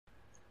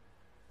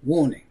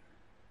Warning.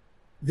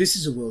 This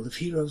is a world of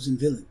heroes and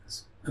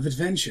villains, of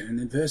adventure and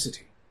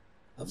adversity,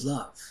 of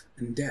love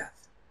and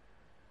death.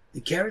 The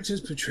characters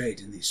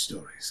portrayed in these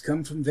stories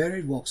come from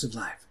varied walks of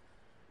life,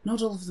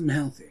 not all of them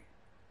healthy,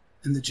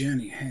 and the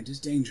journey ahead is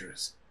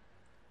dangerous.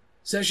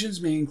 Sessions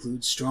may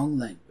include strong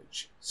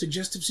language,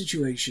 suggestive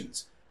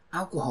situations,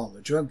 alcohol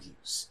or drug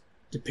use,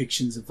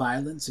 depictions of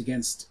violence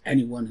against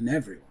anyone and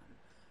everyone,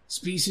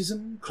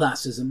 speciesism,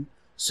 classism,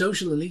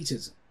 social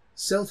elitism,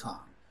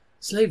 self-harm,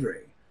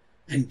 slavery,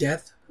 and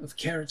death of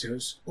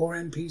characters or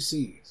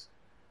NPCs.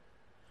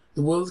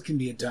 The world can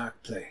be a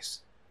dark place,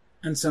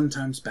 and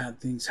sometimes bad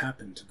things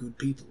happen to good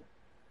people.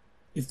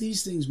 If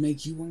these things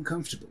make you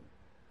uncomfortable,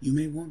 you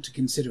may want to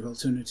consider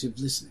alternative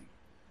listening,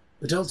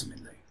 but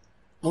ultimately,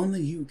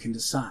 only you can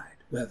decide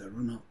whether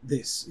or not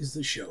this is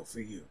the show for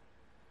you.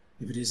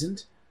 If it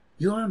isn't,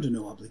 you're under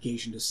no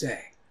obligation to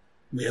stay.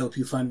 We hope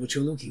you find what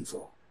you're looking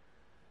for.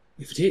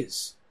 If it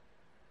is,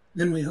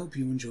 then we hope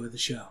you enjoy the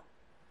show.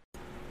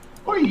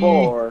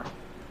 4,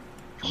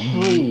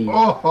 3,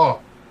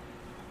 Oh,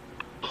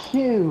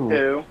 2.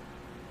 2.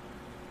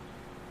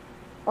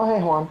 Oh,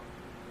 hey, Juan.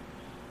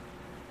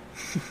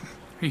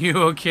 Are you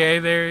okay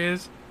there,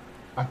 Is?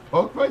 I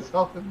poked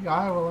myself in the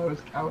eye while I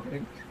was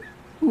counting.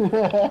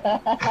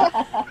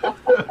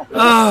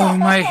 Oh,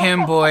 my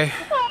him boy.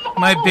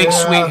 My big,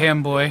 Yeah. sweet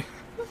him boy.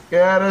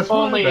 Yeah, that's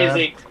Only my bad.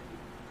 Izzy.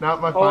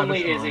 Not my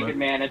Only finest Izzy moment. could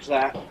manage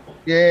that.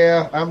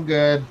 Yeah, I'm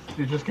good.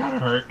 It just kind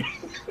of hurt.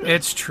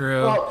 It's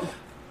true. Well,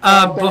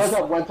 there was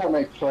that one time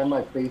I turned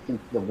my face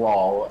into the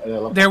wall, and I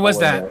looked There was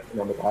forward that. and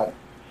remember that.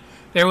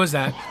 There was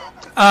that.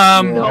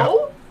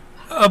 No.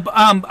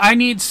 I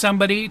need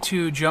somebody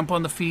to jump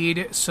on the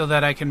feed so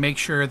that I can make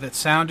sure that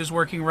sound is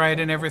working right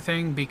and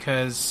everything,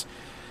 because,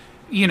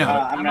 you know.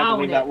 I'm going to have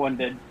to leave that one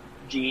to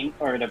Gene,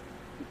 or to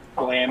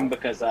Blam,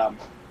 because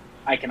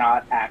I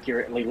cannot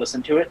accurately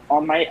listen to it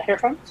on my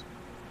headphones.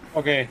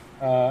 Okay,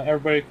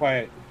 everybody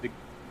quiet.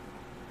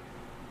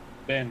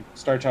 Ben,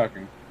 start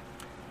talking.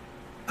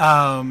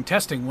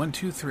 Testing 1,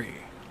 2, 3.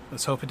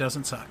 Let's hope it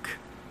doesn't suck.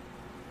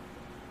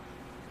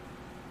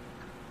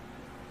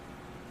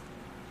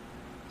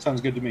 Sounds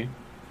good to me.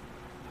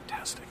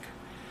 Fantastic.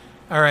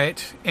 All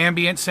right.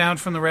 Ambient sound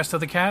from the rest of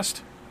the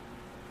cast?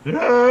 Oh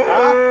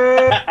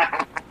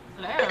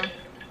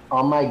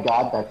my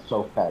god, that's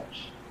so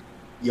fetch.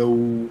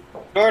 Yo.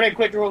 Jordan,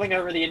 quit drooling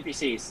over the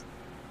NPCs.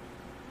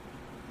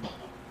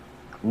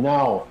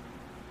 No.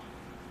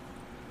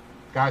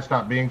 Guys,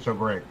 stop being so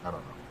great. I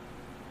don't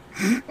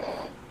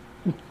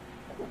know.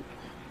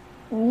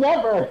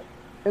 Never.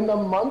 In the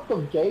month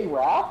of gay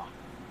rap?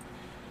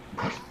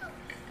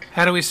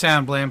 How do we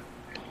sound, Blam?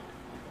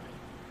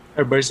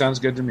 Everybody sounds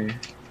good to me.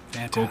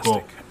 Fantastic.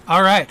 Cool.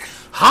 All right.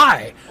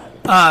 Hi.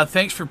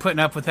 Thanks for putting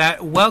up with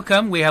that.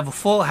 Welcome. We have a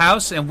full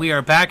house, and we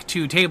are back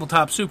to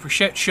Tabletop Super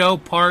Shit Show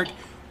Part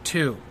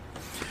 2.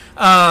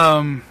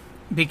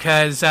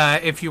 Because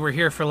if you were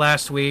here for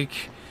last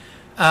week,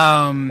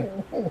 I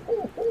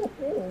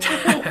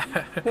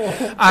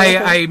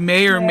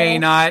may or may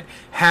not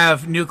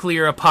have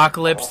nuclear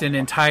apocalypsed an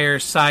entire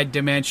side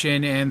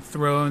dimension and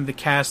thrown the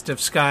cast of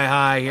Sky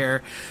High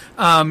here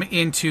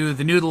into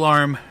the Noodle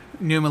Arm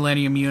New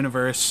Millennium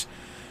universe,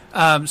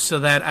 so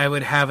that I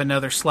would have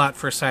another slot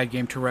for a side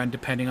game to run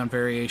depending on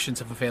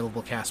variations of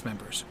available cast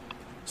members.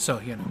 So,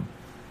 you know.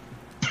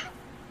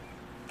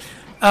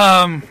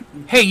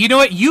 Hey, you know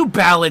what? You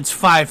balance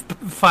five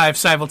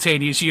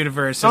simultaneous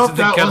universes Oh,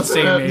 that come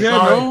save me. Yeah,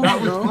 no,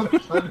 that no.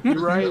 was You're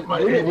right.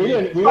 We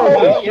didn't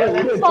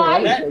That's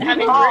fine.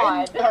 Having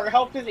God. written or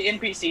helped with the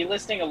NPC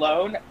listing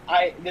alone,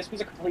 this was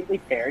a completely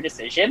fair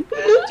decision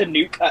to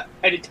nuke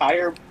an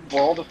entire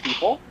world of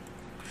people.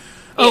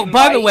 Oh, in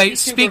by my the way,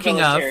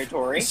 supervillain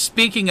territory.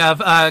 speaking of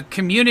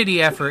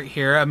community effort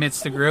here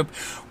amidst the group,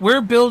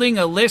 we're building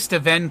a list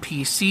of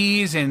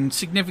NPCs and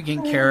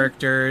significant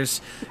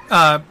characters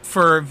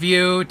for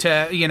view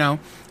to, you know,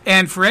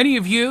 and for any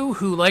of you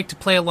who like to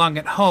play along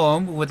at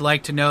home, would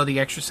like to know the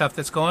extra stuff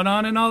that's going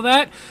on and all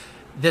that,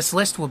 this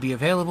list will be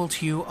available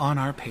to you on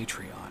our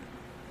Patreon.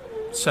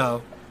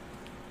 So,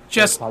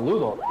 just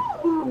Saludo.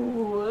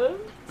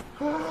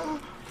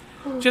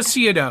 so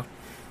you know.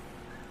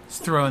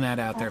 Just throwing that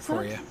out there That's so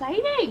for you.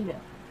 exciting.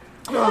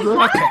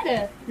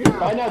 Okay.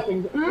 Find out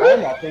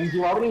things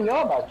you already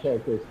know about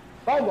characters.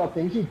 Find out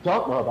things you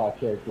don't know about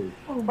characters.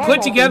 Find Put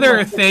out together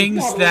things you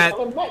things haven't that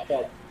even met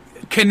yet.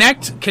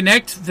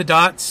 connect the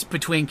dots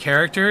between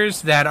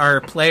characters that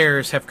our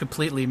players have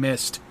completely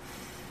missed.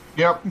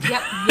 Yep.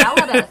 Yep, yell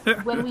at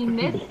us when we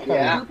miss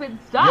Yeah. stupid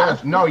stuff.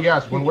 Yes. No.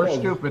 Yes. When we're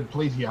stupid,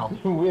 please yell.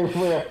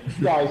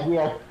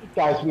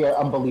 Guys, we are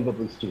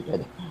unbelievably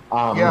stupid.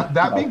 Yeah.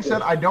 That being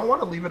said, I don't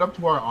want to leave it up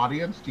to our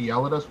audience to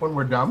yell at us when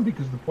we're dumb,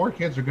 because the poor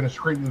kids are going to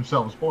scream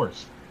themselves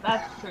hoarse.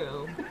 That's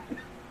true.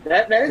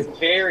 That is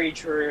very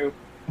true.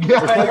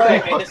 Yeah. Whenever I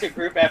made this a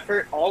group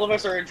effort, all of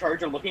us are in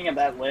charge of looking at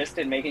that list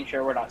and making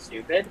sure we're not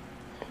stupid.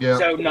 Yeah.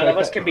 So none of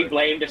us can be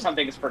blamed if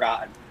something is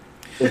forgotten.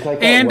 It's like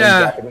that And, one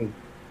Japanese.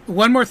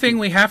 One more thing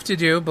we have to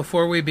do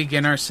before we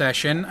begin our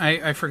session.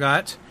 I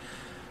forgot.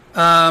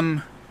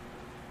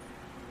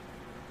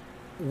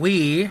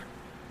 we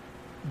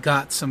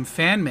got some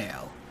fan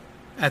mail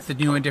at the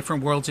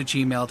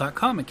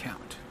newanddifferentworlds@gmail.com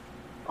account.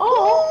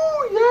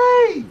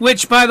 Oh, yay!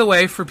 Which, by the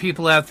way, for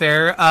people out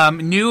there,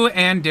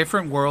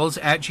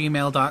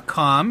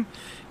 newanddifferentworlds@gmail.com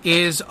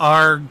is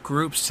our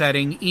group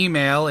setting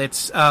email.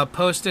 It's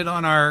posted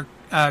on our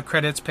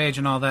credits page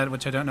and all that,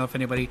 which I don't know if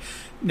anybody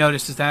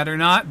notices that or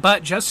not.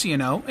 But just so you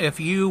know, if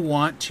you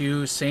want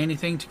to say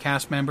anything to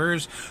cast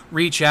members,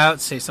 reach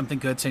out, say something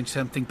good, say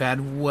something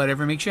bad,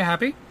 whatever makes you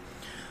happy.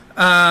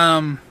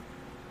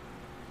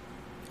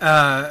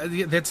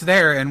 That's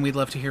there, and we'd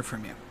love to hear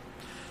from you.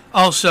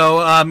 Also,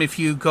 if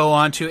you go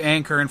on to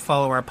Anchor and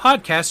follow our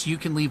podcast, you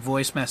can leave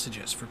voice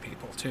messages for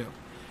people, too.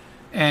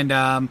 And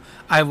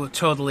I will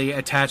totally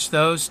attach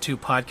those to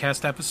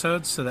podcast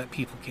episodes so that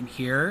people can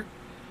hear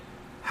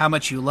how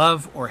much you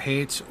love or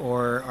hate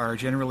or are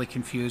generally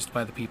confused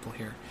by the people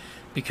here.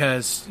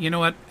 Because, you know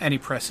what? Any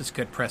press is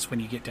good press when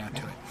you get down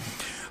to it.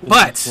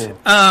 But,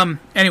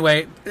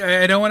 anyway,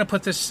 I don't want to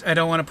put this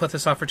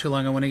off for too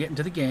long. I want to get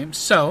into the game.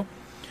 So,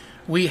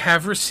 we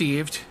have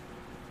received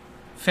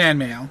fan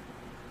mail.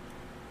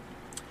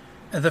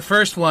 The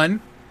first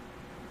one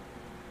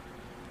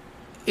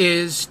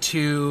is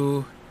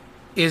to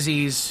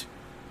Izzy's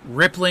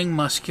rippling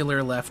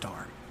muscular left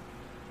arm.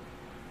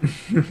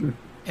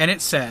 And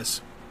it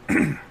says,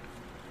 Oh,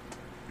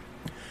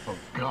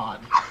 God.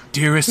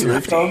 Dearest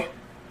Lefty,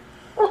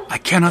 I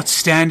cannot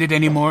stand it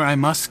anymore. I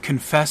must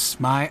confess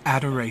my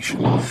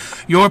adoration.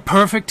 Your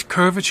perfect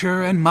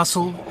curvature and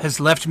muscle has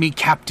left me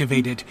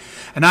captivated,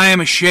 and I am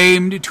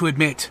ashamed to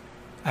admit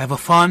I have a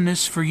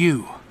fondness for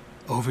you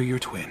over your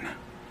twin.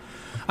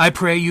 I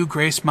pray you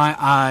grace my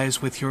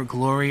eyes with your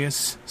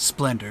glorious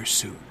splendor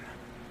soon.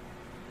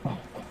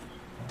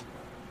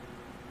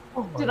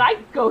 Did I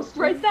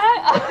ghostwrite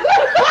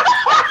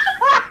that?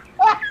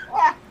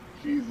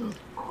 Jesus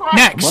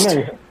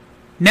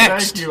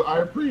Next. Thank you. I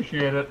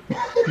appreciate it.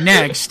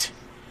 Next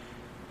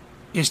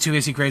is to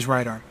Izzy Gray's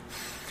right arm.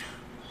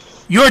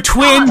 Your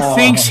twin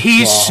thinks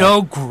he's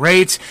so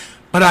great,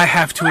 but I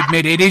have to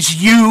admit it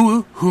is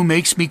you who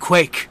makes me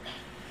quake.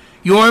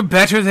 You're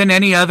better than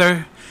any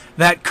other.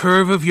 That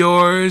curve of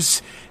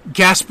yours,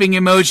 gasping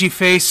emoji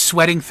face,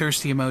 sweating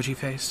thirsty emoji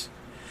face.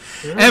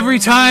 Every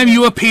time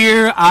you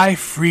appear, I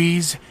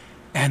freeze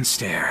and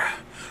stare.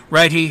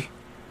 Righty,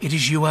 it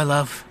is you I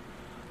love.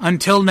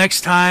 Until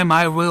next time,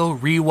 I will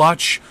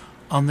rewatch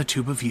On the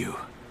Tube of You.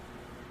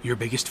 Your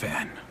biggest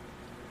fan.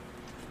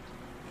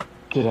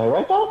 Did I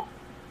write that?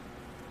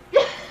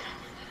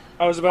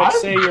 I was about to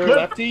say, you're a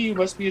lefty. You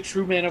must be a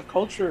true man of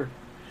culture.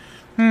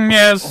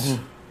 Yes.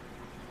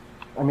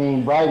 I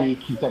mean, righty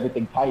keeps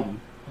everything tidy.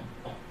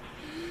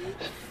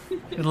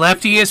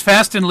 Lefty is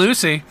fast and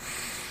loosey.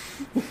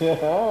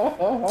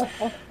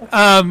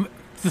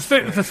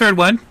 The third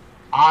one.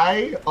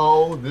 I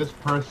owe this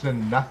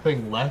person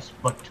nothing less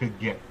but to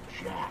get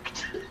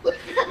jacked.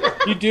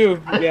 You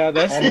do. Yeah,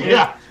 that's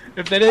Yeah.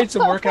 If they need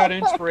some workout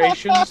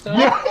inspiration stuff,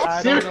 Yeah,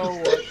 I don't know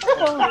what.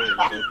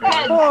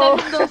 And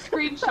send him those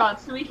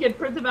screenshots so we can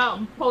print them out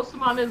and post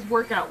them on his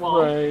workout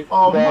wall. Right.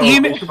 Oh, my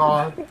Email-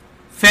 God.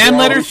 Fan Yeah,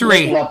 letter we should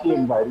 3. make Lefty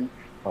and righty.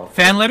 Oh.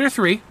 Fan letter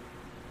 3.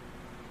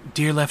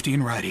 Dear Lefty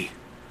and Righty,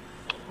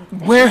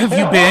 where have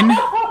you been?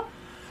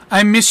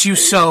 I miss you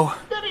so.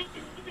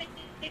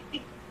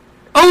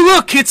 Oh,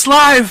 look, it's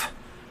live.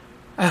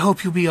 I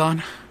hope you'll be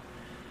on.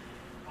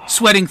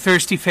 Sweating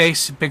thirsty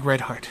face, big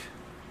red heart.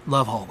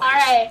 Love always.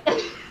 Alright.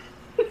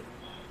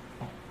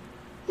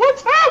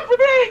 What's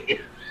happening?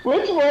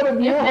 Which one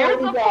of you If there's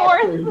has a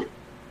got fourth.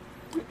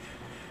 to?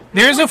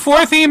 There's a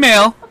fourth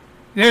email.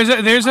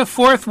 There's a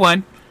fourth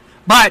one.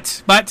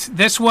 But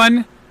this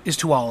one is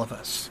to all of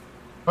us.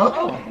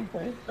 Oh,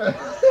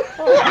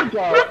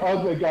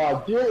 Oh my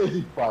god, dear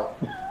Izzy Clark.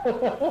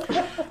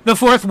 The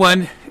fourth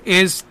one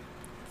is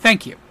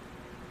thank you.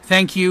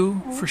 Thank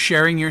you for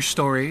sharing your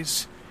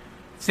stories.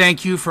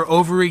 Thank you for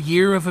over a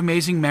year of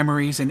amazing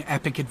memories and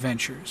epic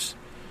adventures.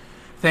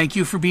 Thank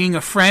you for being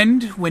a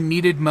friend when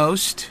needed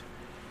most.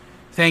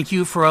 Thank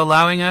you for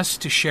allowing us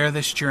to share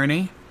this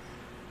journey.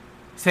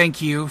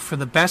 Thank you for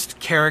the best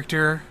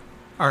character,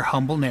 our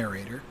humble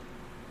narrator.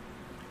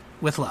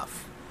 With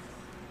love.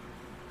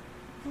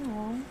 It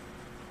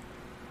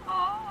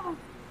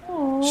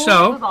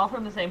So, was all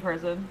from the same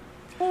person.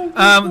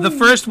 the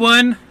first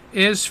one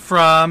is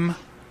from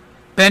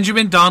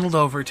Benjamin Donald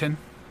Overton.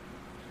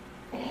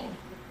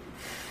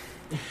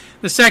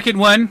 The second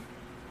one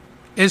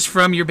is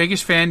from your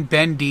biggest fan,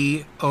 Ben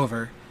D.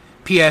 Over.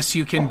 P.S.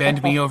 You can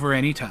bend me over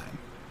anytime.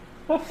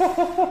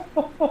 The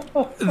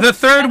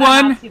third I did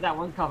one not see that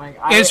one coming.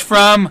 is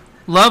from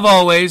Love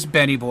Always,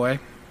 Benny Boy.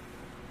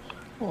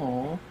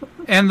 Aw.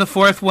 And the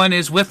fourth one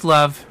is With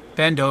Love,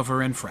 Bend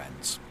Over and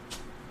Friends.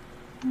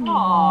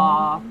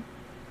 Aww.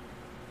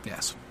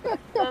 Yes.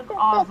 That's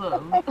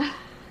awesome.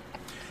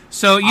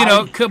 So, you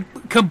know,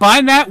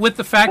 combine that with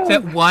the fact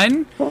that,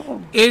 one,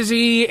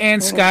 Izzy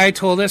and Sky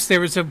told us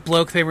there was a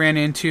bloke they ran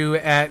into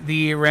at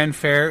the Ren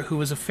Fair who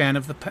was a fan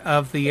of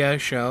the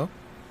show.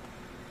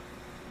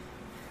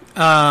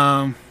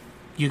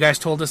 You guys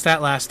told us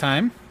that last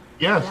time.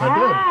 yes, I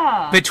did.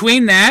 Yeah.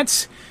 between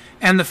that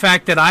and the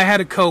fact that I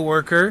had a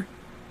coworker,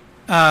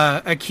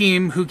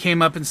 Akeem, who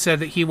came up and said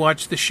that he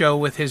watched the show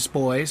with his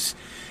boys,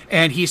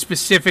 and he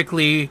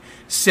specifically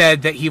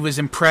said that he was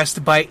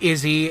impressed by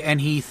Izzy, and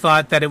he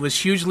thought that it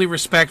was hugely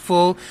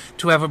respectful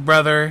to have a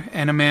brother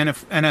and a man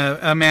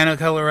of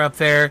color up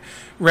there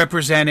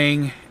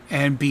representing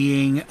and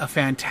being a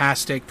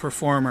fantastic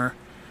performer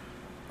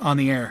on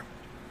the air.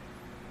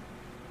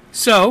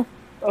 So,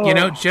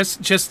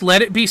 just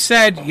let it be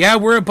said, yeah,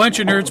 we're a bunch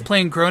of nerds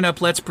playing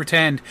grown-up Let's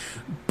Pretend,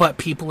 but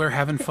people are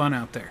having fun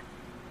out there.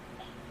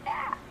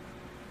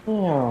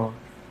 Yeah.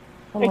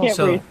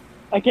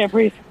 I can't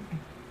breathe.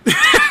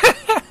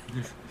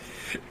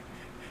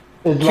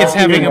 Kit's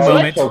having a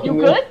moment. You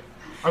good?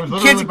 I was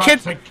literally about to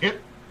say,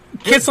 Kit.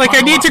 Kit's like,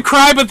 I need to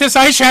cry, but this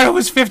eyeshadow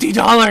was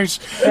 $50.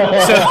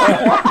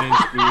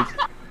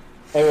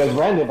 It was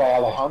rendered by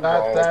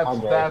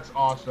Alejandro. That's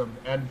awesome.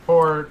 And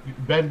for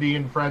Bendy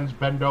and friends,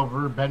 bend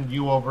over, bend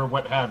you over,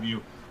 what have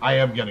you, I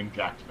am getting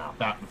jacked now.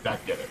 That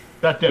did it.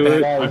 That did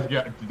it.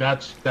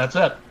 That's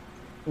it.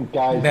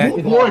 Guys,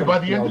 Boy, by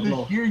the end of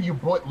this year, you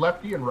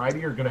lefty and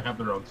righty are going to have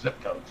their own zip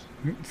codes.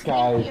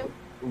 Guys,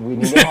 we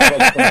need to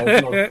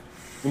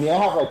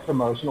have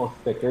promotional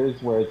stickers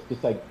where it's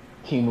just like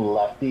Team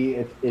Lefty,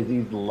 it's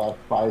Izzy's left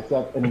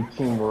bicep, and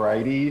Team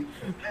Righty,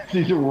 it's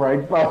his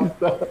right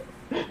bicep.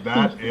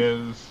 That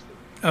is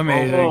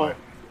amazing. Oh,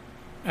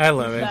 I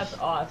love it. That's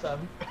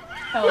awesome.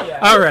 Hell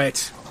yeah.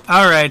 All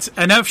right.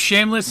 Enough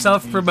shameless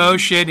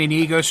self-promotion and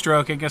ego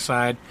stroking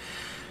aside.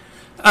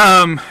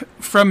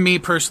 From me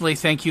personally,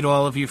 thank you to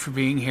all of you for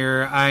being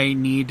here. I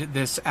need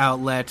this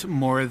outlet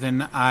more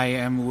than I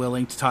am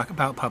willing to talk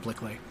about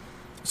publicly.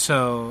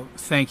 So,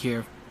 thank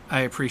you.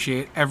 I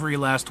appreciate every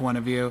last one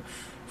of you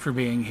for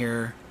being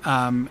here.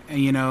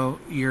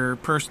 Your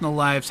personal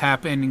lives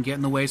happen and get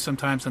in the way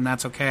sometimes, and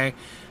that's okay,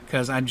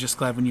 because I'm just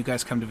glad when you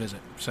guys come to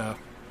visit. So,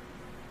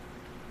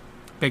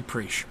 big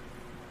preach.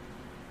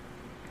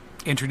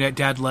 Internet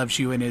Dad loves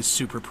you and is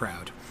super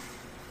proud.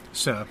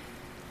 So...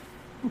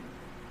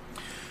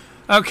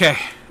 okay,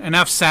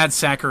 enough sad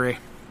sackery.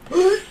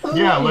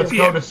 Yeah, let's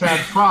go to sad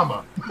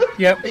trauma.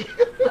 Yep.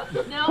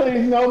 No,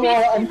 Please, no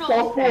more. I'm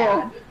so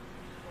full.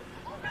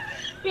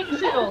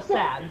 Fictional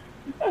sad.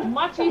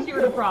 Much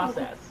easier to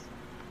process.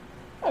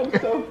 I'm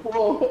so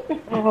full.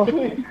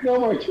 Please, no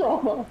more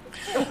trauma.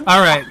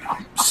 All right.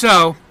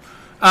 So,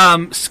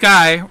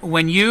 Sky,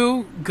 when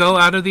you go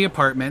out of the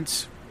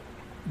apartment,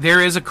 there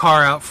is a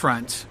car out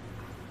front.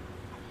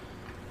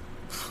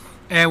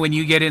 And when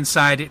you get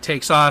inside, it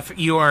takes off.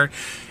 You are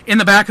in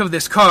the back of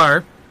this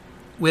car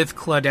with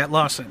Claudette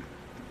Lawson.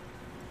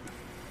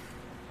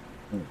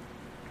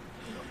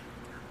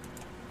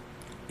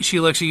 She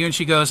looks at you and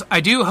she goes,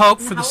 I do hope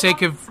for the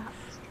sake of...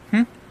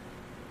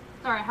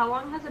 Sorry, how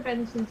long has it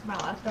been since my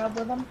last job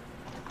with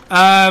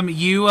them?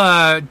 You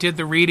did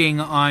the reading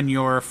on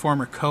your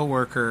former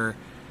coworker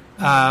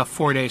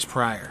 4 days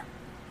prior.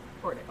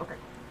 4 days, okay.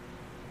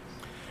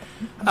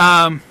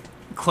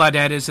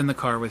 Claudette is in the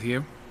car with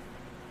you.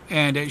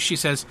 And she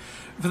says,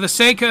 for the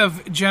sake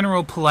of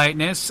general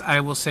politeness, I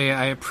will say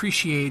I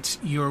appreciate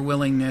your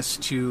willingness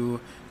to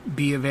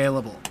be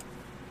available.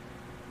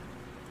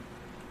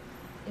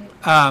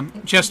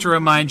 Just to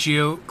remind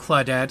you,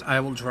 Claudette, I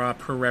will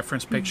drop her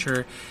reference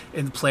picture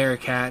in the player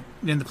chat.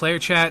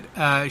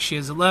 She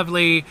is a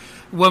lovely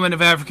woman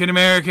of African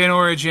American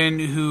origin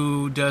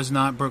who does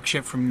not brook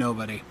shit from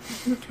nobody.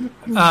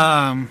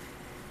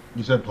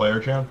 You said player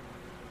chat?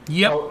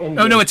 Yep.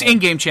 Oh no, it's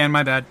in-game chat.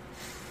 My bad.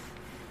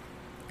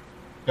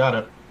 Got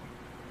it.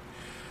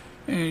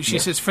 And she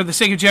says, for the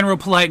sake of general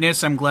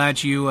politeness, I'm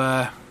glad you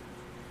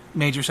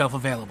made yourself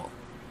available.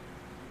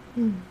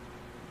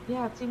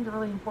 Yeah, it seemed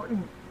really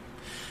important.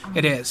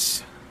 It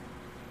is.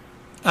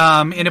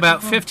 In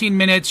about 15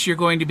 minutes, you're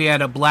going to be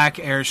at a black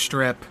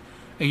airstrip.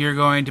 You're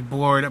going to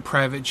board a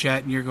private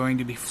jet, and you're going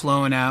to be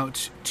flown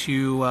out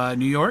to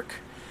New York,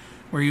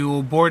 where you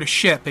will board a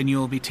ship, and you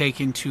will be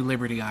taken to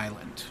Liberty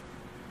Island.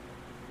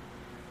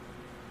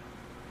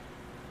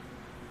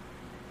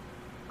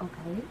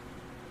 Okay.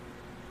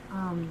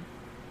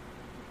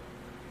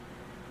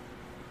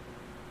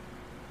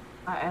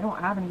 I don't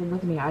have anything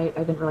with me. I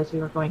didn't realize we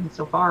were going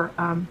so far.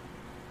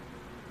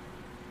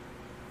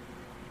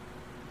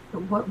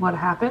 What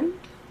happened?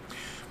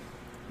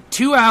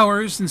 2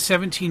 hours and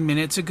 17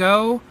 minutes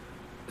ago,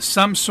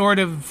 some sort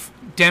of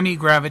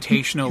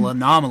demi-gravitational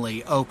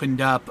anomaly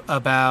opened up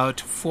about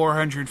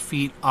 400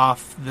 feet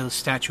off the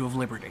Statue of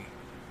Liberty.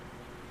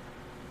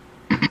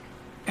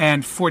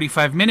 And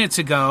 45 minutes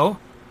ago,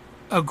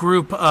 a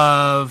group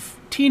of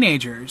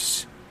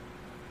teenagers,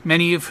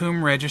 many of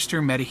whom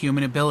register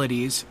metahuman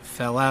abilities,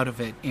 fell out of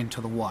it into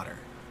the water.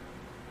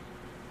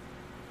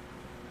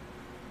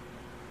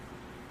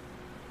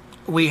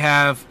 We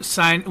have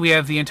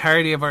the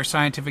entirety of our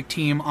scientific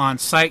team on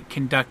site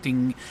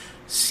conducting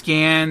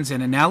scans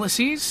and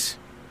analyses,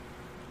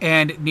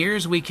 and near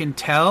as we can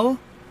tell,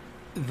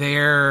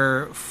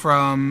 they're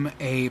from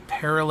a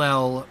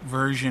parallel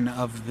version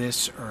of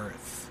this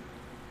Earth.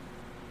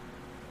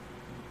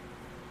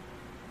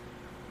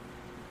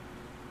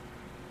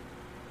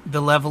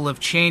 The level of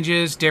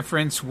changes,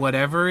 difference,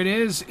 whatever it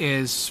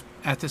is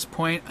at this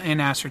point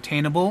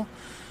inascertainable.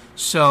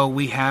 So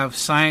we have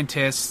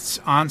scientists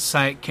on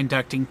site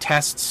conducting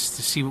tests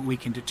to see what we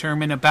can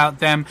determine about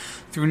them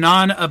through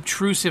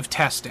non-obtrusive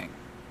testing.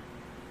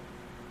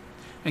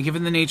 And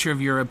given the nature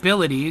of your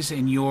abilities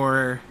and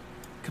your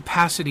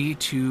capacity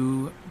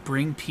to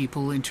bring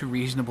people into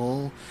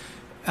reasonable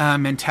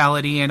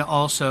mentality and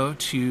also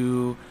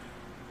to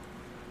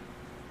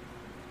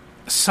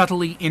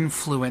subtly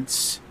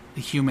influence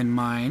the human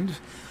mind,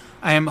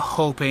 I am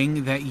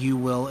hoping that you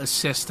will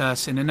assist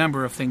us in a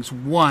number of things.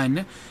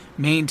 One,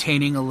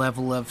 maintaining a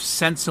level of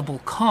sensible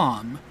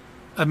calm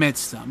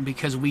amidst them,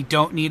 because we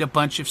don't need a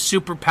bunch of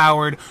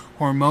superpowered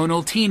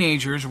hormonal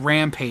teenagers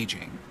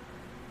rampaging.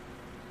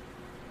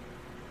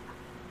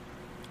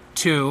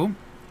 Two,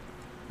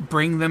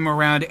 bring them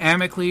around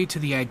amicably to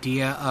the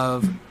idea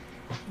of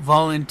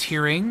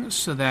volunteering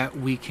so that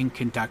we can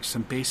conduct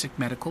some basic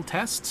medical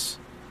tests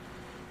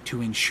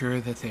to ensure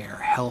that they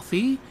are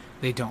healthy,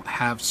 they don't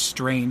have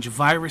strange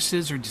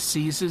viruses or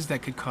diseases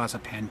that could cause a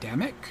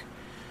pandemic.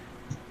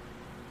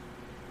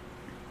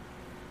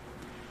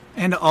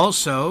 And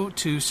also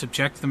to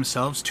subject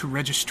themselves to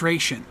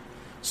registration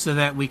so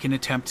that we can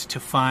attempt to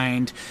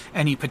find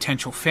any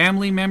potential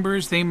family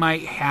members they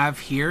might have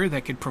here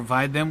that could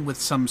provide them with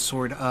some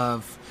sort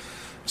of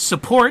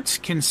support,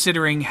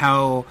 considering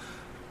how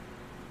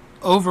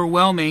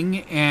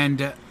overwhelming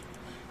and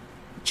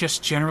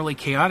just generally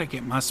chaotic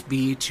it must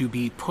be to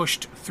be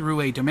pushed through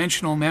a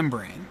dimensional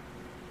membrane,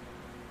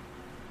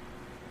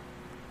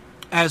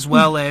 as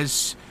well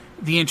as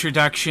the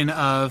introduction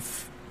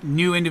of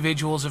new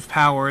individuals of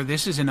power.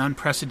 This is an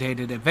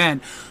unprecedented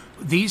event.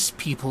 These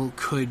people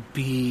could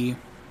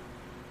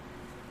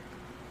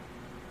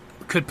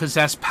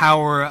possess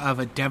power of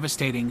a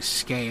devastating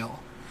scale.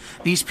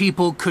 These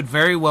people could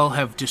very well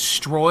have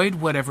destroyed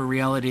whatever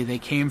reality they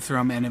came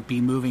from and be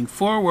moving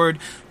forward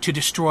to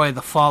destroy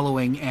the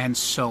following and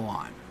so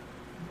on.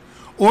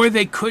 Or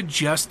they could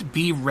just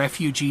be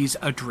refugees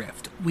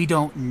adrift. We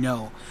don't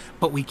know.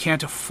 But we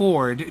can't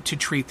afford to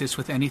treat this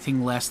with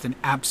anything less than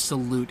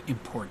absolute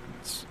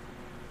importance.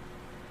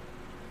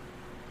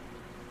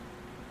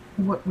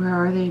 Where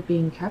are they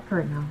being kept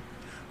right now?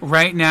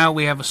 Right now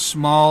we have a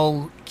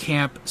small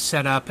camp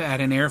set up at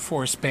an Air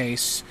Force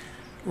base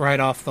right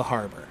off the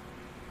harbor.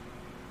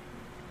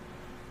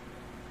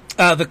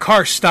 The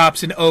car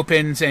stops and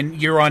opens,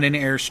 and you're on an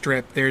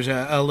airstrip. There's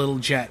a little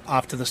jet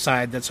off to the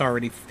side that's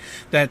already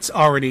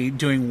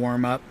doing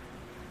warm up.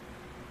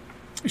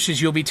 She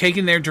says you'll be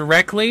taken there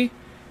directly.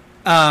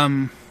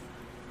 Miss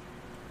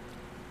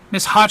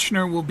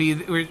Hotchner will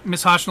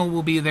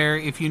be there.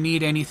 If you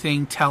need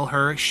anything, tell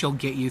her. She'll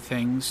get you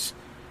things.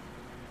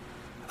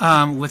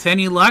 With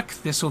any luck,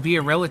 this will be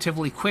a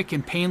relatively quick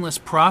and painless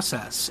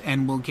process,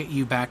 and we'll get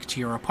you back to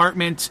your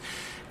apartment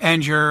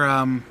and your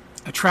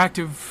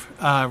attractive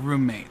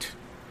roommate.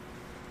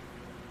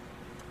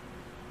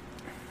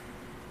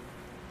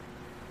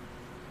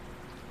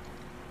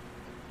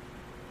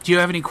 Do you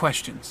have any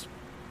questions?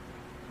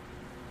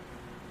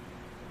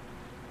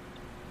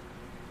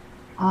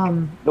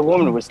 The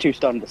woman was too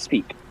stunned to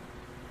speak.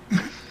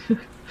 The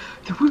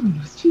woman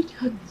was too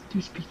stunned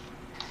to speak.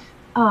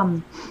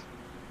 None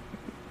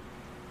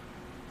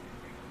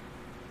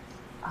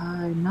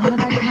that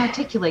I can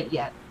articulate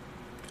yet.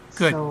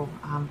 Good. So,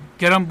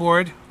 Get on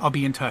board. I'll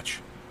be in touch.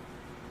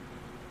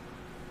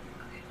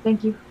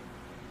 thank you.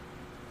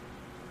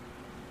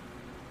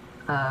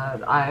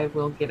 I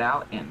will get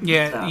out and...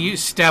 Yeah, you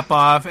step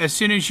off. As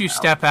soon as you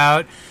step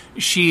out,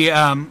 she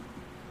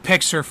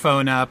picks her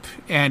phone up,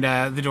 and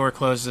the door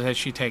closes as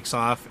she takes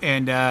off.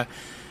 And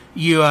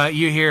you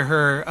hear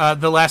her...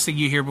 the last thing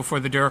you hear before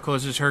the door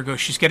closes, her go,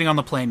 she's getting on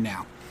the plane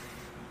now.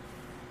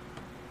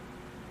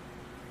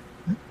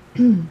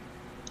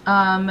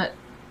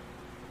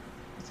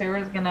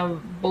 Sarah's gonna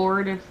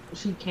board if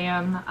she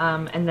can,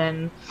 and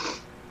then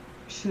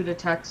shoot a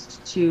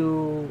text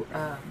to.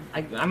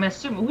 I'm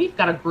assuming we've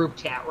got a group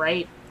chat,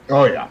 right?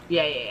 Oh yeah.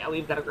 Yeah.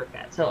 We've got a group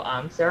chat. So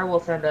Sarah will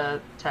send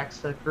a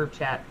text to the group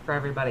chat for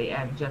everybody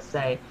and just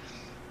say,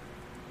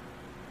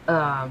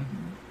 got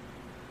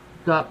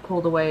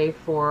pulled away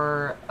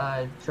for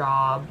a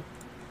job.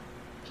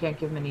 Can't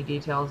give many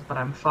details, but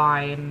I'm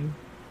fine.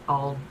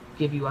 I'll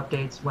give you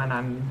updates when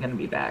I'm gonna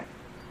be back.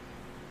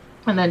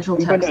 And then she'll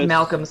text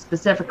Malcolm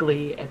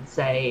specifically and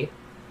say,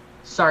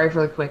 sorry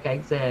for the quick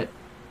exit.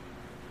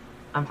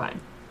 I'm fine.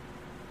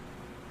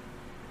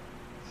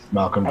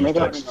 Malcolm just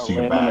texts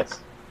you back.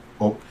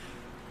 Oh,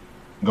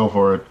 go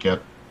for it, Kit.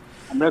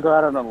 I'm going to go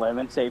out on a limb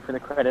and say, for the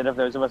credit of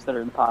those of us that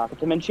are in the pocket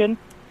dimension,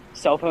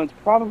 cell phones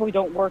probably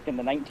don't work in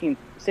the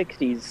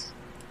 1960s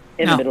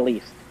in the Middle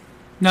East.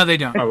 No, they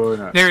don't. Probably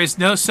not. There is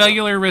no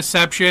cellular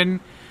reception,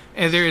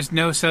 and there is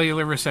no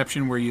cellular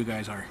reception where you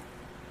guys are.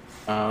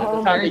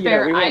 Sorry,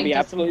 we will be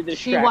absolutely distracted.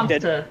 She wants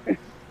to.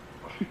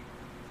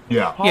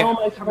 Yeah. How am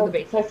I supposed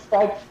to text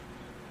back?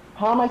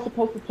 How am I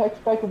supposed to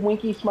text back a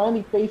winky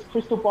smiley face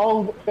crystal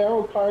ball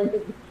tarot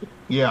card?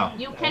 Yeah.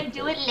 You can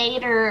do it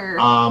later.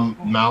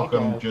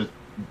 Malcolm, just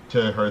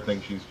to her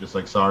thing, she's just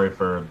like, sorry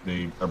for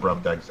the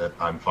abrupt exit.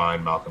 I'm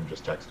fine. Malcolm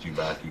just texted you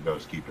back. You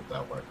guys keep it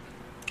that way.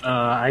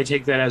 I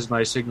take that as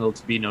my signal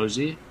to be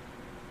nosy.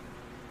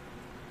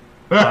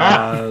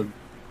 What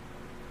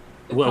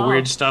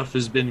weird stuff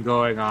has been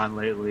going on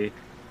lately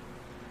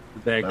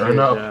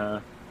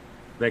that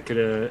could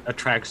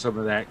attract some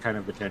of that kind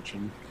of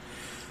attention?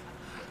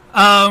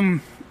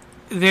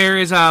 There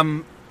is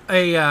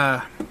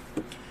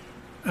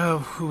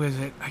who is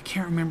it? I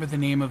can't remember the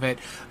name of it.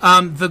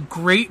 The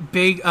great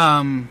big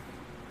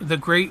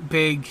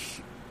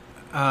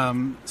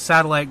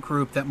satellite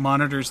group that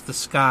monitors the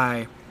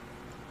sky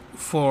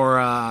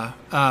for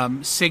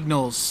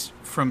signals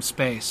from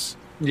space.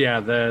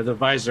 Yeah, the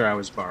visor I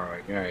was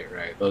borrowing.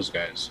 Right, those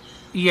guys.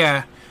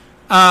 Yeah,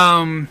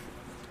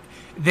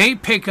 they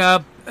picked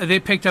up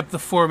the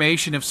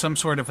formation of some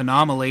sort of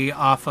anomaly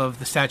off of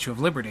the Statue of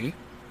Liberty,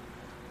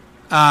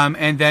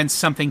 and then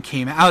something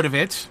came out of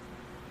it.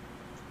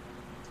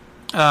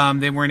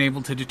 They weren't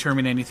able to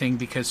determine anything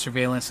because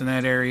surveillance in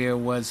that area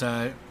was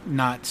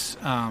not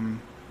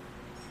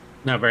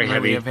very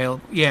heavy.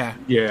 Available.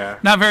 Yeah,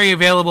 not very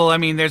available. I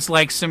mean, there's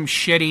like some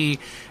shitty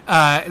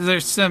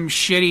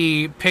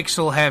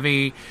pixel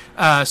heavy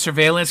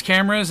surveillance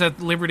cameras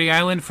at Liberty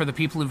Island for the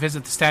people who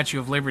visit the Statue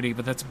of Liberty,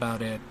 but that's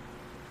about it.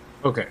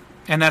 Okay,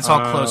 and that's all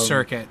closed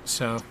circuit.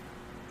 So,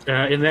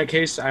 in that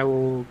case, I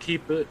will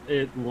keep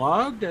it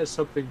logged as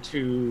something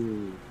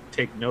to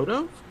take note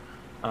of.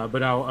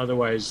 But I'll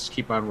otherwise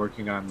keep on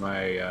working on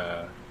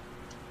my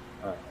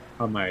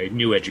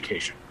new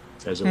education.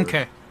 As it were.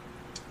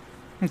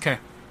 Okay,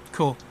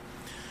 cool.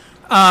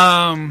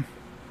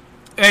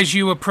 As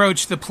you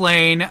approach the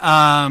plane,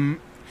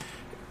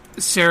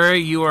 Sarah,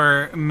 you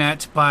are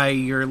met by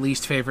your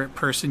least favorite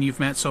person you've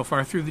met so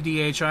far through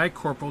the DHI,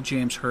 Corporal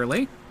James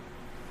Hurley.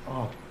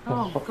 Oh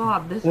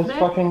God, this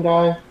fucking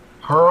guy.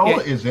 Hurl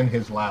is in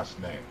his last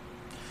name.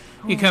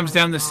 He comes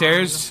down the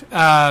stairs,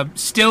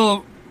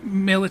 still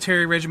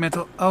military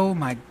regimental. Oh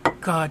my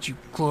God, you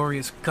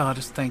glorious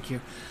goddess! Thank you.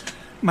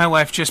 My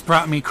wife just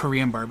brought me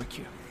Korean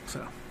barbecue.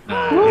 So. Way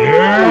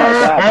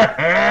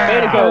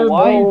to go,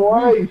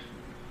 wife.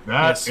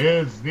 That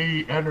is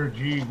the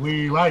energy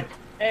we like.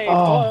 Hey,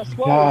 oh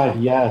my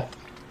God, yes.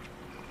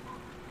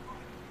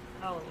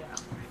 Oh yeah.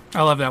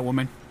 I love that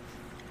woman.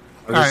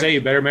 I was gonna say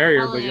you better marry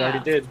her, but you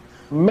already did.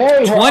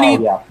 Marry her.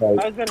 20 I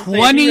was gonna say,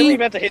 you really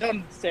about to hit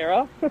on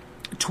Sarah?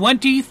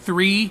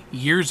 23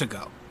 years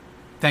ago.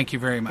 Thank you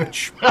very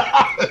much.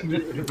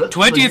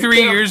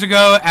 23 years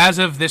ago, as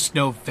of this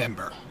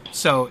November.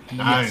 So,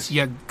 nice. Yes,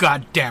 you're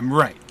goddamn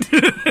right.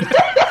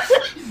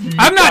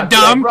 I'm not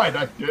dumb. Right,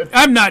 I did.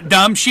 I'm not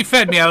dumb. She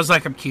fed me. I was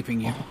like, I'm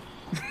keeping you.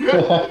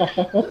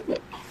 Yep.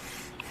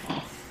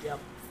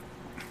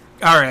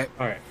 All right.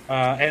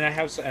 And I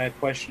have a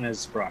question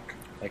as Brock.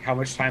 Like, how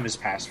much time has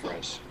passed for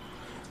us?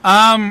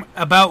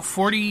 About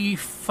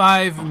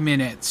 45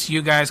 minutes.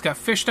 You guys got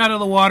fished out of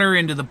the water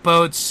into the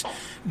boats,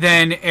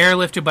 then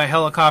airlifted by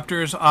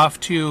helicopters off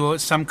to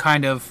some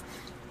kind of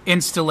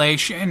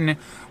installation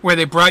where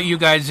they brought you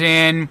guys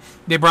in.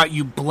 They brought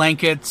you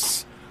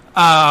blankets,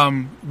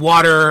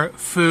 water,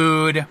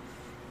 food.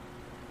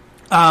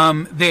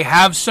 They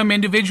have some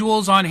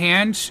individuals on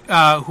hand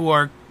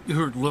who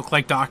look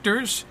like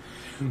doctors,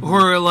 who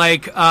are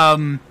like,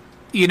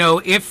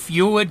 if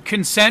you would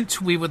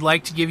consent, we would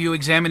like to give you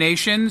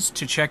examinations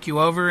to check you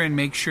over and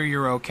make sure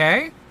you're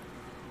okay.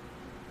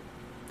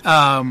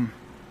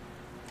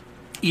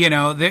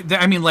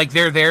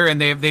 They're there and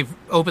they've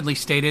openly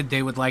stated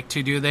they would like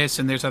to do this,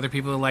 and there's other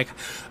people who are like,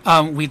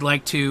 we'd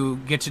like to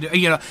get to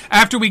do,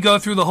 after we go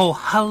through the whole,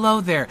 hello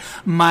there,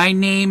 my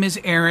name is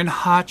Aaron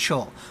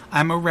Hotchell.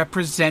 I'm a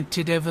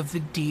representative of the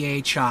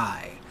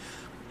DHI.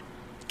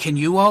 Can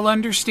you all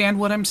understand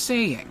what I'm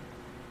saying?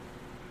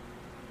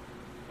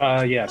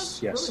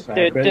 Yes.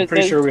 I'm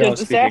pretty sure we all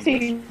speak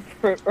English.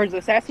 Or does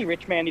the sassy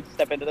rich man need to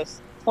step into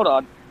this? Hold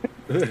on.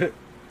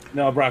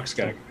 No, Brock's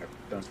got it.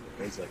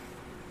 It's like...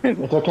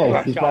 It's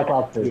okay. He's Brock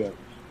Rockford.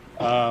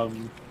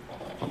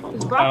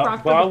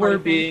 While we're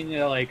being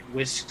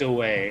whisked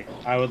away,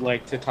 I would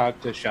like to talk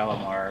to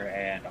Shalimar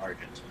and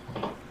Argent.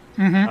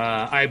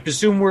 Mm-hmm. I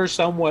presume we're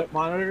somewhat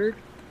monitored.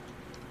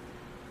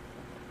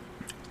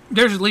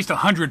 There's at least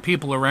 100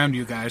 people around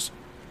you guys.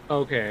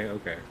 Okay.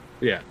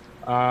 Yeah.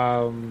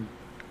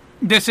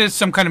 This is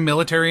some kind of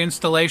military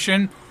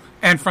installation,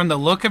 and from the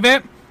look of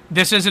it,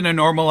 this isn't a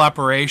normal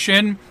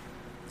operation.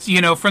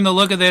 From the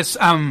look of this,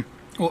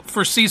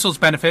 for Cecil's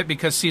benefit,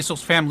 because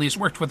Cecil's family has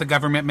worked with the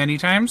government many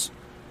times,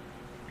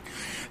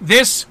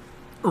 this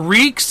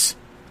reeks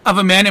of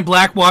a man in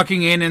black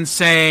walking in and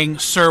saying,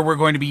 "Sir, we're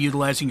going to be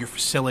utilizing your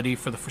facility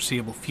for the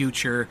foreseeable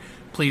future.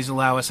 Please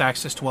allow us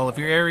access to all of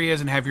your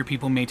areas and have your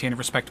people maintain a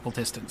respectable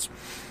distance."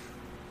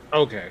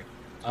 Okay.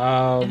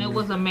 And it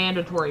was a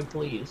mandatory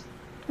please.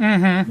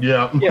 Mm-hmm.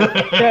 Yeah.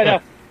 No.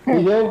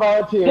 He didn't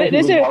volunteer. He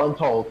was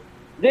voluntold.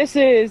 This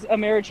is a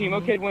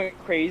Marachimo kid went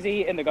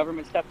crazy, and the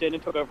government stepped in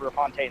and took over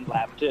Fontaine's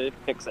lab to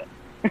fix it.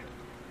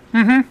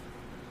 Mm-hmm.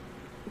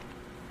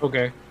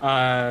 Okay.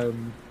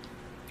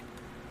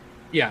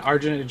 Yeah,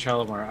 Arjun and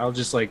Shalimar. I'll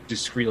just like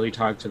discreetly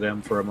talk to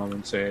them for a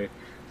moment. Say,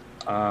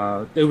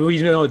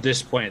 we know at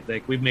this point,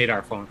 like we've made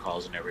our phone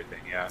calls and everything.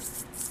 Yeah.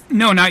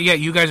 No, not yet.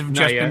 You guys have Not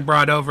just yet. been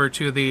brought over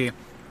to the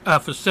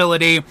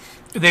facility.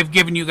 They've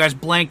given you guys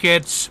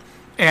blankets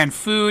and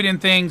food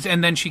and things,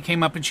 and then she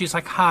came up and she's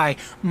like, "Hi,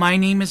 my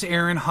name is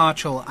Erin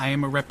Hotchel. I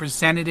am a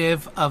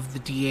representative of the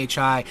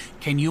DHI.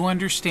 Can you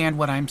understand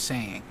what I'm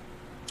saying?"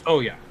 Oh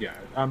yeah.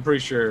 I'm pretty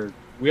sure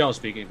we all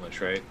speak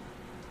English, right?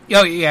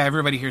 Oh, yeah,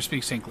 everybody here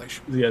speaks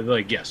English. Yeah,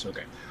 like yes.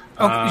 Okay.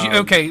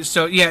 Okay,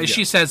 so yeah,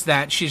 she says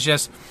that.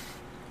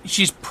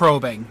 She's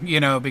probing,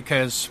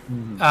 because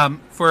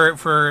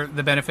for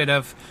the benefit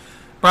of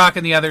Brock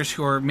and the others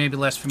who are maybe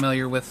less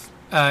familiar with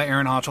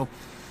Erin Hotchel,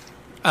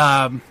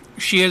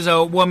 she is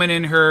a woman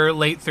in her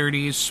late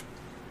 30s,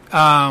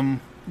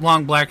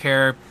 long black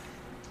hair,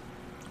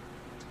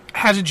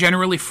 has a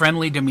generally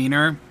friendly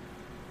demeanor,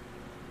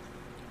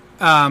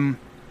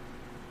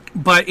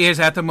 but is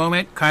at the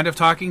moment kind of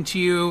talking to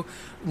you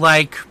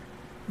like,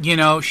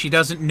 she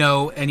doesn't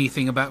know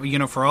anything about,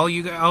 for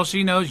all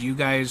she knows, you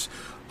guys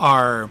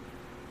are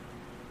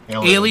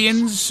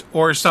aliens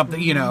or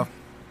something,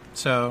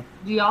 so.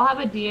 Do y'all have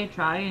a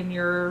DHI in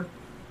your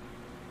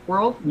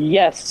world?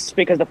 Yes,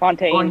 because the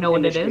Fontaine Or know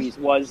what it Industries is?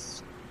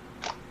 was.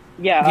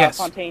 Yeah, Yes.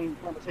 Fontaine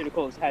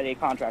Pharmaceuticals had a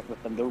contract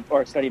with them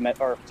or study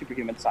or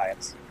superhuman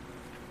science.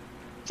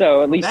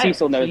 So at least Okay,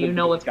 Cecil knows. so you what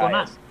know the what's guy going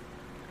on.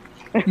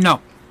 is.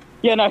 No.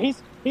 Yeah, no,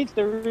 he's at least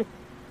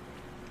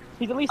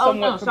Oh, somewhat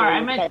no, sorry, familiar I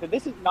with the meant- fact that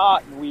this is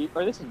not weird,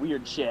 or this is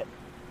weird shit.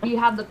 You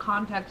have the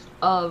context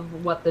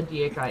of what the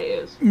DHI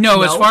is.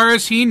 No, as far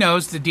as he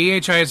knows, the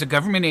DHI is a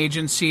government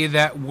agency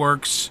that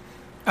works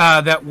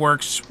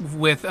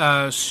with with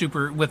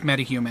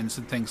metahumans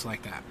and things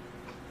like that.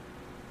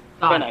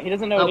 Got No, it. he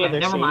doesn't know any of Okay, their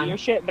never shadier mind.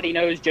 shit, but he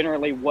knows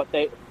generally what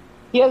they.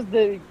 He has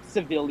the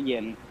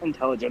civilian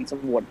intelligence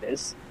of what it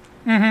is.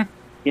 Mm-hmm.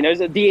 He knows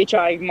that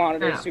DHI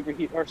monitors Yeah.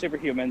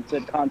 superhumans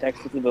in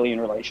context of civilian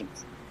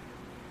relations.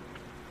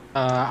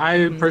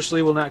 I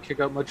personally will not kick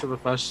up much of a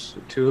fuss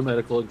to a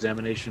medical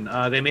examination.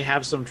 They may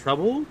have some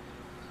trouble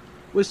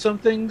with some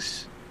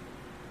things,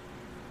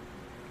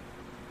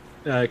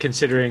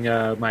 considering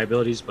my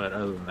abilities, but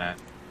other than that,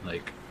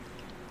 like,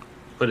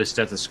 put a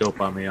stethoscope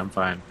on me, I'm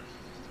fine.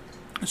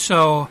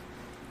 So,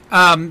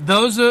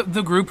 those of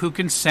the group who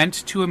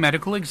consent to a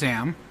medical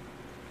exam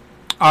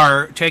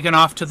are taken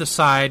off to the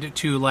side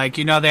to,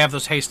 they have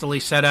those hastily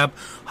set up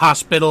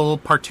hospital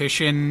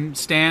partition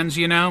stands,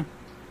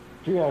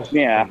 Triage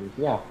Yeah. centers,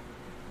 yeah.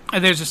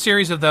 And there's a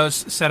series of those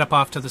set up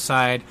off to the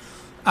side.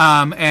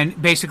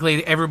 And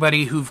basically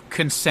everybody who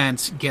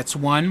consents gets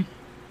one.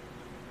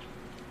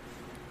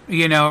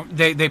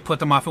 They put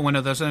them off at one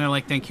of those and they're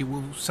like, "Thank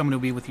you. Someone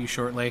will be with you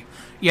shortly."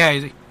 Yeah.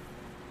 Easy.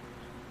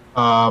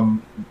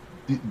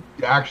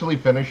 Actually,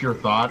 finish your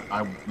thought.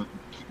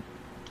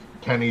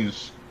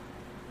 Kenny's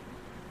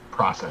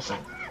processing.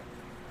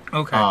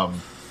 Okay.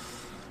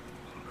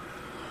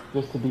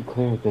 Just to be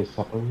clear, they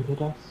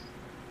separated us?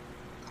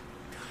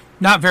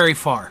 Not very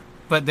far,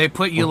 but they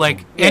put you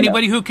Okay.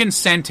 anybody who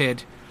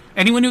consented,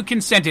 anyone who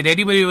consented,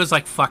 anybody who was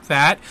like, "Fuck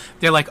that,"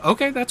 they're like,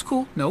 "Okay, that's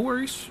cool. No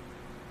worries."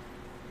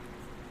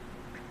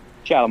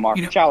 Shalimar.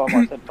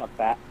 Shalimar said, "Fuck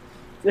that."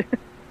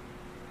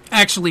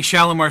 Actually,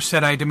 Shalimar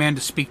said, "I demand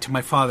to speak to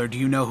my father. Do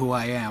you know who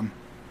I am?"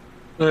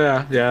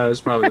 Yeah,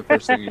 that's probably the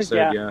first thing you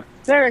said, yeah.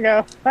 There we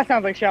go. That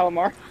sounds like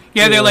Shalimar.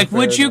 Yeah, they're Yeah, like, fair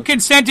 "Would you enough.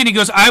 consent?" And he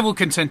goes, "I will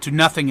consent to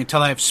nothing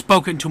until I have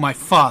spoken to my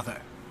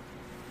father."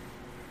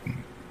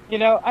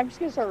 I'm just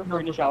gonna start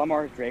referring to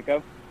Shalimar as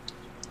Draco.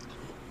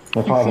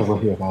 My father will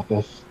hear about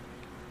this.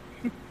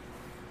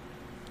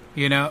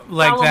 Like that.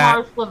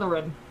 Shalimar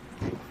Slytherin.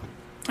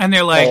 And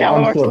they're like, Hey,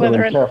 I'm Shalimar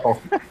Slytherin.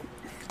 Careful.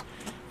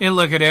 they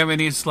look at him,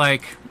 and he's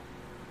like,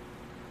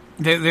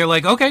 they're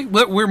like, "Okay,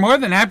 we're more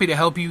than happy to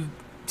help you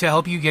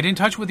get in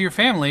touch with your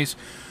families.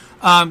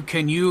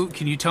 Can you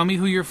tell me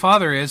who your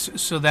father is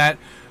so that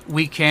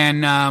we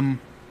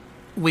can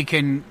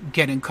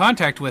get in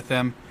contact with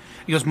them?"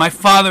 He goes, "My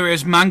father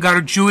is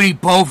Mangarjuri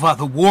Bova,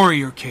 the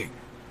Warrior King."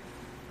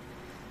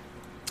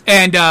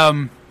 And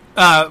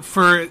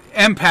for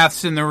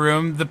empaths in the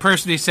room, the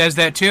person he says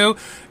that to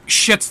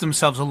shits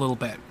themselves a little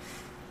bit.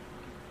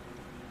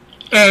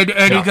 And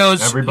he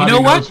goes, Everybody "You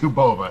know knows what?" who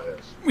Bova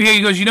is. Yeah,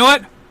 he goes, "You know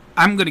what?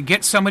 I'm going to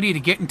get somebody to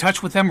get in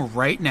touch with them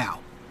right now."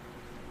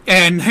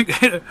 And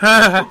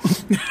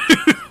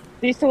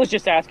Cecil was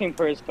just asking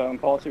for his phone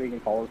call so he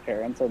can call his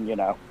parents and,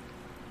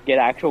 get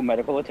actual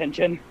medical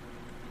attention.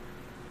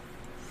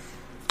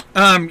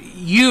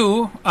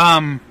 you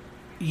are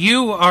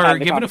Had the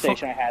given a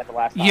conversation I had the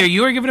last time. yeah,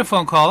 you are given a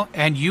phone call,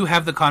 and you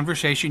have the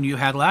conversation you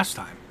had last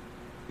time.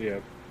 Yeah.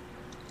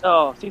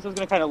 Oh, Cecil's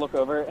gonna kind of look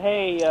over.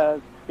 Hey,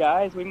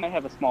 guys, we might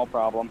have a small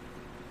problem.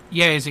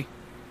 Yeah, Izzy.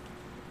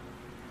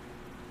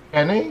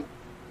 Kenny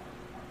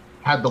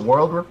had the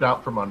world ripped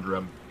out from under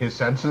him. His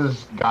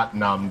senses got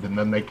numbed, and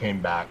then they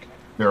came back.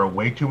 There are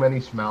way too many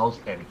smells,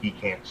 and he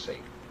can't see.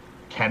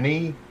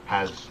 Kenny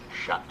has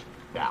shut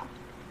down.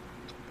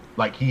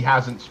 Like, he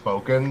hasn't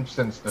spoken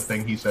since the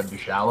thing he said to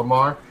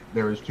Shalimar.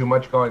 There is too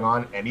much going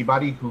on.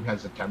 Anybody who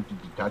has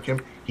attempted to touch him,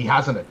 he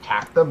hasn't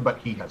attacked them, but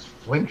he has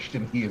flinched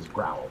and he has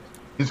growled.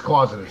 His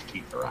claws and his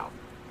teeth are out.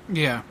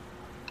 Yeah.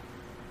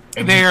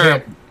 And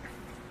They're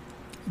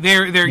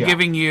Yeah.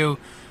 giving you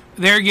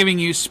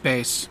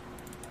space.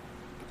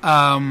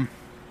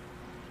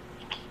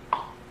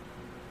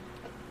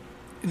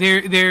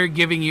 They're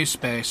giving you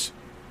space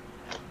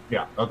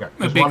Yeah, okay. Just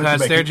wanted to because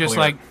make they're it just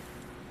clear. like,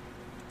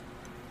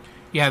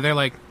 yeah, they're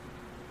like,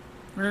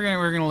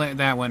 we're gonna let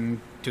that one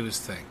do his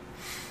thing.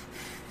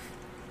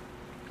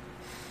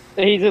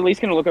 He's at least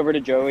going to look over to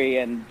Joey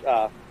and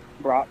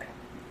Brock.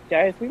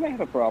 Guys, we might have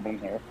a problem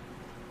here.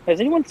 Has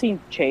anyone seen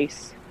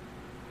Chase?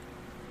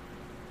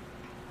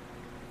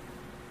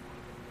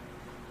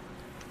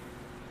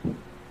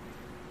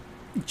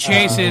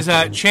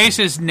 Chase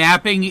is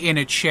napping in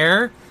a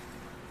chair,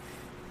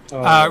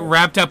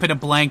 wrapped up in a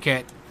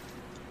blanket,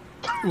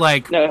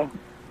 like No.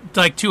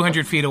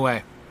 200 feet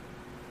away.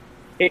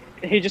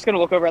 He's just going to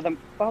look over at them.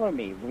 Follow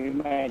me. We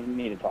might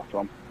need to talk to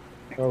him.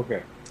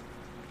 Okay.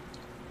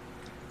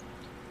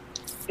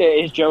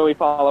 Is Joey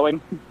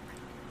following?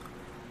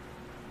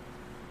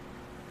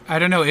 I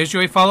don't know. Is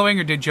Joey following,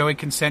 or did Joey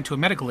consent to a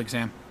medical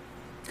exam?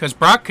 Because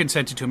Brock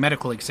consented to a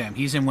medical exam.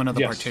 He's in one of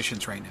the Yes.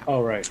 partitions right now.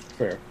 All right.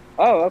 Fair.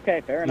 Oh,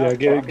 okay, fair enough.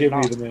 Yeah. Brock is Give me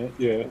not. the minute.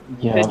 Yeah.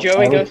 Yeah, Did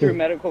Joey I go would through say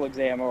medical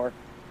exam or?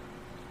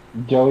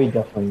 Joey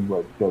definitely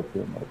would go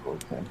through a medical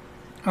exam.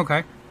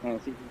 Okay.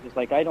 He's just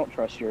like, I don't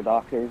trust your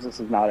doctors. This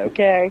is not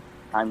okay.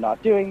 I'm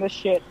not doing this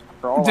shit.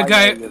 For all The I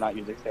guy- know, you're not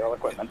using sterile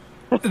equipment.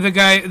 The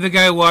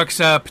guy walks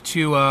up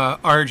to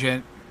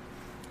Argent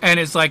and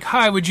is like,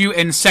 "Hi, would you?"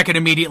 And Second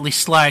immediately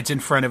slides in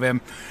front of him,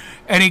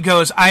 and he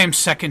goes, "I am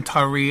Second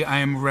Tari. I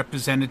am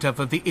representative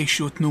of the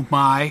Ishut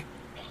Numai,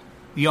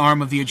 the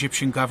arm of the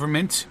Egyptian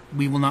government.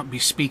 We will not be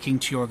speaking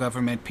to your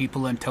government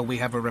people until we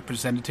have a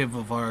representative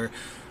of our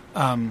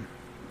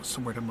what's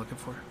the word I'm looking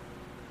for?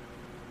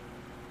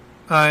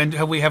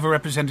 Until we have a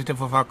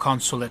representative of our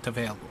consulate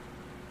available.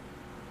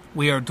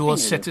 We are dual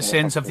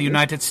citizens of the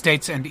United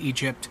States and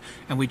Egypt,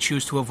 and we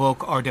choose to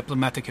evoke our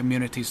diplomatic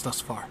immunities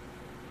thus far."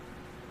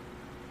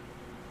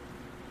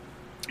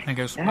 And he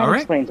goes, That "All right."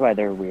 explains why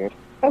they're weird.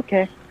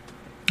 Okay.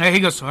 And he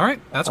goes, "All right,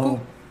 that's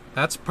cool.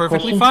 That's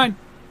perfectly question?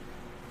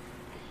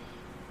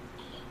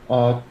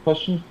 fine."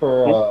 Question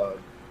for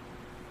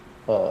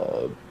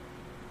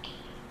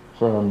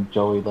from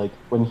Joey. Like,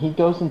 when he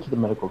goes into the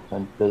medical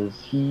tent, does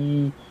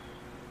he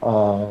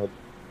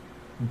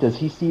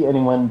see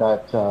anyone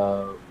that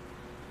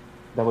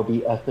would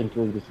be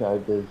ethnically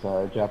described as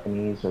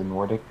Japanese or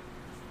Nordic?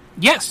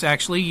 Yes,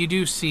 actually, you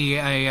do see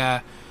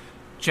a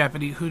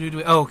Japanese. Who did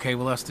we? Oh, okay,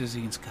 well, that's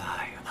Dizine's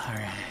guy. All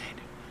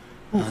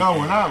right. No,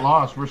 we're not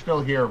lost. We're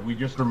still here. We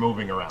just are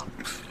moving around.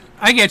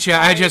 I get you.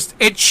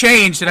 It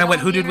changed, and I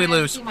went, "Who did we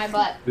lose?" See my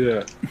butt.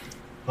 Yeah.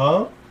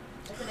 Huh? I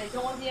said I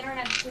don't want the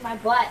internet to see my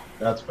butt.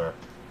 That's fair.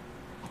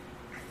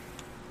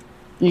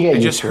 You get I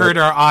used just to heard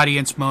it. our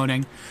audience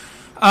moaning.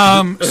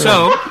 So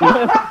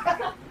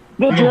The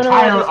The general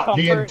entire-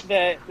 discomfort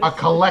that A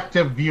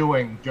collective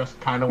viewing just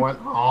kind of went,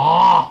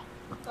 oh.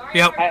 Sorry,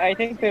 Yep. for I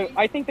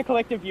think the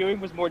collective viewing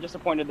was more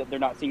disappointed that they're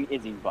not seeing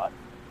Izzy's butt.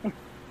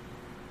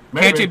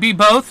 can't it be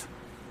both?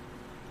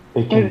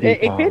 It can be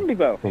It can be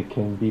both. It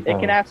can be It both.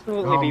 can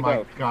absolutely Oh be my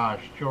both. gosh,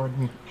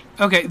 Jordan.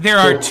 Okay, there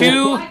are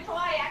two. Toy,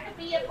 I could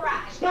be a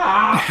bride.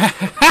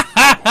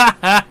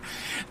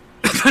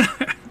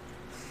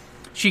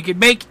 She could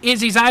make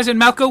Izzy's eyes and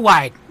mouth go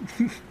wide.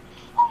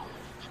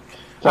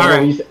 Sorry, All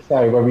right.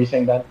 what were you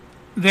saying, Ben?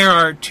 There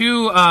are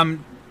two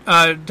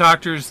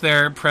doctors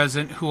there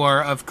present who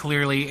are of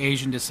clearly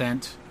Asian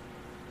descent.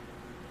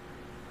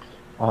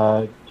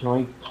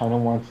 Joey kind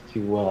of wants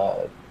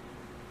to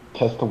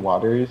test the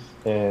waters,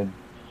 and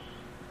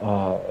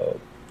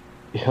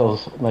he'll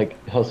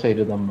say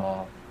to them,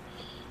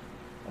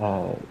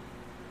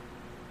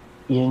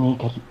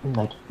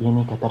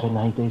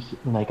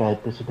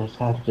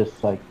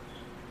 just like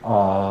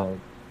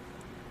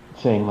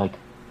saying like,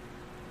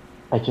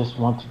 "I just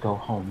want to go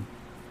home.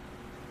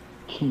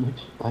 Can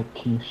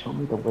you show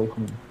me the way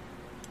home?"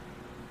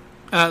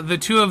 The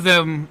two of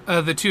them,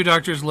 the two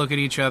doctors look at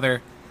each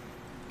other,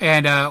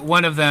 and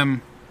one of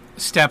them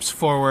steps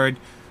forward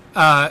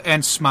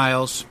and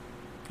smiles,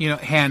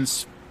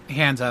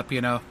 hands up,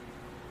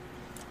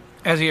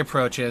 as he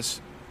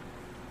approaches.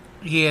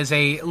 He is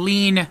a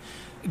lean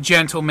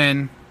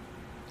gentleman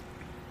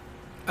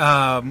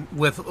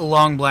with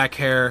long black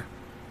hair.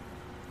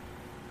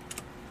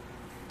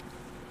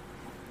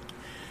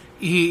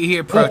 He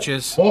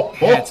approaches,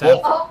 hands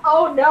up.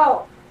 Oh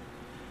no!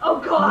 Oh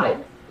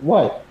god!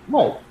 What?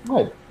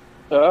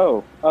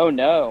 Oh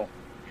no.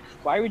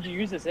 Why would you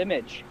use this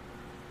image?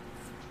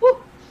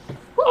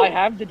 I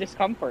have the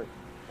discomfort.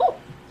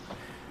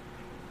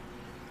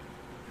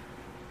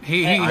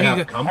 He I have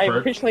I comfort.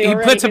 officially He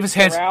already puts up been his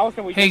hands. aroused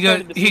and we He just goes-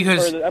 started the he scene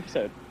goes- for the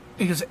episode.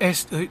 He goes,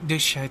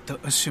 deixa eu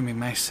assumir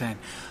mais sen.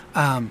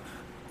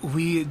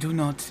 We do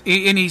not,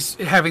 and he's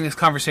having this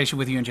conversation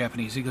with you in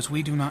Japanese. He goes,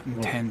 we do not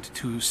intend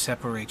to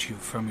separate you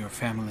from your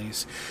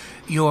families.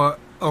 Your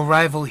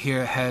arrival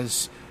here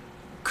has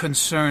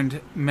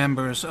concerned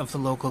members of the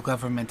local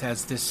government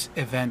as this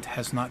event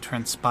has not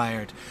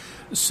transpired.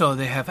 So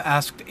they have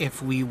asked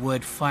if we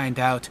would find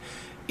out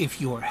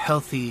if you're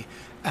healthy,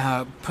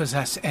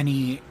 possess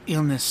any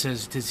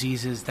illnesses,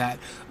 diseases that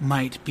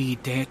might be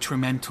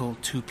detrimental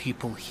to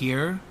people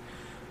here,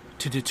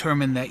 to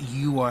determine that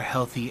you are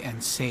healthy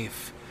and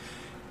safe.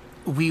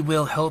 We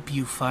will help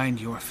you find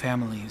your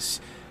families.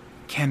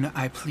 Can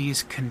I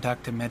please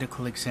conduct a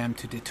medical exam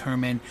to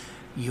determine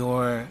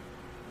your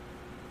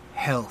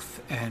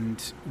health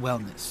and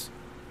wellness?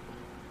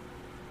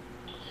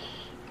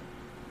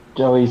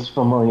 Joey's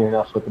familiar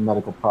enough with the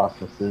medical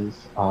processes.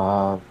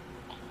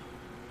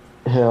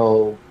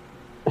 He'll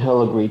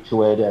agree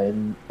to it,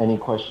 and any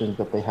questions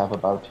that they have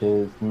about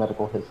his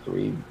medical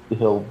history,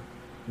 he'll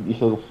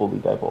fully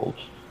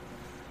divulge.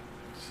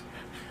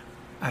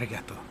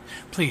 Arigato.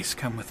 Please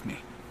come with me.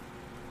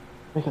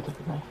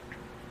 Arigato.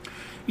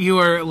 You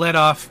are led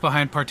off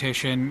behind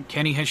partition.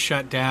 Kenny has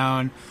shut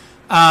down.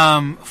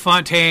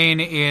 Fontaine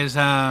is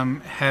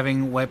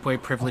having white boy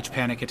privilege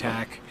panic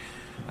attack.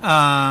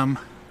 I'm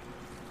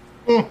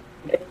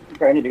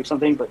trying to do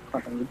something, but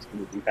Fontaine needs to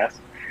move too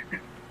fast.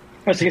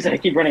 Especially because I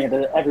keep running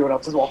into everyone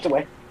else has walked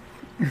away.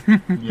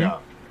 Yeah.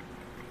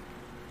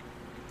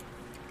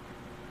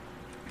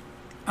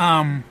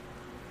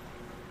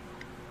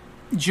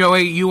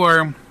 Joey, you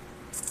are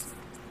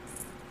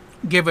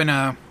given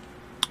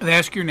they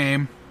ask your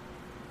name.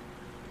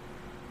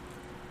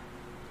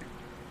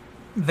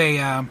 They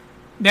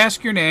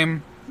ask your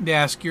name. They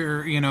ask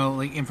your,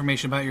 like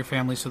information about your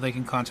family so they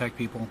can contact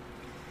people.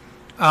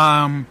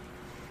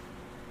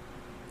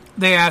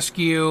 They ask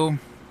you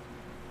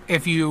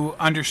if you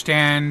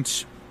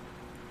understand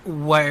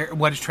what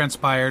has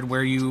transpired,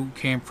 where you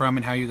came from,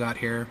 and how you got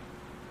here.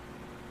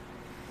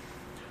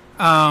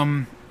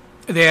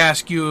 They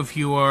ask you if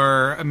you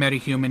are a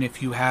metahuman,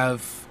 if you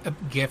have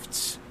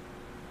gifts.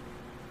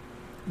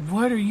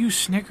 What are you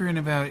snickering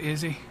about,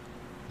 Izzy?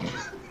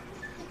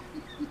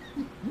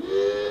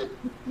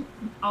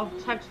 I'll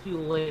text you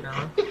later.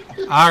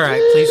 All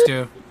right, please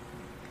do.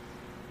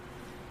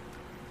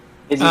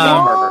 Izzy's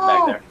on pervert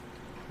back there.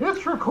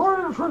 It's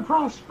recorded for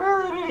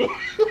prosperity.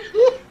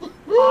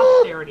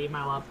 Posterity,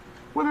 my love.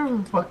 Whatever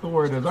the fuck the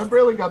word is. I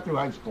barely got through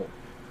high school.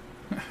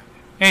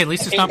 Hey, at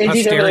least it's not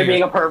Izzy's over there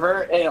being posterior. a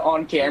pervert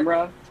on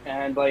camera,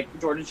 and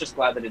Jordan's just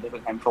glad that it did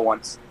with him for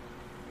once.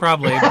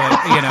 Probably,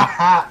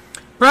 but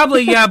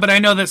probably yeah. But I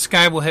know that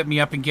Sky will hit me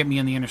up and get me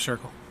in the inner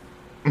circle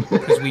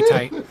because we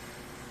tight.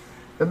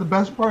 And the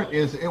best part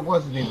is, it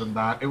wasn't even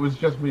that. It was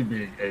just me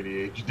being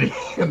ADHD,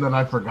 and then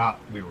I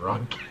forgot we were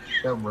on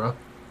camera.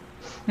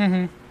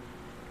 Mm-hmm.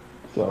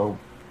 So,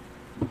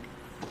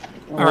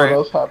 All right.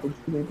 else happens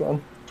to me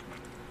then?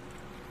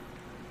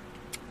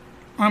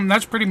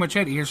 That's pretty much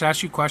it. He just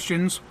asks you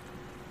questions.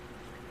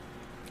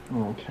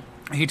 Okay.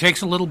 He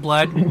takes a little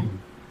blood.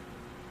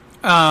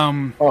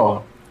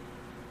 Oh.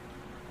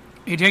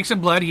 He takes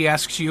some blood. He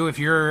asks you if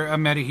you're a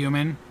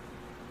metahuman,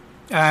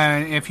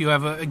 if you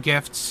have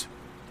gifts.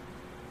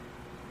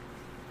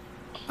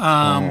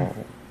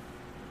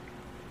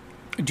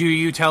 Do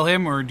you tell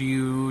him or do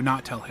you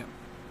not tell him?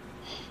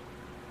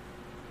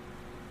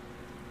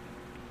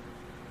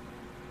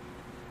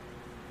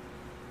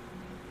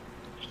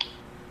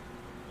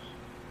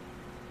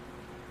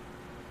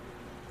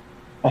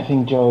 I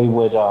think Joey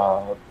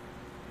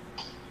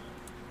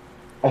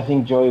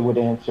would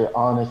answer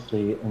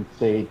honestly and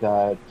say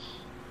that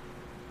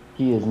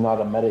he is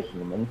not a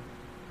metahuman.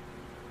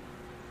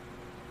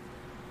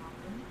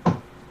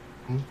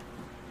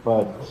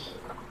 But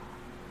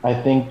I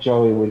think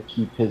Joey would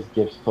keep his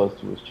gifts close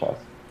to his chest.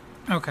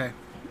 Okay.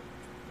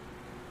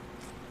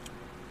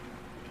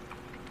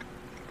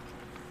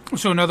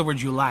 So in other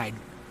words, you lied.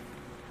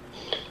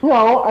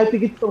 No, I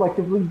think it's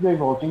selectively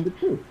divulging the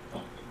truth.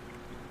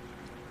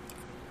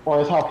 Or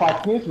as how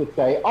Fox News would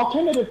say,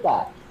 alternative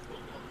facts.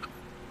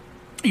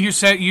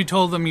 You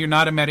told them you're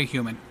not a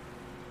metahuman,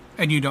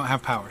 and you don't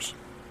have powers.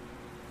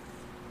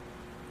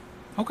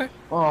 Okay.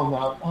 Oh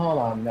no! Hold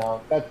on, no.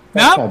 That's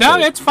No,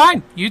 good. it's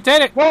fine. You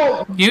did it.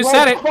 Well, You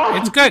said it. fuck.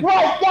 It's good.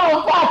 Right,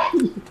 no, fuck.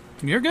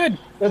 You're good.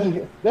 This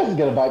is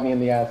gonna bite me in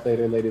the ass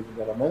later, ladies and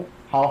gentlemen.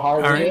 How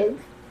hard All it right. is?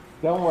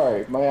 Don't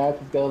worry, my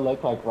ass is gonna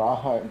look like raw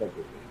heart and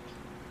everything.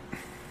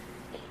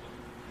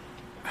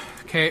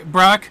 Okay,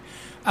 Brock.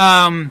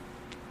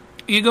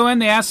 You go in.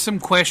 They ask some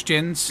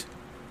questions,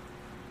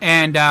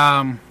 and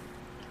the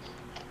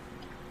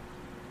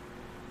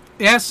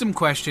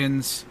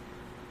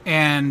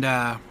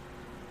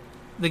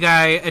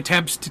guy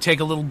attempts to take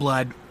a little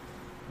blood,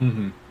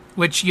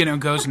 which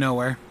goes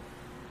nowhere.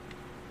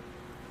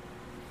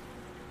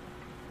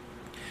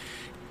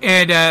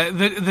 And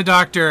the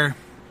doctor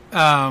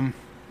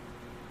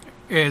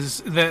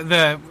is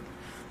the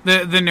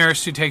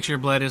nurse who takes your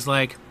blood is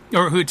like,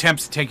 or who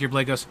attempts to take your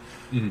blood goes,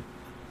 Are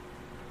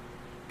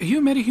you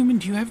a metahuman?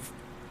 Do you have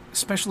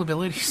special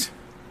abilities?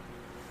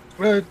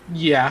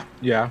 Yeah.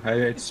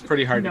 It's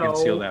pretty hard to No.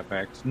 conceal that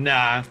fact.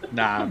 Nah.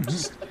 I'm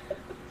just-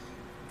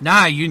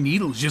 Nah, you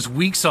needles, just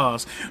weak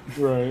sauce.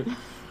 right.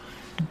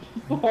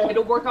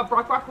 It'll work up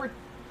Rockford.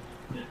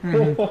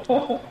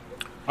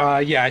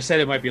 Yeah, I said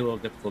it might be a little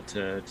difficult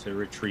to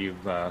retrieve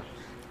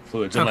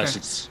fluids unless Okay.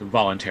 it's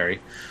voluntary.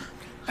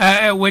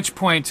 At which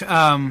point, there's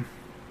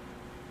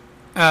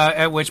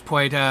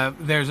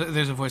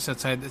a voice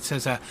outside that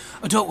says, "Oh,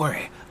 don't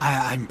worry,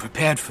 I'm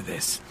prepared for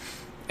this."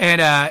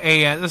 And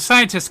the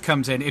scientist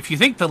comes in. If you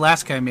think the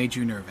last guy made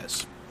you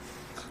nervous,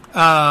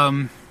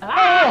 No,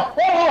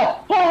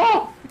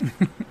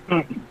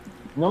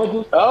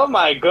 Oh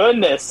my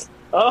goodness!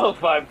 Oh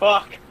my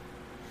fuck!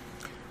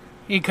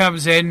 he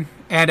comes in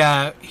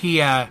and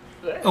he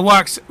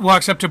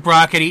walks up to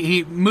Brock and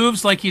he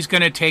moves like he's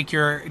going to take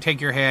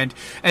your hand,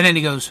 and then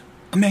he goes,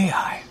 "May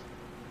I?"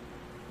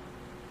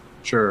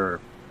 Sure.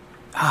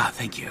 Ah,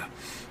 thank you.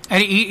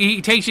 And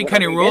he takes you, What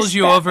kind have of we rolls missed,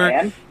 you over,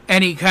 Batman?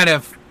 and he kind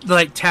of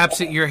like taps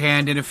at your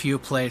hand in a few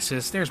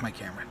places. There's my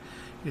camera.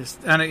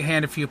 Just on a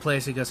hand, a few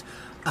places. He goes,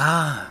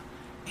 "Ah,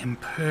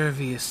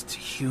 impervious to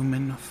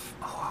human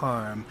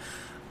harm,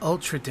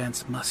 ultra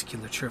dense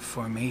musculature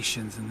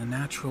formations in the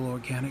natural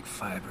organic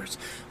fibers.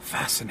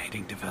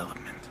 Fascinating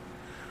development."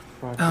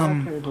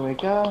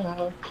 wake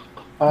up.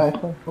 I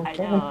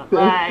don't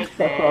like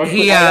this.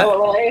 He I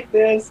don't like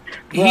this.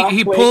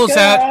 he Brock, pulls wake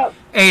out up.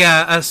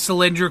 a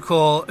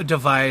cylindrical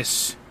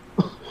device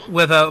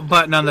with a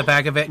button on the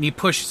back of it, and he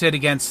pushes it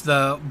against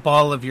the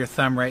ball of your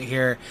thumb right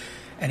here,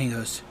 and he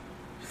goes,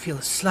 "Feel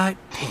a slight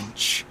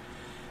pinch,"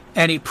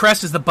 and he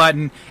presses the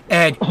button,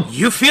 and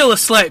you feel a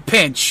slight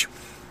pinch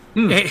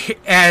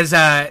as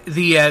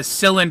the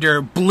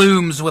cylinder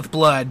blooms with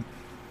blood,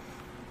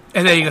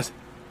 and then he goes,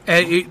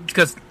 and it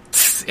goes,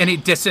 and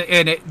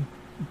it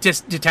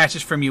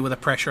detaches from you with a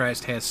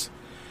pressurized hiss.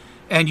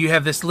 And you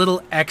have this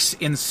little X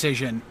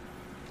incision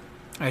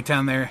right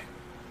down there.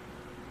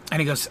 And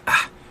he goes,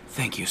 "Ah,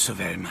 thank you so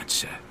very much,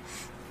 sir."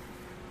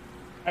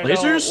 I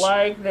Lasers? don't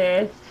like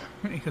this.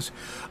 And he goes,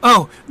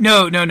 "Oh,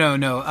 no.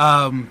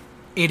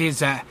 It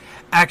is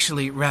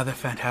actually rather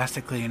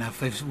fantastically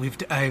enough.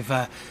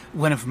 I've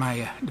one of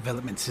my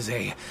developments is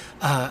a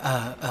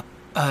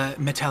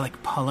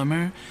metallic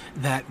polymer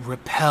that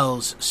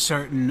repels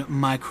certain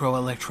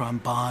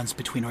microelectron bonds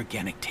between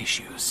organic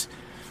tissues."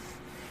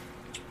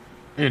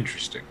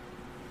 Interesting.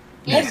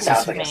 Yes,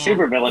 Sounds like a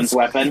supervillain's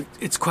weapon.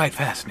 It's quite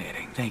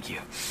fascinating. Thank you.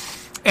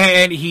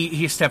 And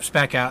he steps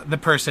back out. The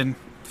person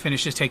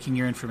finishes taking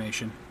your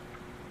information.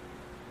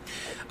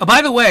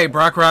 By the way,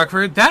 Brock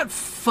Rockford, that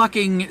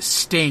fucking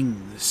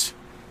stings.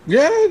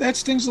 Yeah, that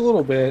stings a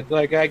little bit.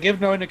 Like, I give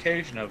no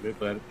indication of it,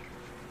 but...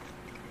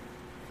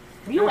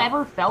 Have you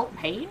ever felt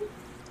pain?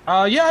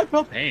 Yeah, I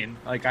felt pain.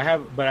 Like, I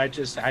have, but I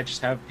just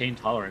have pain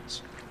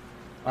tolerance.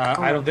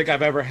 I don't think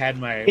I've ever had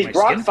my He's skin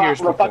Brock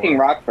pierced before. fucking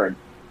Rockford.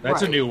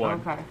 That's a Right, new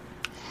one. Okay.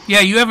 Yeah,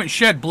 you haven't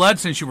shed blood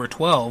since you were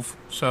 12,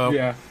 so...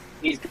 Yeah.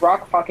 He's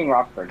Brock fucking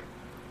Rockford.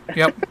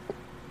 Yep.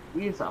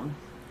 Use them.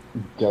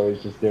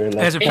 Joey's just there.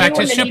 As a Like, fact,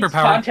 Anyone his that needs superpower...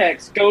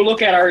 context, go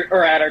look at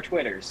our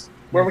Twitters,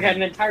 where we had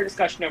an entire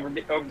discussion over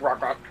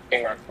Brock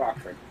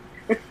Rockford.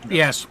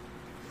 Yes.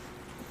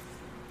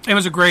 It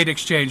was a great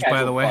exchange, by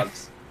Casual the way.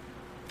 plugs.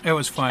 It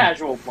was fun.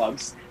 Casual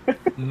plugs.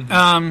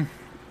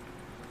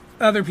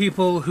 Other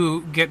people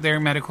who get their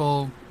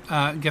medical,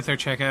 get their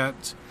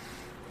checkouts,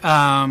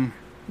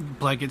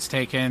 blood gets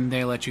taken,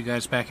 they let you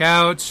guys back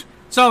out.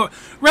 So,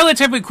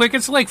 relatively quick,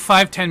 it's like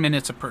 5-10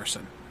 minutes a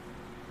person.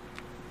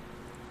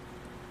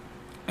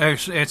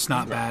 It's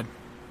not bad.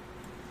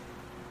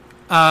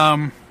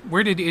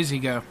 Where did Izzy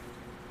go?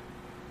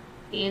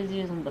 He is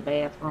using the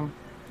bathroom.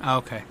 Oh,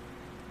 okay.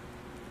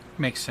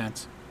 Makes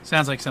sense.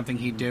 Sounds like something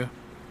he'd do.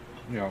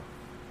 Yeah.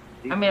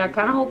 I mean, I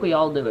kind of hope we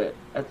all do it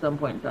at some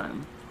point in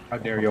time. How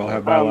dare you all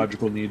have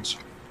biological needs?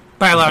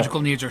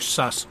 Biological needs are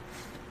sus.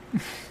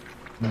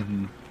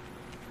 Mm-hmm.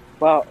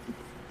 Well,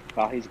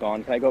 while he's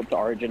gone, can I go up to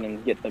Origin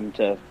and get them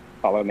to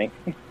follow me?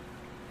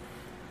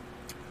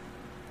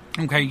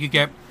 Okay, you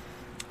get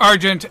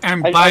Argent,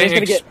 and I'm by just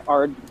gonna get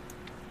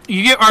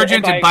you get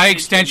Argent, and by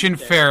extension,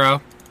 Chase.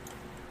 Pharaoh.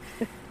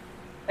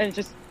 And it's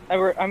just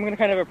I'm gonna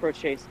kind of approach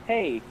Chase.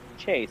 Hey,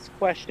 Chase,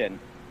 question,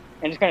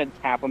 and just kind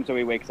of tap him so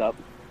he wakes up.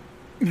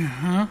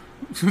 Huh?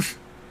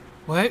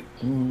 What?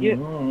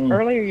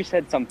 Earlier you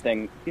said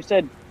something. You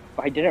said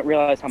I didn't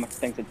realize how much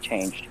things had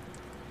changed.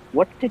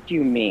 What did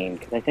you mean?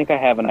 Because I think I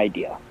have an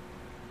idea.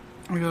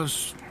 He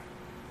goes,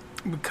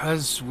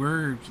 because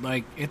we're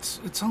like it's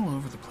all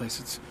over the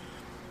place.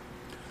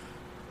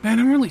 Man,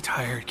 I'm really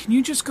tired. Can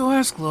you just go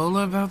ask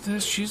Lola about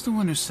this? She's the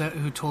one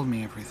who told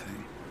me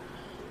everything.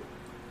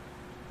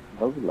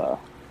 Lola.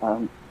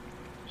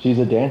 she's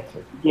a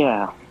dancer.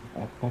 Yeah.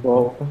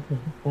 Well,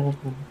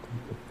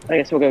 I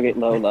guess we'll go get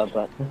Lola,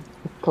 but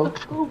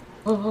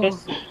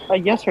just a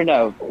yes or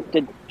no.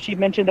 Did she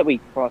mention that we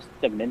crossed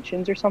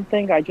dimensions or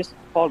something? I just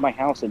called my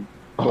house and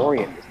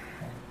Dorian.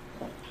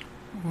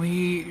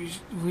 We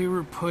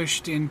were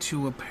pushed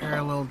into a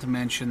parallel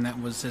dimension that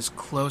was as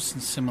close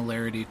in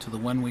similarity to the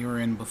one we were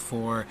in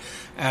before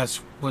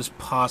as was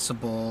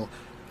possible.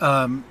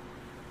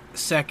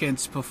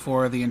 Seconds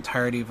before the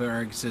entirety of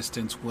our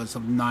existence was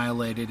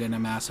annihilated in a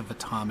massive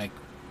atomic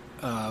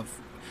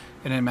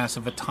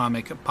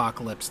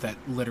apocalypse that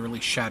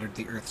literally shattered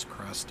the Earth's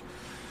crust.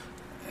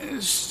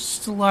 It's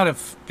just a lot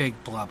of big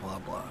blah blah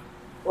blah.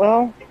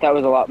 Well, that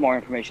was a lot more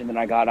information than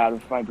I got out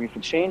of my brief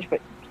exchange,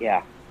 but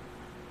yeah.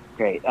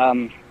 Great.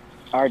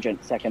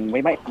 Argent, second,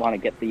 we might want to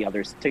get the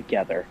others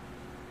together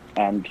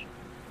and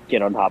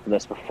get on top of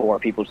this before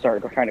people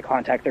start trying to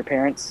contact their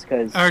parents,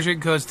 because Argent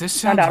goes, this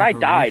sounds found out like I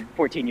died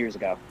 14 years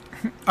ago.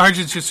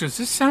 Argent just goes,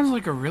 this sounds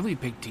like a really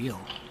big deal.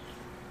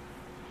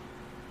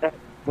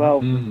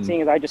 Well,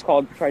 seeing as I just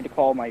tried to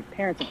call my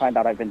parents and find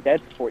out I've been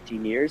dead for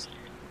 14 years,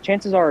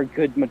 chances are a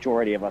good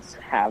majority of us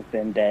have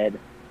been dead,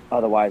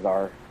 otherwise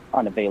are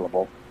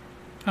unavailable.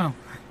 Oh.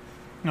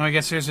 No, I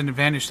guess there's an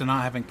advantage to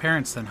not having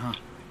parents then, huh?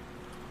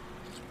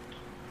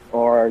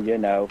 Or, you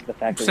know, the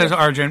fact that Says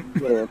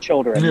Argent. little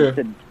children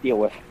to deal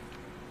with.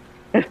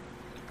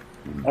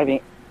 I mean,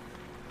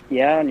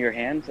 yeah, on your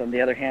hands. On the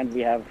other hand,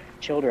 we have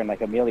children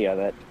like Amelia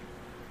that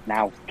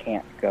now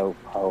can't go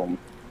home.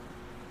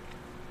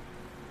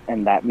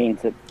 And that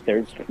means that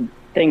there's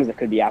things that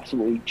could be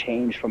absolutely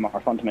changed from our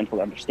fundamental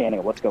understanding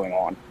of what's going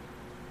on.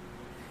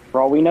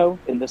 For all we know,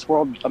 in this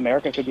world,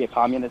 America could be a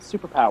communist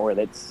superpower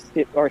that's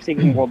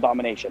seeking world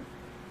domination.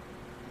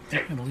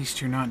 At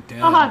least you're not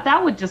dead.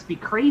 That would just be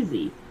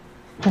crazy.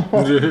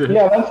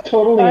 Yeah, that's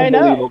totally I know.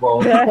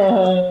 unbelievable.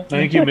 I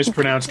think you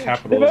mispronounced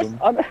capitalism.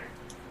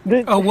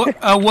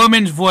 A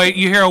woman's voice,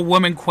 you hear a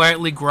woman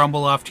quietly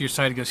grumble off to your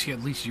side and goes, yeah,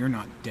 at least you're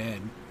not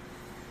dead.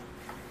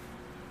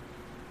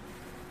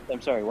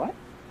 I'm sorry, what?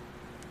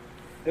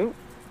 Who?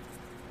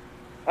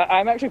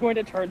 I'm actually going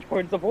to turn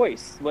towards the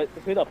voice.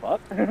 Who the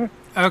fuck?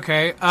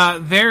 Okay,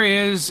 there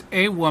is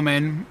a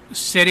woman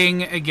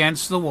sitting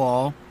against the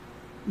wall,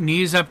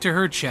 knees up to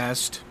her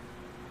chest,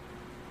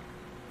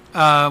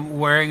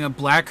 wearing a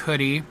black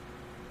hoodie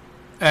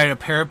and a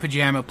pair of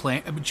pajama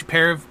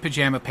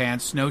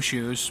pants, no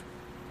shoes.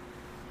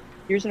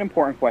 Here's an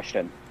important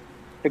question,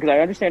 because I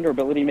understand her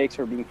ability makes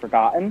her being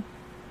forgotten.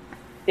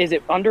 Is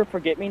it under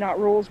Forget-Me-Not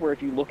rules, where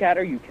if you look at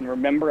her, you can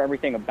remember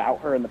everything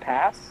about her in the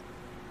past?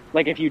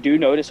 Like, if you do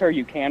notice her,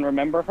 you can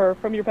remember her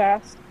from your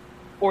past?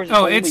 Or is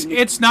it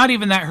it's not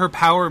even that her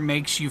power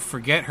makes you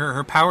forget her.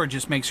 Her power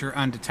just makes her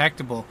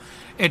undetectable.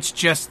 It's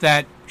just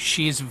that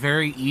she's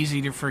very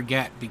easy to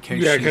forget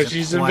because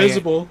she's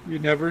invisible. You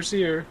never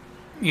see her.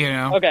 You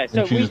know. Okay,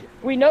 so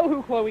we know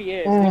who Chloe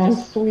is. We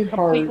just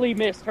completely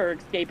missed her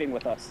escaping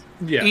with us.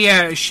 Yeah.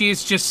 Yeah,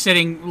 she's just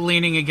sitting,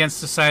 leaning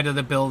against the side of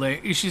the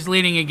building. She's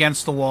leaning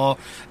against the wall,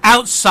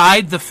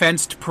 outside the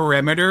fenced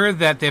perimeter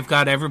that they've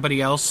got everybody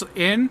else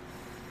in.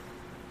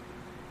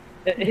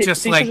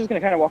 Just like just gonna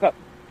kind of walk up.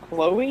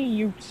 Chloe,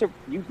 you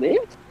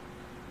lived?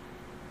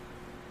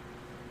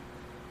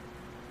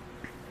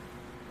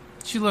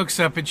 She looks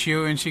up at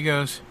you and she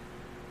goes,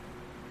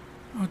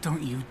 "Oh,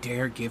 don't you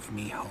dare give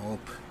me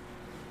hope."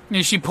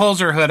 And she pulls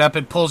her hood up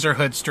and pulls her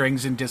hood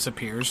strings and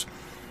disappears.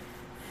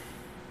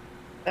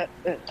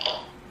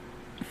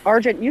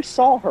 Argent, you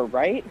saw her,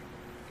 right?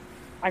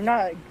 I'm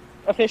not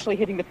officially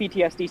hitting the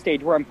PTSD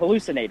stage where I'm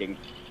hallucinating,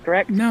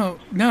 correct?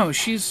 No,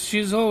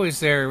 she's always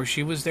there.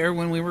 She was there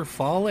when we were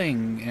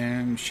falling,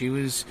 and she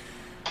was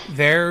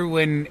there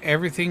when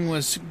everything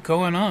was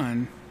going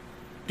on,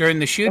 during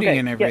the shooting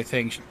and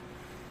everything.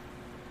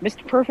 Yes.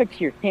 Mr. Perfect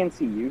here can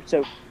see you,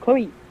 so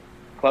Chloe,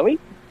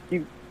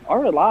 you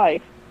are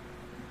alive.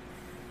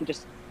 You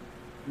just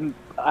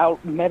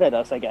out-meted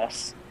us, I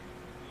guess.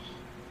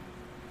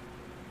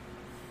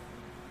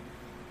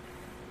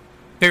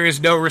 There is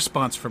no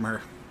response from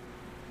her.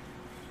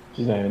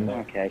 She's not even there.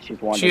 Okay,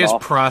 she's wandered off. She is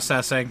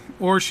processing,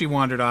 or she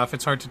wandered off.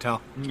 It's hard to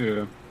tell.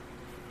 Yeah.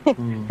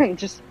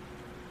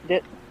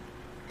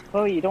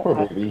 Chloe, you don't Poor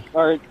have baby.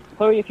 or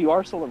Chloe, if you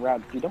are still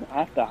around, you don't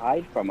have to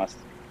hide from us.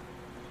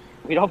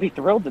 We'd all be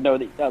thrilled to know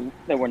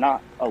that we're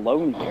not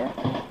alone here.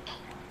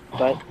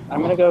 But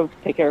I'm gonna go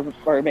take care of,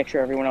 or make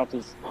sure everyone else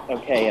is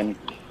okay, and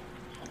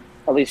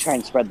at least try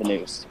and spread the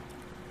news.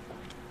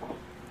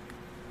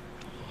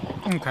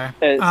 Okay.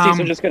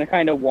 Cecil's just gonna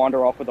kind of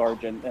wander off with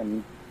Argent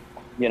and,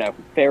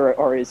 Ferret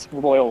or his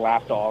royal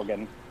lapdog,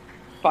 and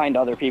find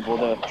other people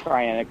to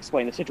try and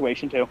explain the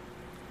situation to.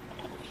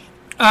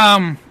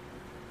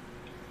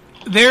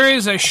 There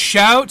is a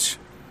shout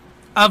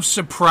of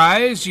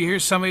surprise. You hear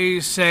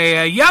somebody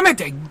say,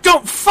 "Yamete,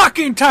 don't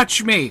fucking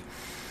touch me!"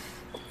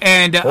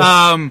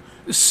 And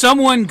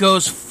someone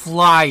goes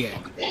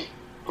flying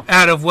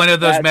out of one of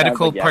those That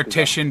medical sounds like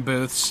partition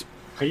booths.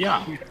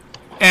 Yeah.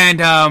 And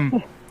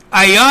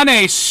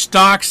Ayane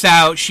stalks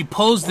out. She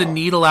pulls the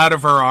needle out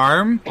of her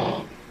arm,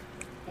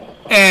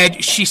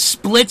 and she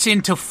splits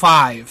into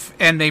 5.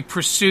 And they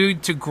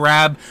proceed to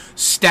grab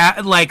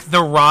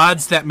the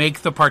rods that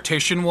make the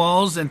partition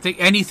walls and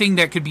anything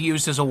that could be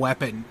used as a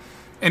weapon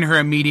in her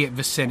immediate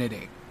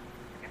vicinity.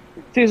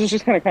 Caesar's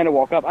just gonna kind of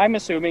walk up. I'm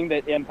assuming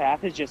that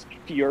Empath is just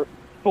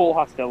full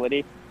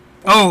hostility.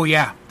 Oh,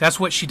 yeah. That's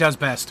what she does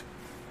best.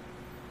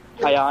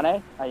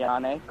 Ayane,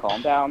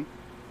 calm down.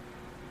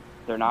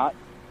 They're not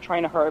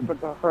trying to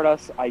hurt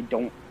us, I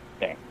don't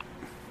think.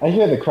 I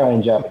hear the cry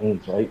in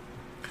Japanese, right?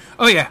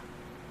 Oh, yeah.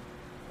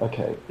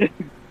 Okay.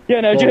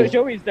 Yeah, no, Well-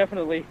 Joey's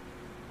definitely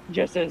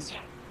just as...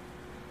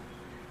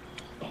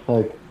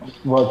 Like,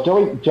 well,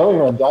 Joey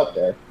runs out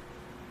there.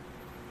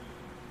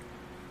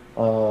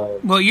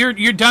 Well,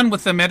 you're done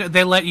with them.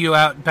 They let you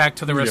out back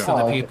to the rest Yeah. of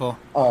the okay. people.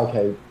 Oh,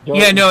 okay.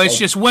 Yeah, no, it's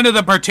just one of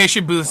the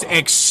partition booths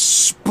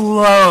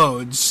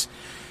explodes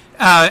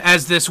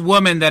as this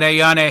woman that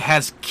Ayane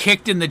has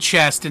kicked in the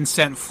chest and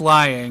sent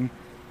flying.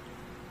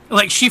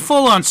 Like, she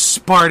full-on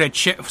Sparta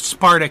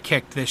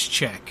kicked this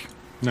chick.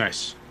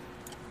 Nice.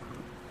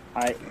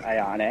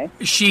 Ayane.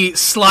 She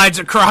slides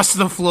across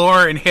the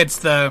floor and hits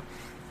the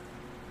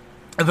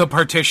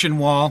partition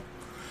wall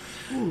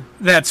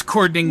that's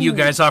cordoning you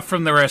guys off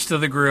from the rest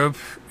of the group.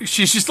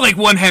 She's just like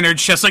one-handed,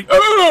 just like,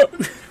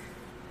 "Ugh!"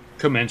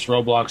 Commence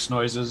Roblox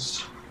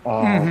noises.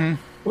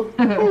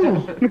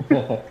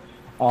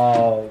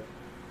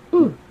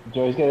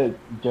 Joey's gonna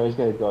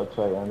go up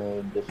to Ayane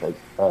and just like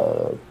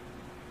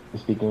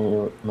speaking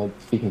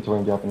to her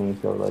in Japanese.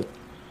 Go like,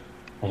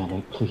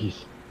 Ayane,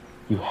 please,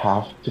 you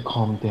have to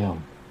calm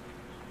down.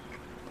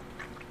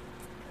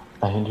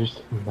 I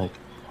understand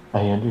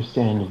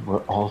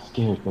we're all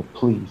scared, but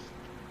please.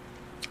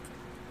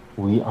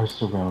 We are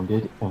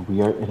surrounded and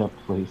we are in a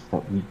place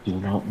that we do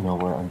not know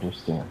or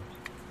understand.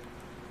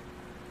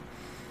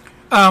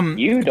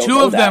 You don't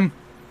know that.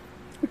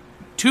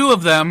 Two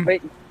of them.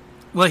 Wait.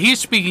 Well, he's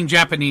speaking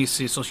Japanese,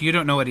 Cecil, so you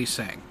don't know what he's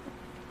saying.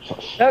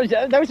 Shush.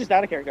 That was just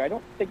out of character. I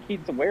don't think he's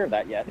aware of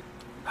that yet.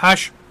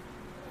 Hush.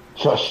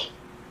 Shush.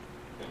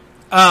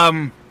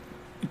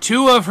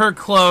 Two of her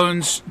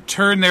clones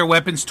turn their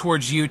weapons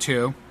towards you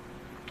two.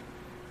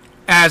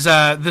 As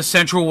the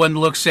central one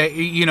looks at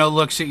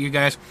you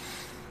guys,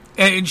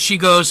 and she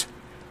goes,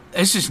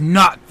 "This is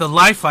not the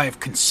life I have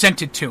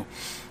consented to.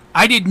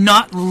 I did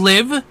not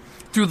live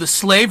through the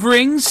slave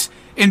rings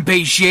in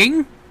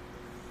Beijing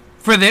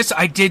for this.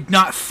 I did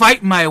not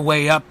fight my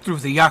way up through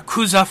the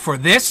Yakuza for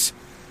this.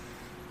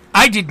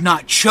 I did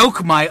not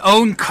choke my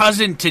own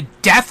cousin to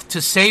death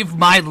to save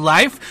my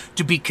life,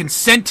 to be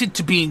consented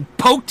to being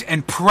poked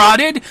and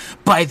prodded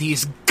by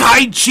these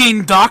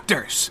gaijin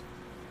doctors."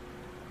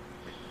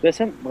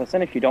 Listen,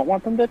 if you don't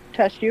want them to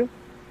test you,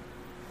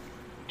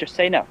 just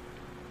say no.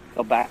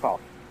 They'll back off.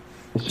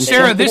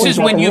 Sarah, this is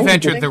when you've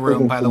entered the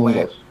room, by the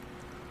way.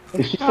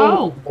 Is she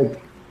still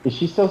is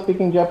she still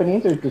speaking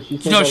Japanese or does she?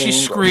 Say No, that in she's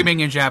English? screaming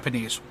in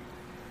Japanese.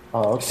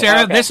 Oh, okay.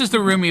 Sarah, Okay. this is the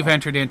room you've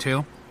entered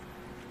into.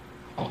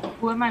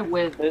 Who am I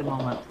with at the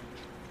moment?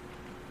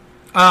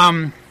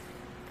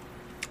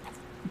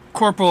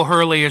 Corporal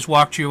Hurley has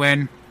walked you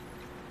in.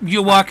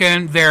 You walk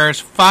in, there's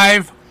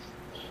 5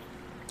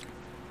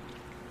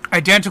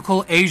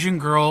 identical Asian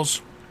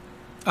girls.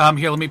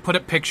 Here, let me put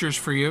up pictures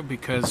for you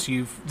because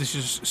this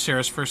is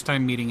Sarah's first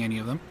time meeting any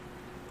of them.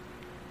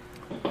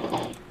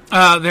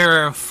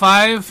 There are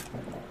 5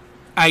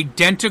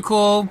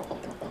 identical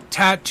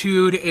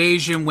tattooed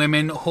Asian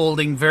women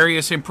holding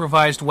various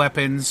improvised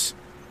weapons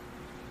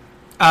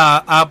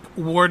up,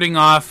 warding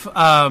off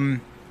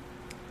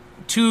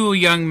 2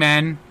 young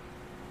men.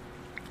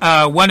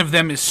 One of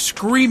them is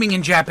screaming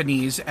in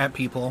Japanese at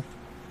people.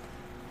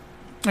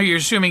 Oh, you're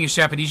assuming it's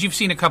Japanese. You've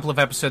seen a couple of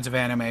episodes of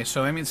anime,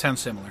 so I mean, it sounds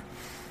similar.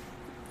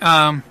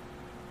 I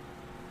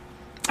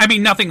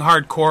mean, nothing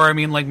hardcore. I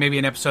mean, like maybe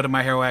an episode of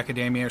My Hero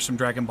Academia or some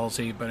Dragon Ball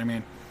Z, but I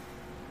mean,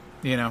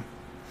 you know.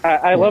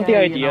 I love the Yeah,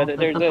 idea the that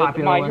there's a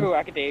popular My one. Hero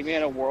Academia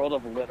in a world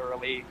of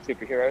literally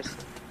superheroes.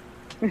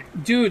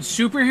 Dude,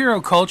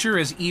 superhero culture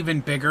is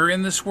even bigger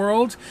in this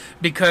world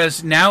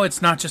because now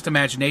it's not just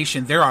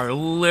imagination. There are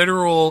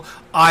literal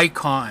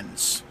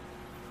icons.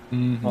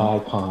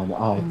 Icon.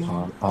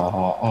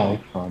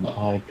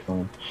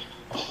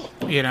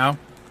 You know?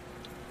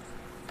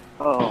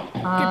 Oh,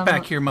 Get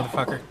back here,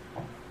 motherfucker.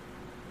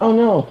 Oh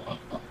no!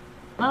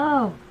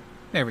 Oh,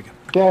 There we go.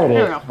 There it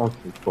There is. we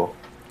Okay, cool.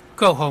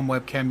 Go home,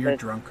 webcam. You're Yes.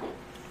 drunk.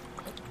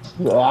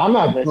 I'm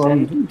not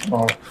Listen.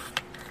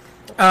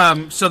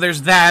 So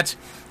there's that.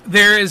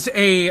 There is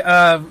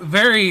a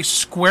very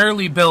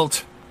squarely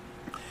built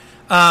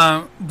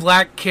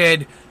black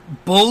kid,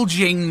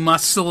 bulging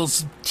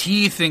muscles,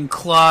 teeth, and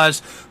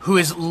claws, who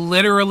is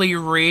literally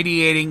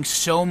radiating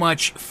so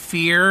much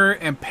fear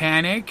and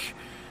panic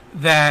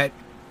that,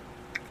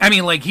 I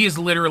mean, like, he is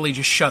literally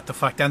just shut the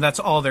fuck down. That's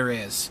all there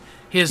is.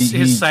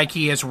 His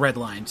psyche is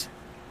redlined.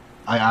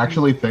 I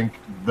actually think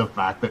the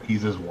fact that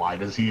he's as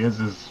wide as he is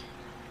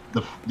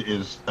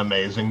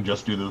amazing,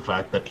 just due to the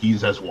fact that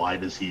he's as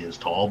wide as he is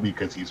tall,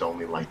 because he's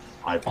only like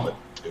 5'2",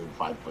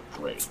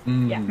 5'3".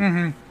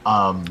 yeah.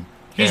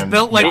 He's And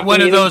built like he-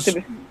 one of he those. is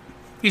to-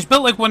 He's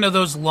built like one of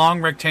those long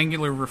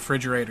rectangular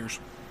refrigerators.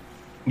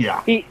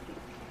 Yeah,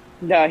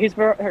 No, he's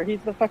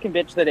the fucking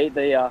bitch that ate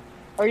the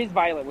or he's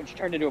Violet when she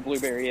turned into a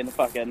blueberry in the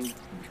fucking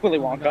Willy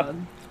Wonka.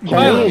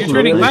 Violet, you're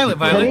turning Violet,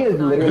 Violet. Kenny is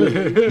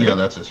literally yeah,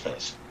 that's his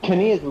face.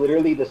 Kenny is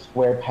literally the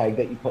square peg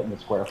that you put in the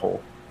square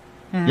hole.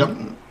 Yep.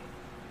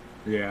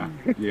 Yeah.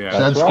 Said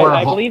That's square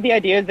right. I hole. believe the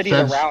idea is that he's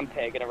a Says- round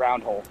peg in a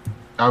round hole.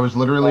 I was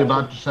literally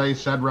about to say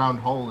said round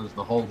hole is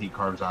the hole he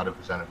carves out of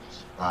his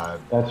enemies.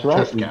 That's right.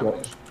 Chest We go,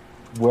 cavities.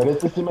 where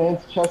does this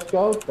man's chest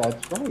go?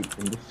 That's right,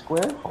 in the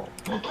square hole.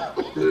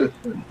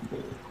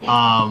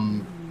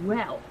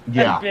 Well,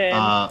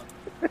 Yeah.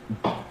 Ben.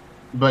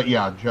 But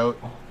yeah, Joe,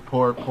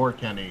 poor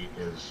Kenny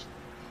is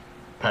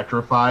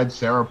petrified.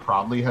 Sarah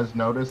probably has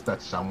noticed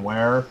that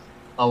somewhere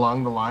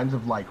along the lines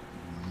of like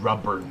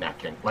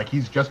rubbernecking, like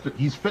he's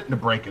fitting to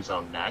break his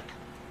own neck,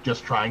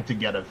 just trying to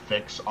get a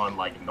fix on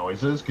like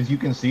noises, because you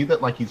can see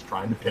that like he's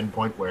trying to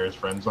pinpoint where his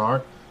friends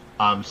are.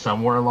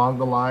 Somewhere along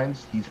the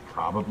lines, he's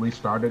probably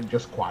started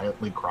just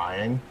quietly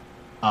crying.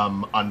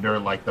 Under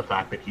like the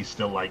fact that he's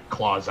still like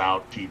claws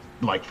out, teeth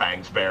like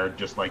fangs bared,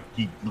 just like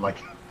he like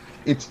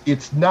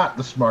it's not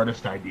the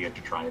smartest idea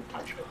to try and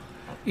touch it.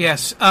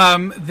 Yes,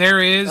 there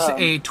is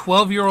a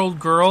 12-year-old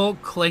girl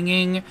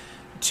clinging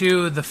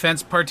to the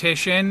fence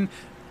partition,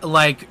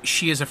 like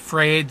she is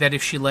afraid that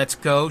if she lets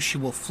go, she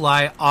will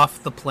fly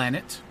off the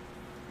planet.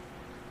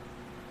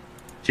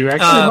 Do you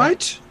actually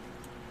might?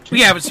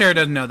 Yeah, but Sarah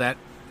doesn't know that.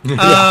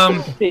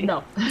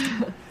 No.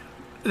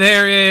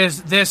 There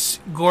is this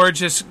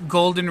gorgeous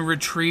golden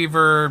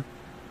retriever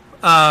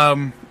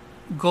boy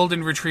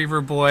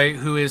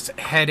who is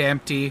head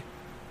empty.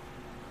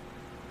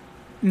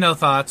 No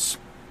thoughts.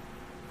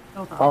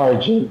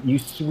 Argent, you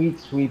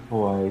sweet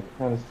boy.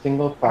 Not a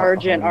single thought.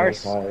 Argent, behind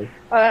those eyes.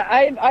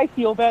 I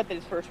feel bad that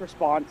his first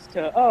response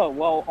to, oh,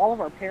 well, all of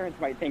our parents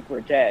might think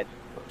we're dead,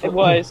 it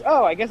was,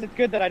 oh, I guess it's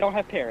good that I don't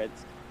have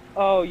parents.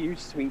 Oh, you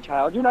sweet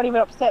child. You're not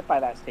even upset by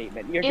that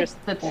statement. You're It's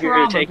the you're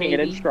trauma, taking it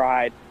in baby.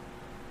 stride.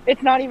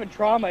 It's not even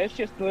trauma. It's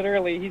just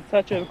literally he's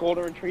such a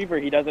golden retriever.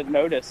 He doesn't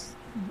notice.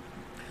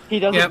 He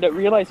doesn't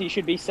realize he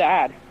should be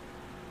sad.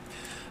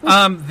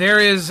 There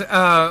is,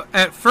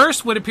 at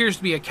first, what appears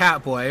to be a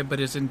cat boy,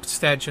 but is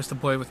instead just a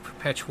boy with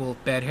perpetual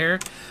bed hair,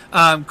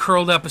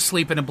 curled up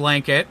asleep in a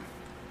blanket.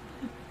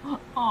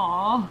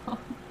 Aww.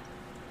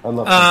 I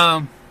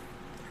love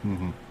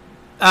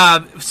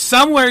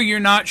Somewhere you're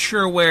not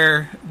sure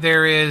where,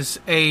 there is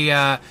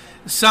a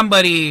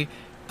somebody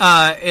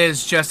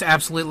is just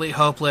absolutely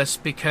hopeless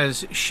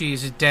because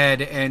she's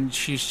dead and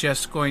she's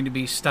just going to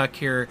be stuck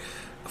here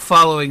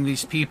following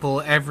these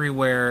people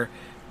everywhere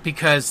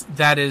because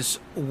that is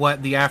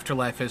what the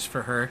afterlife is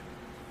for her.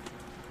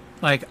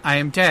 Like, I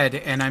am dead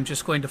and I'm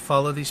just going to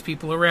follow these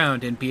people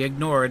around and be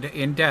ignored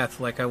in death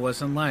like I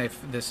was in life.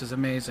 This is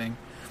amazing.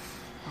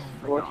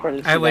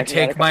 I would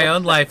take my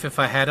own life if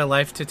I had a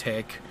life to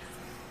take.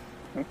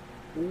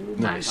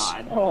 Nice.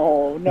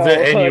 Oh, no, The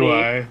honey.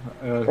 NUI.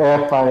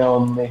 If I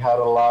only had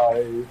a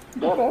life.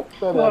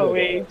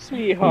 Chloe,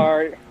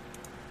 sweetheart.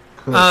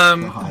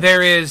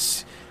 There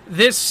is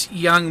this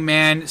young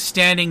man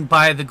standing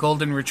by the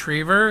golden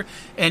retriever,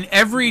 and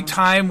every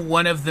time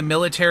one of the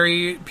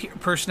military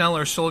personnel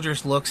or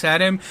soldiers looks at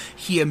him,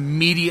 he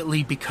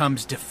immediately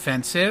becomes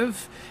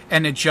defensive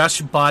and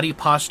adjusts body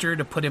posture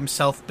to put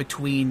himself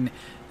between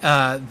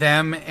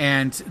them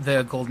and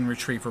the golden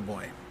retriever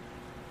boy.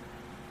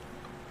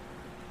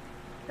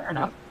 Fair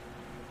enough.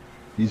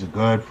 He's a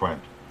good friend.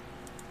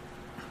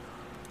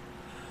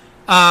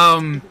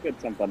 Good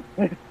something.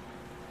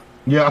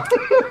 Yeah.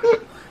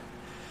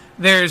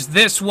 There's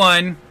this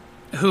one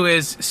who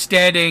is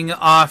standing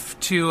off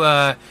to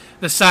the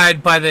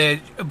side by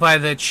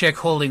the chick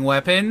holding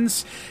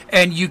weapons,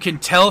 and you can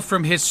tell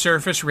from his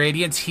surface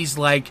radiance he's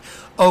like,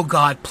 oh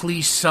god,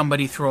 please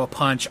somebody throw a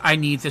punch. I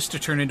need this to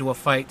turn into a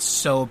fight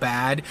so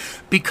bad,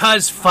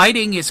 because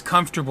fighting is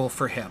comfortable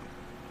for him.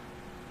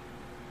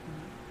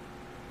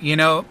 You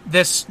know,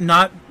 this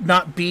not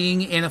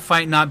being in a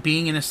fight, not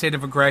being in a state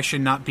of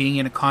aggression, not being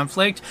in a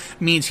conflict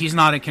means he's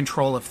not in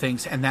control of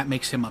things, and that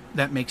makes him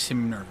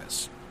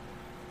nervous.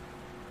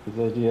 His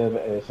idea of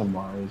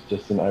ASMR is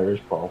just an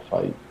Irish bar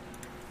fight.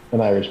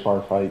 An Irish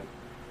bar fight.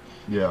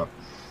 Yeah.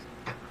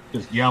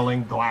 Just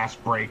yelling, glass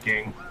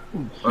breaking.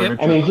 Yep.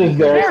 And he's just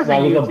there, There's a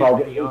snug as a YouTube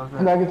bug. video of it.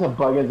 Snug as a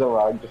bug as a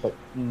rug, just like,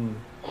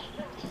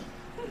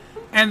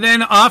 And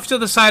then off to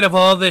the side of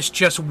all this,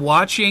 just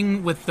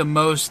watching with the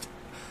most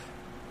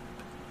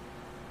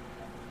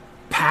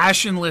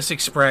passionless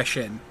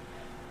expression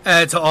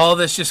to all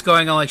this just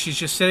going on. Like, she's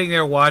just sitting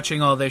there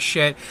watching all this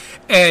shit,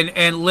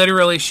 and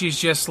literally she's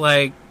just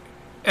like,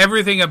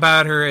 everything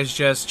about her is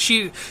just,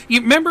 you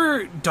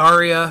remember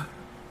Daria?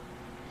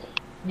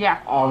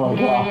 Yeah. Oh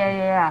my God.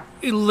 Yeah.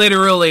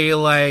 Literally,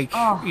 like,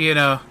 Oh. you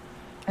know,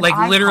 An like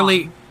icon.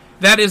 literally,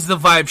 that is the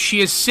vibe.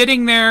 She is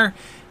sitting there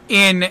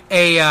in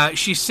a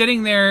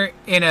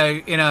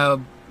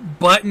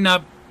button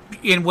up,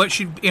 in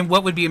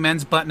what would be a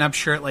men's button up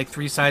shirt, like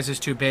 3 sizes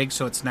too big,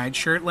 so it's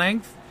nightshirt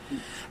length,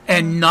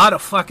 and not a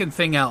fucking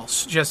thing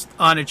else. Just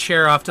on a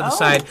chair off to the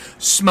side,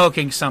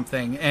 smoking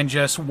something, and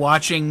just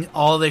watching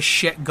all this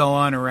shit go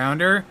on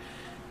around her,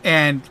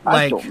 and I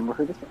like, don't remember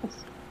who this was.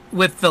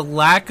 with the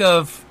lack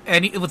of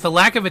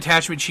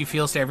attachment she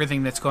feels to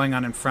everything that's going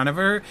on in front of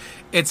her,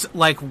 it's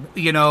like,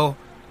 you know,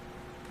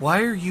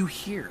 why are you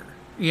here?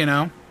 You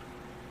know?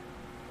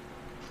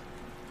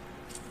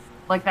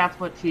 Like that's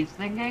what she's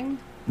thinking.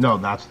 No,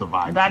 that's the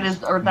vibe. That is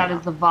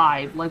the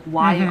vibe. Like,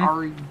 why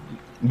are you?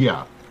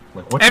 Yeah.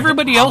 Like,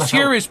 Everybody else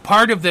here is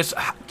part of this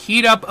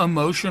keyed up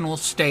emotional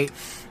state.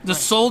 The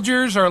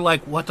soldiers are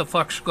like, what the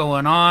fuck's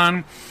going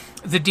on?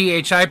 The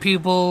DHI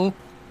people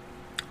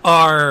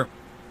are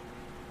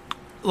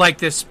like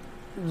this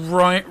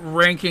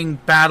ranking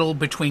battle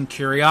between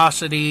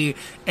curiosity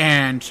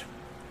and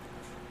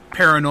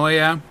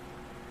paranoia.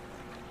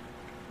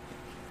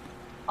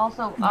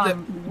 Also,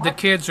 the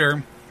kids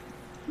are...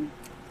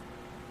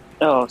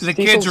 Oh, the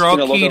kids are all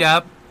keyed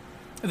up.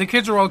 The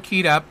kids are all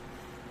keyed up.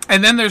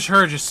 And then there's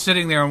her just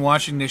sitting there and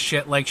watching this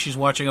shit like she's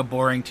watching a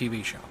boring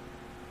TV show.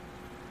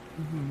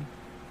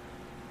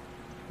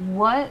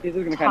 What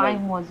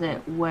time was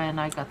it when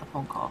I got the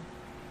phone call?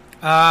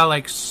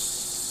 Like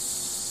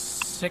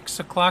 6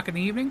 o'clock in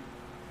the evening.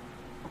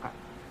 Okay.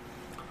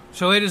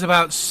 So it is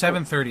about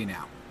 7:30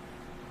 now.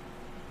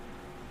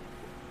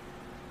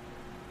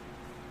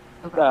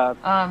 Okay.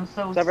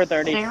 So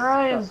 7:30.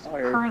 Sarah is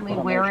currently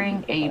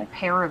wearing a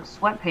pair of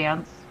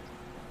sweatpants,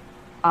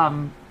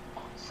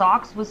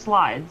 socks with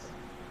slides.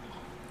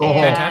 Oh,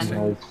 fantastic.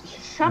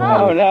 Nice. Shut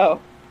up. Oh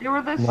no. They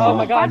were this Oh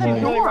my God, by the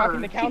she's really door.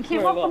 rocking the She counselor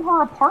came up from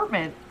her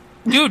apartment.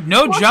 Dude,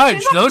 no Well, judge.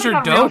 she's not Those are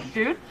putting on dope. roast,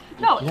 dude.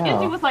 No, Yeah.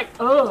 Izzy was like,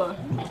 ugh.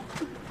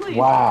 Please.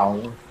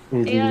 Wow.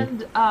 Izzy.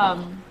 And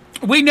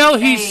We know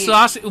he's Hey.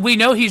 saucy. We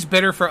know he's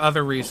bitter for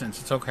other reasons.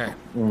 It's okay.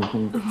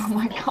 Mhm. oh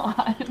my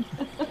god.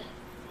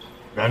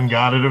 Then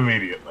got it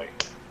immediately.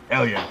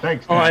 Hell yeah,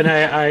 thanks. Oh, man.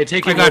 and I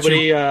take I it got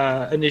nobody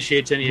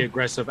initiates any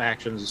aggressive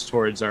actions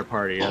towards our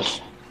party,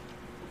 yes?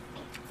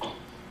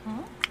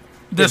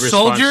 The In response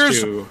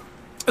soldiers, to-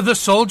 the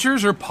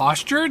soldiers are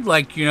postured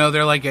like, you know,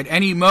 they're like at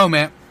any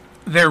moment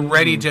they're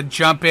ready to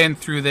jump in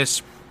through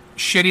this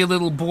shitty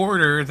little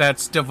border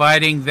that's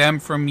dividing them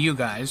from you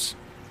guys.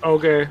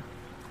 Okay.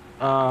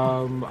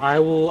 I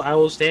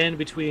will stand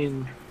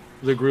between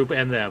the group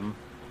and them.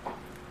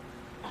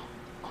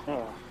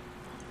 Oh.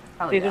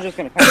 Hell These yeah. are just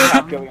gonna kind of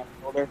tap Joey on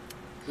the shoulder.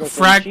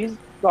 Listen, Frac- she's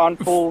gone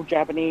full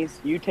Japanese.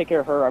 You take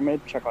care of her. I'm gonna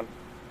check on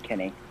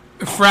Kenny.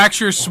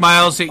 Fracture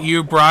smiles at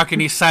you, Brock,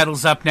 and he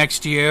sidles up next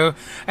to you,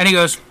 and he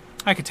goes,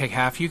 "I could take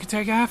half. You could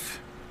take half."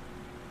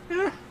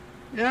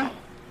 Yeah.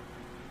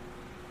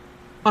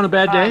 On a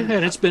bad day,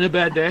 and it's been a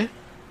bad day.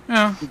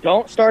 Yeah.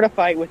 Don't start a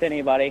fight with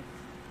anybody.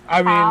 I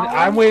mean, How-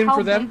 I'm waiting how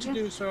for them big to is-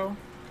 do so.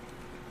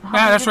 How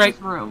Yeah, big that's is right.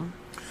 this room?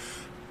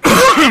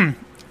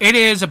 It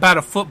is about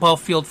a football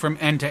field from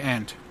end to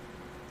end.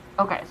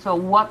 Okay, so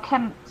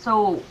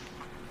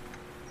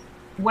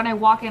when I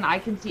walk in, I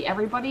can see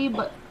everybody,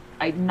 but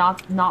I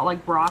not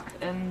like Brock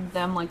and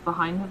them like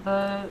behind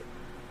the.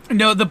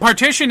 No, the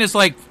partition is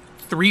like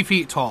 3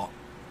 feet tall.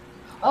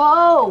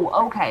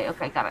 Oh, okay,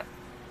 got it.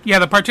 Yeah,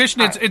 the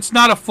partition Alright. it's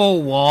not a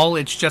full wall.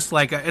 It's just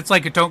like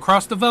a don't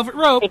cross the velvet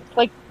rope. It's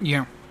like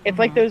Yeah.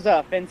 like those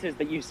fences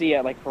that you see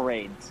at like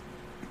parades.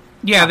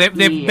 Yeah, they've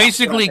Yeah.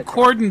 basically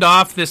cordoned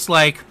off this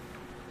like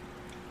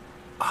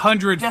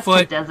 100 Just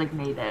foot. to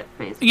designate it,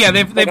 basically. Yeah,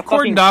 they've Like a cordoned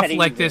fucking off petting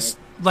like zoo. this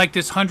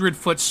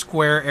 100-foot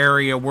square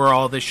area where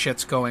all this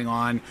shit's going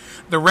on.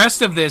 The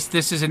rest of this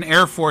is an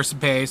Air Force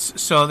base,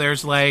 so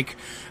there's like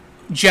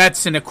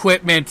jets and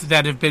equipment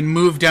that have been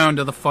moved down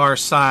to the far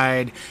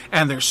side,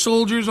 and there's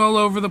soldiers all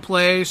over the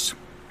place.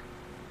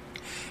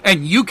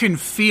 And you can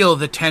feel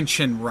the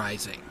tension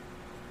rising.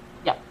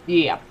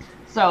 Yeah.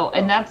 So,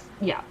 and that's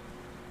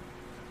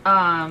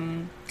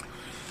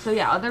So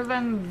yeah, other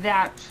than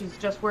that, she's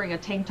just wearing a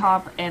tank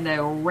top and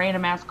a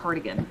random ass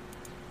cardigan.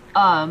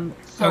 So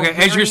Okay,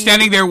 as you're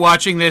standing there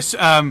watching this,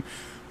 Hurley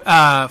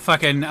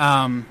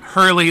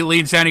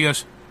leans down and he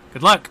goes,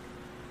 "Good luck,"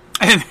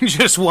 and then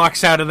just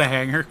walks out of the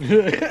hangar.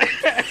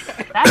 That's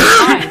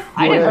fine.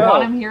 I didn't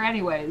want him here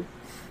anyways.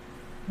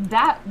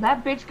 That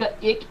bitch got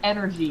ick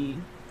energy.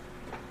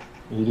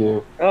 You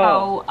do.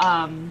 Oh,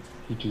 So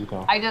You do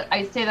though.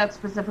 I say that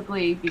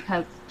specifically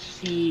because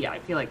she, I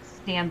feel like,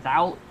 stands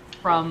out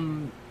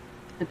from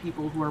the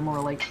people who are more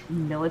like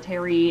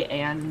military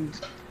and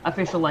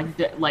official, like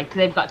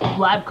they've got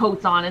lab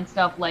coats on and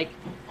stuff. Like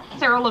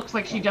Sarah looks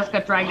like she just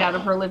got dragged out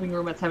of her living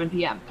room at 7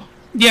 p.m.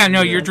 Yeah,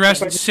 no, you're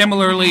dressed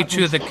similarly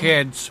to the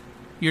kids.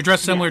 You're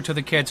dressed similar to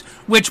the kids.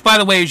 Which, by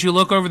the way, as you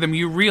look over them,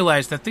 you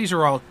realize that these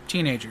are all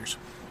teenagers.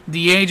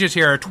 The ages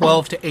here are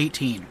 12 to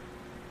 18.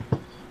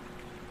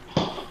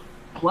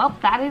 Well,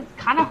 that is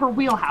kind of her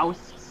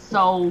wheelhouse.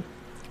 So,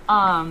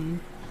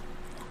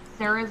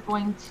 Sarah is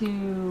going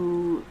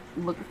to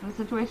look at the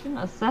situation,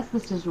 assess the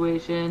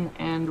situation,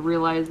 and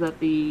realize that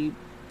the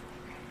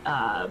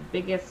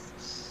biggest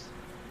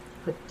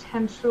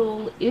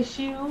potential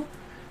issue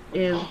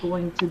is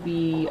going to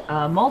be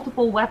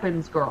multiple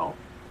weapons girl.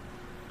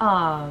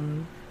 How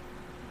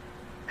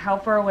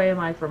far away am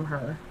I from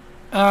her?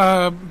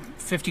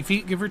 50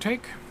 feet, give or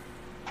take.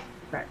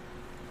 Right.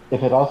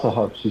 If it also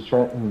helps, she's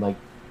trying, like,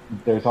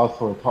 there's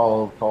also a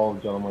tall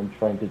gentleman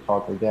trying to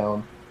talk her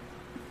down,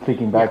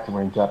 speaking back to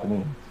her in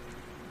Japanese.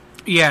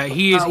 Yeah,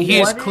 he is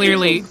What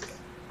clearly is-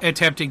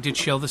 attempting to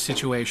chill the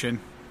situation.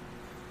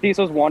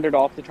 Cecil's wandered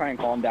off to try and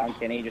calm down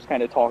Kenny, just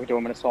kind of talking to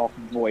him in a soft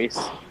voice.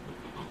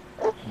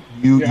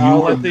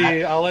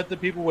 I'll let the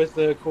people with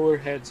the cooler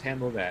heads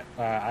handle that.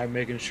 I'm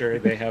making sure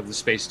they have the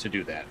space to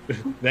do that.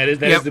 that is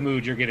the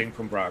mood you're getting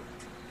from Brock.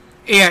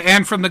 Yeah,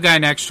 and from the guy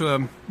next to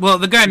him. Well,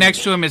 the guy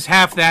next to him is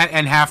half that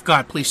and half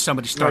God. Please,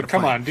 somebody start a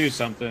Come fight. on, do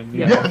something.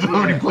 Yeah,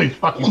 somebody please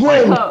fucking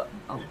Swing! fight.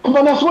 Come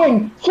on now,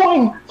 swing!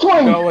 Swing!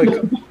 Swing! No,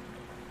 like,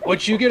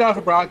 what you get off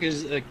of Brock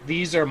is like,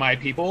 these are my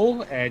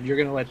people, and you're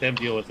gonna let them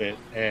deal with it.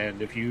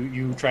 And if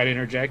you try to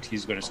interject,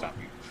 he's gonna stop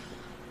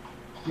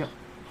you. Yep.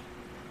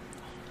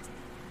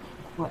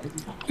 What is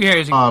it? Yeah,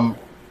 is he-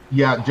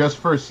 Yeah, just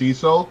for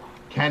Cecil,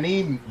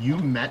 Kenny, you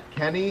met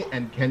Kenny,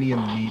 and Kenny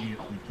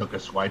immediately took a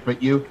swipe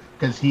at you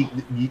because he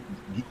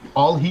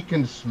all he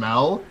can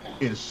smell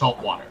is salt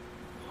water,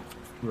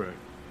 Right.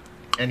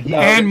 and he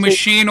and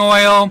machine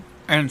oil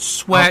and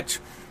sweat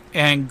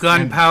and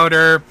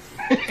gunpowder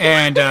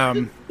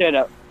and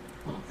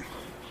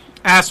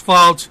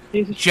asphalt,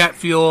 jet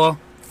fuel.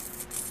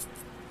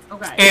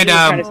 Okay. And He's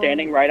kind of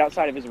standing right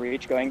outside of his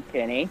reach, going,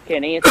 Kenny,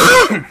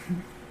 it's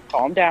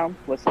calm down.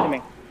 Listen to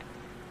me,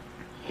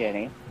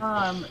 Kenny.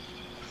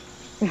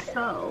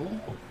 So,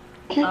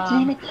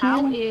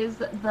 how is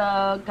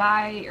the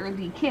guy, or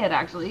the kid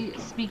actually,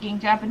 speaking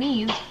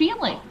Japanese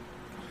feeling?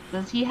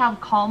 Does he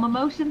have calm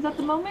emotions at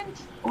the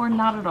moment, or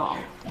not at all?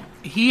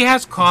 He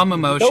has calm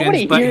emotions,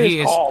 Nobody but here he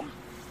is is calm.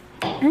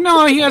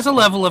 no. He has a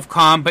level of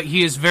calm, but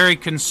he is very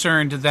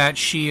concerned that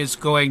she is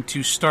going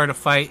to start a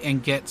fight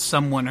and get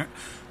someone,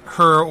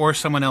 her or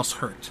someone else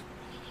hurt.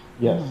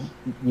 Yes,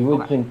 you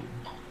would think.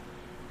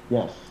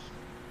 Yes.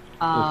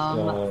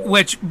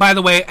 Which, by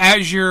the way,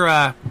 as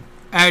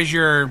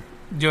you're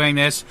doing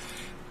this,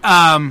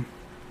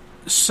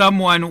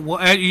 someone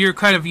you're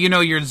kind of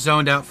you're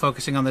zoned out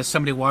focusing on this.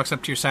 Somebody walks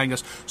up to your side and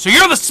goes, "So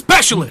you're the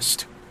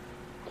specialist."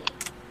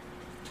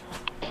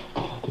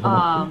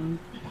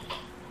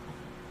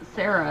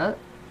 Sarah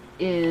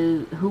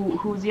is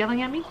who's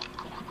yelling at me?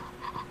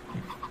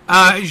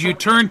 As you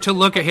turn to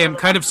look at him,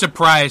 kind of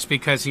surprised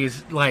because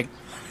he's like,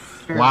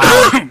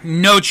 wow,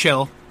 no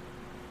chill.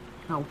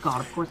 Oh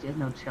God, of course he has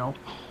no chill.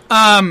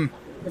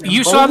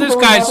 You saw this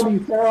guy's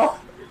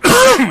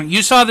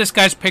you saw this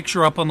guy's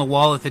picture up on the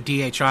wall at the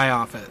DHI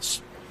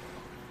office.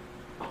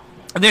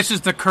 This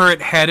is the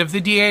current head of the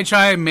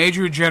DHI,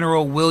 Major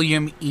General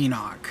William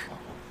Enoch.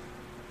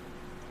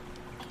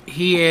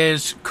 He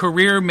is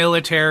career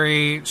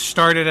military,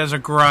 started as a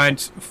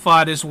grunt,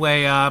 fought his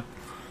way up.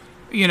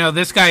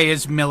 This guy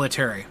is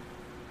military.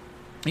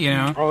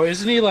 Oh,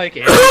 isn't he like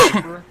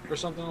anti-super or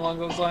something along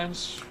those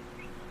lines?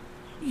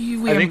 I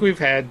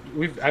think I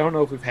don't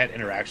know if we've had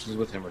interactions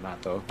with him or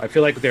not, though. I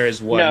feel like there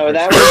is one. No,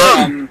 that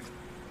was.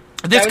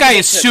 This guy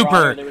is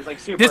super. It was like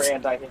super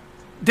anti.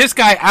 This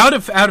guy, out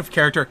of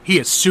character, he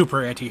is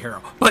super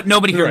anti-hero, but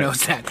nobody here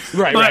knows that.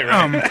 Right.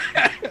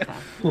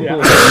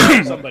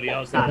 Yeah, somebody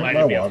else that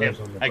reminded me of him,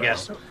 I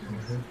guess.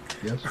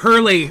 Yes.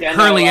 Hurley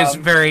is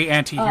very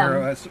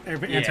anti-hero,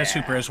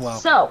 anti-super as well.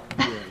 So,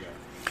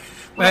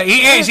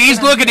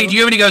 he's looking at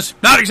you and he goes,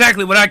 "Not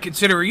exactly what I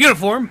consider a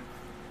uniform."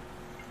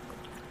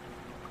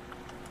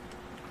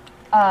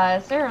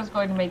 Sarah's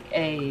going to make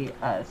a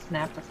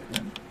snap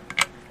decision.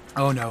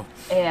 Oh no!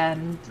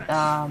 And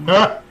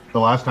the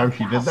last time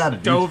she did that,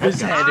 it dove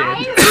his head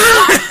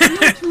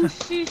in.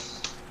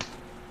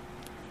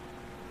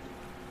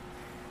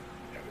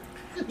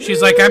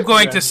 She's like, I'm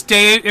going to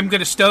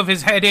stove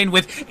his head in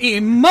with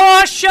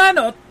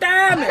emotional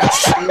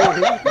damage.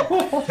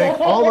 Take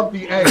all of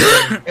the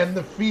anger and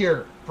the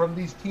fear from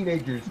these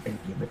teenagers and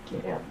give it to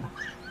him.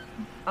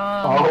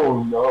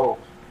 Oh no!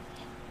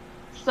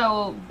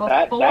 So before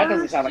That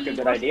doesn't sound like a she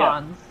good idea.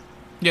 responds,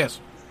 Yes.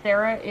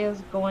 Sarah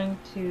is going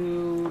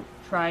to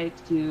try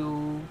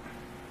to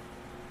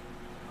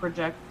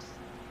project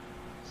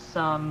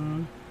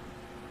some.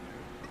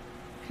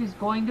 She's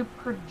going to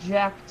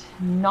project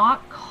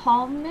not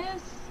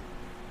calmness,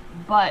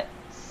 but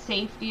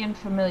safety and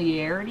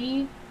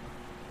familiarity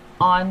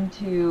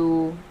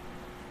onto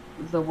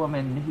the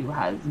woman who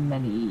has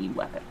many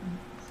weapons.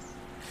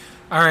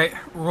 All right,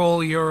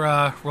 roll your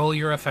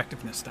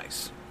effectiveness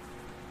dice.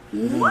 Do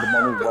you mean the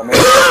many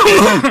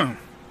women?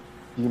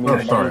 Do you mean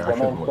the sorry, many I should've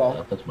women looked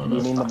at that. That's my Do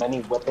you mean the many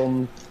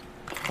weapons?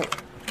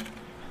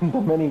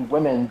 The many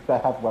women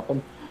that have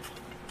weapons?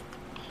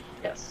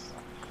 Yes.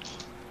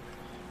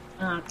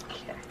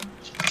 Okay.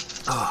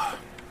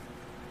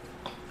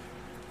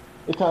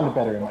 It sounded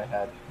better in my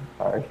head.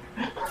 Sorry.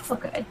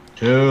 Okay.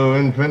 To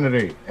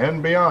infinity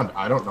and beyond.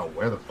 I don't know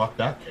where the fuck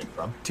that came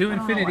from. To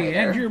infinity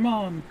later. and your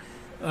mom.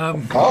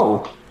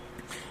 Oh!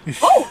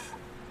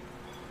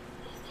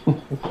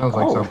 Sounds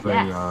like something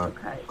Yes.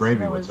 Okay. So Gravy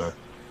that would was- say.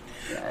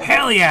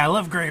 Hell yeah, I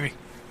love gravy.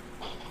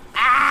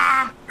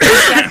 We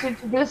got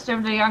introduced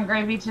him to Young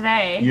Gravy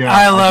today. Yeah,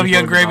 I love just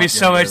Young learned Gravy about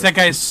so Young much. Gravy. That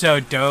guy is so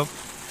dope.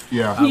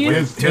 Yeah,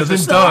 He's- To his the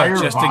store, entire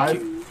just to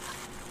vibe.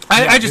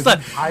 I just his thought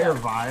entire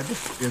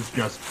vibe is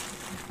just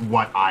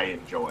what I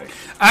enjoy.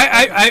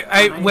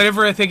 I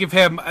whenever I think of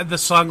him, the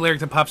song lyric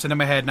that pops into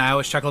my head and I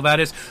always chuckle about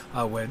is,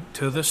 I went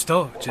to the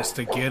store just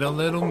to get a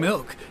little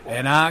milk,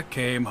 and I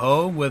came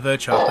home with a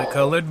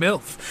chocolate-colored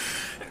MILF.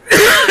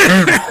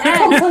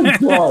 Oh my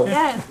god!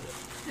 Yes.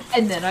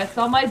 And then I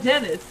saw my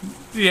dentist.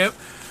 Yep.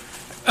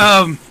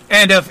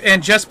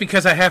 And just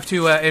because I have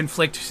to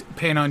inflict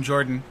pain on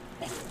Jordan.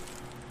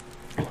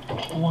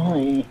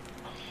 Why?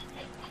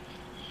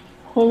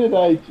 What did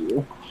I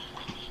do?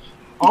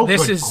 Oh,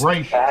 This good is-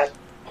 gracious.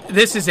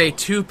 This is a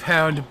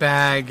 2-pound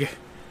bag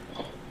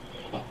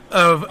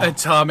of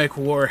atomic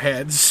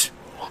warheads.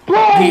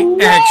 The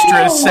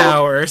extra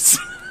sours.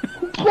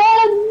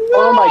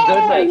 Oh my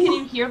Can goodness.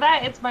 you hear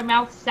that? It's my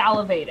mouth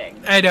salivating.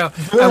 I know.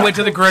 I went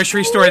to the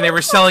grocery store and they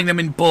were selling them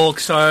in bulk,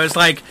 so I was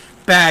like,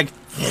 bag.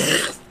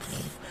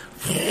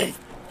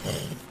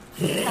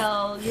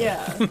 Hell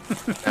yeah.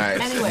 Nice.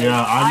 Anyway,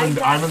 Yeah, I'm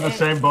got in the it.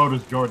 same boat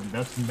as Jordan.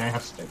 That's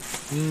nasty.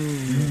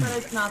 But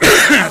it's not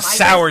that. I got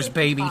Sours, 55.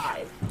 baby.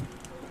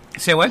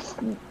 Say what?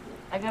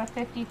 I got a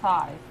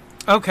 55.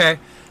 Okay.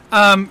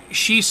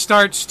 She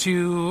starts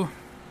to...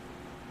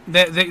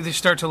 They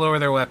start to lower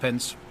their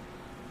weapons.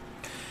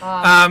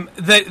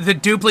 The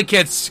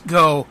duplicates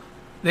go...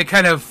 They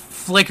kind of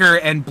flicker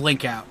and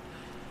blink out.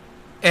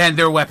 And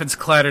their weapons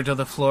clatter to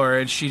the floor,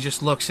 and she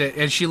just looks at...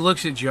 And she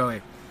looks at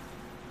Joey.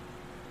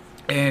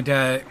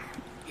 And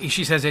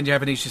she says in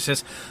Japanese, she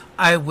says,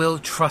 I will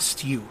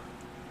trust you.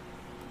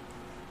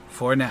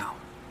 For now.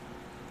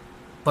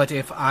 But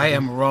if I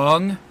am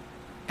wrong,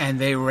 and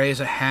they raise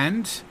a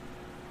hand,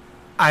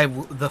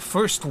 the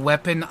first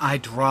weapon I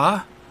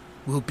draw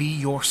will be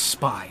your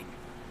spine.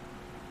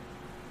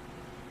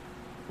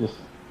 Just,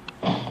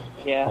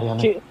 Yeah.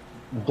 Ayane. She-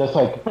 just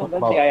like, That's well, the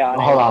Ayane,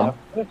 hold on,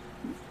 yeah.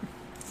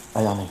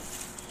 Ayane.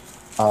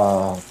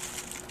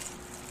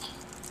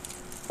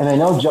 And I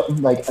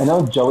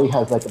know Joey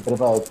has like a bit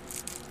of a,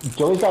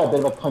 Joey's got a bit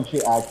of a country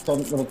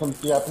accent when it comes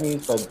to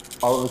Japanese, but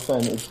all of a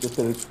sudden it's just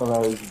that it's come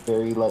out as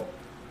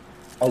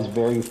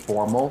very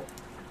formal,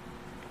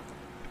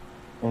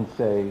 and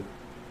say,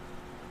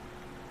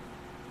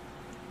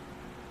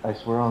 I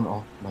swear on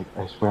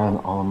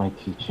all of my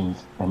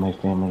teachings and my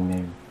family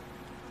name,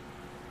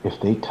 if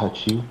they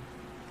touch you,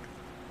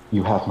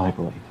 you have my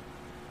blade.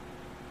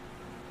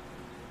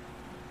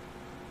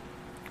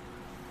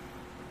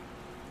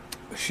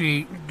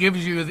 She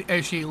gives you,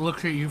 as she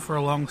looks at you for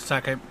a long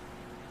second,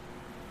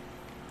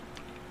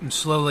 and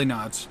slowly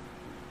nods.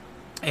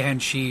 And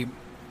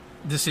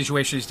the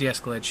situation is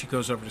de-escalated. She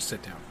goes over to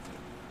sit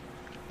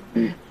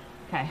down.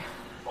 Okay.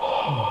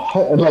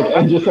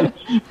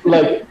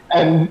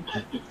 And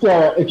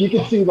Sarah, if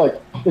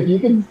you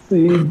can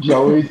see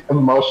Joey's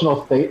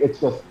emotional state, it's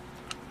just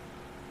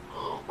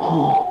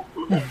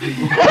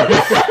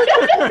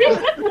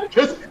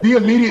Just the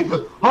immediate,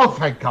 oh,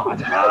 thank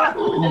God.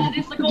 And then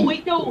it's like, oh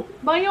wait, no,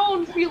 my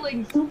own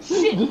feelings.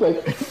 Shit.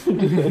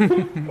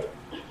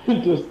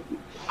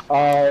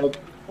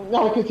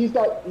 No, because he's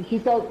got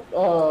it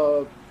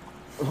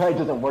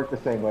doesn't work the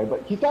same way,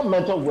 but he's got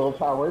mental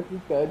willpower. He's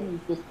good. He's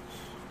just,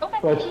 Okay.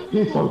 but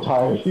he's so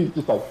tired. He's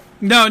just like,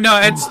 No,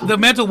 it's the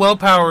mental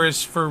willpower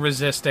is for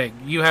resisting.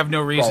 You have no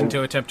reason Right.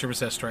 to attempt to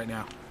resist right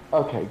now.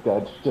 okay,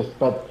 good. Just,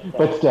 but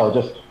still,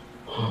 just.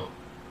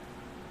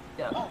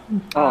 Yeah.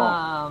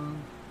 Oh.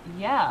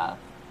 Yeah.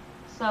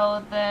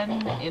 So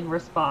then, in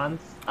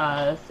response,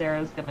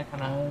 Sarah's gonna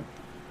kind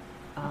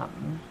of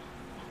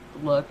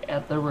look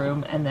at the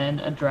room and then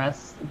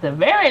address the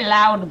very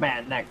loud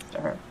man next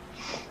to her.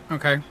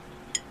 Okay.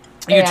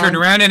 You turn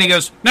around and he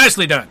goes,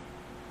 nicely done.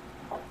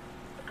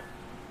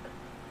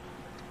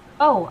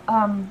 Oh,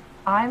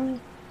 I'm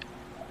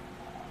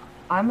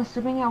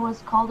assuming I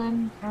was called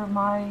in for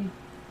my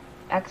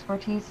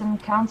expertise in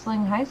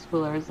counseling high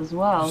schoolers as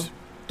well.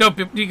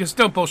 He goes,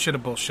 don't bullshit a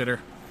bullshitter.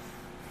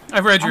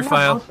 I've read your I'm not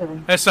file.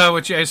 bullshitting. I saw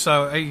what I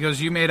saw. He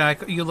goes,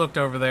 you looked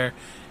over there.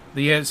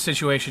 The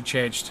situation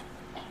changed.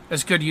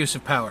 That's good use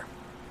of power.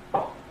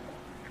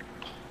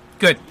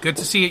 Good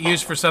to see it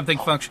used for something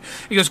function.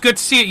 He goes, good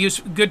to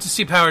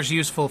see power's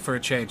useful for a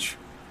change.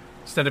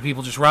 Instead of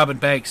people just robbing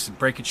banks and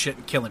breaking shit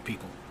and killing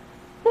people.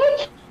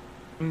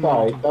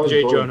 Sorry, that was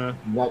Jay Jordan, Jonah.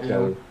 not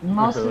Joey.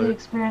 Most of the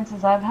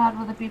experiences I've had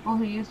with the people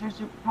who use their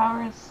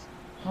superpowers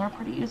are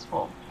pretty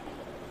useful.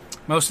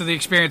 Most of the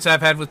experience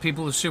I've had with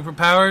people with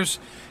superpowers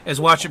is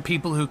watching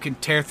people who can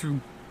tear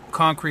through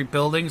concrete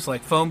buildings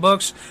like phone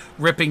books,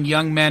 ripping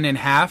young men in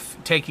half,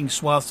 taking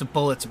swaths of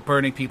bullets and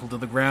burning people to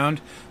the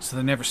ground so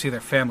they never see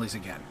their families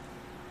again.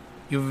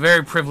 You have a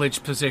very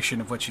privileged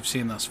position of what you've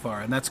seen thus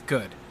far, and that's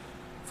good.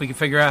 If we can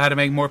figure out how to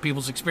make more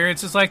people's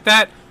experiences like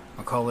that,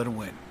 I'll call it a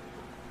win.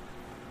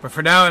 But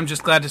for now, I'm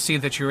just glad to see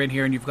that you're in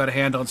here and you've got a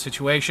hand on the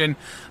situation.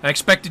 I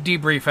expect a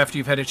debrief after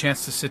you've had a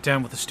chance to sit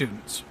down with the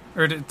students,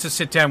 or to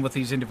sit down with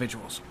these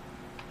individuals.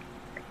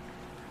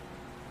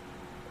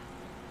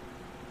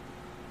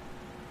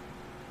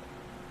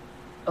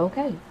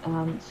 Okay.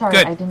 Sorry,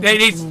 Good. I didn't And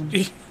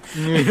catch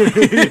your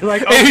name.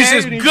 Like, and he okay,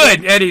 says, and he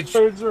good, and he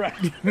turns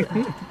around.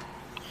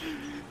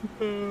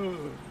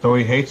 So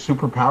he hates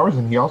superpowers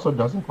and he also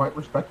doesn't quite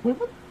respect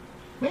women?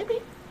 Maybe?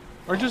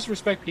 Or just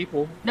respect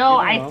people.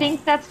 No, You know. I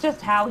think that's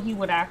just how he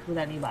would act with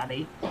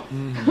anybody.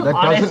 That doesn't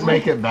Honestly.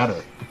 make it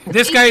better.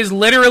 This guy is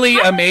literally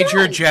a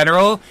major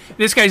general.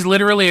 This guy's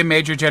literally a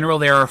major general.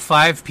 There are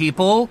 5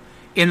 people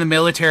in the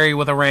military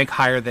with a rank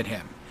higher than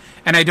him.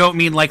 And I don't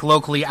mean like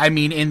locally, I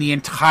mean in the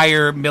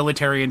entire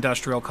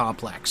military-industrial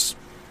complex.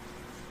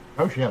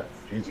 Oh, shit.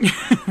 Jesus.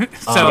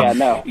 Yeah,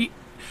 no.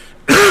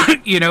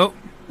 You know,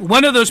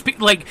 one of those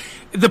people, like,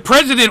 the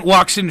president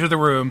walks into the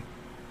room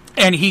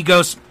and he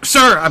goes,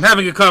 "Sir, I'm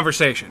having a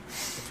conversation."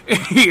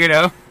 You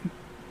know?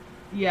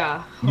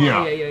 Yeah.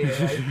 Yeah.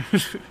 Yeah.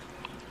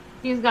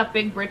 He's got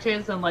big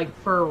britches and, like,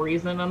 for a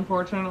reason,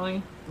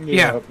 unfortunately.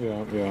 Yeah,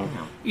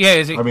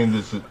 is he? I mean,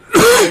 this is...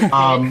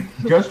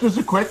 just as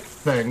a quick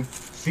thing,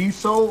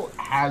 Cecil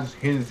has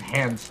his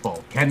hands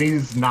full.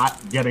 Kenny's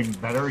not getting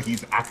better.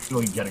 He's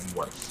actually getting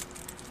worse.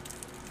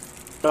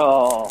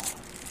 Oh.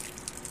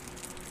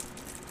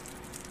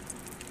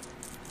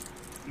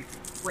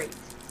 Great.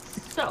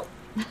 So.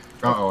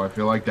 Uh-oh, I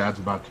feel like Dad's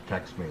about to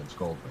text me and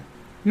scold me.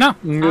 No.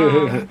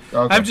 Okay.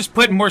 I'm just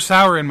putting more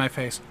sour in my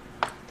face.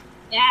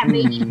 Yeah,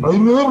 me.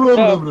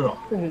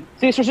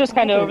 Cecil's just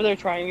kind of over there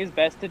trying his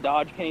best to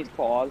dodge Kenny's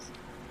claws.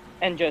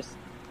 And just...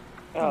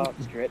 Oh,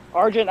 screw it.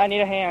 Argent, I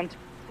need a hand.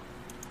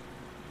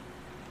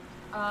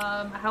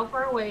 How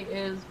far away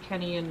is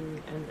Kenny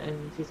and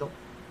Cecil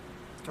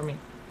from me?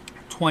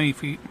 20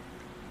 feet.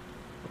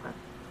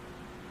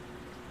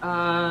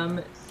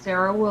 Okay.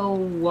 Sarah will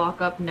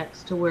walk up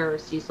next to where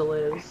Cecil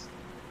is.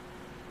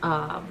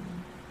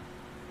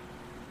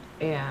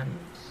 And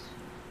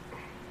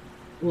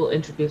will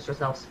introduce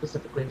herself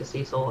specifically to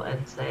Cecil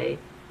and say,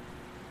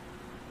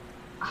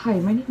 "Hi,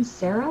 my name is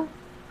Sarah.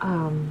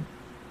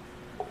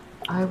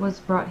 I was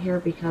brought here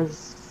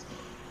because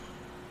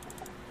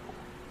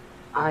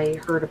I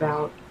heard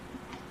about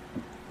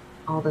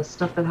all the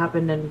stuff that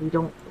happened and we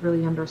don't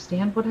really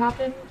understand what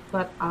happened,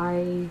 but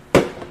I'm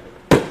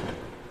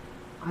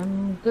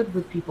good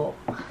with people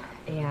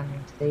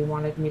and they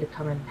wanted me to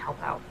come and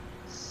help out.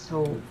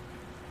 So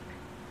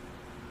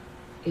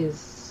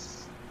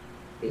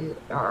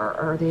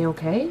are they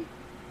okay?"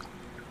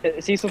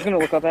 Cecil's gonna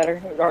look up at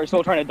her. Or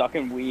still trying to duck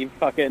and weave.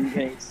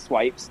 Fucking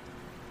swipes.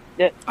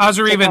 Yeah. Odds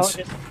or evens?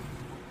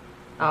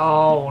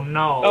 Oh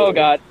no. Oh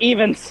god,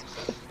 evens.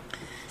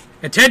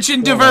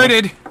 Attention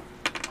diverted.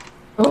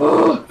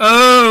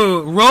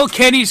 Oh, roll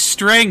Kenny's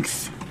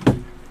strength.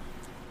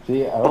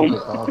 See, I don't get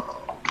that.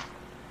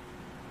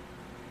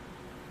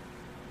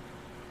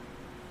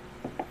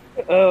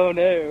 Oh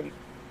no.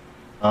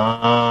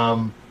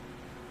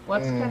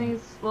 What's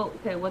Kenny's? Well,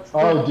 okay. What's?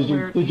 Oh, did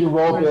you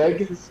roll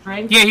big? His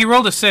strength? Yeah, he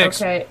rolled a 6.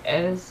 Okay,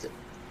 is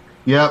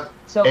Yep.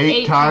 so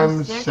 8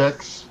 times 6?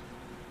 6.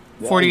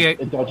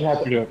 48. Don't you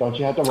have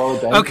to roll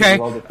a dice? Okay.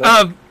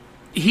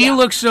 He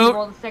looks He so.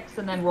 rolled a 6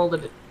 and then rolled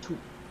it at 2,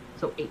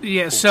 so 8.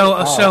 Yeah. So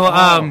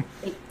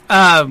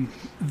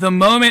the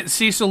moment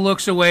Cecil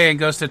looks away and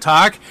goes to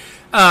talk,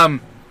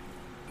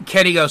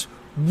 Kenny goes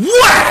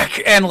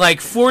whack and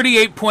like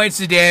 48 points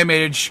of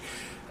damage.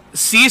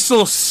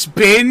 Cecil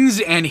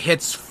spins and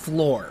hits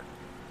floor.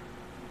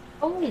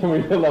 Oh.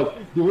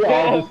 Do we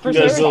all just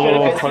Does a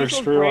little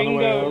corkscrew on the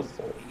way out?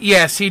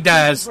 Yes, he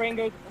does.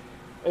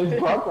 Is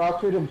Brock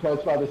Rockford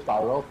impressed by the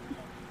spiral?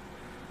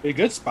 A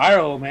good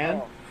spiral,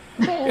 man.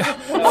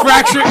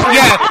 Fracture.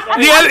 Yeah.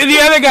 The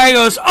other guy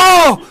goes,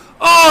 "Oh,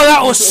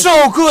 that was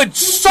so good.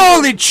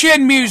 Solid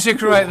chin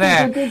music right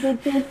there."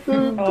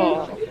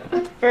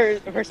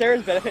 For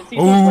Sarah's benefit,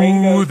 Cecil's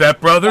brain goes,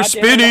 that brother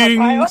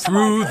spinning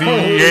through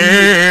the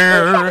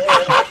air.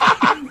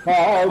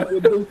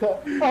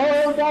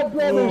 Oh, that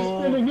brother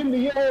spinning in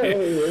the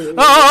air.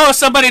 Oh,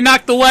 somebody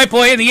knocked the white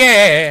boy in the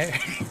air.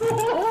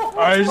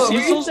 Is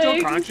Cecil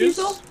still conscious?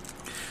 Cecil?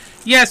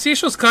 Yeah,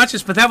 Cecil's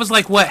conscious, but that was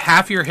like, what,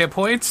 half your hit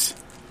points?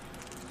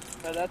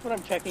 That's what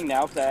I'm checking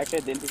now because I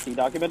actually had the NPC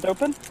document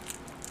open.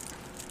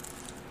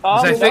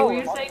 I think- Were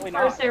you saying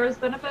for Sarah's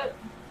benefit?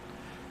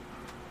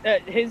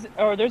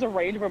 There's a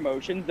range of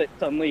emotions that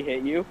suddenly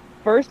hit you.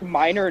 First,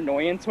 minor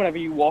annoyance whenever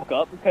you walk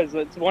up because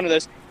it's one of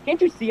those,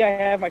 can't you see I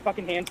have my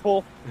fucking hands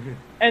full?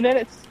 And then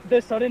it's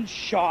the sudden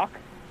shock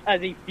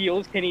as he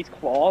feels Kenny's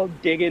claw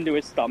dig into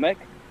his stomach.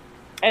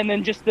 And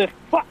then just the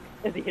fuck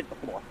as he hits the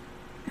floor.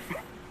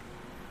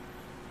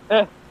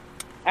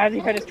 As he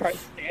kind of tries to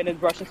stand and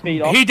brush his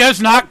feet off. He does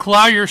not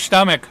claw your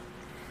stomach.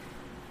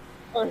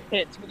 Or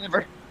hits,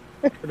 whatever.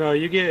 No,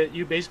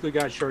 you basically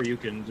got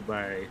Shoryukens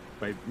by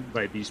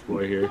Beast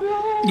Boy here.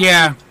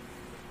 Yeah.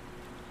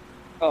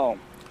 Oh.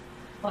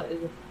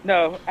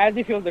 No, as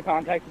he feels the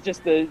contact, it's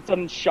just the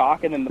sudden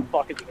shock and then the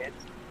fuck as he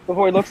hits.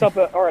 Before he looks up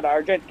at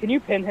Argent, can you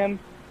pin him?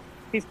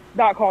 He's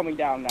not calming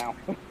down now.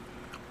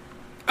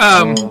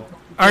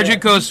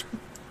 Argent goes,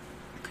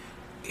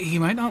 he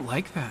might not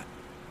like that.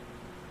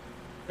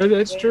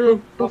 That's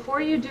true.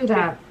 Before you do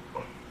that.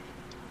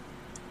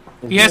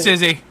 Yes,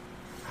 Izzy.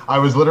 I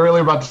was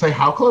literally about to say,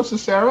 how close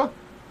is Sarah?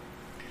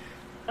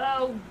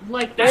 Oh,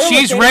 like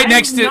she's right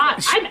next to.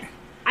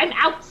 I'm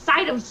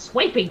outside of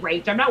swiping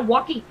range. I'm not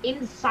walking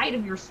inside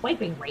of your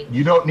swiping range.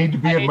 You don't need to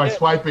be in my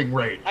swiping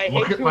range.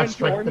 Look at my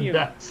strength and you.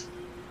 dex.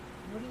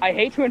 I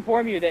hate to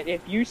inform you that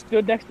if you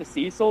stood next to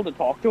Cecil to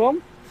talk to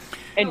him,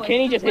 and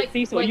Kenny just hit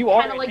Cecil, you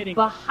are kind of like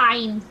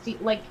behind.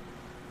 Like,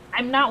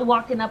 I'm not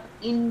walking up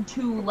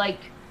into like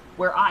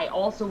where I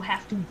also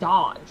have to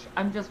dodge.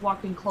 I'm just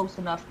walking close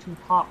enough to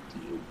talk to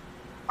you.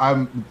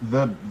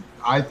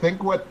 I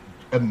think what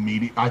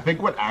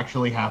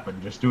actually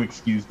happened, just to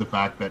excuse the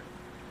fact that,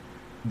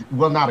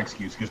 well, not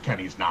excuse, because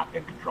Kenny's not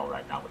in control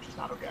right now, which is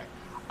not okay.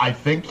 I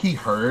think he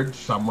heard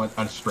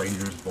a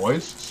stranger's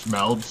voice,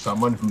 smelled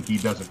someone who he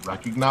doesn't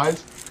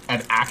recognize,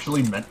 and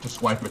actually meant to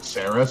swipe at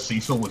Sarah.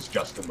 Cecil was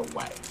just in the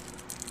way.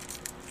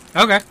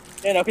 Okay.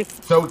 Yeah, no,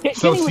 so Kenny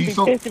Cecil would be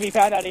pissed if he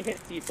found out he hit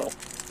Cecil.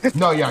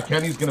 No, yeah,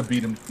 Kenny's gonna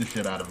beat the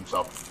shit out of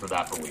himself for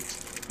that for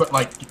weeks. But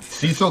like,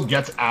 Cecil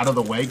gets out of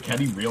the way,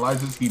 Kenny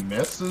realizes he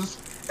misses,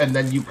 and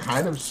then you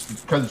kind of,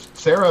 because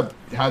Sarah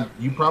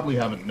you probably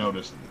haven't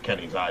noticed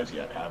Kenny's eyes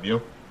yet, have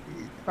you?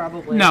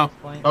 Probably. No. At this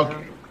point,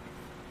 Okay.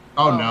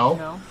 Oh,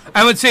 no?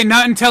 I would say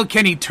not until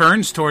Kenny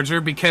turns towards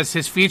her, because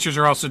his features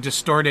are also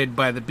distorted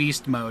by the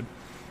beast mode.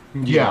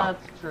 Yeah.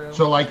 That's true.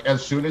 So like,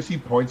 as soon as he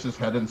points his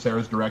head in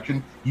Sarah's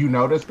direction, you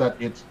notice that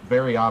it's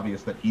very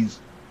obvious that he's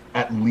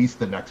at least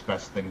the next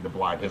best thing to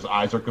blind. His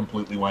eyes are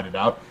completely whited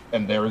out,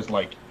 and there is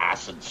like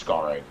acid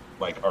scarring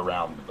like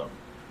around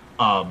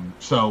them.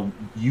 So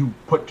you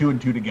put two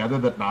and two together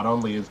that not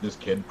only is this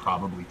kid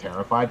probably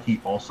terrified, he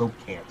also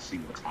can't see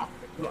what's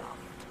happening around.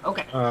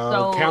 Okay.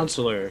 So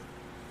counselor,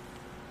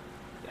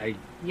 I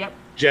Yep.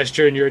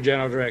 gesture in your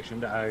general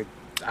direction.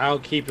 I'll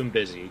keep him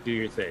busy. Do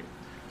your thing.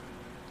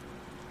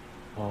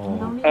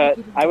 No need to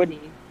keep it I would-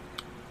 busy.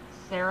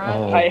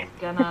 Sarah is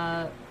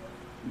gonna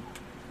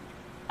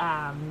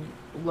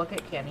look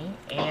at Kenny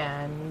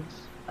and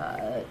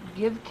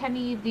give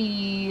Kenny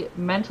the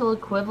mental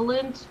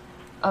equivalent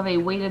of a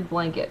weighted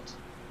blanket.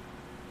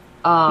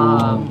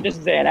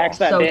 Just Xanax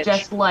that so bitch.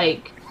 just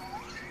like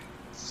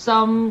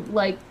some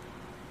like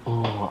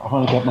Oh, I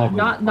want to get my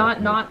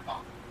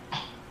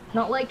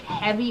not like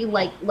heavy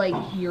like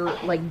you're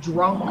like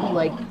drunk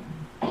like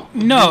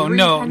No, Weary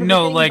no, kind of a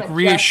no, thing, like but just-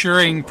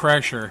 reassuring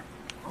pressure.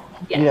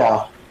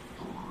 yes.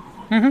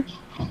 Yeah.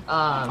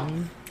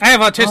 I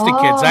have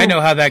autistic kids. I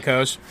know how that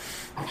goes.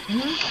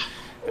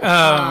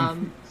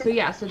 So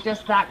yeah, so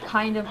just that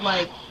kind of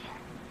like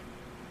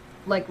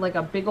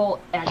a big old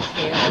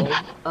exhale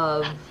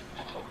of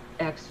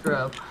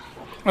extra.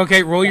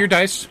 Okay, roll your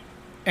dice.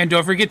 And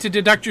don't forget to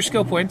deduct your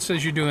skill points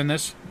as you're doing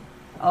this.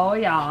 Oh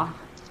yeah.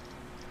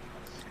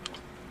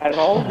 Out of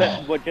all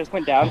that, what just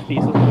went down,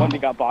 Cecil's the one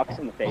that got boxed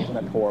in the face, and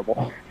that's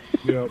horrible.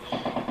 Yep.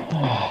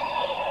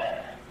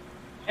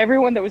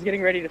 Everyone that was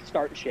getting ready to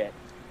start shit,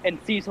 and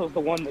Cecil's the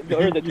one that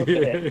took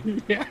it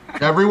in. Yeah.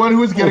 Everyone who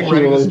was getting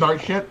ready to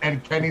start shit,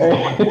 and Kenny's the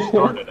one who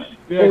started it.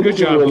 Yeah, good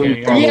job,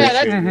 Kenny. Yeah,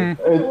 that's Mhm.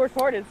 the worst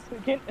part is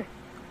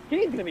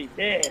Kenny's gonna be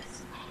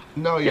pissed.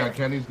 No, yeah,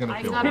 Kenny's gonna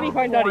I feel got Kenny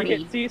horrible. find out he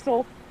 40. hit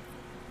Cecil.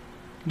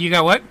 You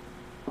got what?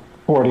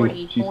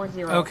 40.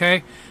 40.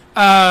 Okay.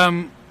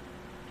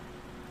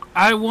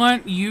 I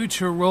want you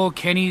to roll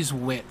Kenny's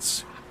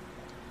wits.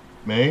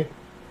 Me?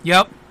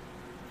 Yep.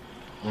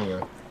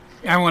 Okay.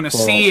 I want to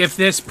see if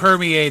this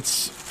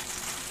permeates.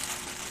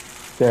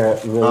 They're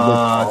really good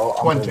call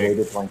on the 20.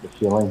 weighted blanket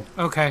feeling.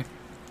 Okay.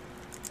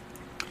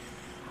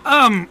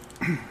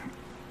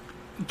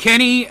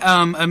 Kenny,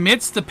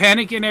 amidst the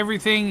panic and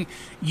everything,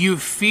 you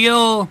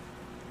feel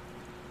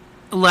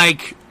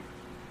like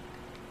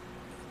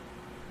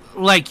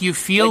you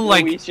feel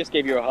like Luis just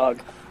gave you a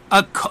hug.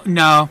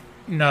 no.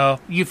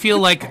 You feel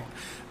like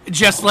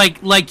just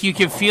like you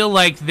can feel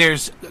like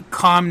there's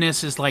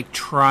calmness is like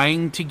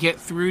trying to get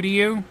through to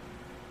you.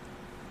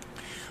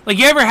 Like,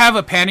 you ever have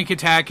a panic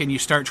attack and you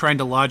start trying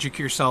to logic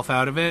yourself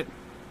out of it?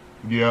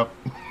 Yep.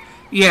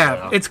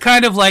 Yeah, it's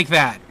kind of like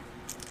that.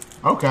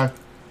 Okay.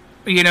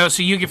 You know,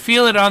 so you can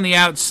feel it on the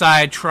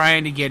outside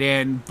trying to get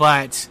in,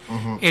 but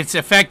its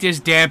effect is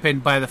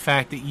dampened by the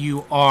fact that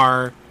you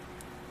are,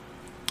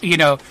 you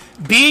know,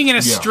 being in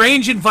a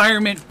strange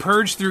environment,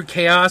 purged through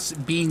chaos,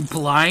 being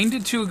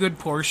blind to a good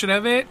portion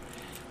of it.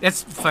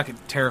 That's fucking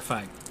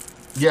terrifying.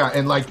 Yeah,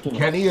 and like,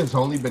 Kenny has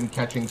only been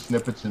catching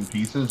snippets and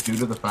pieces due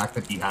to the fact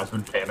that he has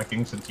been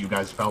panicking since you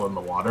guys fell in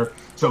the water.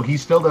 So he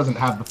still doesn't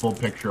have the full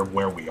picture of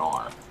where we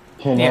are.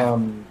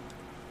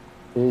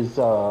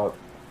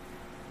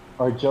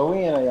 Are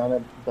Joey and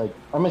Ayana, like,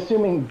 I'm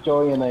assuming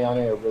Joey and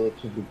Ayana are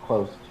relatively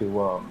close to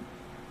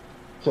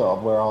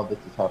where all this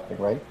is happening,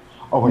 right?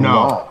 Oh, we're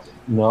not.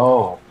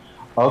 No.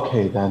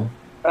 Okay, then.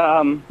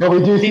 No,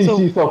 we do see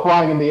Cecil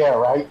flying in the air,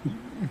 right?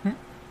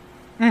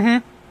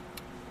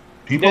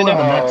 People in the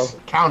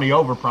next county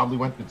over probably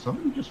went, did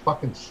somebody just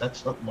fucking set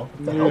something up?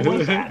 What the hell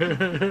was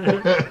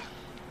that?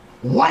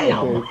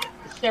 Wham!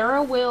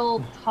 Sarah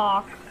will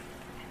talk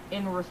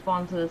in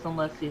response to this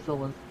unless Cecil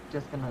was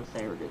just gonna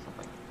say or do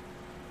something.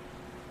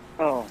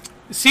 Oh.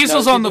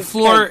 Cecil's on the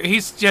floor.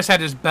 He's just had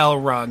his bell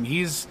rung.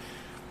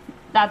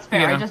 That's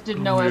fair. Yeah. I just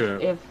didn't know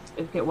if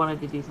Kit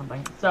wanted to do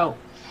something. So.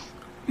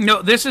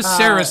 No, this is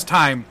Sarah's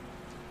time.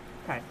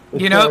 Okay.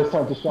 You know,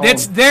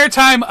 it's their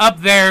time up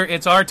there.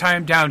 It's our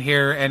time down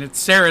here, and it's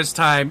Sarah's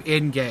time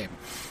in game.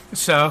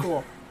 So.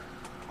 Cool.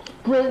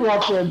 Great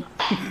reference.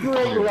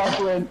 Great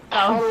reference.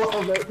 I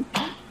love it.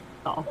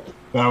 Oh.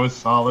 That was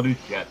solid as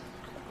shit.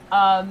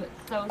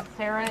 So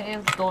Sarah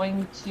is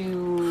going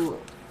to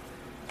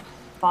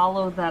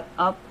follow that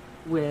up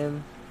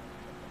with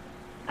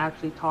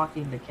actually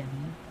talking to Kenny.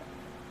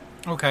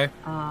 Okay.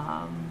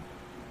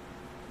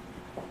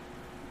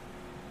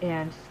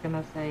 And she's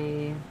gonna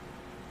say,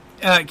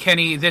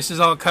 Kenny, this is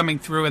all coming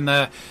through in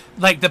the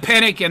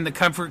panic and the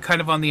comfort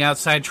kind of on the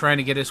outside trying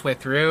to get his way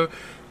through.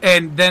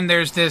 And then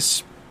there's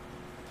this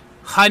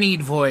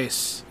honeyed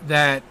voice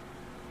that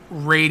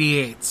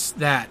radiates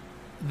that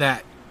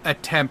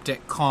attempt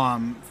at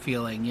calm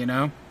feeling, you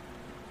know?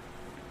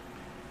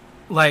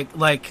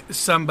 Like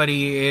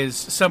somebody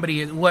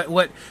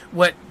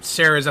what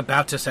Sarah's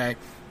about to say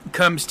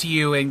comes to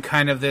you in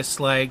kind of this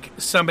like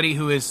somebody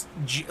who is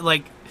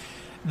like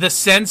the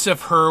sense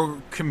of her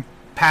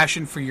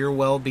compassion for your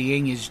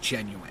well-being is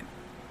genuine.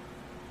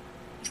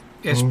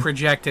 Is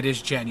projected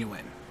as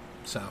genuine.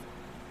 So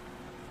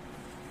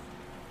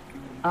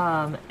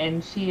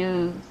and she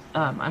is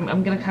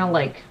I'm gonna kind of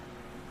like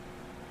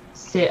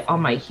sit on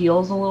my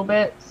heels a little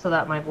bit so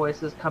that my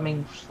voice is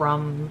coming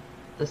from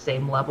the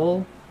same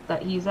level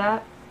that he's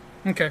at.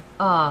 Okay.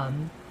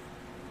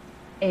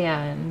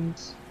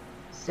 And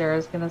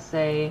Sarah's gonna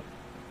say,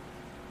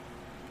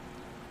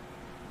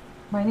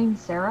 my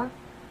name's Sarah.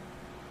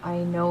 I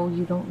know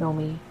you don't know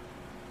me,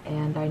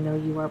 and I know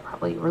you are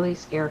probably really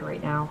scared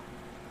right now.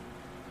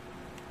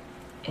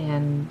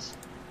 And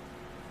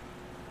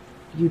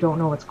you don't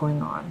know what's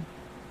going on.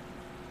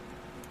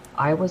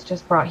 I was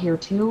just brought here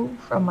too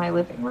from my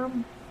living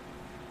room,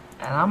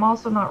 and I'm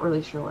also not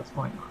really sure what's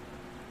going on.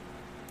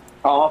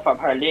 Oh, from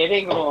her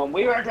living room.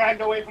 We were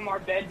dragged away from our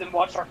beds and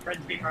watched our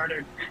friends be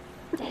murdered.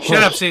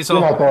 Shut up,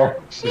 Cecil. Get out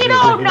there. You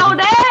don't know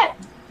that!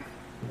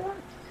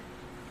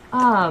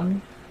 That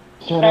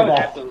was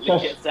absolutely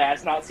Kit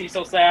Sass, not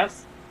Cecil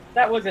Sass.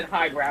 That wasn't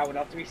highbrow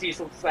enough to be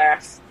Cecil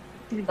Sass.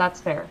 That's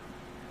fair.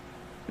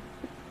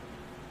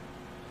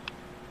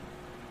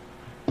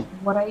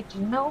 What I do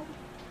know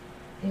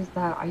is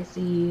that I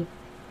see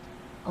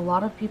a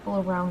lot of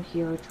people around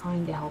here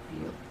trying to help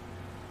you.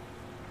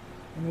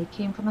 And they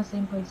came from the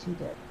same place you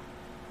did.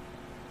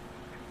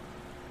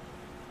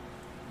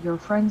 Your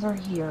friends are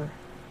here.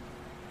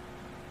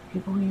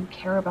 People who you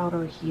care about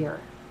are here.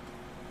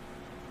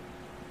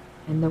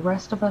 And the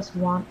rest of us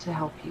want to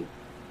help you.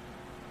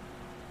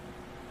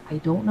 I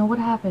don't know what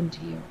happened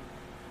to you.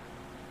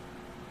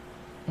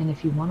 And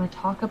if you want to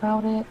talk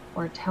about it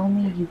or tell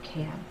me, you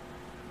can.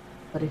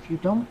 But if you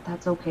don't,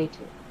 that's okay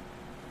too.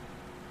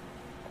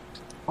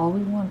 All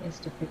we want is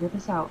to figure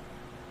this out.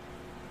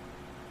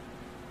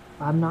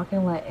 I'm not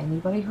going to let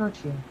anybody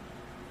hurt you.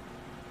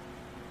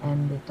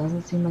 And it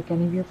doesn't seem like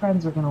any of your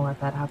friends are going to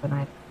let that happen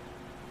either.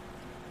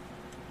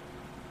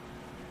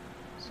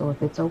 So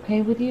if it's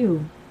okay with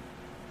you,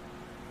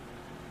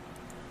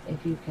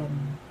 if you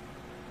can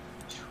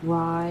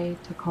try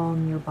to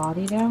calm your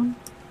body down,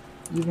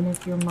 even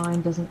if your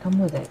mind doesn't come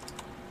with it.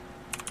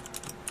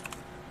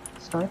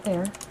 Start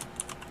there.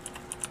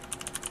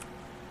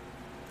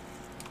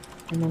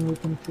 And then we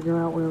can figure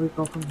out where we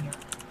go from here.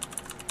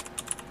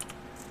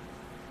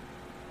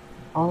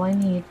 All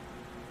I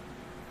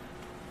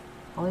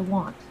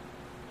want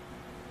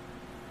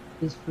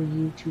is for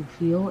you to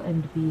feel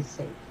and be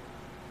safe.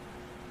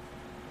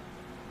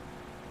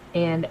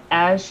 And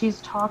as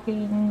she's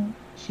talking,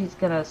 she's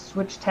gonna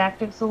switch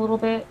tactics a little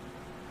bit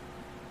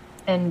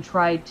and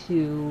try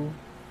to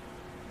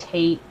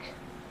take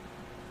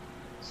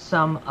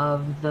some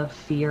of the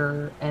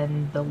fear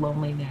and the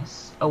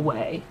loneliness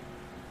away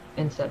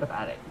instead of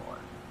adding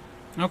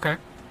more. Okay.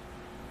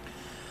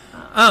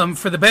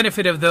 For the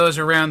benefit of those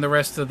around the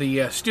rest of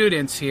the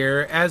students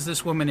here, as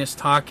this woman is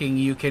talking,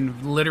 you can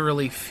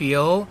literally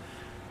feel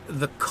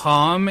the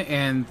calm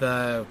and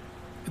the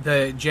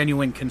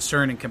genuine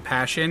concern and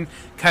compassion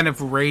kind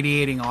of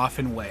radiating off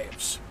in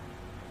waves.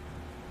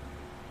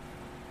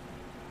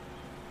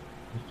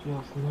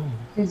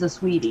 He's a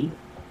sweetie.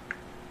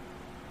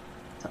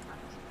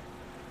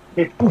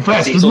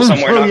 Fast Cecil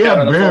somewhere knocked out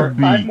on the floor.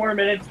 baby. 5 more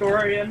minutes,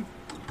 Dorian.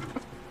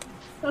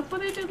 That's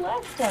what I did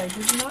last time.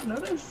 Did you not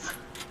notice?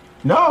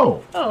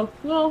 No. Oh,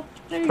 well,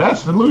 there you go.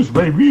 Fast and loose,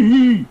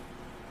 baby.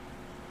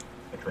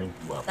 I trained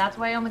you well. That's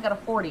why I only got a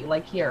 40,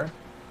 like here.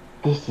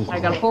 This is I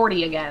got a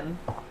 40 again.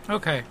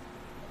 Okay.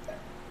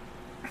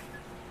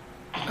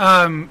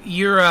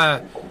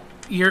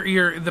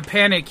 You're the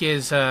panic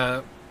is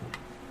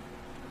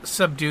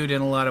subdued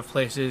in a lot of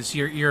places.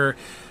 You're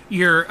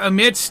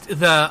amidst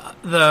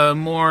the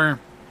more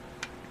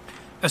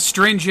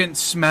astringent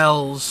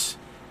smells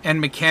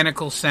and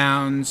mechanical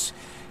sounds.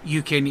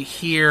 You can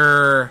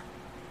hear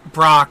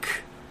Brock.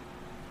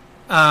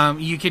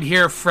 You can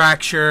hear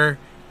Fracture.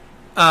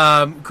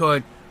 Going,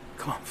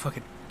 come on,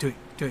 fucking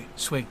do it,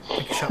 swing,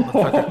 take a shot,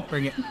 motherfucker,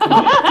 bring it, come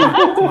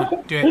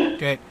on, do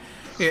it.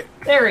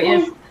 There he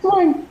is.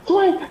 Swing,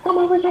 come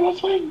on, we're gonna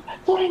swing.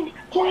 You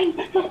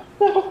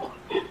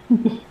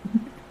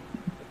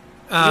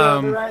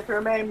have the right to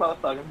remain,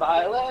 motherfucking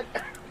Violet.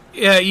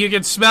 Yeah, you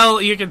can smell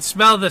the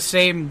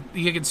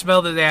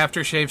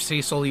aftershave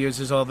Cecil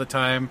uses all the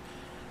time.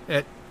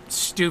 That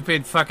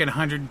stupid fucking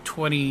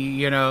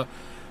 120,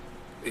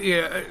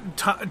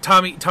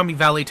 Tommy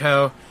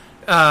Valito.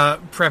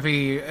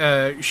 preppy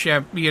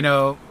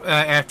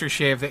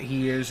aftershave that he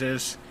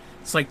uses.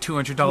 It's like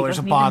 $200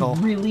 a bottle.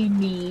 Really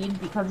need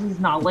because he's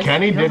not like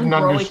Kenny he doesn't didn't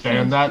grow a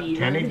understand that. huge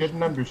Kenny beard.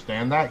 didn't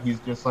understand that. He's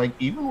just like,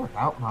 even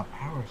without my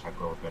powers, I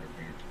grow a better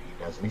beard than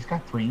he does, and he's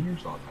got 3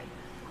 years on me.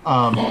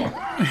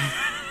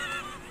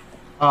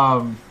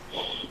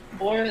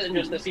 More than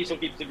just that Cecil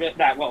keeps it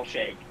that well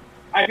shaved.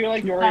 I feel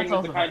like Dorian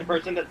is the kind of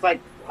person that's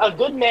like, a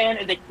good man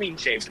is a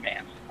clean-shaved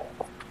man.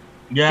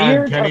 Yeah,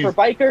 and Beards are for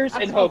bikers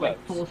That's and all, hobos.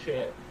 like,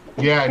 bullshit.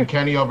 yeah, and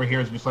Kenny over here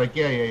is just like,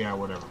 yeah,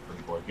 whatever,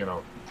 pretty boy,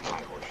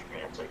 high horse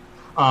fancy.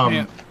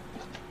 Yeah.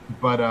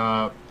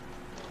 But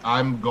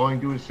I'm going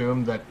to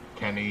assume that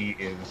Kenny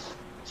is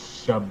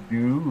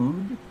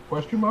subdued?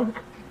 Question mark.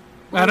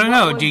 I don't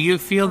know. What Do you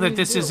feel what that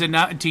this do? is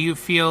enough? Do you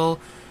feel,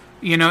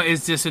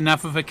 is this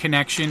enough of a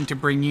connection to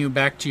bring you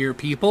back to your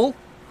people?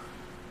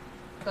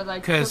 Because I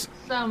 'Cause- took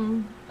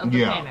some of the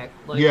Yeah. panic,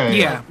 like Yeah. like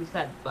Yeah. you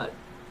said, but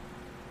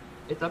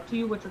it's up to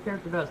you what your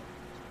character does.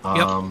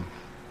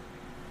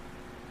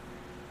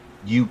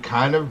 You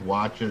kind of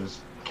watch as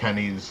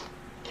Kenny's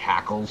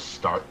cackles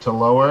start to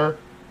lower.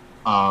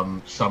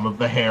 Some of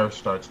the hair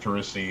starts to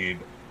recede.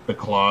 The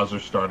claws are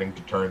starting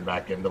to turn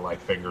back into like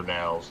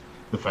fingernails.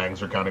 The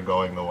fangs are kind of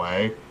going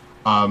away.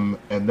 And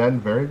then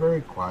very,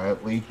 very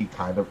quietly, he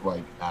kind of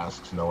like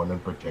asks no one in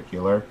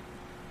particular.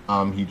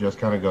 He just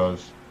kind of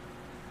goes,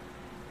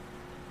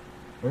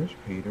 "Where's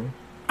Peter?"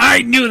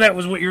 I knew that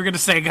was what you were going to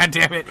say. God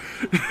damn it!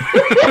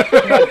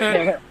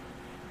 Damn it.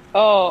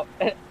 Oh,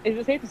 is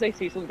it safe to say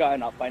Cecil's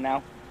gotten up by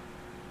now?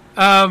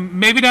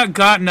 Maybe not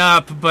gotten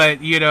up,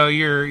 but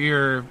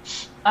your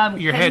Can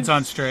head's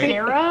on straight.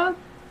 Sarah,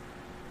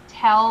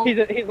 tell.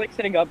 He's like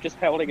sitting up, just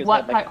holding his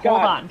What head. Like, type-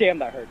 hold God on. damn,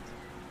 that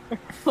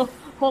hurts.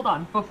 Hold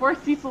on, before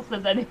Cecil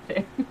says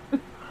anything.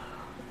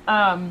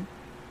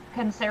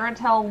 Can Sarah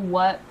tell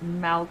what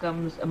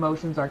Malcolm's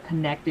emotions are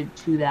connected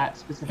to that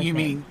specific You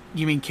name?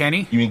 mean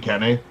Kenny? You mean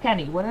Kenny?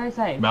 Kenny? What did I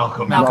say?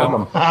 Malcolm.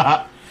 Malcolm.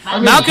 I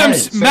mean,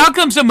 Malcolm's hey,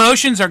 Malcolm's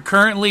emotions are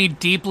currently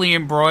deeply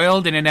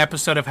embroiled in an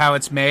episode of How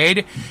It's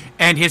Made,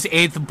 and his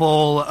 8th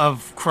bowl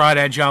of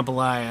crawdad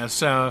jambalaya.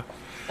 So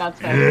That's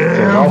fair.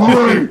 Yeah,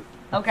 boy.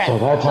 Okay. So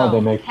that's how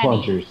they make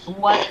Kenny, plungers.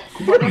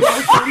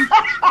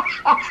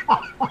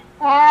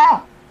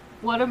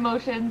 What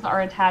emotions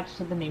are attached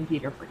to the name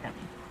Peter for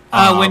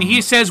Kenny? when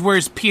he says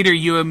 "Where's Peter,"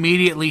 you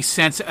immediately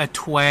sense a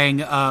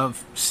twang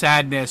of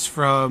sadness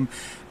from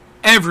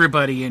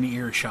everybody in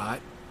earshot.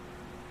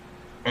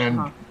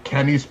 And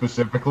Kenny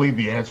specifically,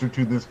 the answer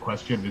to this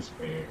question is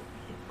fair.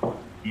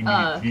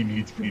 He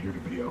needs Peter to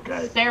be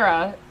okay.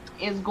 Sarah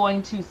is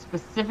going to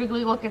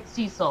specifically look at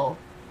Cecil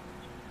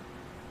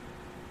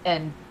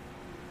and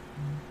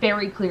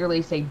very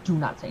clearly say, "Do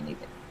not say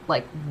anything,"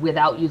 like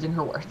without using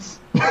her words.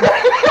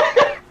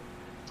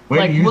 When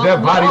Like, you use we'll-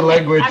 that body we'll-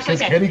 language, actually,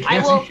 because okay, Kenny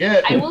can't see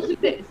shit. I will do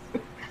this.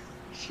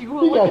 She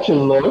will You look got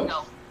your at looks.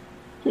 no.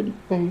 Pretty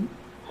face.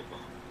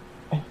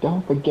 And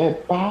don't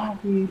forget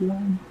body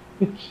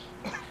language.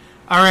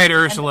 All right,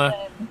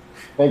 Ursula.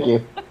 Thank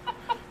you.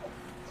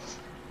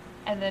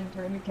 And then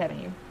turn to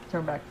Kenny,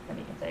 turn back to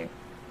Kenny and say,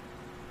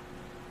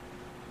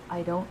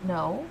 "I don't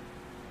know,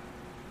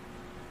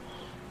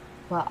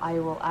 but I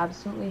will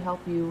absolutely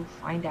help you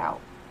find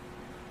out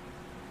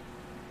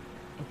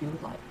if you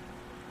would like.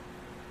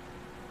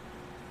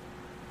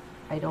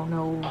 I don't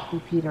know who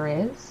Peter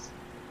is.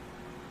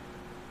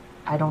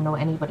 I don't know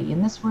anybody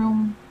in this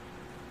room.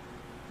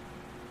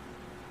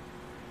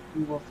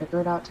 We will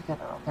figure it out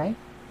together, okay?"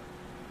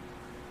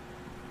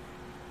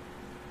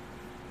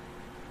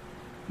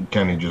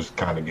 Kenny just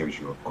kind of gives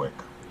you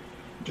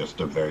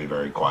just a very,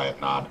 very quiet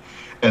nod.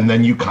 And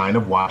then you kind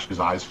of watch his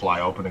eyes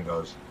fly open and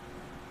goes,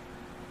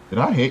 "Did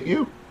I hit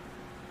you?"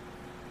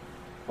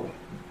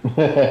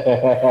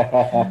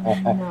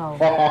 No.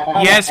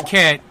 Yes,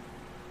 Kit.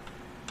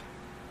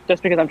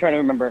 Just because I'm trying to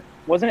remember,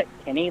 wasn't it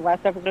Kenny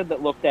last episode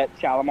that looked at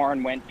Shalimar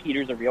and went,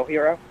 "Peter's a real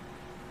hero"?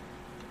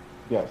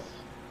 Yes.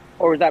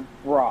 Or was that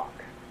Brock?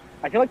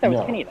 I feel like that was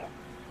No. Kenny though.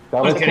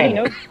 That was Okay. Kenny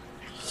Kenny.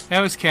 knows. That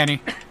was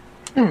Kenny.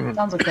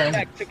 Sounds okay.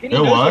 Yeah, so Kenny It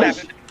knows what was?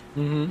 happened.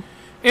 Mm-hmm.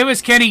 It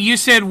was Kenny. You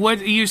said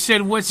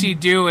what's he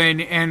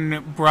doing?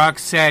 And Brock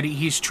said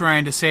he's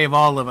trying to save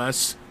all of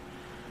us.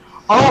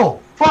 Oh,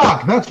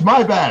 fuck! That's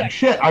my bad.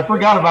 Shit, I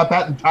forgot about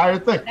that entire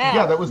thing. Now,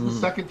 Yeah, that was the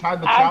second time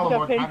that as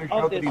Shalimar defense kind of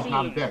of showed the that he's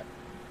not a scene. dick.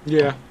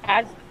 Yeah.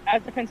 As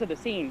defense of the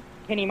scene,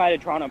 Kenny might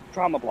have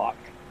trauma blocked.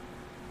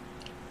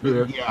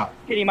 Yeah.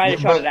 Kenny might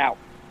have Yeah, shut but- it out.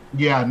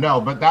 Yeah, no,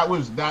 but that.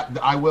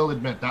 I will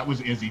admit that was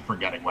Izzy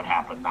forgetting what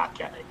happened, not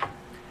Kenny.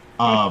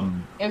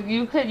 If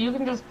you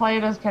can just play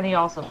it as Kenny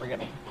also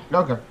forgetting.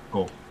 Okay,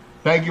 cool.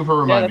 Thank you for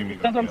Yeah, reminding me.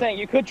 that's what I'm saying.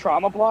 You could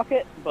trauma block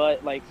it,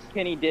 but like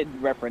Kenny did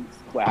reference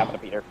what happened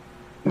to Peter.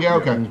 Yeah,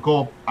 okay,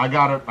 cool. I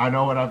got it. I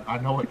know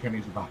what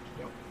Kenny's about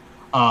to do.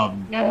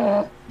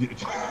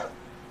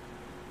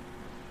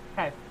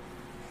 Okay.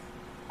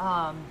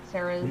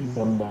 Sarah's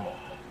Remember.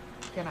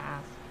 gonna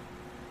ask,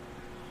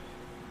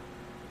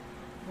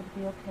 would it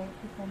be okay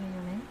if you tell me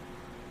your name?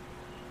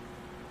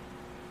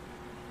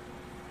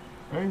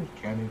 My name's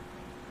Kenny.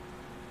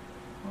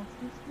 Well, it's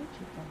nice to meet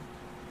you, Kenny.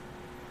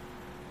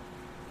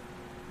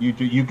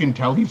 You can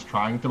tell he's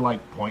trying to like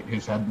point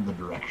his head in the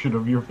direction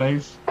of your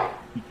face.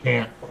 He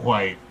can't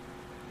quite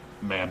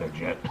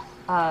manage it.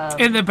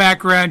 In the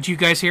background, you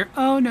guys hear,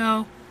 "Oh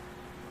no,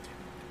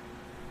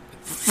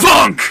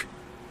 funk!"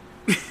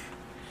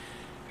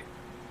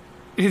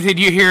 And then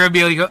you hear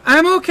Amelia go,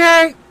 "I'm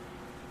okay."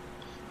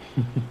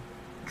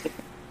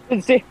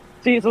 And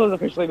Cecil has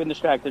officially been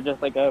distracted,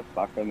 just like, oh,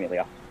 fuck,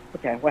 Amelia.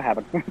 Okay, what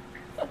happened?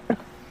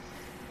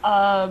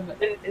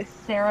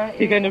 Sarah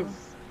He is... kind of...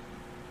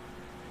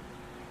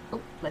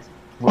 Oh, listen.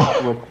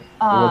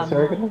 What's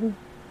Sarah gonna do?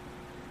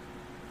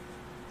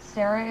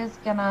 Sarah is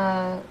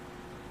gonna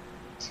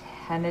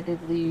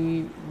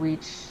tentatively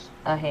reach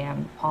a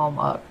hand, palm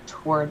up,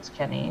 towards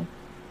Kenny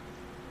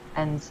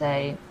and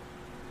say,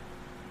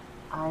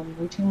 I'm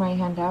reaching my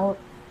hand out.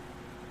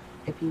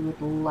 If you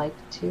would like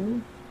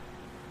to,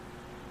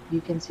 you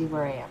can see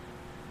where I am.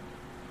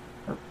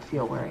 Or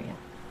feel where I am.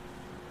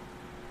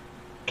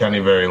 Kenny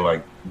very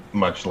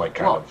much kind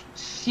of.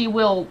 She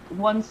will,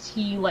 once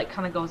he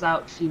kind of goes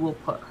out, she will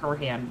put her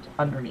hand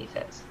underneath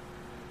his.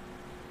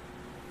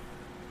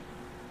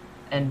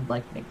 And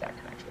make that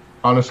connection.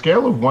 On a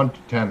scale of 1 to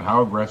 10,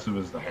 how aggressive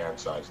is the hand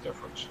size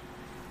difference?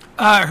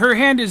 Her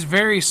hand is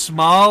very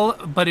small,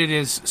 but it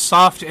is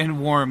soft and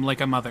warm like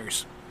a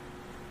mother's.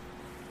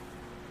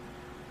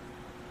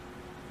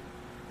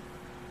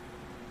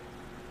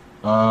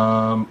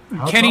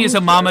 Kenny is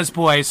a mama's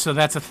boy, so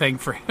that's a thing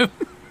for him.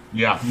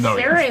 Yeah, no.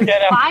 Sarah is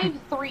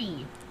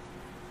 5'3".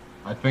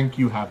 I think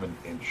you have an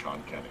inch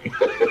on Kenny.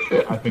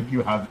 I think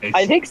you have a...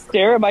 I think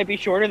Sarah might be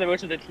shorter than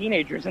most of the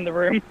teenagers in the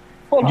room.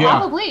 Yeah.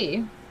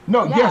 Probably.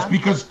 No, Yeah. yes,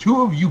 because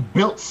 2 of you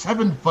built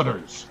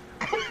 7-footers.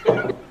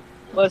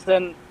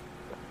 Listen,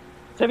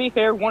 to be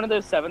fair, one of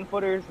those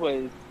 7-footers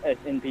was an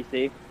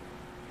NPC.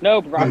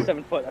 No, Brock's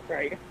 7 foot, that's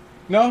right.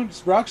 No,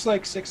 Brock's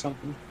 6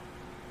 something.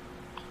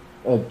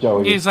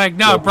 Joey. He's like,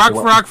 no, Brock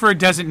Rockford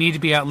doesn't need to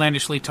be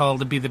outlandishly tall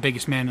to be the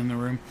biggest man in the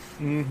room.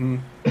 Mm-hmm.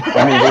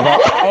 I mean,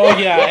 Oh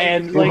yeah,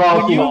 and We've all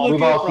when you seen- look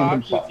we've at all seen him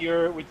Brock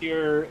shot. with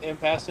your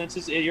empath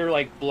senses,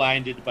 you're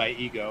blinded by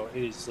ego.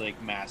 It is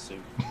massive.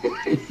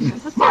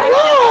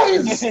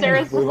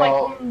 Sarah's just We've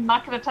all- I'm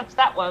not gonna touch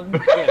that one.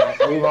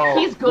 we've all,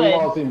 He's good. We've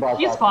all seen Brock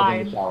He's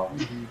Rockford in fine.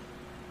 the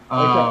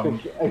shower. Um,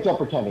 Except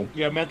for Kenny.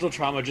 Yeah, mental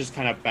trauma just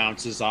kind of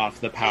bounces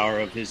off the power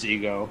of his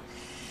ego.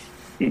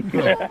 I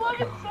love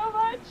it so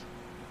much.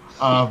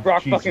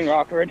 Brock Jesus. fucking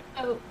Rockford.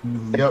 Oh,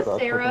 Yep. Brock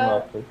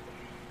Sarah- fucking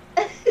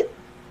Rockford.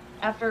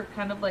 after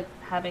kind of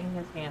having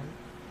his hand.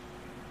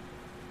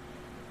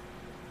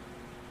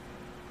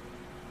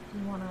 Do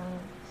you want to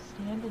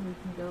stand and you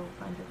can go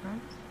find your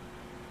friends?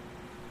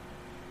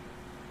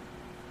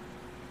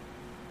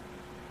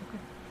 Okay.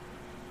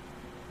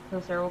 So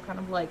Sarah will kind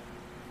of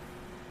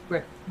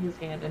grip his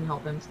hand and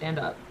help him stand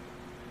up.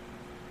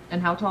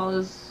 And how tall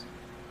is?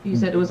 You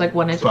said it was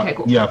 1 inch. Okay,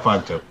 cool. Yeah,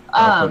 5'2".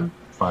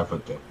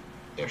 5'2".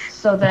 Ish.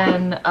 So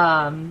then,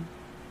 I'm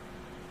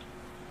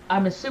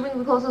assuming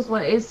the closest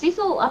one is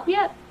Cecil up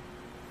yet?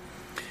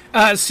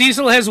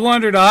 Cecil has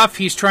wandered off.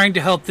 He's trying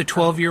to help the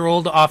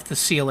 12-year-old off the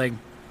ceiling.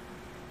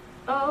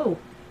 Oh.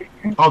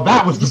 Oh,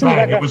 that was the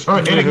bang. It was her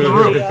hitting the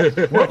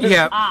roof.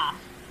 Yeah. Ah.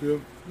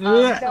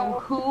 So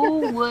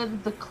who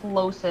would the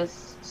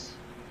closest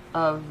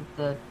of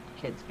the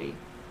kids be?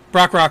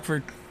 Brock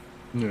Rockford.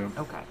 Yeah.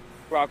 Okay.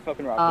 Brock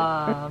fucking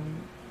Rockford.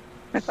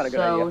 That's not a good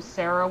So idea.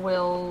 Sarah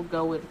will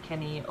go with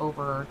Kenny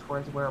over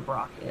towards where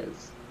Brock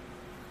is.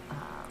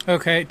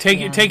 Okay,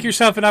 take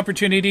yourself an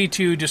opportunity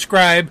to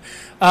describe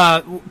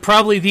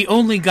probably the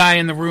only guy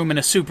in the room in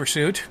a super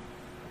suit.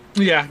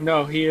 Yeah,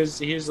 no, he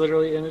is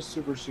literally in a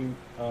super suit.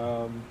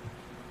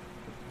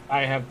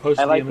 I have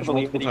posted I like the to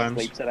image believe that multiple he times.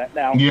 sleeps in it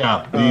now.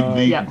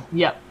 Yeah.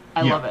 Yep.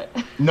 I Yeah. love it.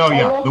 No, I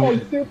yeah. love my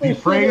super The suit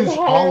phrase of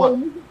all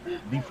Harlem.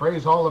 the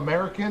phrase all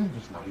American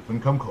does not even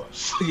come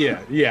close.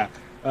 Yeah.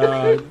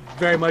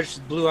 Very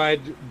much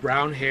blue-eyed,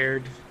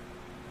 brown-haired,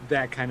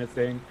 that kind of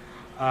thing.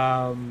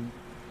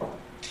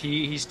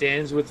 He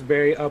stands with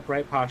very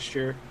upright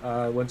posture.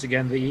 Once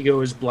again, the ego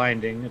is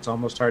blinding. It's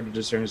almost hard to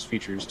discern his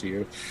features to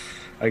you,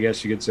 I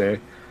guess you could say.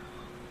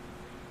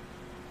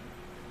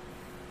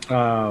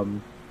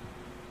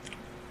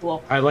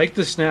 Well, I like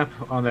the snap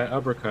on that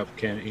uppercut,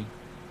 Kenny.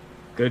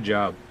 Good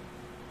job.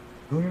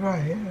 Who did I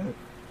hit?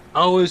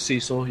 Oh, it was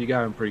Cecil. You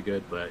got him pretty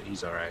good, but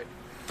he's all right.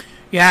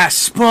 Yeah,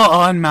 spot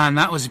on, man.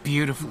 That was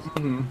beautiful.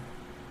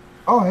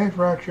 Oh, hey,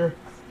 Fracture.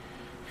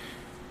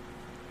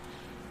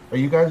 Are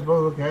you guys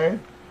both okay?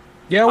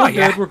 Yeah, we're Oh, good.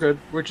 yeah. We're good.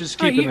 We're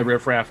just Oh, keeping you- the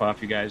riffraff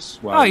off you guys.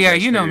 Oh, yeah,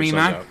 you know me,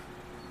 man.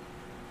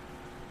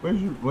 Where's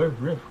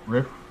Riff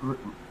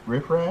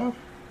Raff?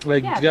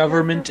 Like Yeah,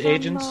 government they're from,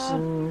 agents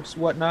and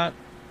whatnot.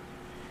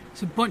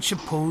 It's a bunch of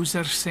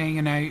posers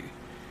hanging out.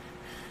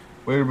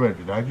 Wait a minute,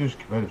 did I just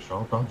commit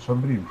assault on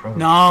somebody in front of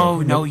No,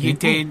 government you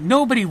people? didn't.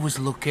 Nobody was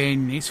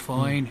looking. It's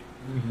fine.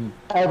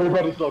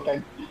 Everybody's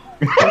looking.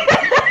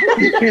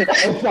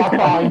 It's not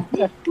fine.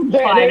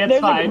 It's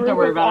fine. Don't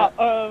worry about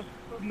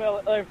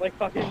it.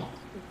 Fucking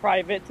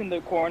privates in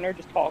the corner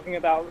just talking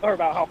about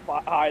how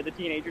high the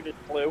teenager just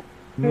flew.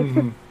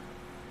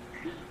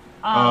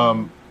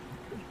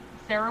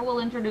 Sarah Sarah will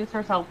introduce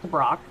herself to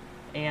Brock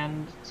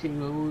and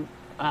to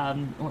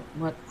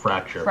what?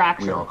 Fracture.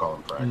 Fracture. We all call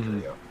him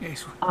Fracture. Yeah.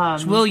 Yes.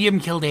 It's William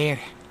Kildare.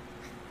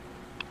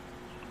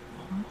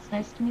 Well, it's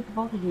nice to meet the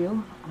both of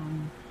you.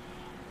 I'm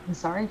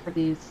sorry for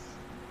these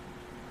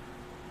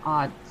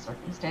odd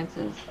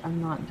circumstances. I'm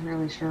not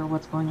entirely sure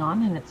what's going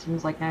on, and it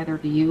seems like neither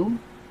do you.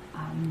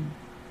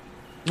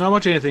 Not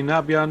much anything,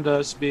 not beyond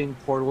us being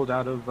portaled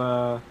out of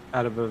a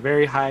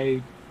very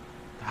high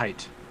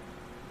height.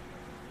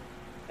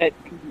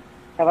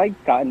 Have I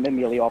gotten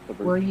Amelia off the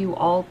roof? Were you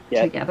all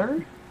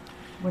together?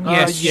 When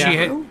Yes,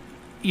 you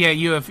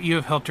you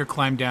have helped her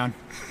climb down.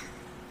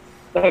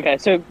 Okay,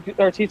 so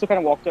Artiso kind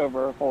of walked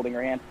over, holding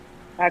her hand.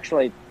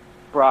 Actually,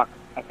 Brock,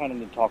 I kind of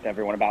need to talk to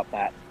everyone about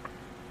that.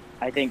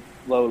 I think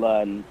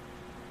Lola and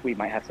we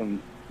might have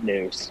some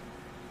news.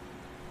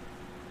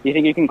 You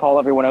think you can call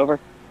everyone over?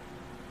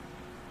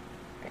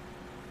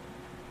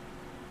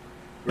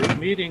 We're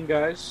meeting,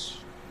 guys.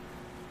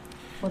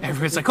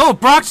 Everyone's like, "Oh,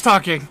 Brock's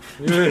talking."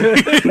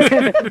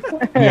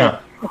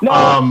 Yeah. No,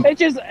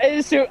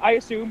 I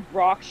assume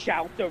Brock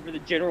shouts over the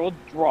general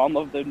drum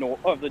of the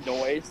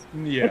noise.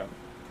 Yeah.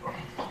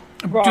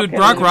 Dude,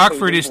 Brock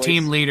Rockford is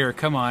team leader.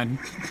 Come on.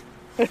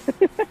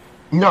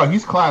 No,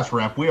 he's class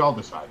rep. We all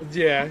decided.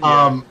 Yeah.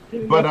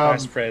 But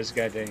class pres,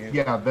 god dang it.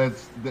 Yeah,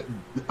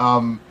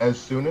 as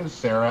soon as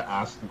Sarah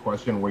asked the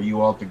question, "Were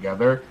you all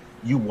together?"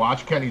 You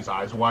watch Kenny's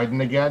eyes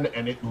widen again,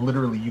 and it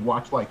literally, you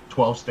watch like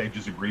 12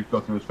 stages of grief go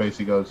through his face.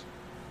 He goes,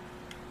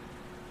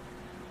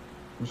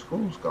 "The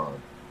school's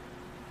gone."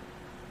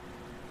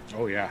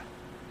 Oh, yeah.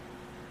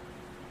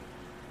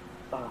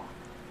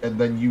 And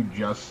then you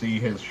just see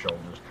his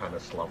shoulders kind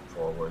of slump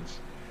forwards,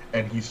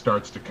 and he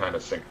starts to kind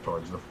of sink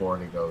towards the floor,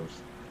 and he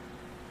goes,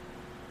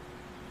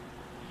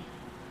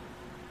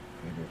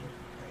 "Peter's a fake."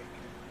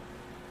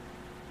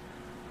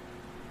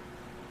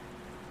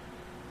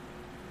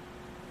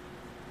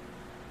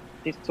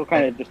 He still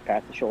kind of just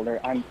pats the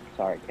shoulder. I'm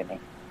sorry, Kenny.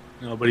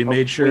 No, but he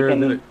made sure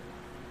that...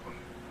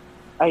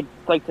 I'd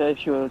like to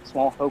issue a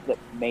small hope that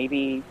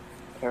maybe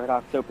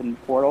Paradox opened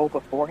the portal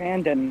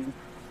beforehand and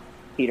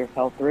Peter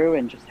fell through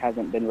and just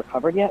hasn't been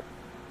recovered yet.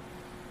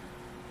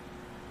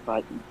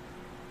 But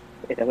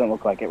it doesn't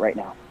look like it right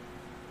now.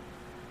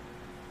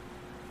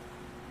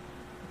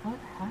 What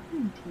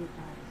happened to you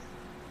guys?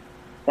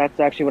 That's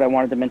actually what I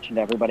wanted to mention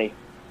to everybody.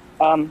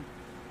 I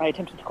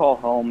attempted to call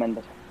home,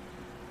 and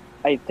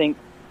I think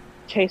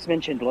Chase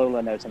mentioned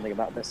Lola knows something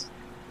about this.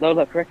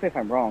 Lola, correct me if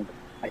I'm wrong.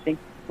 I think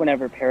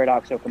whenever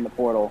Paradox opened the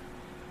portal,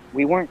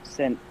 we weren't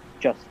sent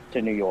just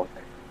to New York.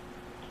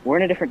 We're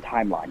in a different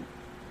timeline.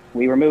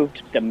 We were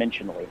moved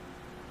dimensionally.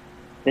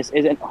 This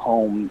isn't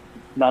home.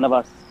 None of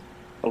us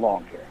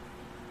belong here.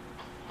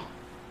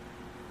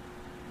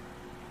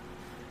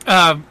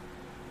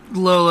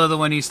 Lola, the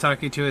one he's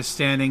talking to, is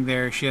standing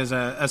there. She has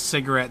a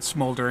cigarette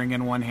smoldering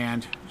in one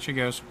hand. She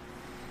goes,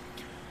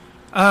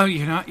 "Oh,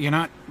 you're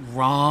not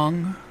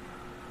wrong.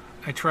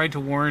 I tried to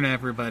warn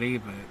everybody,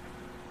 but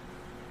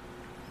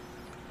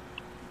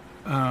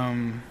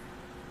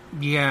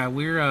yeah,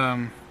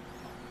 we're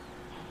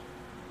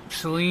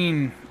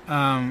Celine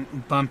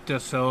bumped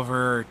us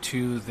over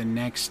to the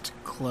next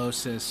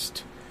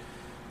closest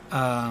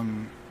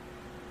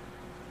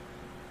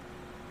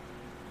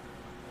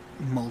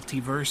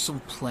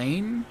multiversal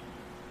plane,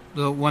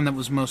 the one that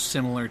was most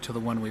similar to the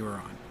one we were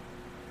on.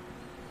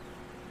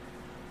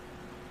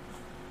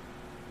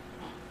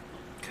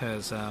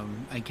 Because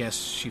I guess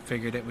she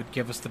figured it would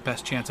give us the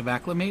best chance of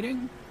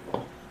acclimating.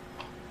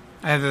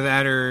 Either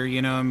that or,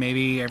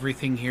 maybe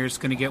everything here is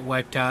going to get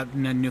wiped out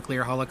in a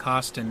nuclear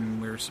holocaust and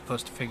we're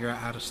supposed to figure out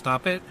how to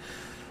stop it.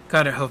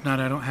 God, I hope not.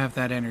 I don't have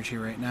that energy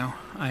right now.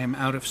 I am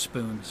out of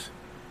spoons.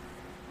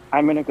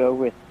 I'm going to go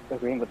with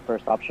agreeing with the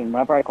first option.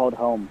 Whenever I called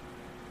home,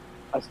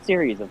 a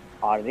series of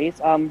oddities.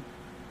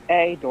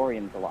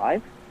 Dorian's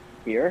alive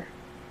here,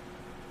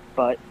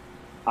 but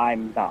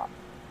I'm not.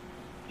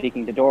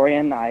 Speaking to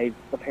Dorian, I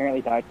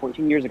apparently died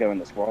 14 years ago in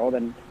this world,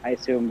 and I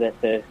assume that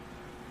the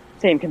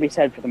same can be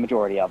said for the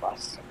majority of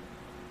us.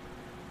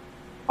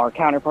 Our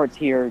counterparts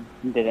here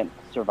didn't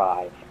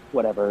survive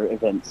whatever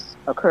events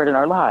occurred in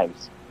our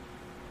lives.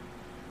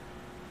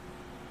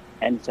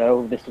 And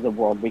so this is a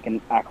world we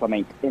can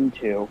acclimate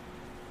into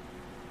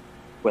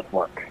with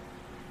work.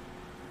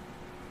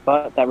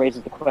 But that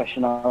raises the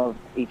question of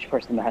each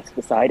person that has to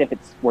decide if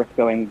it's worth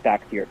going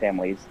back to your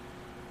families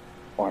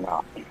or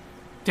not.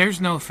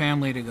 There's no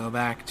family to go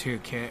back to,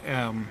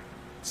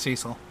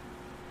 Cecil.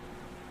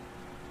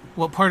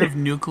 What part of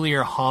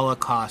nuclear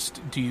holocaust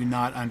do you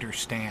not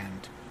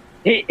understand?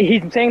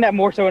 He's saying that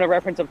more so in a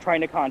reference of trying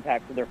to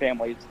contact their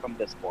families from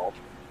this world.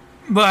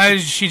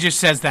 But she just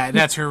says that.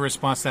 That's her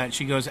response to that.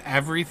 She goes,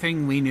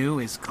 everything we knew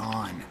is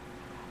gone.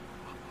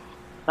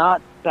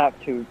 Not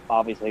back to,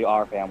 obviously,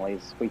 our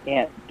families. We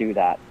can't do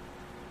that.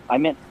 I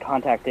meant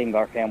contacting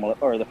our family,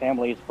 or the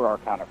families for our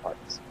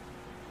counterparts.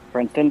 For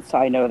instance,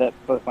 I know that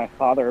both my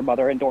father,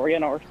 mother, and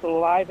Dorian are still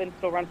alive and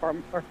still run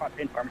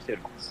in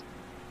pharmaceuticals.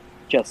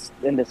 Just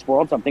in this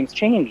world, something's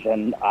changed,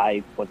 and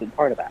I wasn't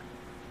part of that.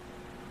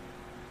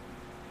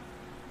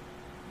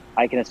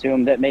 I can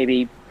assume that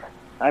maybe,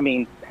 I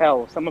mean,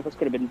 hell, some of us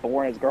could have been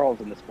born as girls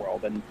in this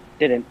world and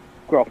didn't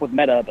grow up with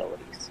meta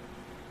abilities.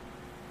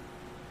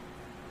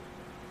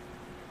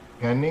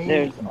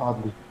 Kenny?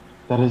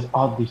 That is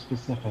oddly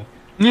specific.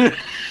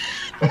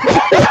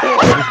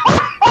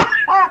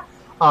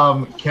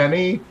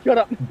 Kenny Shut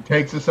up.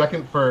 takes a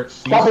second for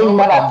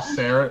Cecil and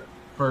Sarah.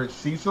 For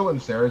Cecil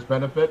and Sarah's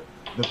benefit,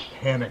 the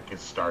panic is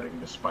starting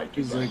to spike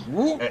He's again. like,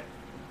 whoop.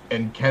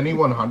 And Kenny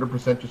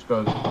 100% just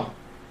goes,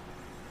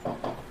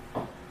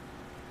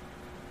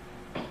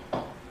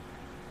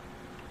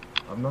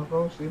 I'm not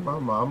going to see my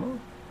mama.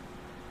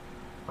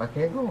 I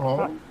can't go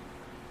home.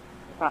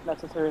 Not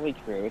necessarily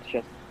true. It's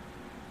just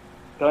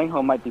going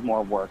home might be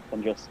more work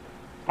than just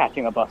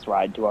catching a bus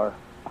ride to our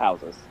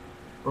houses.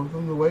 But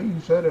from the way you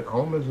said it,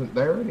 home isn't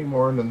there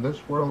anymore, and in this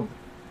world,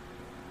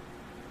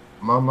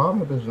 my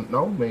mama doesn't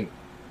know me.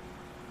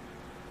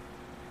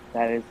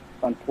 That is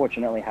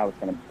unfortunately how it's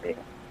going to be.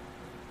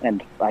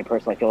 And I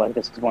personally feel like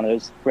this is one of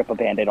those rip a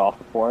band-aid off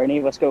before any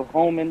of us go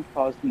home and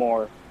cause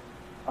more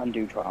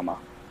undue trauma.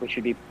 We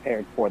should be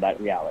prepared for that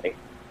reality.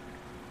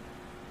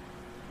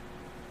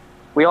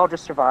 We all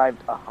just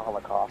survived a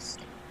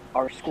Holocaust.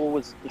 Our school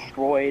was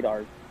destroyed,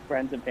 our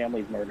friends and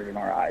families murdered in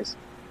our eyes.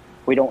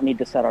 We don't need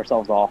to set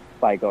ourselves off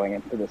by going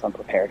into this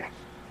unprepared.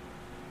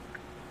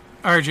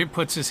 Argent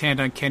puts his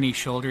hand on Kenny's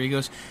shoulder. He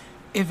goes,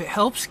 if it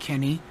helps,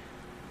 Kenny,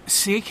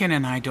 Seiken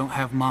and I don't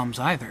have moms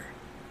either.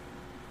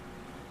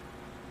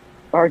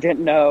 Argent,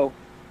 no.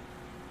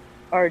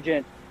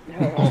 Argent,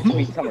 no.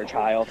 Sweet summer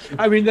child.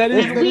 I mean, that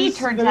is... We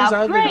turned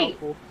out great.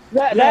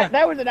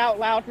 That was an out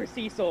loud for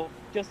Cecil.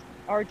 Just,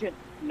 Argent,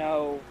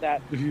 no.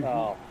 That,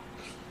 oh.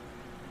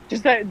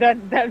 Just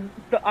that,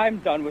 I'm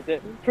done with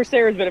it. For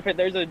Sarah's benefit,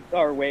 there's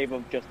our wave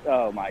of just,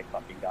 oh my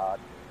fucking god.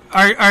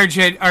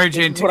 Argent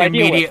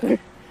immediately...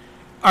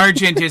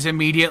 Argent is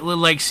immediately,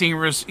 like seeing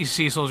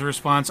Cecil's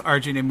response,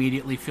 Argent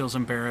immediately feels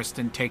embarrassed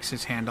and takes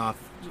his hand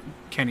off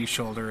Kenny's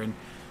shoulder and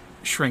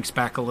shrinks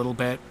back a little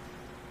bit.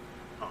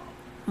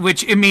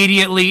 Which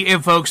immediately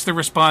evokes the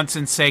response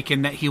in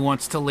Seiken that he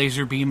wants to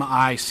laser beam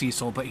eye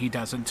Cecil, but he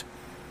doesn't.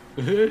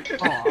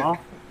 Aww.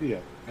 Yeah,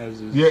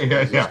 as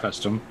is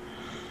custom.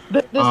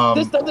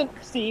 This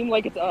doesn't seem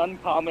like it's an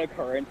uncommon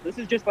occurrence. This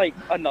is just like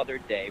another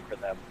day for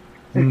them.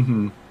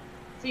 Mm-hmm.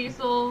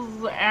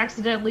 Cecil's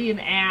accidentally an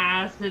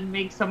ass and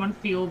makes someone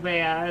feel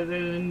bad,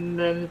 and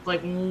then it's like,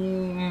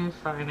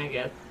 fine, I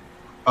guess.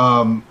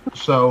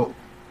 So,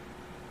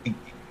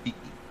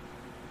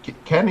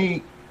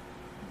 Kenny,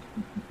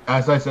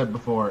 as I said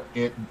before,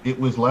 it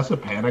was less a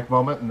panic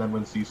moment, and then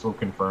when Cecil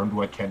confirmed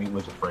what Kenny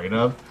was afraid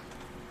of,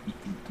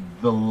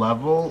 the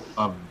level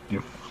of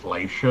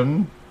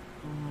deflation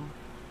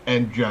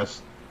and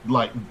just,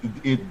 like,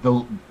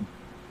 the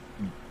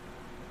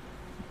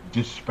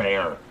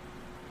despair.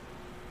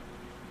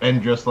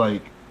 And just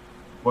like,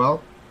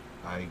 well,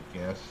 I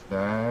guess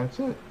that's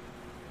it.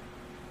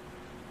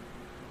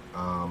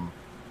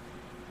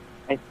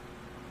 I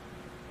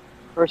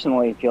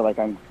personally feel like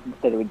that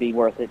it would be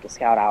worth it to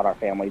scout out our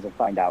families and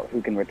find out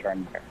who can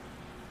return there.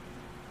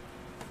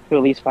 To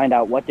at least find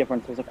out what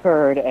differences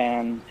occurred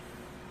and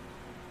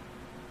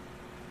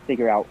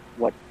figure out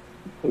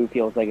who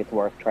feels like it's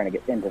worth trying to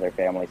get into their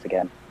families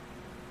again.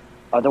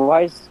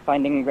 Otherwise,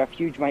 finding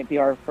refuge might be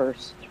our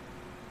first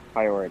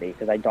priority,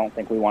 because I don't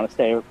think we want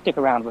to stick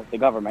around with the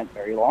government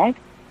very long.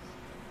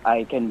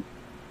 I can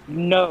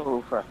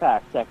know for a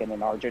fact Second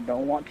and Argent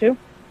don't want to.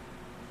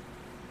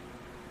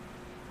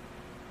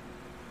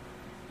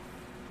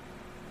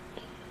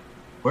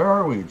 Where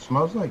are we? It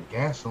smells like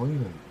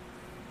gasoline.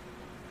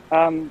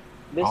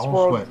 This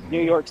world's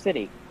New York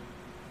City.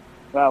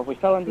 Well, we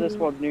fell into this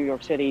world, New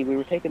York City. We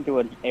were taken to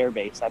an air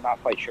base. I'm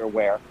not quite sure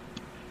where.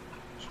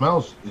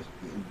 Smells,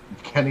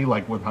 Kenny,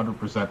 like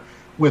 100%.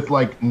 With,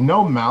 like,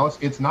 no malice.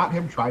 It's not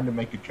him trying to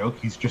make a joke.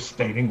 He's just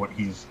stating what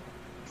he's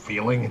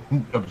feeling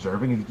and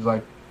observing. He's just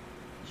like,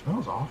 it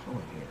smells awful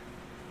in here.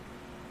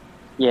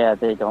 Yeah,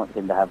 they don't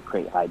seem to have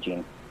great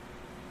hygiene.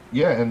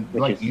 Yeah, and,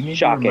 like, you need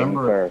to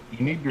remember...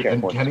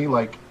 and forces. Kenny,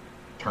 like,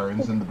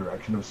 turns in the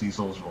direction of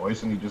Cecil's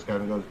voice, and he just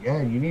kind of goes,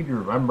 yeah, you need to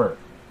remember...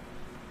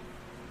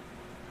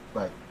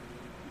 like,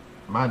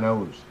 my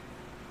nose.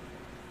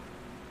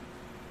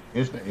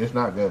 It's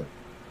not good.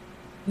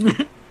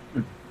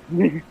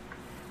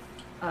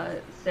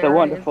 Sarah the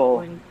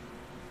wonderful.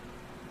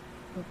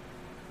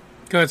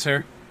 Go ahead,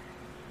 Sarah.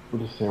 What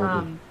does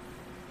Sarah do?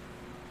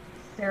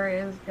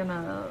 Sarah is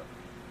gonna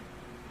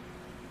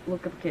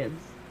look at the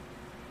kids,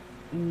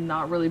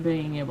 not really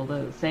being able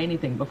to say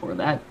anything before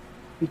that,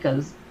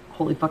 because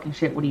holy fucking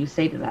shit, what do you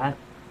say to that?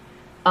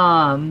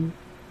 Are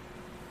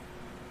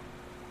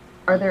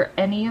there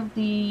any of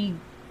the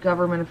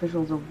government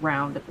officials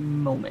around at the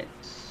moment,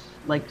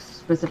 like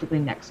specifically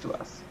next to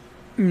us?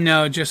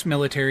 No, just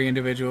military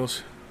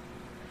individuals.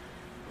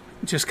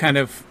 Just kind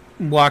of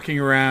walking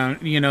around,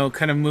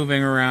 kind of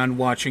moving around,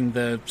 watching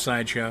the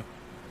sideshow.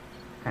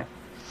 Okay.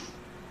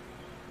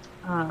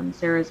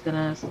 Sarah's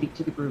gonna speak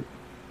to the group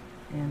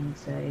and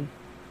say,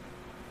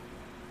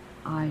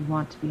 I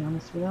want to be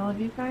honest with all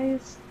of you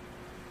guys.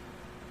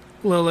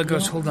 Lola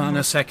goes, hold on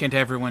a second,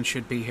 everyone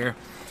should be here.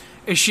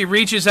 As she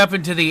reaches up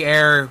into the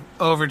air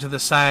over to the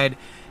side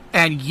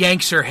and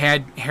yanks her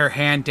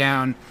hand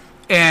down,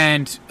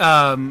 and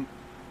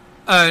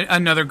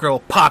another girl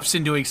pops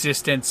into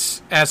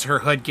existence as her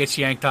hood gets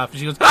yanked off. And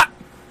she goes, ah!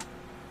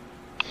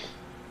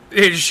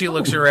 And she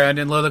looks around,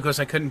 and Lola goes,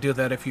 I couldn't do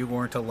that if you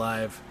weren't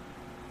alive.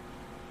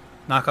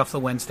 Knock off the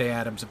Wednesday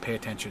Addams and pay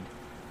attention.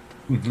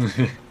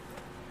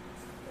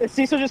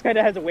 Cecil just kind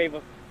of has a wave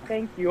of,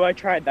 thank you, I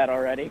tried that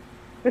already.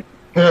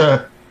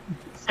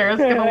 Sarah's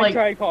gonna I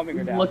tried calming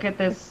her down. look at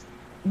this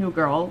new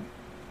girl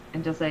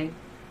and just say,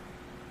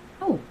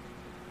 "Oh,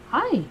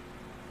 hi.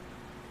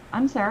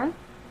 I'm Sarah.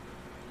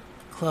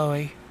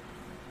 Chloe.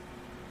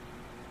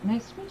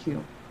 Nice to meet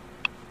you.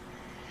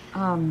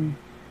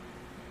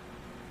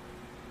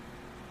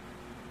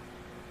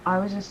 I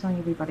was just telling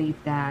everybody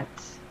that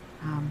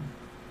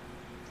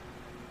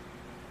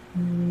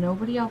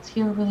nobody else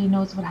here really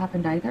knows what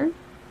happened either.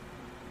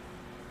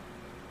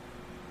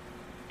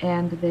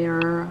 And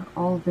they're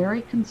all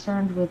very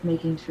concerned with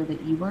making sure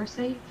that you are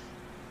safe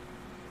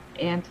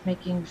and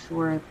making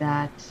sure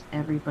that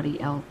everybody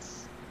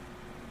else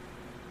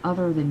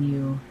other than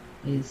you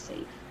is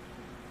safe.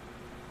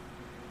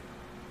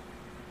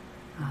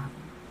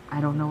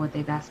 I don't know what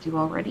they've asked you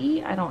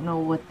already. I don't know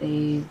what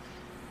they've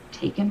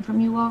taken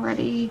from you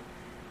already.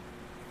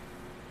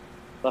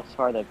 Thus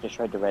far, they've just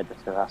tried to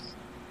register us.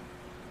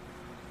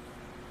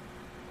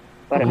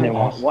 But if they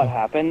want what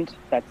happened,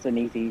 that's an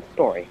easy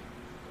story.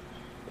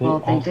 Well,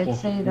 they did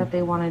say that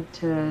they wanted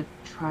to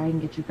try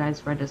and get you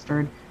guys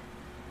registered.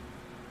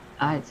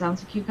 It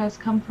sounds like you guys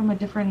come from a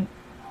different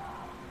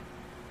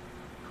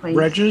place.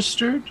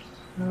 Registered?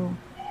 So...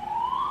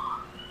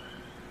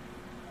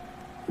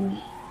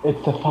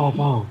 It's the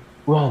 5-0.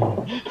 Run.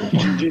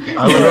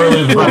 I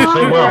literally was about to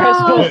say,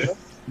 well.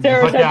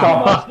 Sarah said so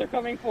much, they're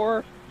coming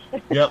for.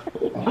 Yep.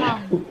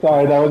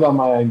 Sorry, that was on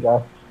my end,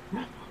 guys.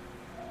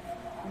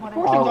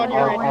 Fortune's on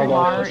your end.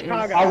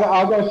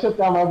 I'll go shut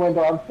down my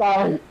window. I'm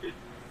sorry.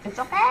 It's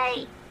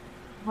okay.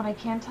 What I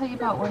can tell you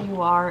about where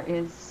you are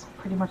is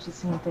pretty much the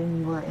same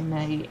thing. You were in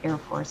the Air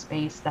Force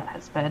base that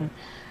has been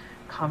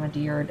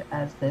commandeered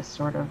as this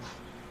sort of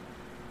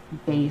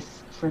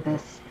base for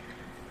this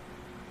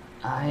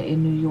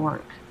in New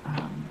York.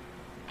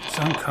 It's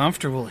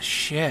uncomfortable as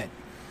shit.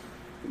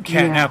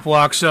 Catnap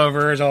walks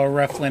over, is all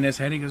ruffling his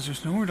head. He goes,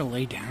 there's nowhere to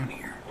lay down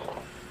here.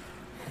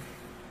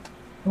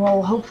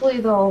 Well,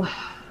 hopefully they'll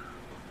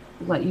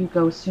let you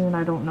go soon.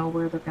 I don't know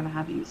where they're going to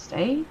have you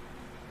stay.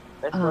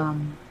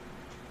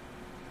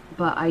 But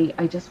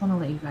I just want to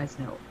let you guys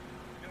know.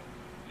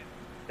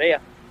 Yeah.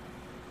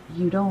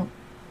 You don't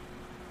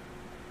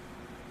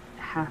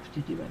have to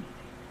do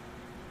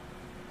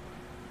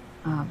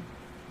anything.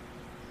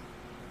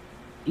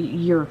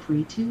 You're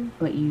free to,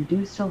 but you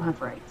do still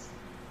have rights.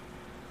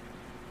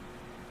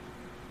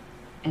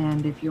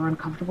 And if you're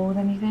uncomfortable with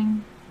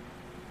anything,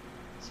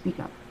 speak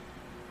up.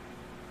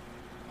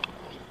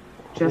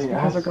 Just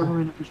because they're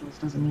government officials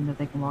doesn't mean that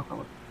they can walk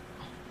over.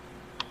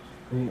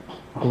 They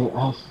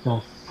asked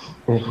us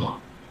if...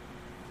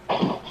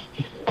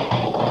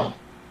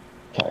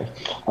 Sorry.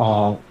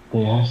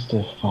 They asked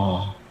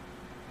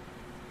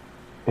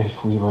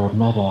if we were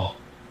meta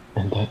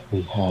and that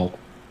we had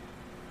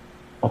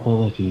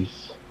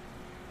abilities.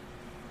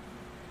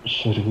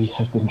 Should we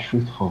have been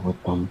truthful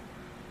with them?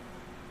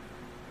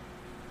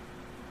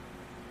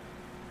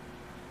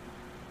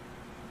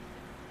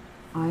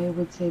 I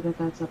would say that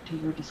that's up to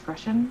your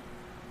discretion.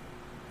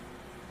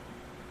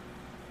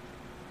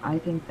 I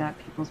think that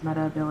people's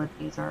meta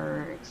abilities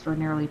are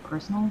extraordinarily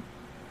personal.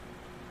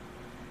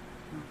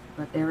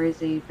 But there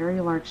is a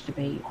very large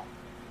debate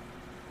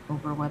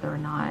over whether or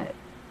not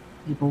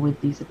people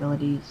with these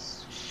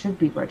abilities should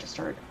be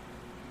registered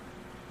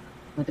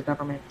with the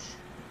government.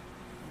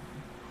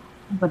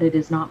 But it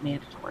is not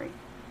mandatory.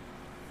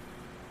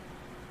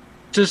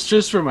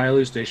 Just for my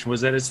elucidation,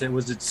 was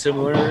it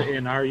similar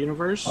in our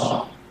universe?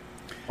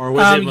 Or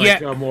was it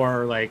like a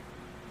more like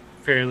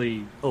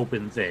fairly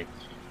open thing?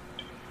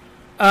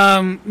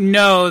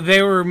 No,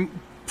 they were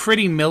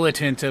pretty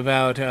militant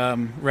about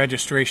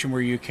registration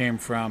where you came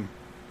from.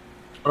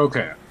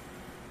 Okay.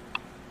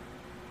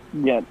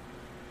 Yeah.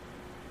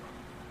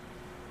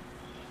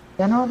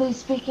 Generally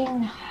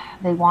speaking,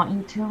 they want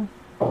you to.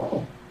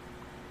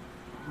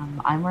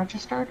 I'm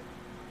registered,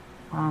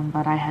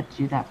 but I had to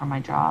do that for my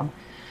job.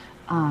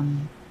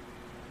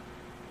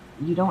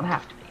 You don't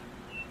have to be.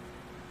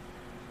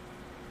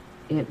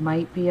 It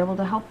might be able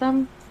to help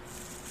them.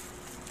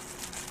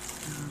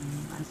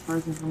 As far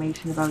as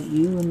information about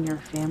you and your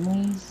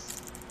families,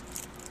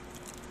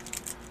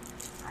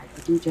 I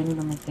do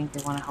genuinely think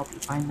they want to help you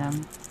find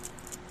them.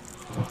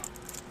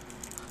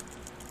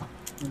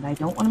 And I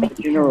don't want to make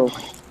you paranoid.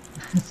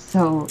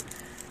 So...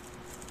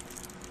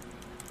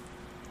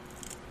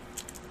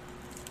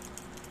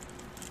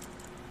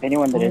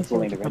 anyone that is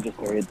willing to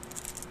register it.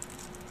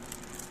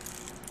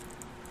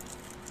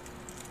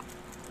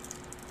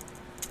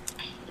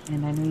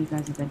 And I know you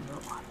guys have been through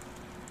a lot.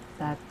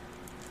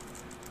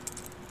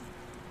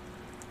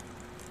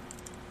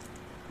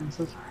 I'm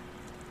so sorry.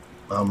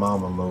 My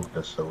mama moved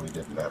us so we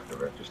didn't have to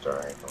register.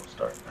 I ain't gonna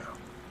start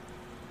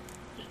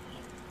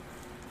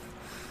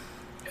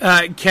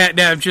now.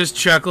 Catnap just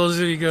chuckles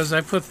and he goes, I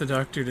put the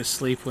doctor to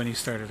sleep when he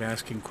started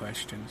asking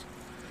questions.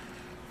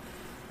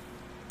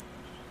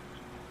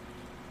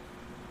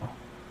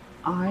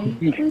 I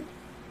could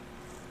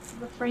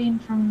refrain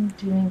from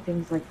doing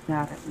things like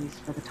that, at least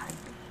for the time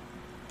being.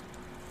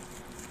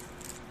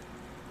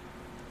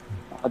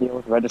 I'll deal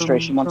with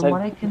registration once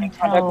what I can make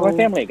contact with my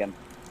family again.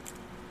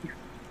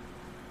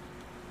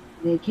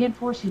 They can't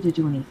force you to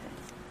do anything,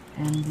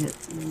 and it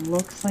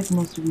looks like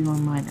most of you are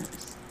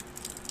minors.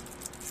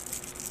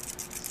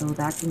 So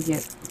that can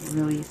get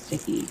really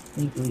sticky,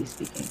 legally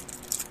speaking.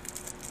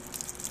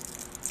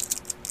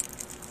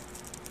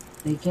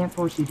 They can't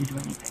force you to do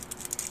anything.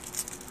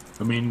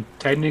 I mean,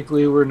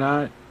 technically we're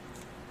not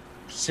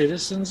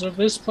citizens of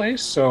this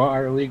place, so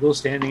our legal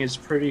standing is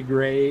pretty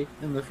gray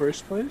in the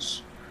first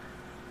place.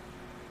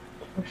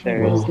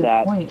 There's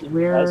that. Point.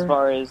 As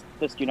far as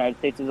this United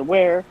States is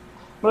aware,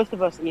 most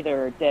of us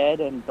either are dead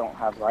and don't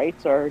have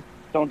rights, or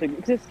don't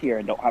exist here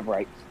and don't have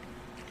rights.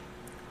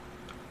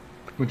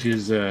 Which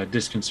is a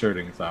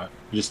disconcerting thought.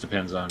 It just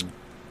depends on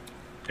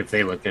if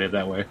they look at it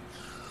that way.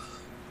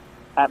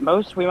 At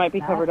most, we might be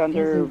covered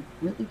under. That is a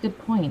really good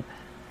point.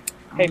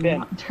 Hey I'm Ben,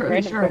 not entirely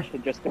random sure.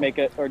 question, just to make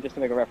a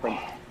reference.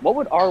 What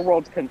would our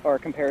world's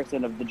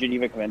comparison of the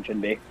Geneva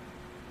Convention be?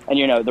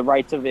 And the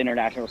rights of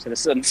international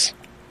citizens.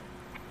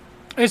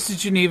 It's the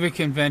Geneva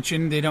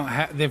Convention.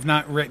 They've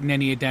not written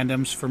any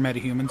addendums for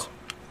metahumans.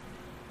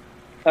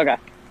 Okay.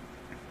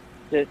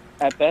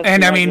 At best,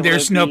 and I mean,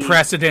 there's no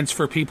precedence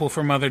for people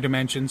from other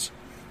dimensions.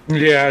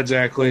 Yeah,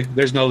 exactly.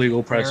 There's no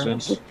legal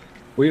precedence.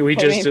 We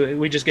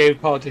just gave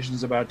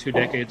politicians about 2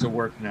 decades of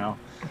work now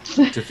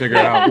to figure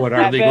out what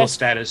our legal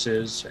status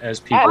is as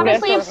people.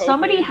 Honestly, if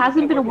somebody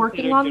hasn't been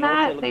working on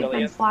that, they've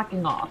been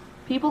slacking off.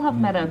 People have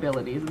meta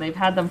abilities, and they've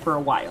had them for a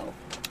while.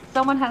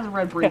 Someone has a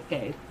red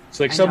briefcase. It's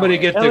like somebody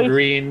get the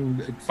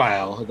green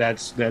file.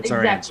 That's exactly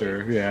our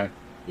answer. Yeah.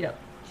 Yep.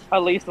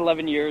 At least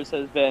 11 years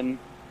has been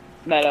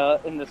meta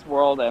in this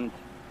world, and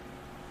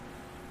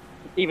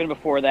even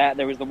before that,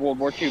 there was the World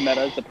War II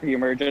metas, the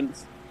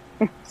pre-emergence.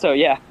 So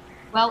yeah.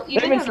 Well,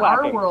 even in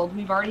our world,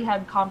 we've already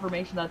had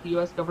confirmation that the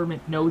U.S.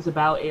 government knows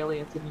about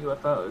aliens and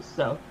UFOs.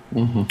 So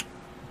I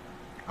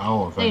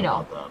don't think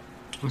about that.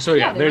 So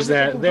yeah, there's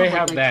that. They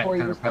have that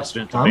kind of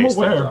precedent. I'm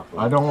aware.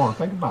 I don't want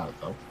to think about it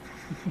though.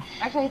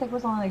 Actually, I think it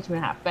was only like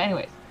 2.5. But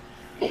anyways.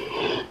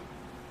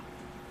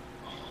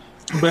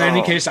 But in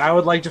any case, I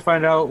would like to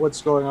find out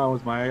what's going on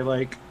with my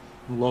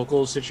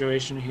local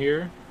situation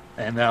here,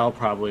 and that'll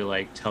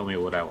probably tell me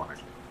what I want to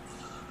do.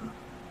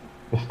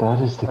 If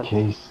that is the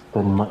case,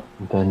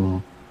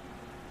 then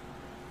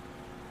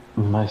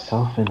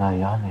myself and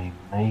Ayane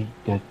may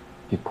get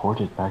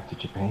deported back to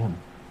Japan.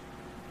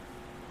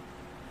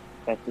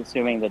 That's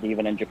assuming that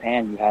even in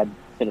Japan you had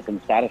citizen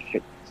status.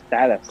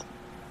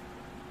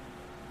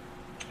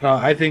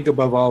 I think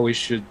above all, we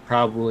should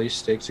probably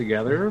stick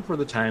together for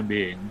the time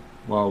being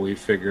while we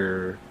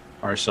figure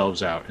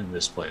ourselves out in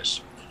this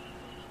place.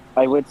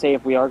 I would say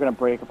if we are going to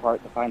break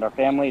apart to find our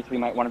families, we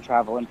might want to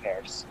travel in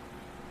pairs.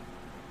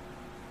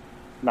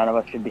 None of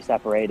us should be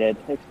separated,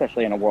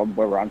 especially in a world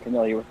where we're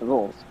unfamiliar with the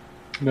rules.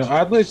 No,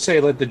 I'd like to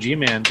say let the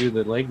G-Man do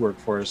the legwork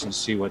for us and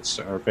see what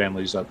our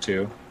family's up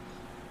to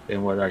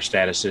and what our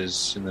status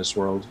is in this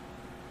world.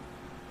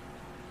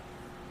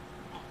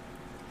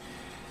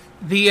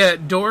 The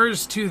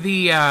doors to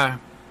the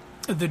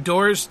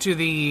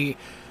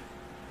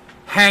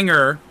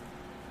hangar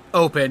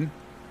open.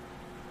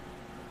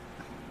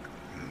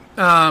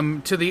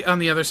 On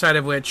the other side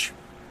of which,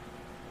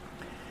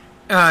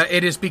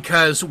 it is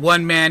because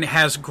one man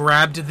has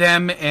grabbed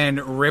them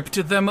and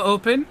ripped them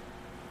open.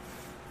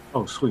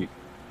 Oh, sweet.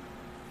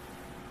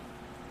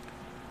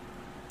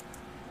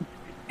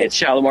 It's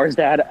Shalamar's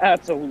dad.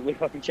 Absolutely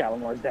fucking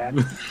Shalamar's dad.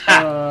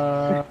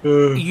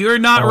 You're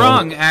not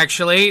wrong,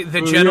 actually.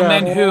 The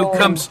gentleman who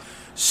comes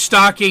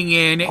stalking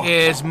in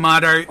is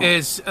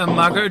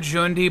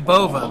Magajundi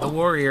Bova, the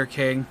warrior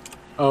king.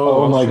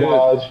 Oh my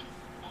god.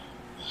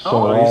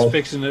 He's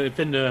fixing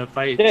to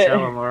fight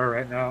Shalamar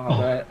right now.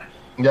 I'll bet.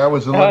 Yeah, I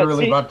was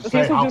literally about to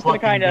say, how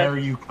fucking dare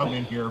you come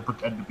in here and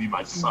pretend to be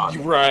my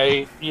son?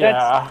 Right,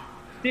 yeah.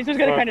 Caesar's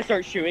going to kind of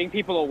start shooing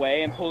people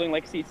away and pulling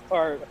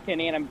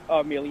Kenny and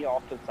Amelia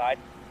off to the side.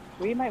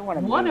 We might want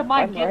to What am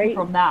I getting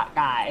from that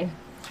guy?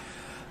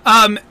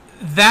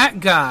 That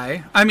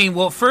guy,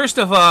 first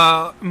of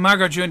all,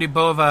 Magajundi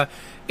Bova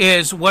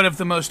is one of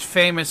the most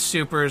famous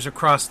supers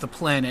across the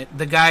planet.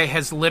 The guy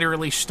has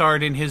literally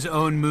starred in his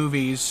own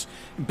movies,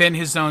 been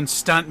his own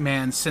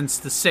stuntman since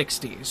the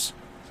 60s.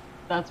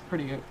 That's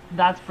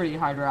pretty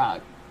hard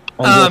rock.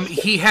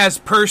 He has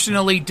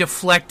personally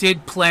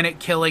deflected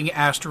planet-killing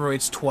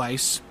asteroids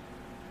twice.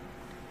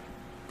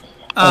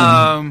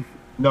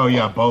 No,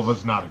 yeah,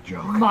 Bova's not a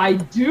joke. My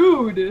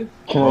dude!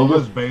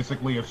 Bova's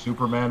basically a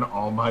Superman,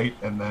 All Might,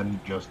 and then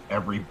just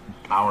every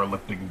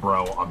powerlifting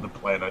bro on the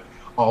planet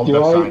all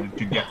decided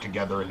to get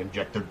together and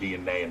inject their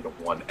DNA into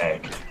one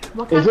egg.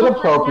 Is it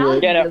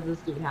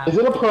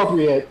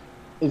appropriate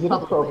Is it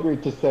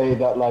appropriate to say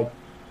that, like,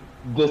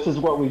 this is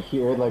what we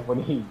hear, like,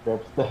 when he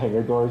rips the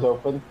hangar doors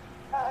open?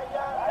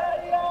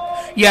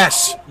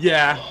 Yes.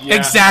 Yeah.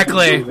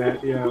 Exactly.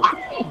 Yeah.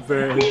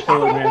 Very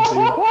Pillar Man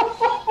theme.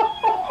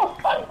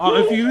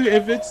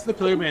 If it's the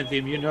Pillar Man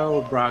theme, you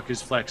know Brock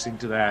is flexing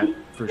to that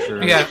for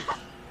sure. Yeah.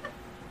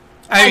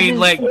 I mean,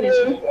 like, It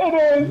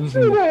is.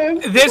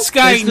 this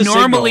guy It's the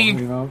normally,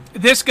 signal, you know?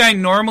 this guy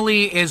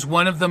normally is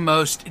one of the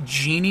most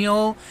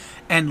genial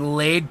and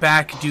laid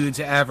back dudes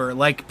ever.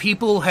 Like,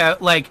 people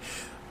have, like,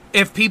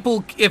 if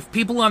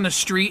people on the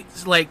street,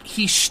 like,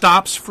 he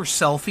stops for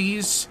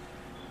selfies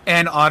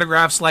and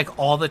autographs, like,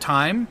 all the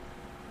time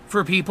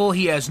for people.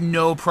 He has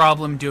no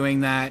problem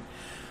doing that.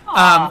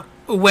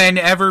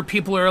 Whenever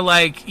people are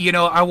like, you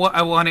know, I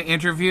want to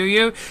interview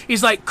you,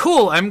 he's like,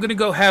 cool, I'm going to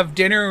go have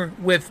dinner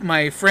with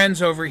my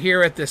friends over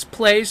here at this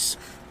place.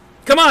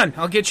 Come on,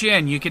 I'll get you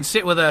in. You can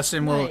sit with us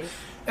and we'll... Nice.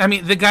 I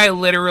mean, the guy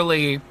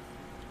literally,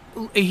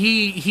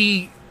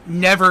 he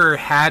never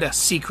had a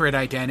secret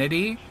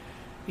identity.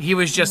 He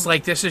was just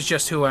like, this is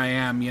just who I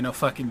am, you know,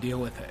 fucking deal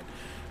with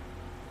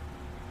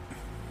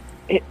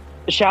it.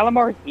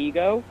 Shalimar's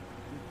ego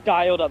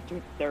dialed up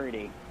to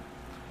 30.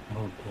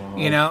 Oh, God.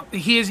 You know,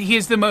 he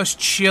is the most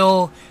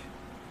chill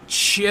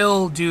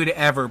dude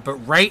ever. But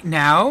right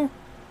now,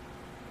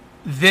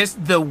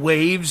 the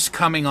waves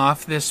coming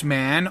off this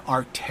man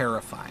are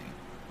terrifying.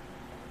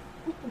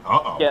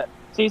 Uh-oh. Yeah,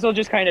 Cecil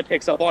just kind of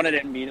picks up on it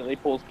and immediately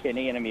pulls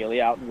Kenny and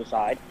Amelia out to the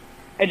side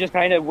and just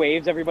kind of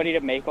waves everybody to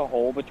make a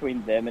hole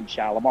between them and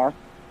Shalimar.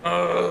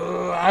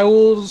 I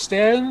will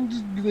stand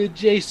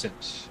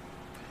adjacent.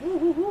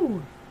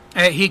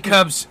 He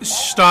comes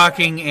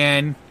stalking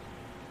in,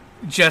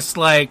 just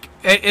like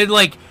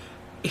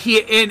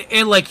he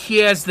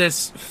has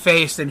this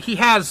face, and he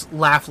has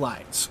laugh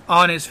lines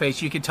on his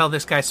face. You can tell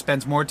this guy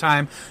spends more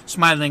time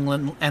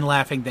smiling and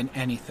laughing than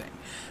anything.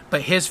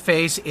 But his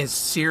face is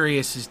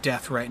serious as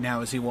death right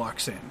now as he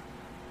walks in.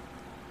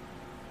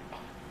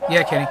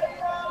 Yeah, Kenny.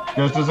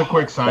 Just as a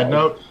quick side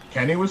note,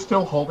 Kenny was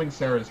still holding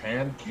Sarah's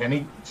hand.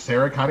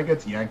 Sarah kind of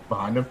gets yanked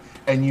behind him.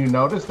 And you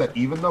notice that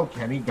even though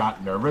Kenny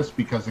got nervous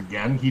because,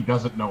 again, he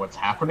doesn't know what's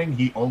happening,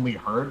 he only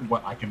heard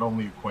what I can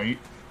only equate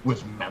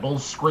was metal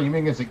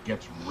screaming as it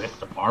gets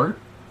ripped apart.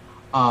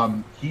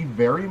 He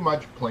very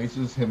much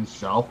places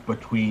himself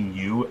between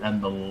you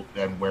and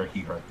where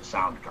he heard the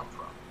sound come from.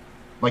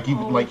 Like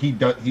he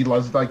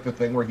does like the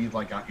thing where he's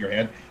like got your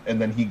hand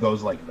and then he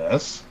goes like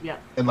this. Yeah.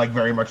 And like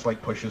very much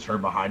like pushes her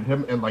behind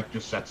him and like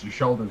just sets his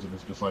shoulders and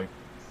is just like,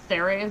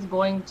 Sarah is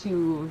going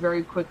to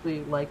very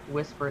quickly like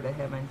whisper to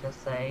him and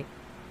just say,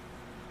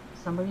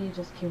 somebody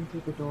just came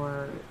through the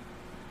door.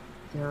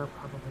 They're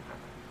probably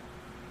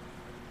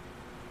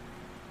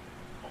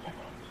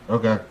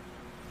okay.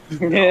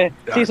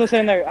 Cecil's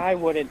sitting there, I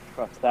wouldn't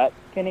trust that.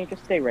 Kenny,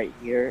 just stay right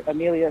here.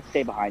 Amelia,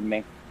 stay behind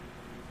me.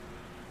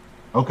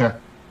 Okay.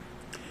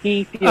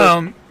 He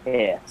feels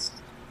pissed.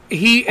 As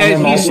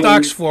he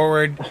stalks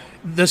forward,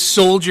 the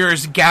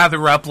soldiers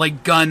gather up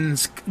like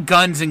guns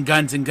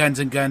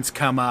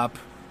come up.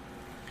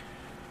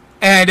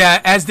 And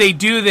as they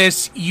do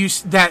this,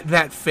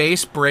 that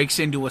face breaks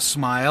into a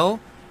smile,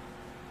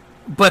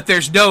 but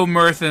there's no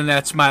mirth in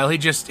that smile.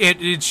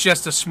 It's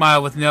just a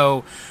smile with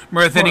no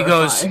mirth. And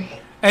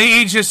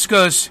he just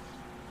goes,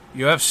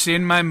 "You have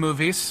seen my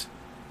movies.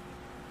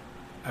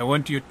 I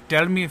want you to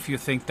tell me if you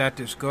think that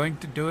is going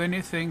to do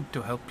anything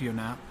to help you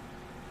now."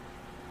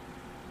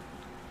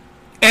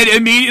 And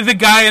immediately the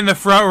guy in the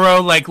front row,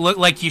 look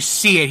like you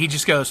see it. He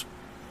just goes,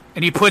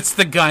 and he puts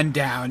the gun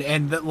down,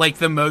 and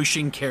the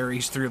motion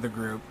carries through the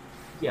group.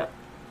 Yep.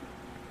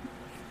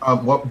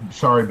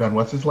 Sorry, Ben.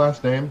 What's his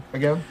last name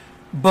again?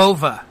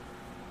 Bova,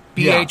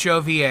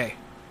 Bhova.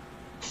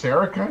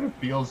 Sarah kind of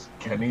feels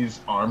Kenny's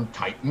arm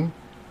tighten,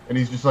 and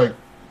he's just like,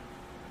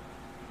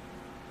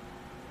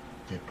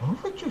 "Did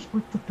Bova just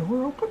rip the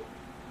door open?"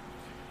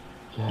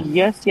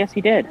 Yes,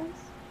 he did.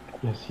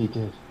 Yes, he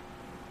did.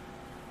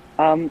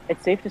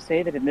 It's safe to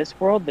say that in this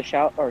world, the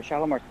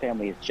Shalimar's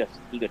family is just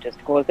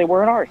egotistical as they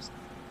were in ours.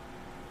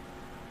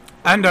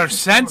 And our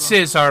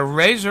senses are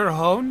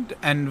razor-honed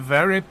and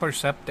very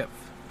perceptive.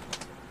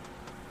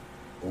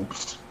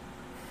 Oops.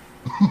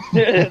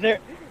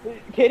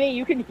 Kenny,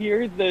 you can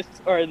hear this,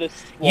 or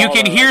this. You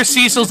can hear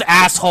Cecil's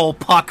asshole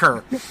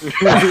pucker.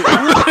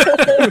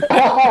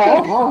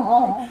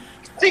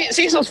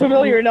 Cecil's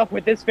familiar enough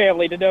with this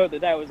family to know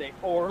that was a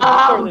horror.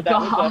 Oh,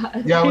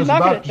 God. Yeah, I was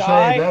about to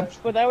say that.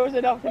 But that was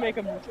enough to make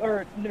him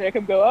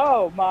go,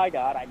 "Oh my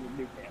God, I need a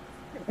new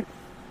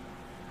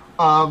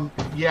family."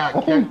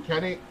 Yeah,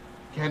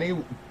 Kenny,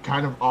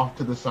 kind of off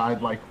to the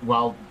side, like,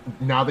 well,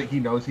 now that he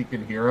knows he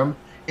can hear him,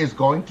 is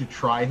going to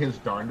try his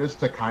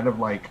darndest to kind of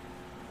like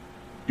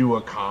do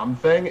a calm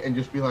thing and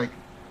just be like,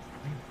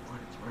 "I mean, for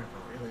what it's worth, I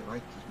really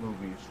like these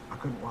movies. I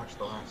couldn't watch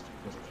the last two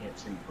because I can't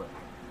see, but."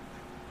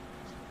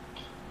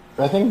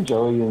 I think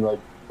Joey,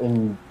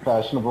 in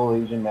fashionable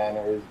Asian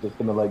manner, is just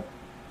gonna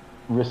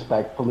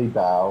respectfully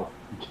bow,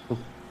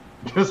 just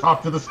Just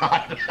off to the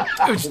side.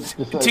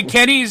 To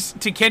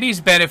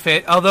Kenny's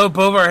benefit, although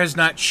Bovar has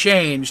not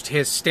changed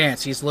his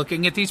stance, he's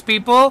looking at these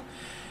people.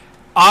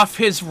 Off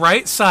his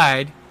right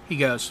side, he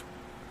goes.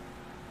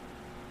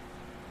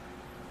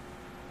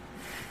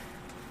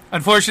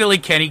 Unfortunately,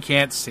 Kenny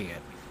can't see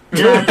it.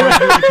 Yeah,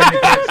 unfortunately, Kenny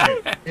can't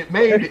see it. It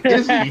made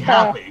Izzy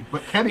happy,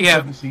 but Kenny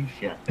couldn't see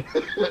shit.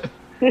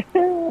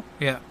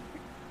 Yeah.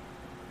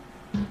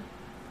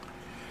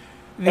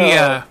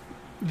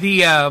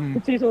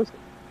 Cecil's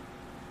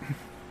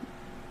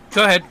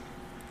Go ahead,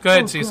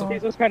 Cecil.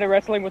 Cecil's kind of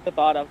wrestling with the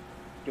thought of,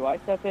 do I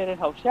step in and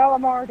help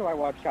Shalimar? Do I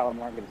watch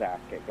Shalimar get his ass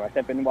kicked? Do I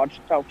step in and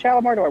help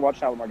Shalimar? Do I watch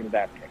Shalimar get his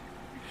ass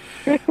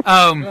kicked?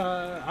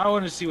 I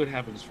want to see what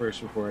happens first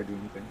before I do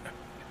anything.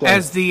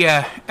 As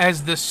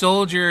the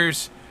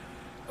soldiers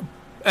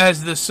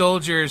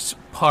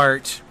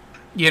part,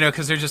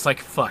 because they're just like,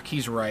 fuck,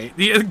 he's right.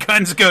 The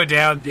guns go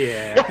down.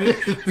 Yeah.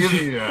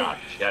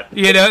 Shit.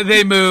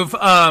 They move.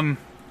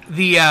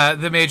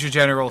 The Major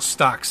General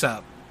stalks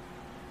up.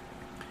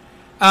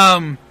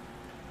 And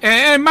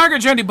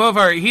Margaret Jondi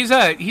Bovar,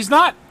 he's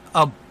not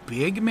a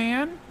big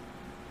man.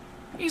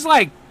 He's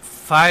like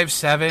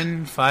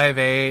 5'7",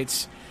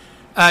 5'8".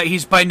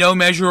 He's by no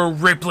measure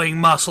rippling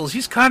muscles.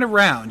 He's kind of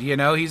round,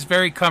 He's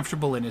very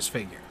comfortable in his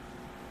figure.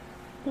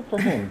 Good for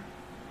him.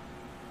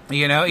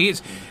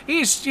 He's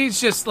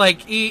just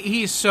like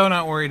he's so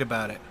not worried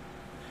about it.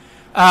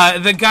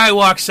 The guy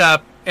walks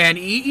up and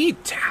he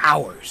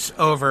towers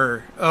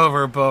over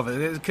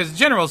Bova because the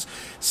general's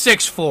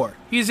 6'4".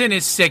 He's in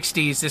his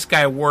 60s. This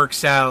guy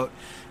works out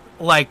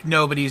like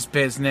nobody's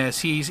business.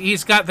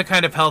 He's got the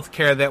kind of health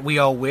care that we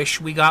all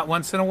wish we got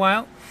once in a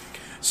while.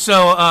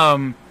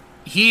 So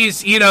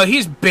he's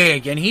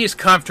big and he's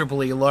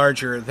comfortably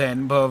larger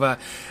than Bova,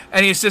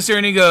 and he sits there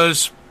and he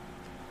goes,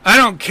 I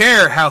don't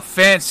care how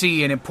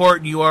fancy and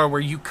important you are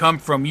where you come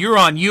from. You're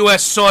on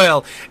U.S.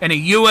 soil and a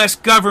U.S.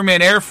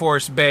 government Air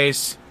Force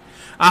base.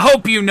 I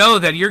hope you know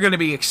that you're going to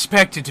be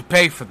expected to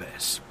pay for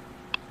this.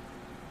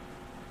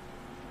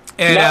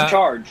 And, not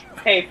charge.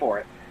 Pay for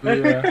it.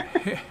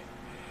 Yeah.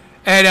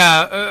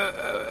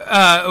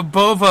 And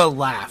Bova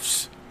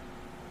laughs.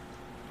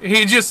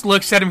 He just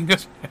looks at him and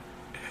goes,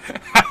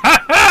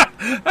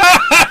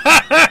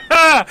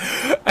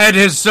 It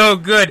is so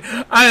good.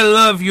 I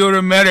love your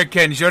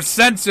Americans. Your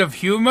sense of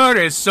humor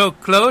is so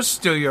close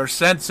to your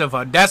sense of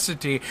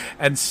audacity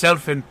and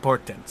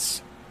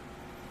self-importance.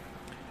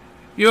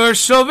 You're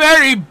so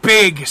very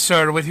big,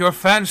 sir, with your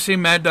fancy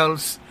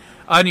medals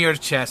on your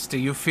chest.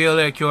 You feel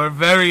like you're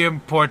very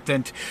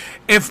important.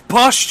 If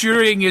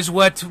posturing is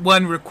what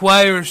one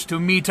requires to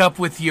meet up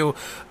with you,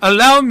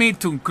 allow me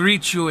to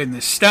greet you in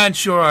the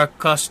stance you're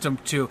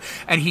accustomed to.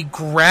 And he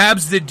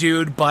grabs the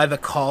dude by the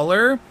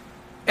collar,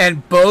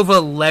 and Bova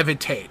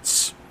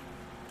levitates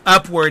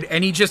upward,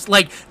 and he just,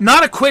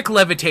 not a quick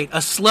levitate,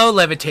 a slow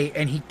levitate,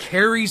 and he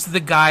carries the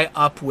guy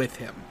up with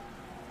him.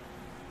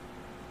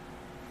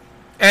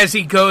 As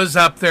he goes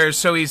up there,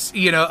 so he's,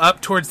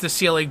 up towards the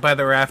ceiling by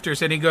the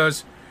rafters, and he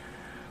goes,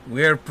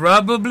 We're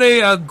probably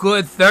a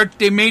good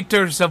 30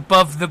 meters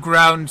above the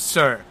ground,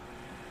 sir.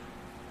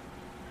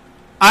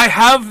 I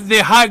have the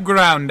high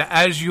ground,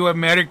 as you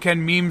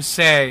American memes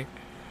say.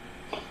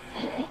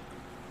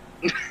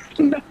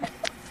 Keep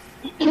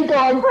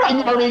going,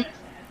 Brian.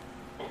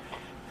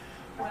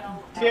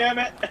 Damn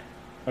it.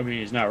 I mean,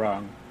 he's not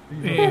wrong.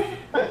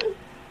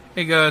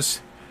 He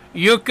goes,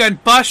 You can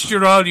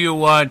posture all you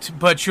want,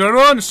 but your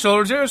own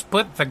soldiers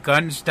put the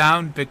guns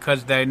down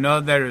because they know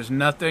there is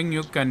nothing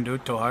you can do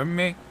to harm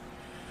me.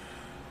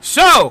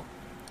 So,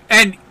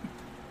 and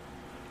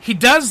he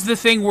does the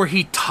thing where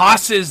he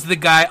tosses the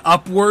guy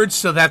upwards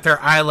so that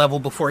they're eye level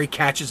before he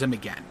catches him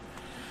again.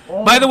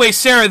 Oh. By the way,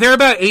 Sarah, they're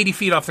about 80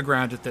 feet off the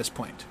ground at this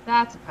point.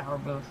 That's a power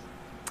boost.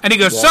 And he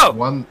goes,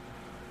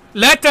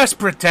 let us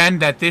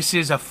pretend that this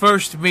is a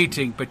first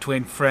meeting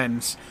between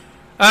friends.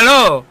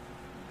 Hello,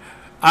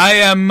 I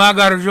am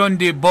Margaret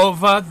Jondi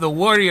Bova, the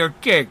Warrior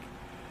King.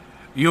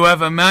 You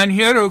have a man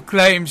here who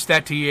claims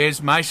that he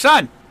is my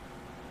son.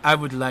 I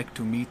would like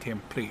to meet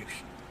him,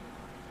 please.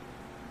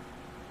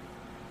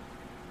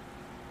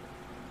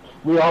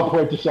 We all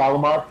point to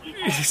Shalimar.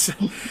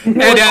 And,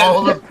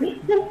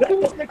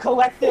 the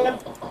collective.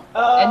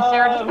 And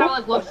Sarah just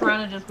kind of looks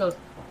around and just goes,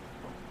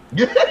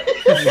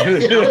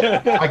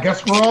 I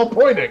guess we're all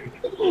pointing.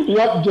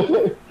 Yep,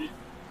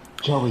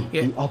 Joey,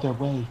 the other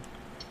way.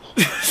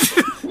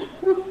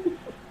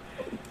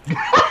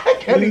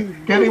 Kenny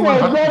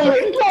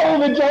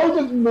 100%. Joey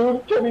just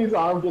moved Kenny's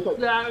arm just like.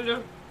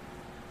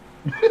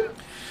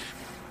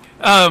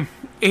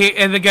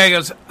 And the guy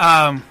goes,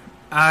 I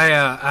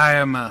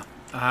am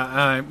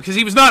because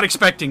he was not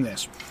expecting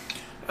this.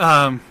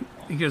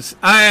 He goes,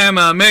 I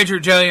am Major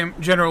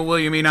General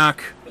William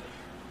Enoch,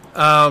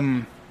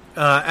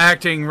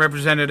 acting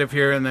representative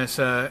here in this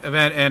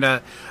event, and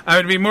I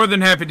would be more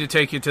than happy to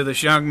take you to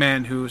this young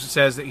man who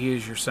says that he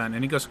is your son.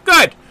 And he goes,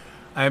 good!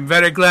 I am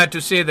very glad to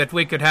see that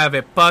we could have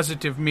a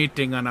positive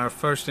meeting on our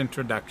first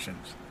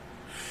introductions.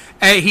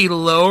 And he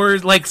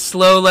lowers, like,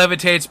 slow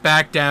levitates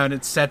back down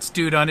and sets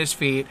dude on his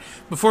feet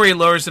before he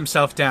lowers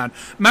himself down.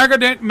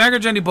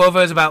 Magarjendi Bova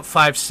is about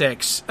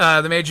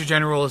 5'6". The Major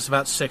General is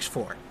about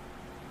 6'4".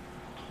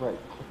 Right.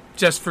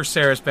 Just for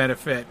Sarah's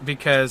benefit,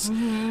 because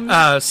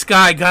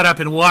Sky got up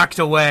and walked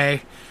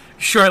away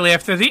shortly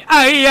after the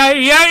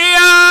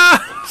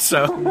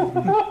So.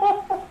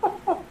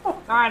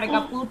 Alright, I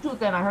got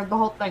Bluetooth and I heard the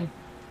whole thing.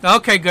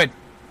 Okay, good.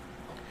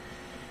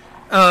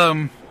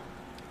 And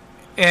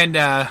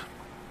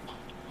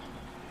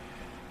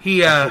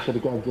he I should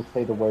have gone just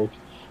say the word.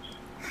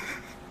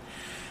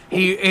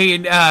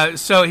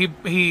 So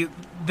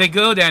they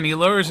go down, he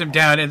lowers him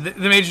down, and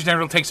the Major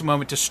General takes a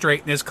moment to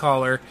straighten his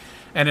collar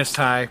and his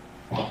tie.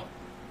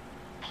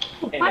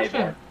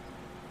 Question.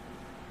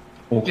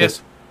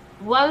 Yes.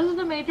 Was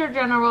the Major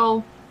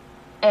General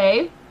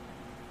A,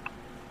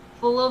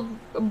 full of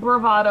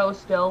bravado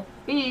still,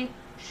 B,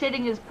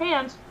 shitting his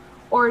pants,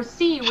 or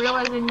C,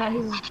 realizing that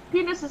his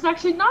penis is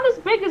actually not as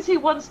big as he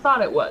once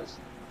thought it was?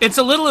 It's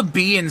a little of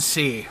B and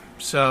C,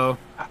 so...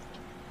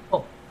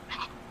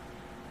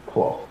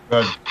 Cool.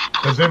 Good.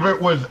 Because if it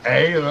was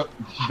A,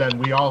 then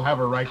we all have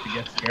a right to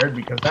get scared,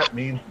 because that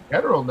means the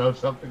General knows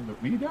something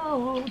that we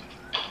don't.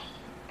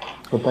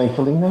 But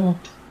thankfully, no.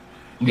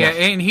 Yeah,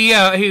 and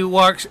he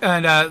walks,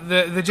 and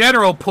the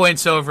General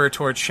points over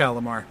towards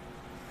Shalimar.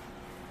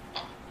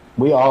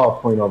 We all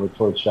point over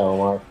towards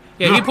Shalimar.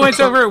 Yeah, he points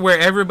over where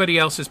everybody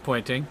else is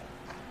pointing,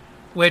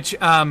 which,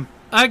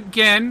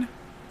 again,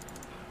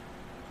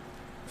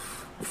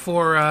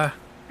 for,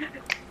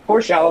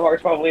 Poor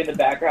Shalimar's probably in the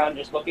background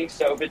just looking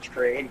so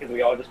betrayed because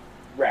we all just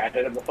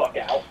ratted him the fuck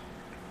out.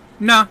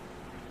 No.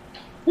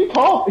 He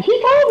called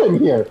him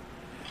here.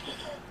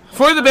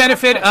 For the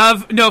benefit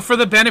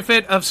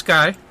of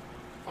Sky.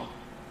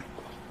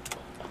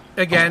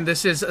 Again,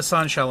 this is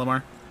Asan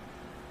Shalimar.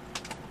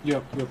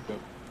 Yep.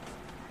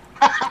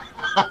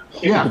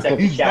 Yeah,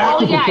 he's that.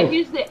 Oh yeah,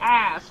 he's the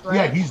ass, right?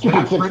 Yeah, he's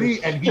that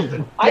pretty, and he's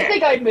the. I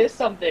think I missed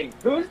something.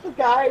 Who's the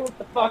guy with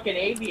the fucking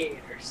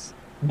aviators?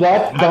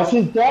 That's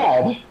his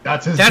dad.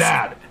 That's his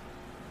dad.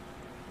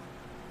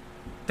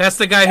 That's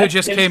the guy who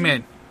just came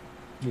in.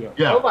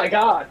 Yeah. Oh my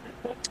god.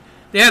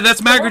 Yeah,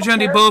 that's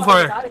Magarjendi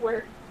Bovar.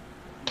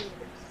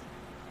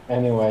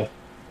 Anyway.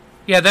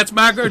 Yeah, that's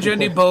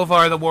Magarjendi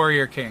Bovar, the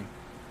Warrior King.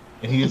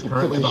 And he is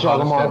currently the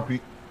hottest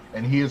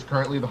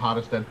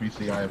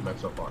NPC I have met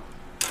so far.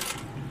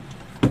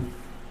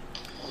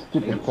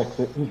 Stupid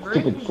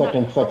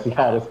second sexy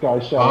hottest guy,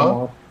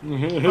 Shalimar. Oh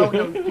no,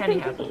 Kenny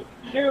has it.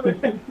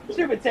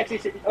 Stupid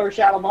sexy or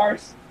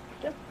Shalimar's.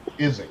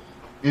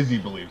 Izzy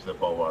believes that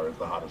Bovar is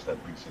the hottest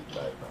NPC that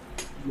I have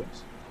met.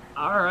 Yes.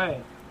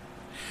 Alright.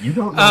 You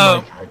don't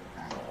know my type.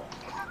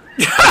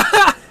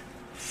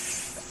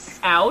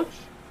 Ouch.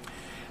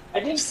 I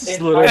think This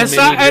little mini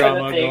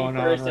drama going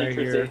on right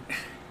here.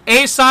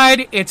 A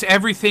side, it's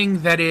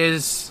everything that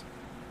is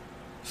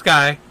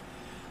Sky.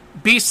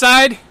 B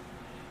side,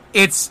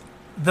 it's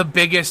the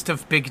biggest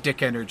of big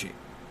dick energy.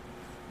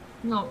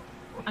 No,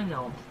 I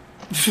know.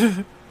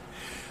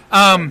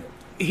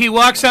 He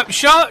walks up.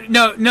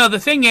 No. The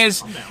thing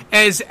is,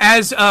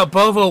 as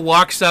Bovo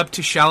walks up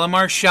to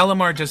Shalimar,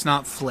 Shalimar does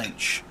not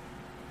flinch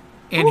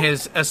in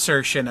his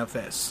assertion of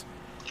this.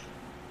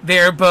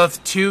 They're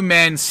both two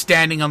men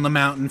standing on the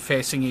mountain,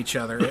 facing each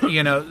other.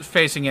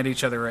 Facing at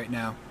each other right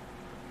now.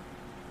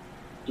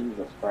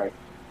 Jesus Christ.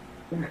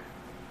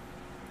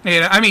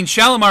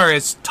 Shalimar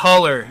is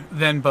taller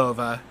than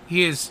Bova.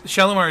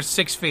 Shalimar is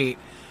 6 feet.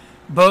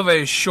 Bova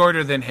is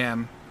shorter than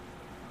him.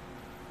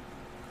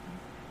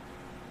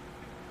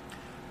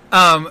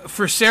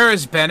 For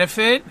Sarah's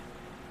benefit,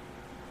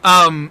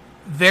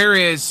 there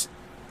is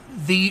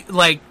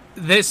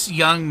this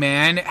young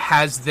man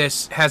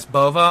has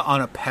Bova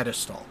on a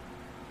pedestal.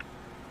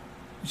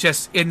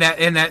 Just in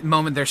that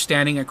moment, they're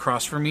standing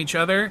across from each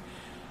other.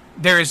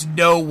 There is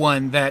no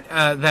one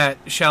that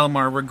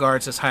Shalimar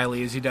regards as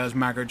highly as he does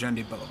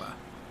Magarjendi Bova.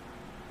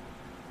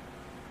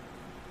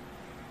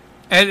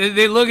 And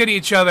they look at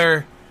each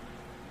other,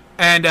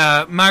 and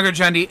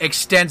Magarjendi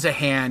extends a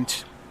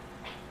hand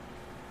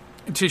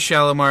to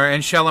Shalimar,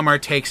 and Shalimar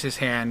takes his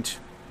hand.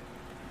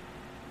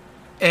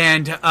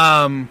 And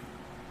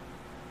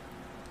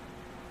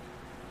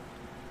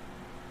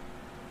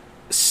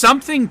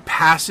something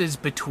passes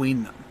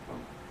between them.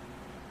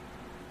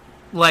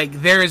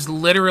 Like, there is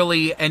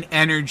literally an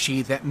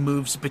energy that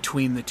moves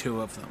between the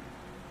two of them.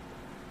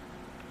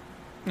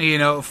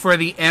 For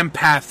the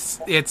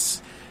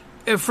empaths,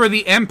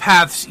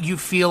 you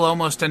feel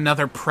almost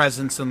another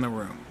presence in the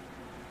room.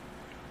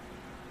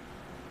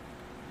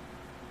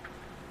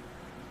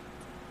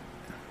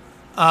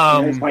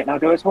 This might not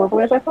go as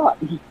horribly as I thought.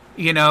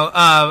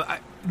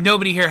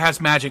 Nobody here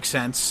has magic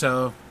sense,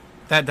 so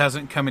that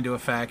doesn't come into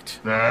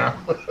effect. Nah.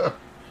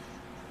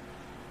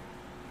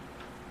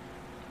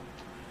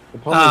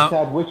 If only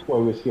Sad Witch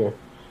Boy was here.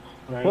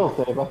 Right. He'll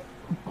save us.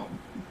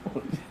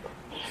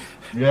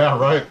 Yeah,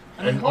 right.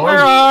 And Where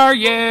are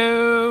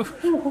you?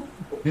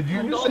 Did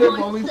you just say if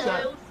only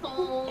Sad?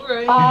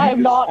 Right.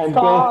 I'm not I'm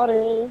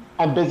sorry.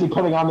 I'm busy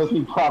putting on this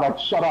new product.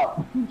 Shut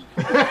up.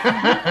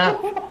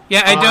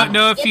 Yeah, I don't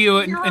know if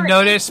you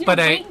noticed, but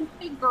I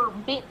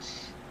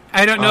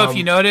don't know if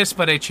you noticed,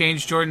 but I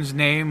changed Jordan's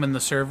name in the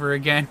server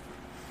again.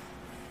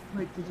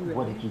 Wait, did you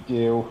What did you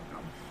do?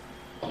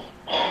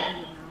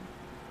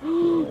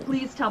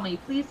 Please tell me.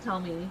 Please tell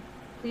me.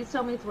 Please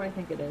tell me it's what I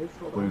think it is.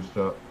 Hold on. Please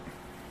don't.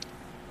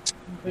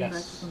 I'm putting back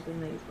to something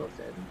that you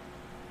posted.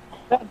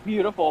 That's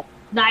beautiful.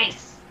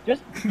 Nice.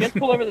 Just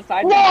pull over the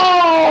side.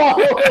 No!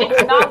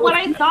 It's not what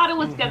I thought it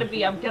was gonna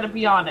be. I'm gonna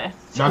be honest.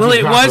 That's Well, it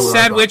exactly was what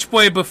I Sad thought. Witch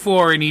Boy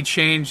before, and he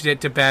changed it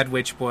to Bad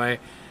Witch Boy.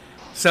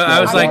 So I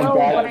was I like, know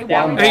what I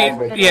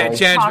wanted. yeah, The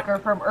Jen- talker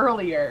from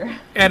earlier.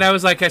 and I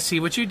was like, I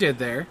see what you did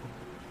there,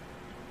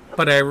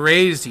 but I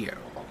raised you.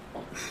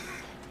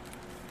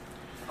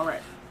 All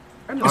right.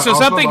 I So also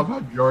something- love how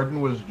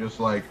Jordan was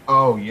just like,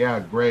 "Oh yeah,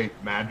 great,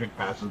 magic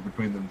passes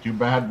between them. Too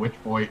bad Witch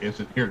Boy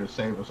isn't here to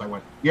save us." I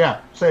went,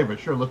 "Yeah, save us.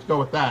 Sure, let's go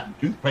with that." And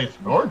toothpaste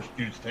and orange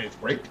juice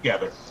taste great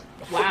together.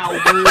 Wow,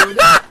 dude.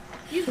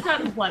 He's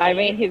done plenty. I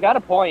mean, he's got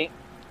a point.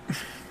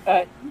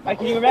 Can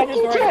you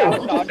imagine throwing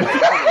out a dog? Fuck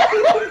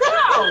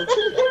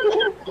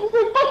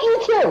you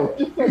too.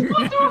 Just like, Go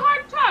through a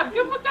hard time.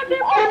 Give him a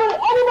goddamn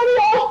anybody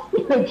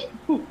else?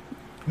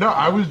 No,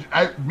 I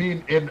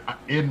mean, in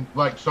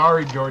like,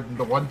 sorry, Jordan,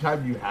 the one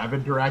time you have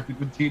interacted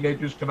with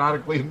teenagers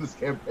canonically in this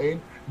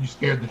campaign, you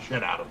scared the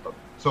shit out of them.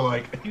 So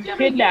like, Yeah,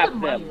 Kidnap give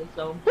them. money,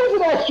 so. Here's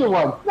an extra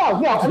one. No,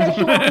 an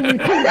extra one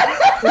for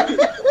you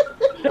too.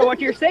 So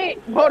what you're saying?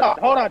 Hold on.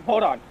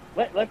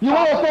 Let's. You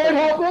want a third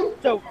helping?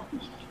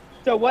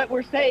 So what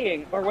we're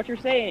saying, or what you're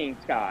saying,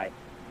 Sky,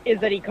 is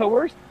that he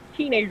coerced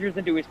teenagers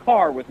into his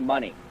car with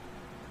money.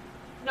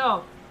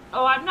 No.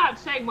 Oh, I'm not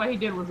saying what he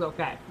did was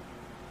okay.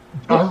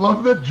 I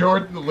love that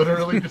Jordan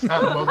literally just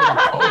had a moment of,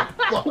 oh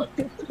fuck.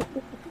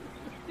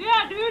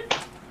 Yeah, dude.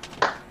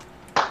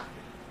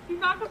 You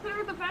not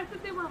consider the fact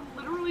that they were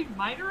literally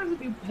minors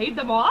and you paid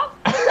them off?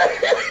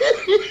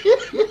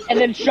 And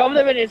then shove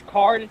them in his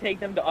car to take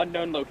them to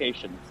unknown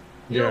locations.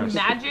 Your Yes.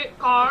 magic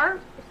car?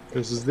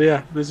 This is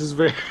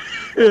very.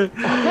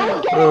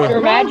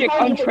 Your magic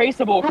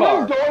untraceable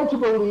car. Who's going to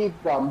believe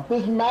them?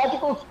 This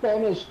magical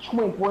Spanish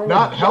twink wearing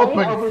Not a helping.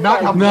 giant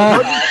Not helping.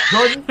 No.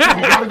 Jordan, you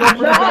gotta go for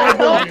the Not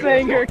liability.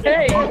 helping your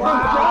case.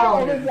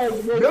 Wow.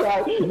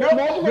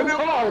 Magical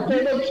car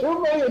paid them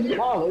 $2 million.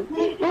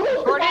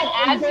 Jordan,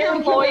 as your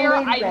lawyer,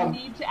 I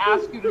need to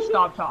ask you to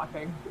stop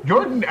talking.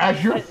 Jordan,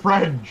 as your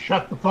friend,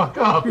 shut the fuck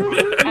up.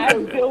 As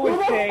Bill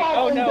was saying,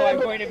 oh no, I'm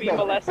going to be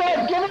molested.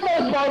 Give him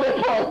those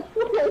bonus points.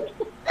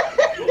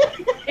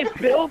 If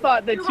Bill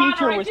thought the Your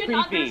teacher Honor, was I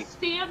didn't creepy,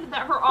 understand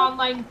that her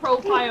online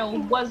profile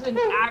wasn't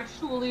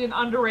actually an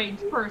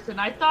underage person.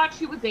 I thought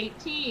she was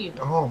 18.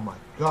 Oh my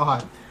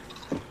god.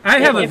 I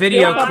have a if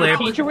video Bill thought clip.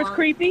 the teacher was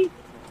creepy,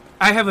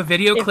 I have a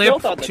video If clip Bill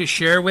thought that- to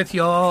share with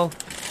y'all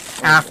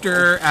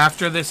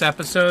after this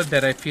episode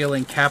that I feel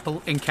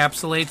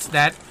encapsulates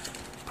that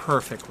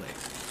perfectly.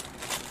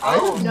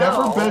 I've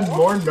never been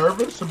more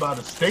nervous about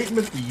a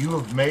statement that you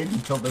have made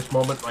until this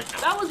moment right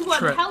now. That was one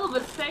Tru- hell of a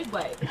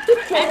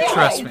segue.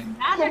 Trust me. So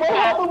Magic what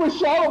happened with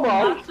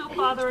Shalimar? not so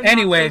father and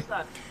Anyway. not so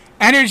son.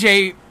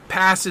 Energy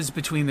passes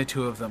between the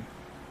two of them.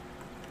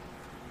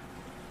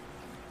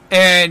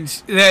 And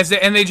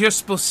they just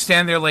supposed to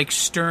stand there like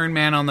stern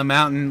man on the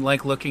mountain,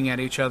 like looking at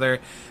each other,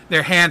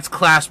 their hands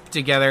clasped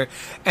together.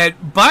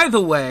 And by the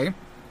way,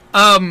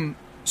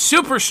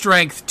 super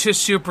strength to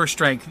super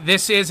strength.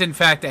 This is in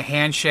fact a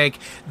handshake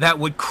that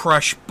would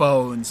crush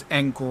bones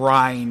and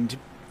grind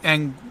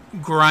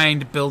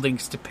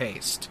buildings to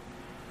paste.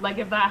 Like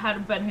if that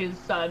hadn't been his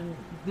son,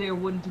 there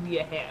wouldn't be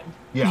a hand.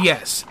 Yeah.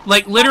 Yes,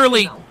 like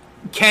literally, No.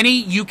 Kenny,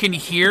 you can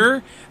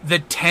hear the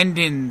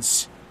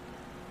tendons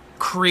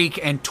creak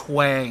and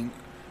twang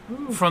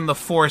from the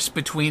force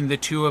between the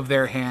two of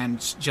their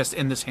hands just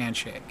in this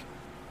handshake.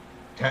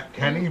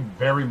 Kenny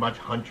very much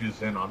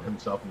hunches in on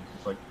himself and he's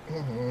just like,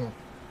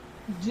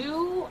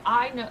 Do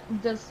I know?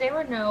 Does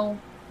Sarah know?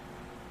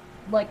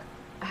 Like,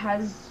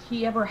 has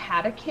he ever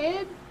had a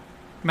kid?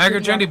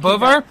 Magarjundi Did he have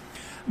Bovar?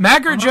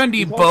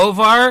 Magarjundi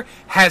Bovar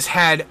has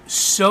had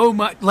so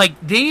much, like,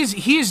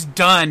 he's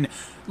done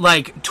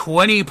like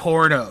 20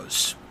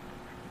 pornos.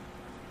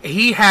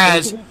 He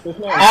has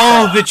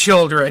all the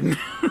children.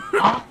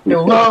 I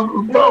love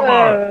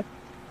Bovar.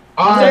 Sarah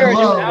I just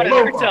love outed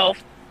Bovar.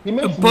 herself. He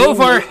makes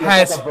Bovar me look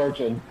has- like a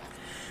virgin.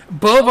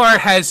 Bovar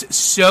has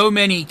so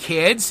many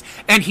kids,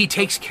 and he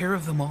takes care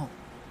of them all.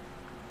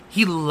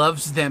 He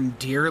loves them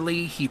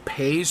dearly. He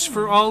pays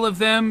for all of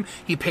them.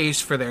 He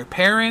pays for their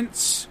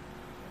parents.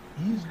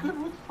 He's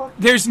good with fucking.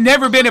 There's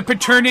never been a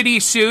paternity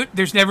suit.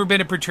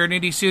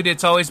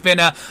 It's always been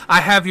a,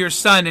 I have your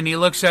son, and he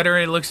looks at her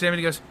and he looks at him and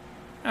he goes,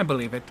 I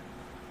believe it.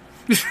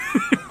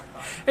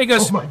 He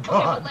goes, Oh my Okay,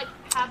 god. but like,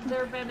 have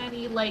there been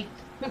any like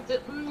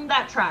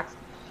that tracks?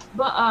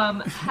 But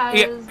has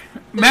Yeah.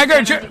 there been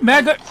any,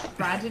 Magar-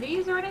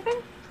 tragedies or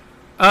anything?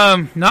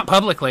 not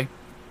publicly.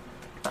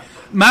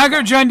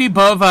 Magarjundi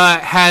Bova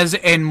has,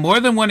 in more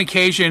than one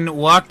occasion,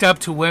 walked up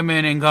to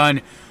women and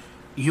gone,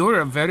 You're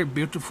a very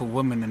beautiful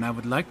woman, and I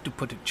would like to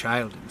put a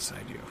child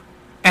inside you.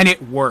 And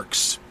it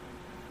works.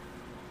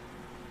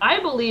 I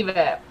believe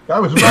it. I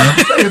was about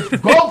to say it's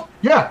both.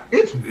 Yeah,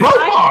 it's both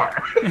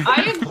are.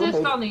 I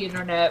exist on the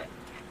internet.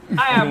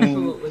 I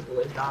absolutely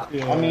believe that.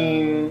 I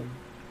mean,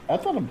 I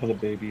thought I'd put a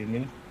baby in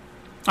you.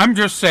 I'm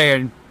just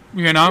saying,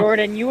 you know.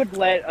 Jordan, you would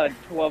let a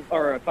 12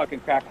 or a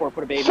fucking crack whore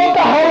put a baby Shut in the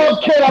hell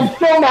up, kid! I'm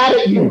so mad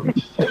at you.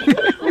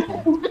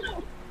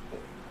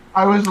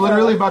 I was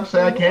literally about to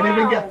say I can't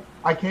even get.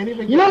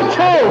 You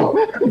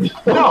too.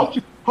 No,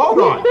 hold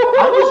on.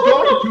 I was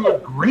going to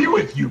agree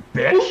with you,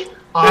 bitch.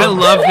 I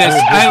love this.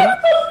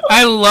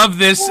 I love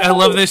this. I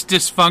love this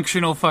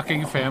dysfunctional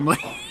fucking family.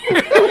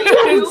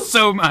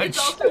 So much. It's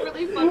also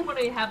really fun when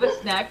I have a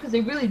snack because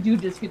they really do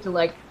just get to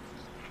like.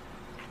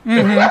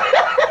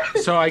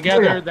 So I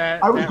gather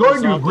that I was that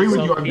going to resolved agree with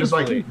itself you. I'm just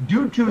like, peacefully.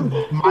 due to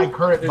my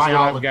current This is what I've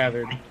biology,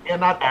 gathered. I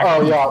cannot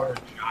actually have a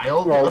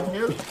child of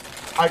his.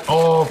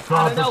 Oh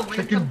god, I don't know, those read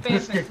chicken some fan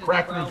biscuit fictions,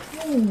 crackers.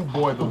 Ooh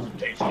boy, those are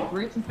tasty.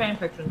 Read some fan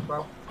fictions,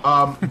 bro.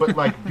 But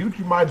like, due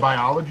to my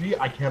biology,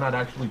 I cannot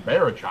actually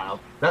bear a child.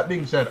 That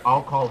being said,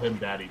 I'll call him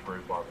daddy for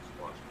as long as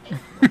he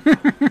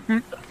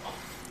wants.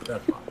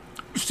 That's fine.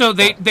 So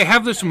they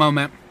have this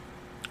moment.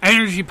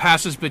 Energy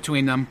passes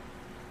between them.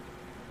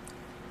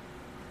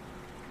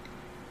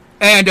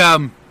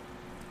 And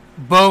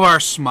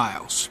Bovar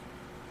smiles.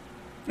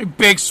 A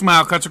big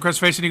smile cuts across his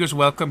face and he goes,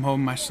 "Welcome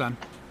home, my son."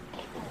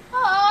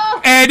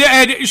 And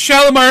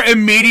Shalimar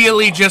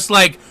immediately just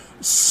like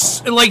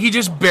he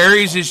just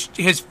buries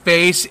his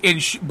face in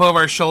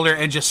Bovar's shoulder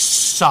and just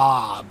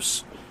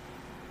sobs.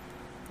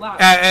 Wow.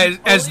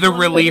 As the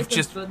relief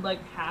just good,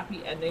 like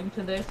happy ending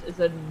to this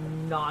is a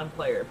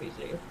non-player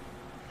PC.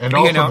 And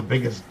also the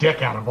biggest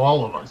dick out of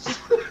all of us.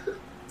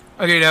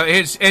 Okay, no,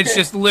 it's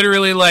just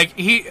literally like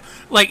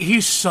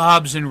he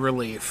sobs in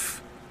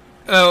relief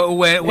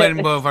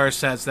when Bovar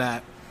says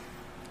that,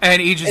 and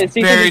he just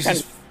buries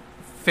his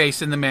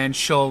face in the man's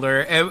shoulder.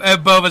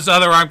 And Bova's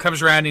other arm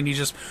comes around and he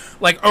just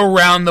like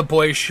around the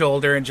boy's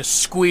shoulder and just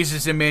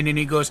squeezes him in, and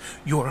he goes,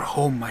 "You're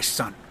home, my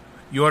son.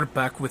 You're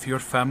back with your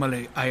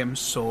family. I am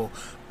so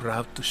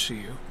proud to see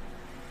you."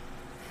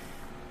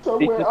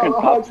 Somewhere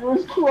Alejandro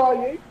is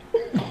crying.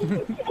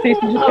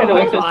 Jason just kind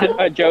of looks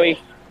at Joey.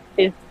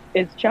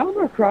 Is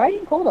Chalmers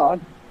crying? Hold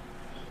on.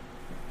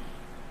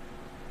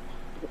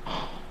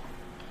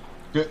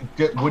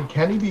 Would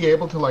Kenny be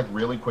able to like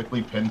really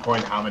quickly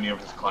pinpoint how many of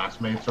his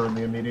classmates are in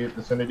the immediate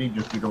vicinity,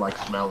 just due to like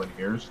smell and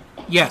ears?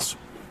 Yes.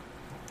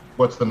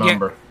 What's the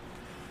number?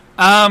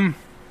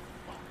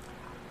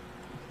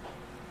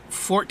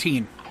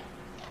 14.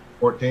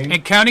 14?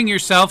 And counting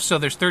yourself, so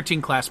there's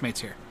 13 classmates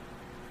here.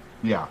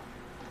 Yeah.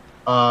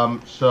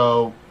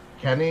 So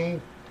Kenny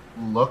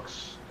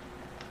looks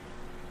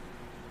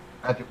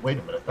at. Wait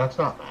a minute, that's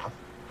not math.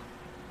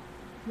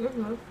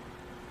 Mm-hmm.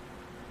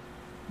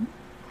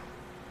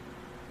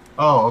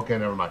 Oh, okay,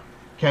 never mind.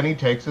 Kenny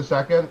takes a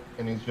second,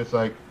 and he's just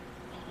like,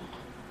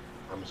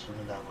 "I'm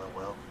assuming that went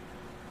well."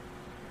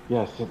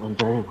 Yes, it went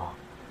very well.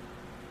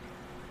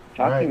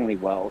 Shockingly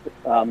well.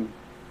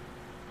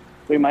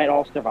 We might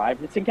all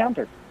survive this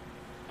encounter.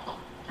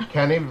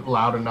 Kenny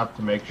loud enough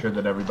to make sure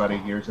that everybody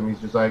hears him.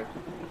 He's just like,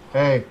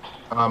 "Hey,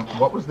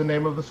 what was the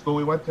name of the school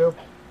we went to?"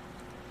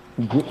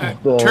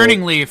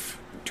 Turning Leaf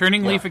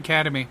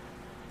Academy.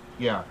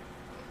 Yeah.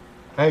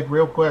 Hey,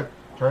 real quick,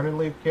 Turning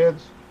Leaf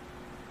kids.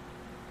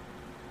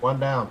 1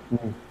 down.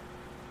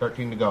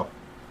 13 to go.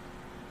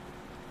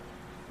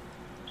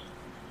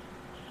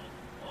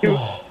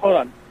 Hold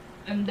on.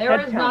 And there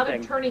Head is not a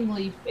counting. turning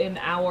leaf in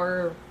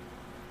our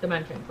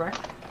dimension,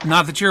 correct?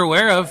 Not that you're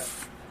aware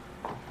of.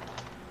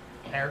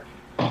 There.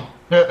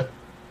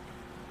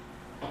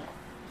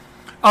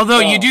 Although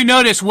you do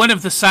notice one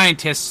of the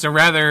scientists, a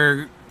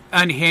rather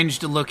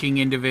unhinged-looking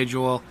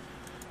individual,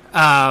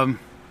 has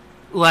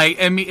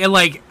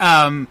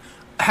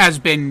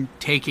been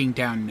taking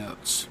down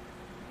notes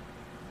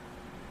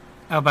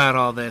about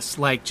all this.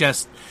 Like,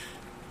 just,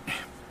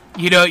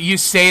 you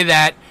say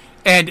that,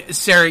 and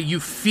Sarah, you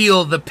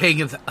feel the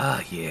ping of the,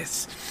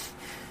 yes.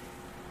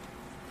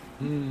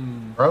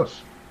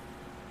 Gross.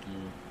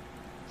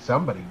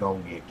 Somebody gonna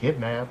get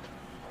kidnapped.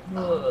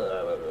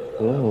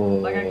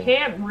 Like, I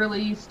can't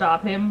really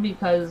stop him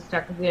because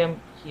technically I'm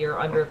here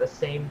under the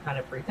same kind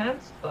of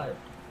pretense, but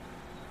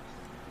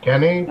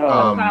Kenny, that's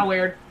kind of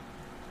weird.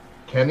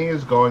 Kenny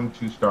is going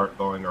to start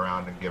going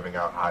around and giving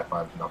out high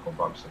fives, knuckle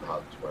bumps, and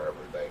hugs wherever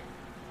they.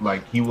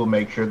 Like, he will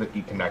make sure that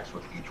he connects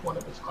with each one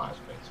of his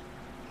classmates.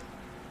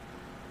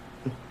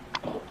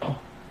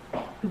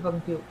 Too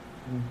fucking cute.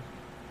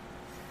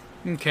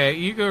 Okay,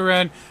 you go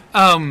around.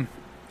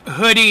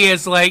 Hoodie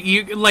is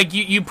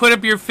you put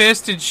up your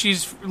fist and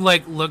she's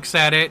like looks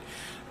at it,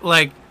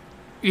 like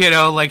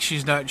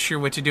she's not sure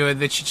what to do,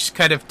 and then she just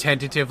kind of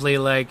tentatively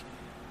like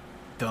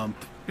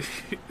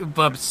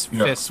bumps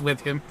fists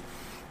with him.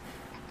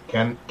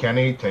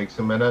 Kenny takes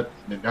a minute.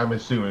 I'm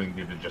assuming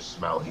due to just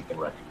smell, he can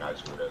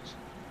recognize who it is.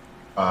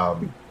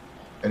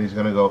 And he's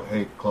gonna go,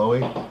 "Hey,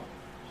 Chloe,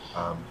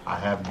 I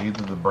have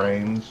neither the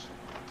brains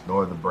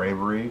nor the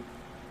bravery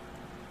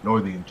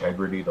nor the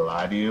integrity to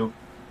lie to you,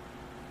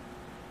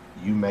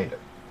 you made it.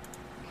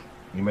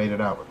 You made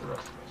it out with the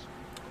rest of us.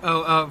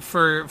 Oh,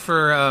 for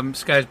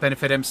Sky's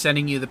benefit, I'm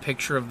sending you the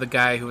picture of the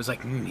guy who was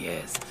like,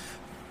 yes,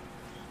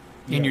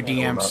 in your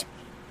DMs.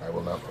 I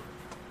will not.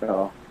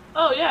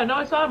 Oh yeah, no,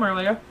 I saw him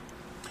earlier.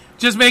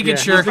 Just making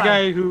sure. He's the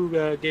guy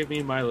who gave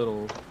me my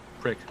little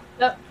prick.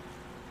 Yep.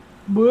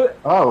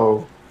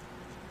 Oh.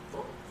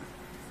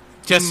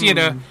 Just,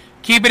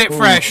 keeping it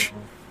fresh.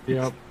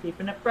 Yep.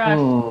 Keeping it fresh.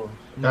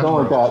 That's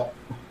Don't like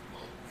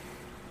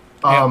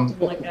that.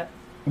 Like that.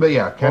 But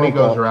yeah, Kenny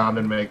goes around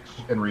and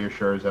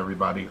reassures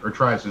everybody, or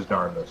tries his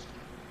darndest.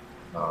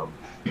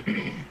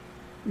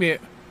 Yeah.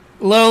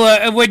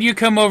 Lola, when you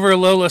come over,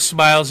 Lola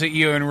smiles at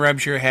you and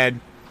rubs your head.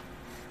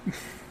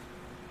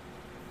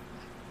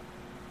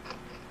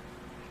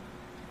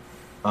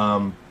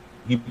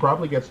 He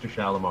probably gets to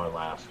Shalimar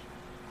last.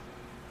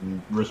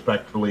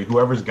 Respectfully,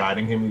 whoever's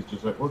guiding him, he's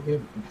just like, well,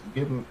 give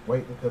him,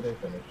 wait until they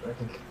finish.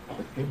 Let's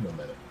give him a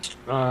minute.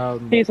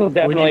 Cecil's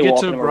definitely when you get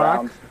walking to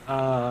Brock,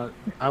 around.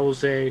 I will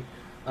say,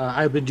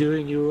 I've been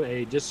doing you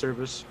a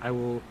disservice. I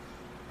will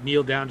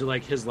kneel down to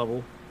like his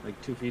level,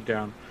 like 2 feet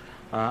down.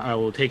 I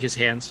will take his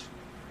hands.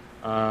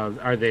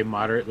 Are they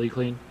moderately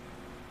clean?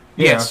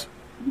 Yes.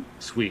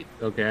 Sweet.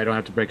 Okay, I don't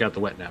have to break out the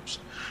wet naps.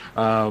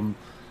 And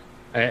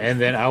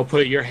then I'll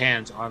put your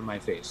hands on my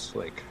face,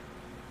 like.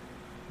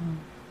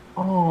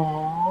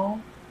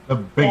 Aww. The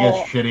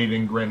biggest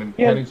shit-eating grin, and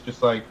Kenny's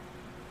just like,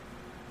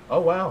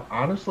 oh wow,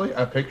 honestly,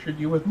 I pictured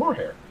you with more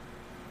hair.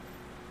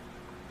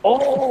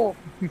 Oh!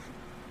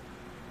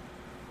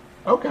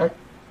 Okay.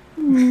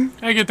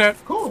 I get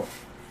that. Cool.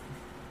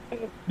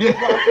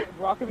 Yeah.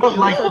 But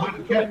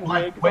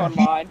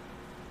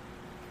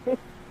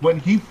when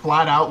he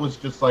flat out was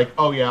just like,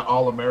 oh yeah,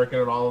 all American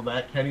and all of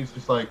that, Kenny's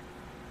just like,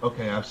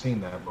 okay, I've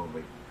seen that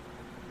movie.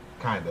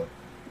 Kind of.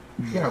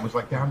 Yeah, it was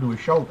like down to his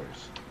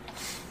shoulders.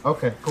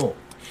 Okay, cool.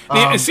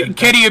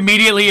 Kenny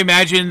immediately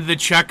imagined the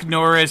Chuck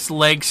Norris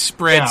leg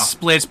spread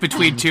splits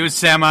between two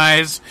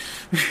semis.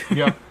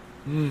 Yep.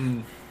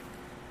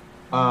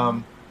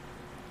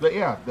 But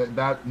yeah,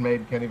 that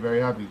made Kenny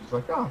very happy. He's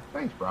like, oh,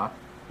 thanks, Brock.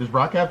 Does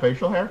Brock have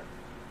facial hair?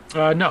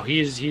 No,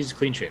 he's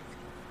clean shaved.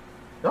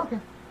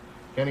 Okay.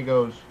 Kenny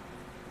goes,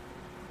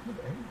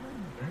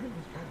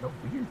 everybody's got no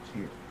beards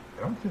here.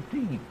 And I'm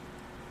 15.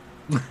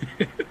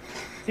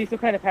 Cecil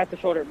kind of pats the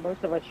shoulder.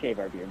 Most of us shave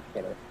our beards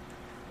together.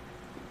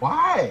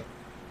 Why?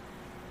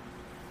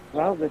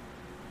 Well, that's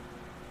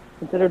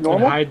considered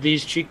normal. And hide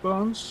these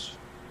cheekbones.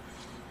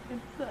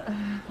 Kenny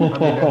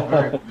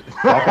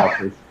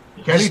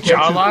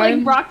jawline.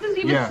 Like Brock doesn't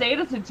even say it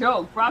as a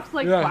joke. Brock's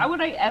like, why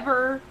would I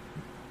ever,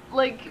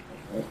 like?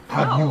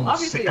 No,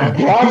 obviously.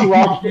 Brock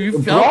Rockford's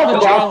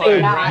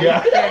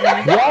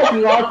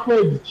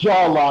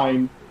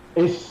jawline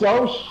is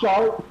so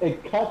sharp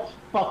it cuts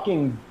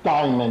fucking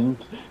diamond.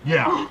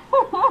 Yeah.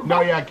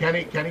 No, yeah,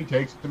 Kenny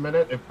takes a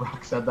minute if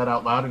Brock said that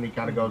out loud, and he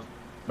kind of goes,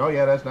 no,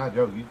 yeah, that's not a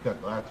joke. You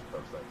cut those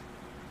things.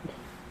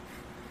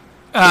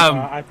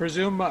 I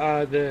presume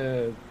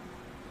the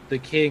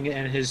king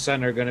and his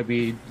son are going to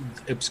be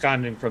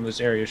absconding from this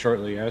area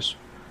shortly, yes?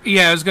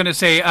 Yeah, I was going to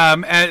say,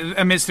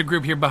 amidst the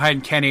group here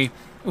behind Kenny,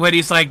 when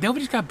he's like,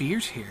 nobody's got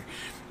beards here.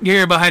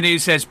 Here behind it, he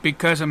says,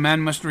 because a man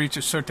must reach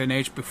a certain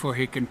age before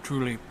he can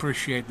truly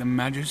appreciate the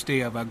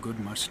majesty of a good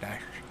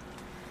mustache.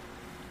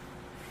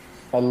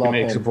 I love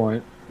He makes him. a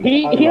point.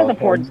 He has a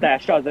porn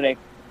stash, doesn't he?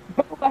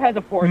 Boba has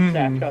a porn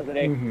stash, doesn't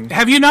he?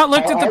 Have you not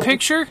looked at the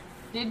picture?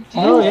 Did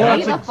you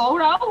see the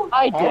photo?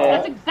 I did.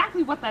 That's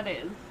exactly what that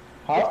is.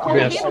 It's called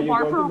a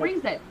handlebar for a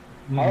reason.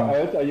 How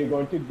else are you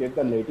going to give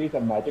the ladies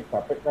a magic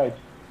carpet ride?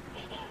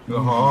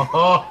 I'm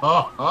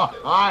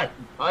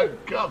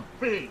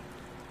comfy.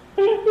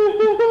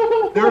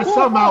 There's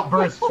some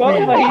outbursts.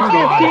 Boba, he's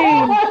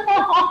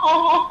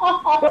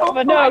 15.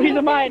 Boba, no, he's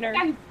a minor.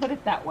 I put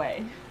it that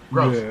way.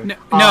 Gross. No,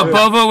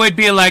 Boba would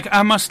be like,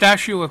 I must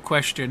ask you a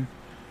question.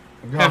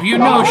 Have you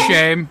no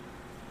shame?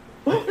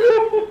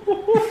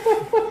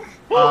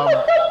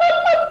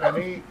 And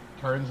he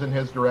turns in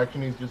his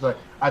direction. He's just like,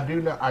 I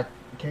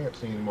can't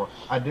see anymore.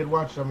 I did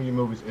watch some of your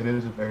movies. It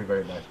is a very,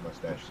 very nice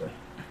mustache, sir.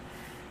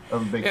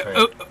 I'm a big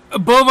fan.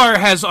 Bovar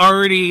has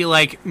already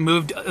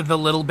moved the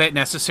little bit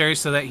necessary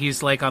so that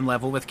he's on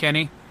level with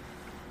Kenny.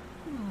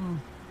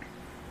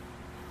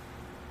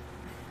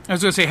 I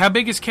was gonna say, how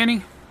big is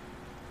Kenny?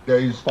 Yeah,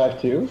 he's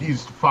 5'2".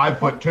 He's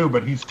 5'2",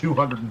 but he's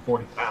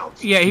 240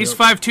 pounds. Yeah, he's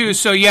 5'2".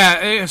 So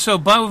yeah, so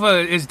Bova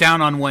is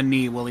down on one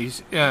knee while he's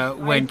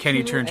when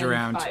Kenny turns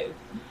around. 5.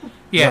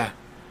 Yeah. Yep.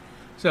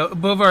 So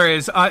Bovar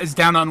is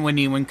down on one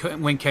knee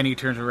when Kenny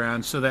turns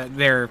around, so that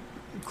they're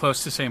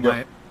close to same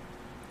height.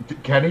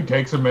 Kenny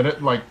takes a minute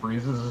and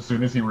freezes as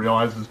soon as he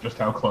realizes just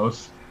how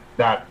close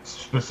that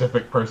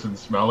specific person's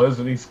smell is,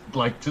 and he's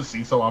to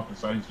Cecil off the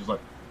side. He's just like,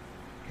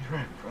 he's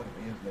right in front of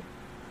me, isn't he?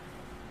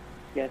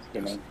 Yes,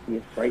 Jimmy. He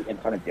is right in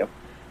front of you.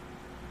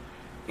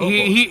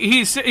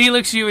 He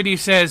looks at you and he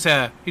says,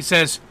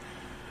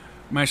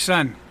 my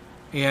son,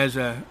 he has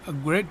a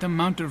great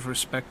amount of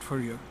respect for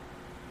you.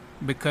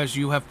 Because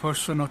you have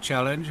personal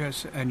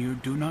challenges and you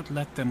do not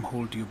let them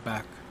hold you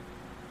back.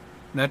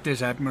 That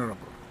is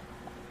admirable.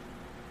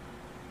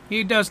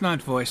 He does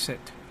not voice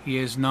it. He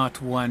is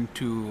not one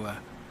to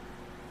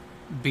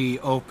be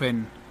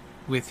open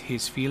with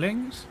his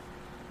feelings.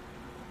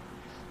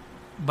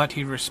 But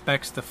he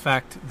respects the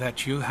fact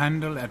that you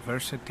handle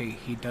adversity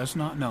he does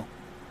not know.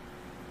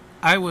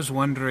 I was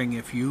wondering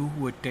if you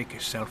would take a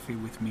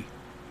selfie with me.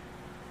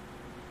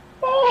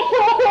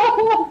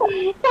 Hold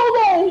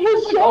on,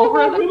 his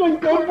shoulder didn't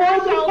go for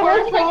the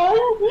first time.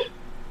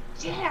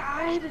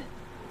 Dad.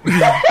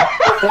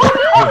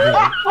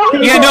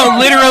 Yeah, no,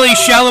 literally,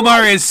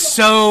 Shalimar is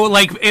so,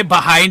 like,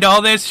 behind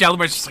all this.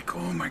 Shalimar's just like,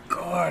 oh my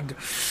god.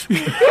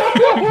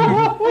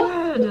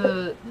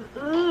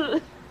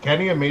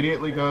 Kenny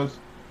immediately goes,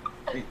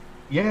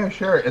 yeah,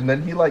 sure. And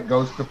then he, like,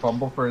 goes to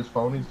fumble for his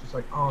phone. He's just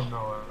like, oh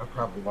no, I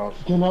probably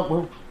lost. Do not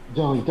work.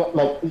 Joey,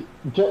 don't,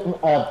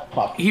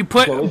 fuck. He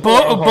put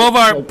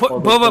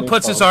Bova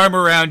puts his arm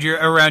around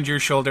your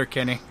shoulder,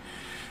 Kenny.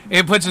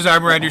 He puts his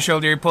arm around your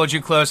shoulder. He pulls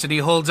you close, and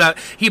he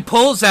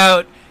pulls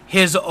out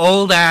his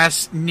old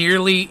ass,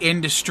 nearly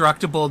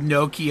indestructible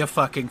Nokia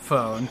fucking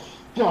phone.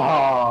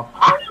 Stop.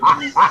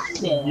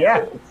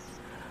 Yes.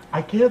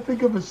 I can't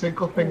think of a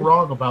single thing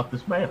wrong about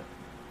this man.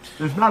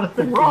 There's not a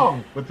thing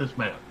wrong with this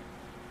man.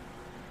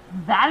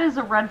 That is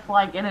a red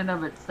flag in and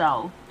of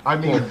itself. I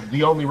mean,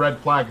 the only red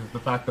flag is the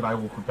fact that I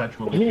will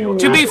perpetually feel.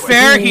 To be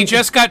fair, he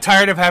just got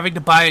tired of having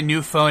to buy a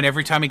new phone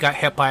every time he got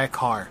hit by a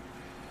car.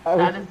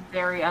 That is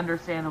very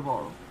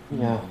understandable.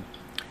 Yeah.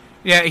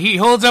 Yeah, he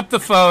holds up the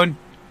phone,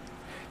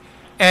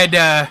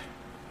 and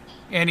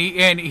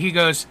he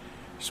goes,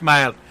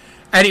 smile,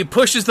 and he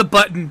pushes the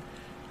button,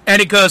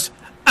 and it goes,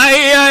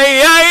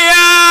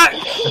 ay.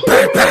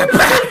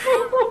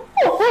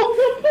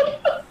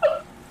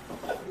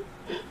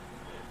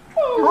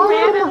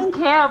 Man is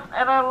camp,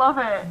 and I love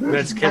it.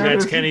 That's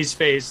Kenny's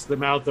face, the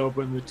mouth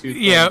open, the two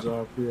thumbs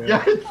up.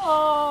 Yeah.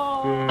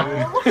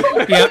 Oh.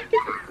 Yep.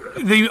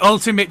 The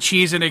ultimate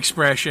cheese-in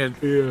expression.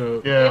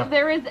 Yeah. If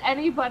there is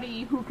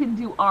anybody who can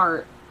do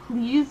art,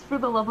 please, for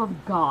the love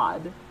of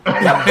God,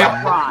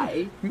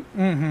 try.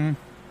 Mm-hmm.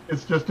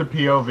 It's just a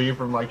POV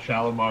from, like,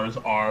 Shalimar's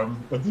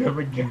arm. That's him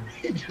again.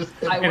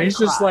 And he's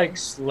just, like,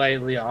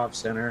 slightly off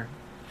center.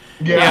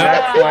 Yeah.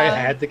 That's why I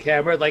had the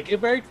camera, like,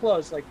 very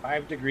close, like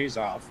 5 degrees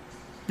off.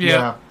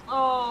 Yeah.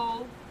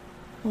 Oh.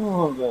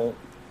 Oh,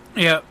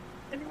 Yeah.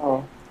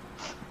 Oh.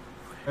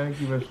 Thank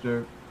you,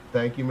 Mr.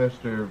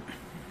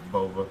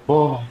 Bova.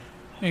 Oh.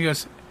 He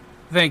goes,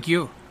 thank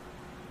you.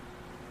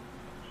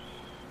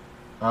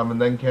 And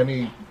then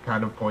Kenny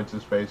kind of points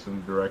his face in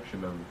the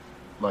direction of,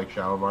 like,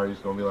 Shalimar. He's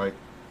going to be like,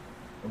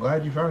 I'm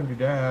glad you found your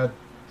dad.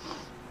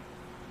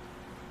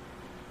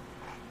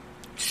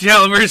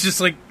 Shalimar's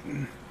just like...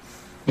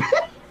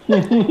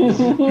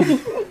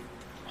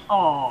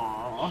 Aww.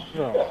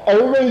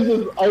 Everybody's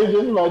just, I just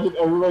imagine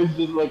everybody's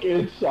just like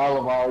in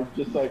Shalimar,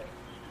 just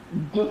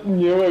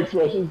new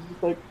expressions,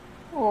 just like,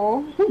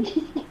 oh.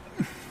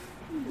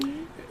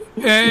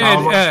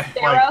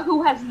 Sarah,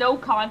 who has no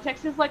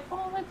context, is like,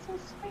 oh, that's so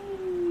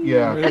sweet.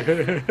 Yeah.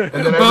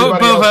 And then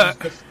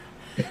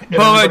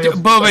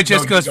Bova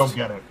just goes, don't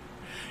get it.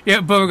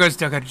 Yeah, Bova goes,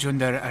 Dagar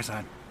Jundar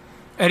Azan.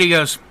 And he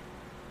goes,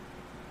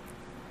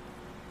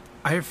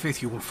 I have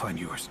faith you will find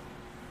yours.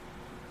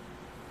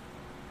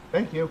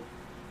 Thank you.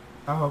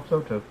 I hope so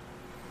too.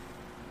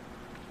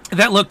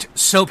 That looked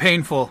so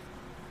painful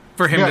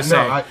for him to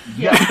say.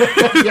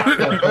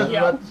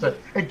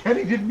 And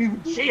Kenny didn't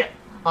even see it.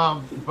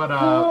 But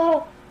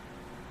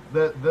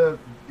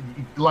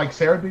like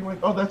Sarah being like,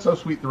 oh, that's so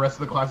sweet. The rest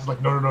of the class is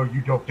like, no,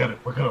 you don't get it.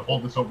 We're gonna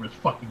hold this over his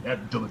fucking head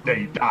until the day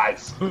he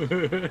dies.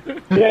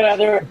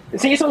 Yeah,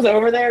 Cecil's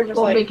over there, just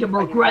We'll make him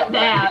regret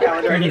that.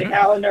 I need a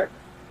calendar.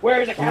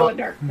 Where's a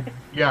calendar?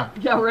 Yeah.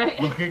 Yeah, right.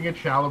 Looking at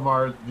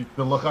Shalimar,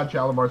 the look on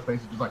Shalimar's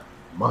face is just like,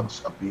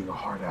 months of being a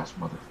hard-ass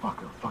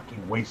motherfucker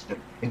fucking wasted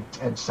in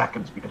 10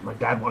 seconds because my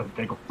dad wanted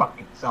to take a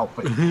fucking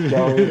selfie.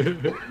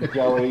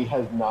 Joey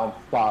has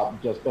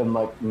non-stop just been,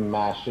 like,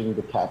 mashing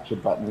the capture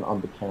button on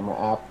the camera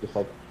app, just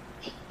like...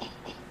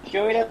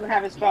 Joey doesn't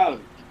have his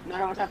phone. None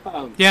of us have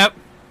phones. Yep.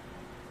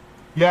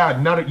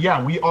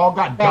 Yeah, we all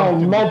got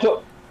dumped.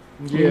 Mental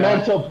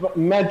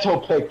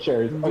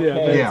pictures. Okay? Yeah,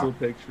 mental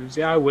pictures.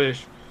 Yeah, I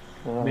wish.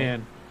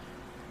 Man.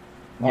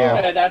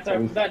 Yeah. That's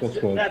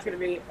gonna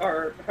be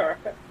our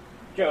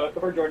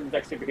Jordan's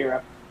next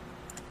superhero.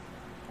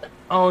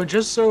 Oh,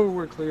 just so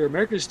we're clear,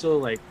 America's still,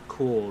 like,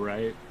 cool,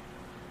 right?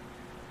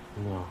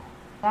 No.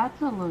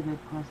 That's a loaded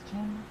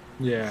question.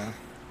 Yeah.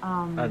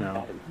 I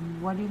know.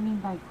 What do you mean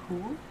by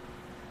cool?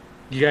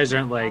 You guys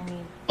aren't like...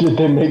 Did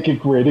they make it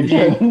great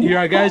again?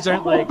 You guys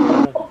aren't like...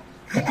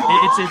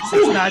 it's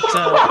not...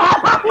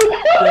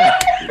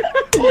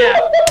 yeah.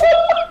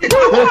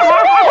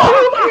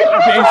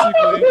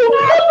 Basically.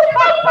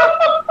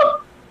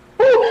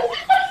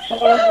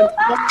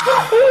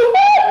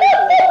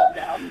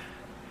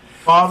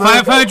 Father,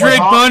 500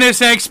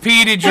 bonus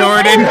XP to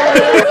Jordan.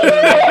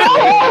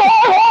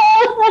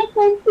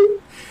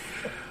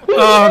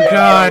 Oh,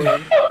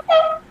 God.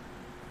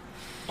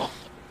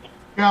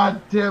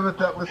 God damn it,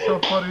 that was so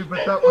funny,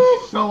 but that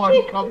was so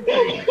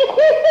uncomfortable.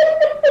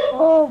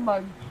 Oh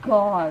my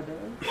god.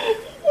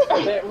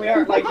 We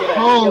aren't like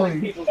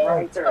killing people's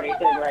rights or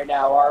anything right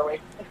now, are we?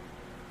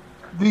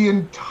 The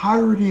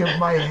entirety of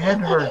my head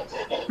hurts.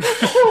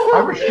 I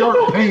have a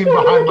sharp pain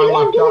behind my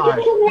left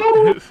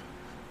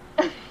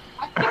eye.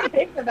 I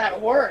hate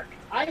that worked.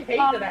 I hate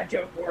that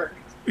joke worked.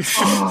 In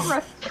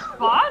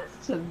response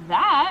to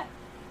that,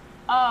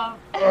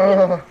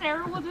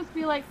 Sarah will just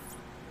be like,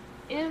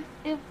 if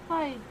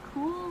like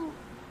cool,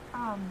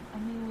 I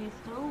mean, we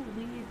still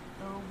lead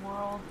the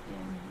world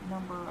in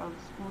number of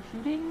school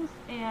shootings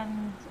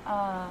and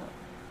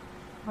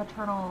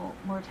maternal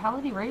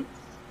mortality rates,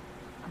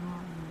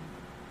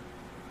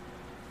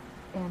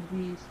 and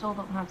we still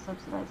don't have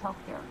subsidized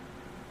healthcare.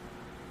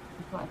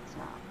 But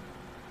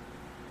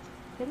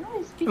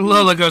generally speaking,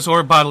 Lola goes,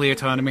 or bodily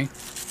autonomy.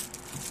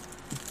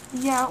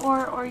 yeah,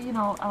 or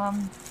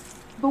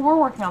but we're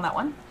working on that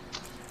one.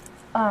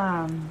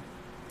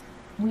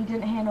 We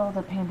didn't handle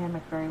the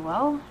pandemic very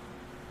well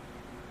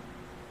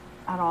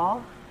at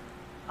all.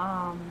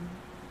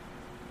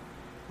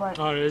 But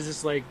is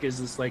this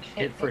like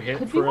hit for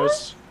hit for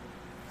us?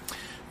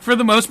 For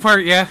the most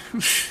part, yeah.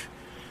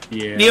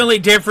 Yeah. The only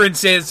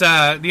difference is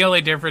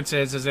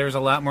there's a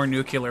lot more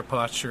nuclear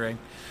posturing.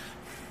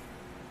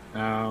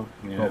 Oh,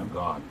 yeah. Oh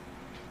God.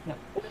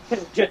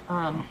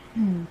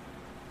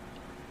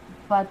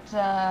 But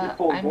I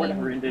War mean,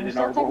 never ended we're in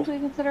still our world. technically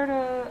considered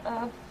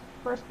a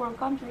first world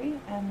country,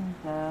 and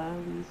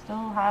we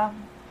still have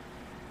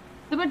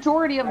the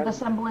majority of the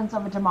semblance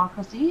of a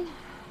democracy.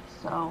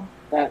 So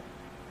that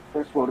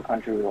first world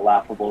country was a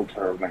laughable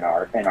term in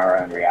our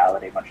own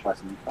reality, much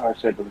less in ours,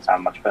 so it doesn't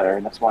sound much better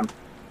in this one.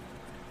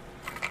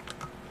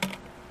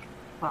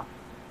 well,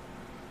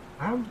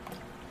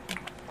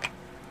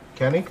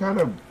 Kenny kind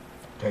of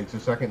takes a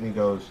second and he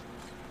goes,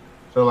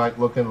 so like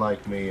looking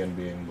like me and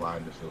being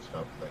blind is still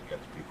stuff that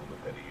gets people to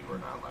pity you or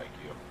not like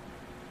you.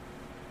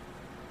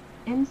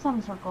 in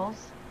some circles,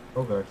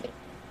 Okay.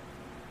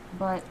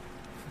 but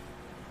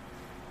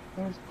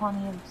there's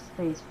plenty of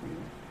space for you.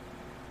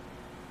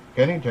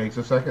 Kenny takes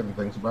a second and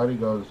thinks about it. He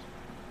goes,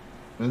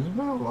 this has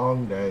been a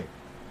long day.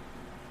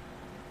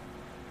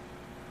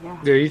 Yeah.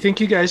 Do you think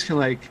you guys can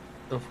like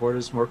afford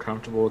us more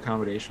comfortable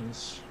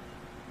accommodations?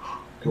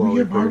 Can we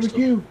get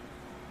barbecue?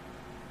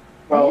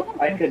 Well,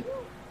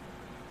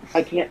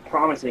 I can't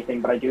promise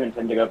anything, but I do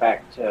intend to go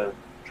back to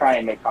try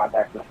and make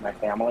contact with my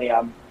family.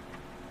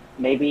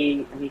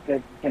 Maybe we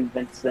could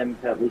convince them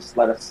to at least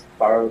let us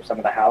borrow some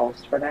of the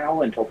house for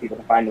now until people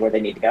can find where they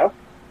need to go.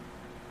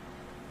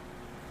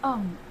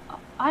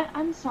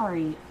 I'm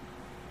sorry.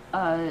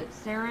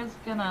 Sarah's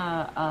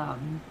gonna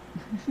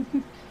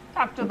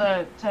talk to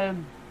the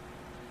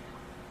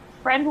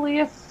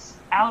friendliest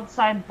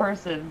outside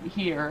person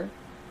here.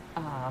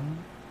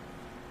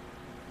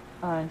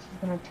 And she's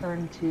gonna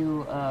turn to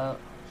what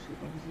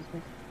was his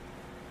name?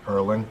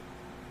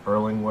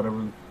 Hurling,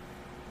 whatever.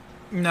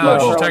 No,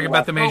 she's Bovar. talking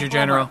about the Major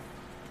General.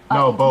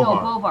 No, Bovar.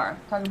 No, Bovar.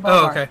 Talking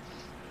Oh, Bovar.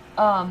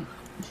 okay.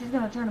 She's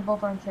gonna turn to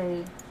Bovar and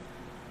say,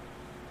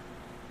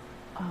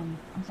 I'm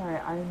sorry,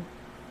 I'm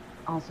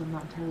also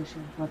not entirely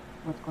sure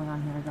what's going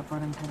on here. I got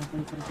brought in kind of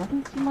late, but it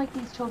doesn't seem like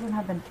these children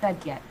have been fed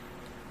yet.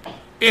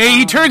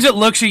 He turns and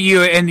looks at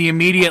you, and the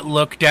immediate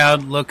look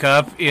down, look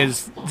up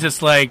is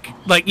just like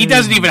he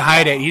doesn't even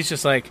hide it. He's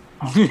just like,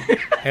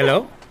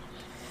 hello?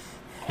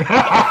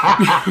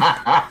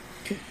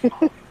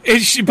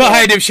 And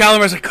behind him,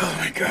 Shalimar's like, oh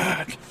my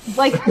god.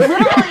 Like,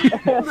 literally,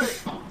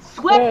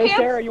 sweatpants,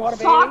 Sarah, you want a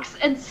baby? socks,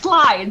 and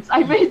slides.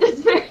 I made this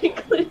very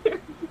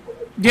clear.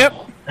 Yep.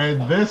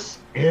 And this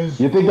is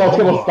You think that's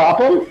gonna stop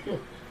him?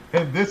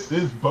 And this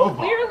is Boba.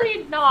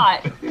 Clearly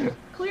not.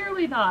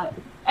 Clearly not.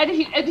 And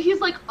he's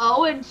like,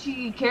 oh, and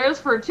she cares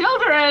for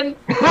children.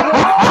 And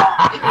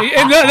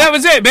that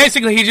was it.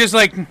 Basically, he just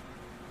like,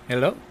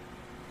 hello?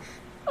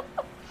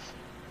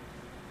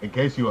 In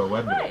case you are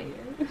wondering.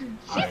 Hey,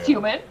 she's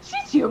human.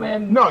 She's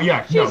human. No,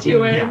 yeah. She's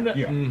human.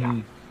 Yeah.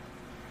 Mm-hmm.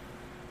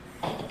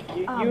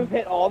 You've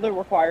hit all the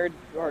required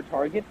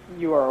targets.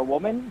 You are a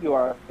woman. You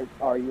are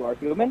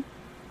human.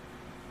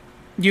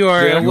 You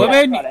are a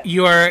woman. Got it.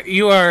 You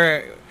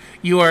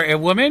are a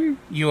woman.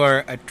 You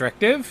are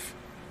attractive.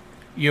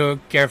 You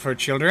care for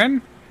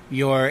children.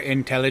 You are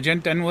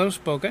intelligent and well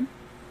spoken.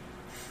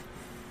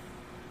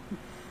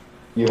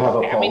 You have a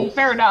I mean, pulse.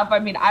 fair enough. I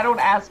mean, I don't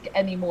ask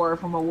any more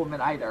from a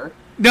woman either.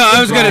 No, I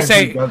was gonna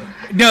say Drive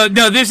no.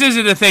 This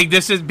isn't the thing.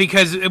 This is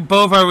because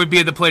Bovar would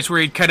be the place where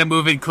he'd kind of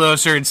move in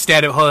closer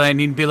instead of holding, and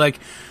he'd be like,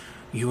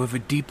 "You have a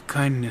deep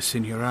kindness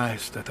in your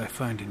eyes that I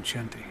find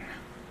enchanting."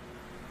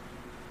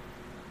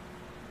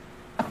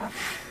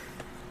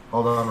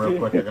 Hold on real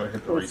quick. I gotta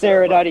hit the reset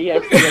Sarah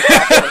button.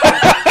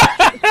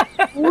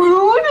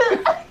 Rude.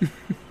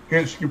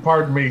 Yes, you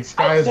pardon me.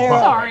 Sky is Sarah.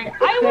 falling. Sorry,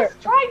 I was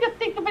trying to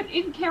think of an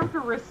in-character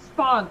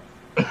response.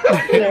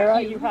 Sarah,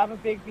 you have a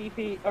big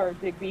beefy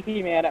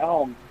man at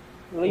home.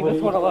 Leave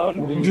this one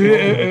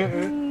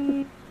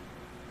alone.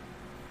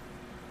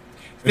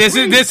 This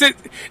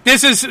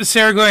is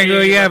Sarah going,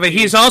 oh yeah, but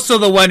he's also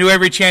the one who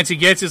every chance he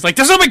gets is like,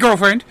 that's not my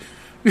girlfriend.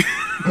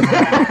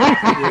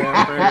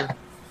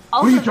 Also,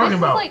 what are you talking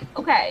about? Like,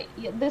 okay,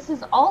 this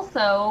is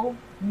also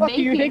What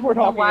do you making think we're the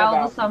talking wild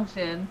about?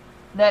 assumption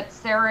that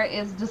Sarah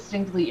is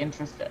distinctly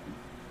interested.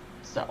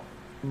 So.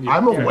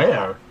 I'm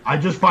aware. I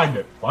just find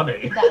it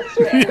funny. That's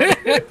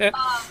fair.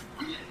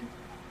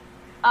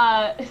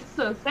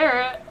 So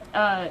Sarah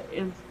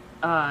is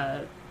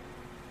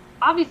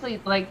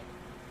obviously like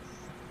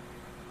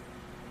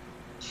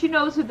she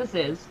knows who this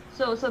is.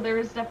 So there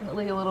is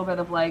definitely a little bit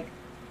of like,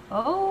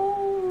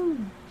 oh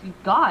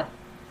God,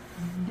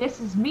 this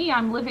is me.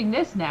 I'm living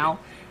this now.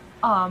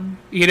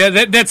 You know,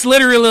 that's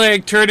literally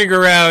like turning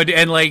around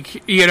and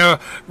like, you know,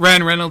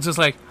 Ryan Reynolds is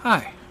like,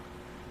 hi.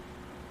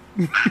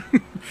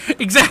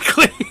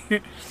 Exactly.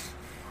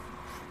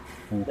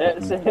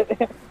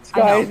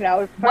 Sky is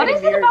now. What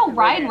is it about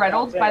Ryan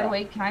Reynolds, by the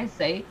way, can I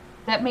say,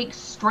 that makes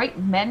straight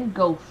men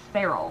go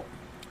feral?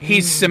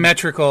 He's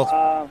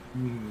symmetrical.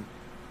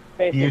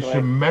 He is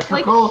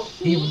symmetrical. Like,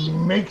 he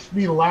makes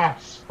me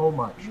laugh so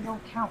much. You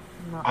don't count.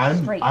 Not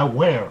I'm straight.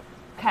 aware.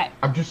 Okay.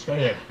 I'm just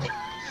saying.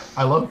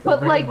 I love him But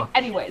very like, much.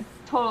 anyways,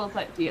 total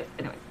aside. Yes.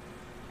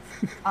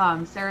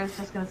 Anyways, Sarah's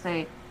just gonna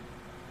say,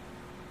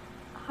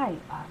 "Hi,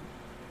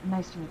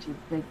 nice to meet you.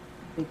 Big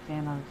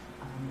fan of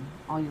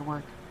all your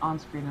work on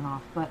screen and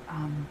off. But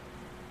I'm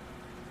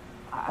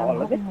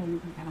hoping that you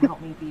can kind of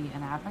help me be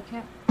an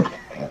advocate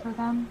for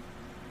them."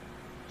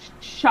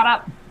 Shut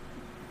up.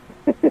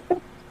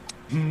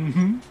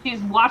 Mm-hmm. She's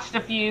watched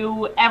a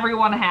few.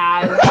 Everyone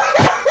has.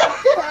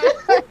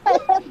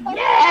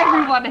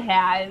 Everyone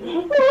has.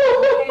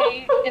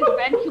 Okay?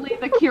 Eventually,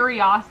 the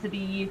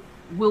curiosity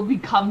will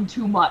become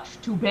too much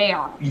to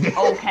bear.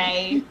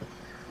 Okay.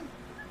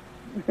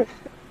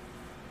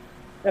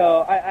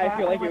 No, I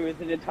feel like it was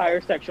an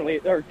entire sexual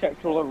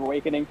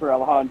awakening for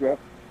Alejandro.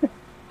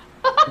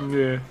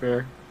 Yeah,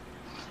 fair.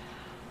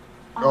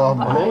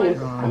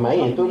 Am I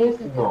into this?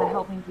 To No.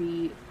 help me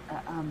be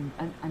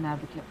an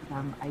advocate for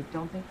them. I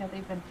don't think that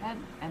they've been fed,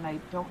 and I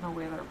don't know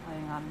where they're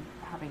planning on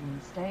having me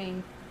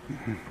stay.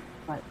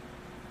 But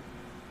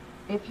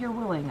if you're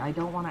willing, I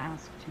don't want to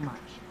ask too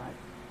much, but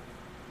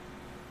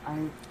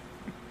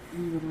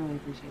we would really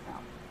appreciate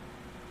that.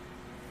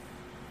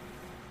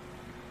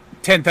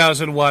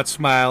 10,000 watt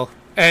smile.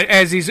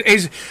 As he's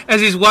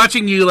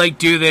watching you like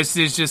do this,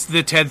 there's just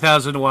the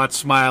 10,000 watt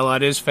smile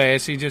on his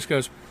face. He just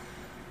goes,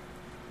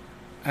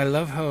 I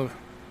love how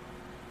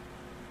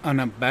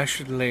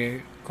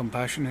unabashedly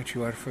compassionate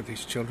you are for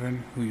these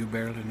children who you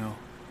barely know.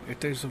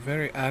 It is a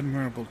very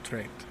admirable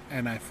trait,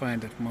 and I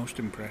find it most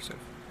impressive.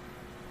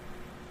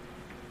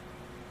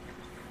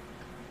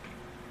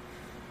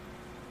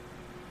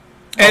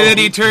 And then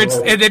he turns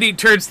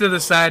to the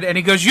side and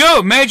he goes,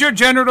 "Yo, Major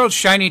General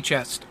Shiny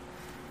Chest."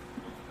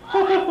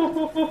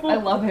 I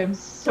love him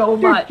so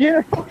much.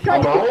 Sky,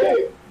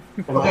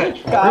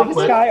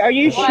 are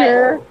you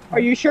sure? Are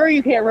you sure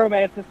you can't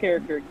romance this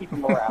character and keep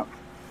him around?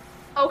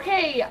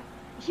 Okay,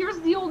 here's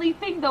the only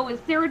thing though: is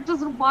Sarah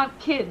doesn't want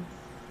kids.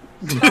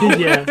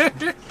 Yeah.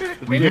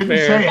 We didn't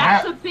say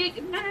That's a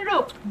big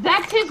no.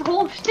 That's his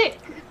whole shtick.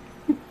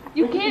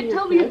 You can't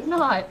tell me it's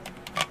not.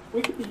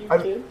 We could be your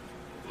kids.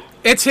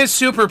 It's his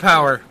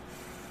superpower.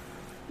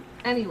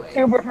 Anyway.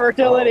 Super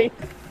fertility.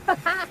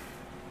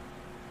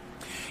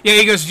 Yeah,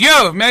 he goes,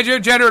 "Yo, Major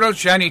General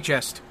Shiny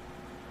Chest.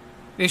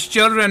 These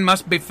children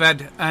must be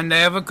fed, and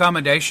they have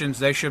accommodations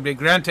they should be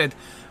granted.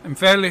 I'm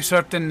fairly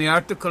certain the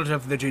articles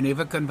of the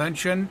Geneva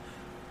Convention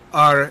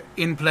are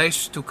in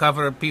place to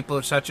cover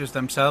people such as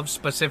themselves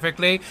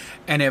specifically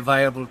in a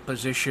viable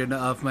position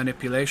of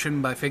manipulation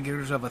by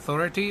figures of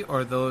authority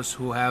or those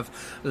who have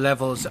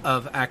levels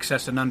of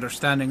access and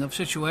understanding of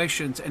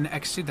situations and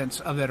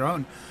accidents of their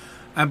own.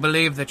 I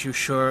believe that you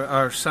sure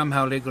are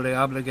somehow legally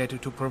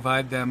obligated to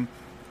provide them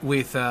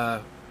with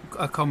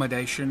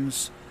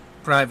accommodations,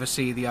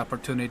 privacy, the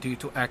opportunity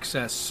to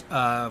access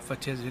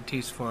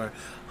facilities for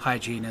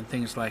hygiene and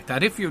things like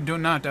that. If you do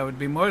not, I would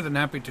be more than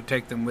happy to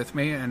take them with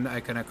me, and I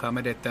can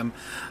accommodate them.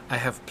 I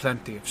have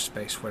plenty of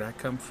space where I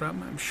come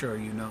from. I'm sure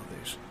you know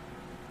this."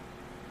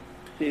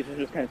 Jesus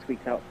just kind of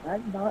squeaks out,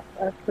 "I'm not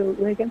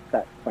absolutely against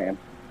that plan."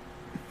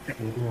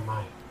 Neither am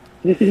I.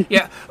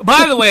 Yeah.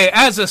 By the way,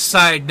 as a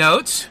side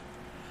note,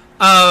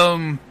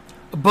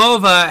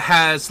 Bova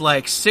has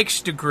like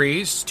 6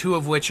 degrees, 2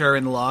 of which are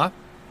in law,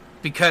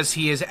 because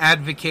he has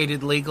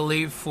advocated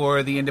legally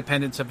for the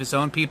independence of his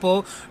own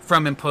people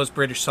from imposed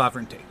British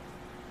sovereignty.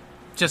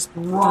 Just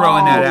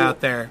throwing that out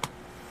there.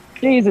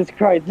 Jesus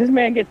Christ, this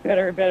man gets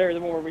better and better the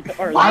more we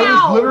are. I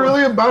was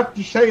literally about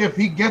to say, if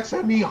he gets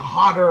any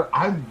hotter,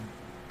 I'm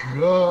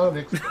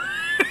good.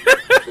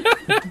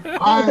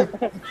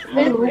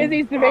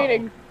 Izzy's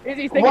debating.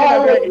 Izzy's thinking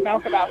about bringing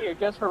Malcolm out here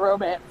just for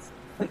romance.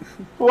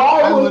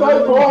 Why was I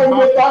born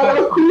without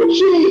a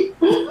coochie?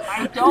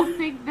 I don't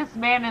think this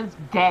man is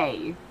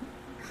gay.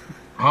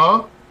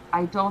 Huh?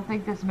 I don't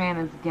think this man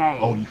is gay.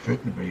 Oh, you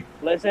fit to be.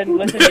 Listen,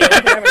 the only thing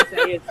I'm going to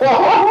say is...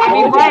 I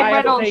mean, Ryan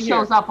Reynolds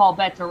shows up, all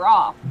bets are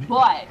off,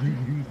 but...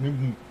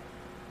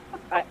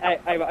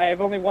 I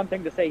have only one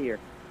thing to say here.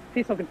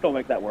 Cecil can still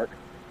make that work.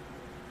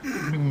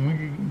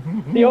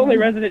 The only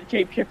resident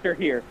shapeshifter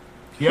here.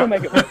 Still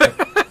make it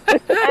work.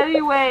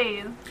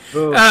 Anyways.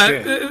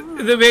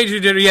 The Major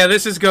Dinner. Yeah,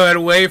 this is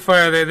going way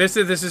farther. This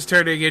is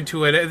turning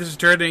into a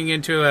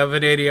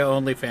Vanadium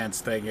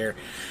OnlyFans thing here.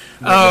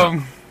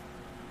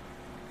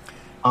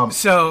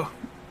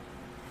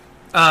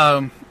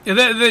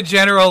 The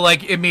general,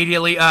 like,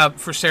 immediately,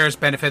 for Sarah's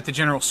benefit, the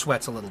general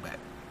sweats a little bit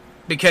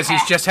because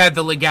he's just had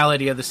the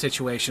legality of the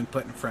situation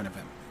put in front of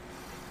him.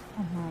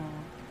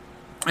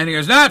 And he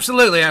goes, no,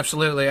 absolutely.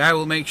 I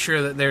will make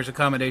sure that there's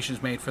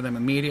accommodations made for them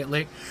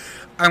immediately.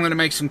 I'm going to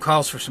make some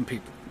calls for some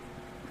people.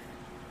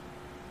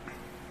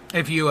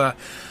 If you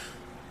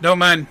don't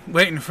mind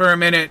waiting for a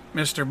minute,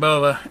 Mr.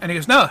 Bova. And he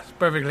goes, no, it's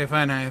perfectly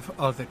fine. I have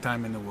all the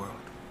time in the world.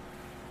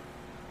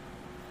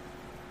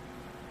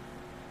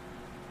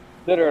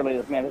 Literally,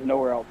 this man has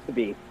nowhere else to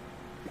be.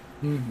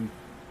 Mm-hmm.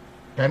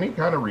 Kenny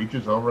kind of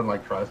reaches over and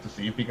like tries to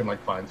see if he can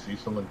like find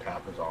Cecil and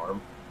tap his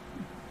arm.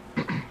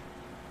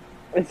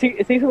 And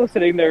Cecil is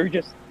sitting there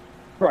just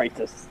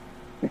crisis.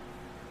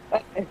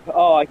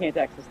 Oh, I can't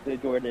access the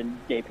Jordan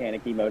gay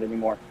panic emote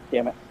anymore.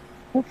 Damn it.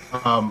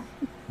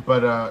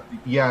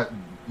 Yeah,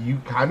 you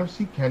kind of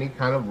see Kenny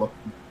kind of look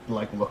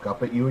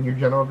up at you in your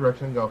general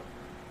direction and go,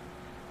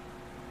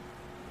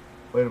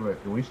 wait a minute,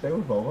 can we stay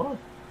with Volvar?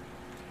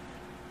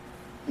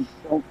 I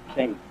don't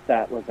think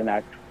that was an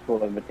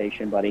actual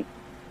invitation, buddy.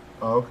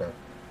 Oh, okay.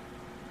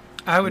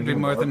 I would be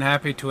more than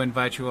happy to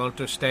invite you all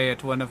to stay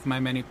at one of my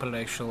many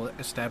palatial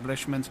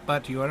establishments,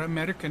 but you are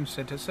American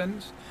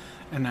citizens,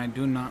 and I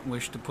do not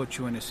wish to put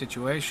you in a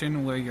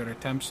situation where your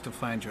attempts to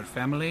find your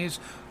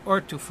families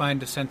or to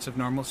find a sense of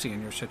normalcy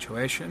in your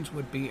situations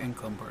would be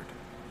encumbered.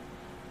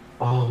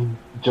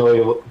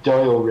 Joey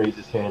will raise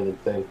his hand and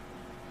say,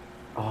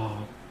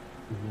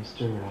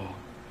 Mr.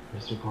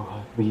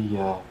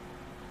 Goha,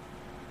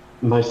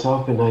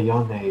 myself and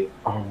Ayane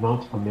are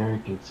not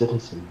American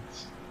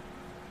citizens.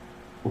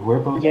 We're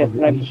both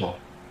from Asia.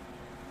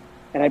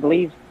 And I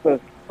believe both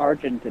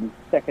Argent and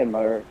Second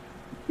are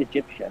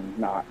Egyptian,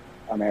 not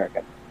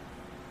American.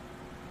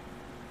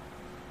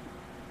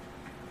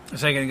 A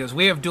second, he goes,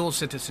 we have dual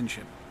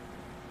citizenship.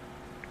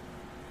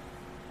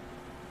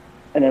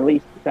 And at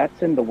least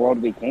that's in the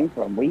world we came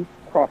from. We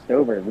crossed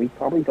over. We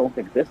probably don't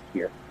exist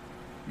here.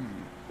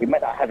 We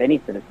might not have any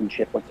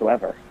citizenship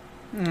whatsoever.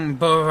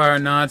 Bovar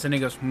nods and he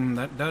goes,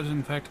 that does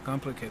in fact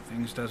complicate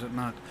things, does it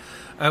not?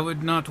 I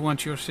would not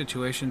want your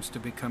situations to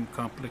become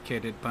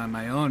complicated by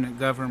my own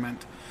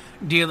government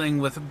dealing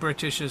with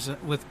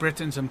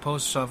Britain's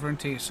imposed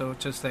sovereignty,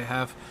 such as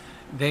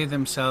they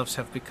themselves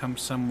have become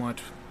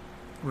somewhat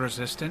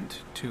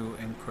resistant to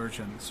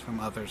incursions from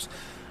others.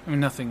 I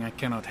mean, nothing I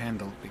cannot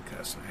handle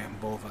because I am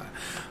Bova.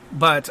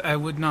 But I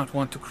would not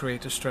want to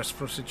create a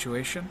stressful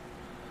situation.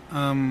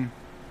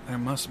 There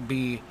must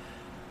be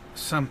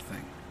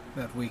something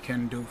that we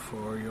can do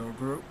for your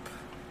group.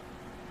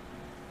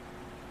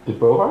 Did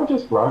Bovar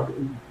just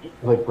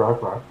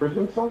Rockford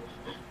himself?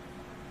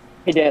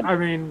 He did. I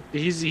mean,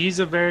 he's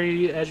a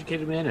very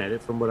educated man at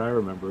it, from what I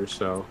remember.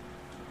 So,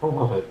 I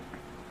love it.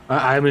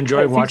 I'm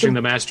enjoying watching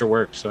the master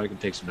work, so I can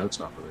take some notes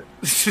off of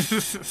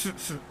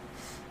it.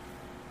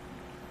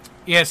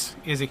 Yes,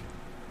 Izzy.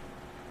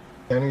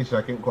 Kenny's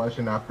second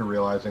question, after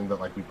realizing that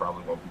like we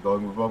probably won't be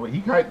going with Bova,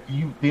 the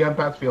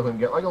empaths feel him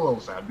get like a little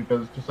sad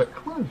because it's just like,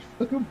 come on,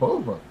 look at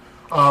Bova.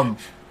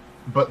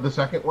 But the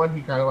second one,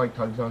 he kind of like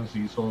tugs on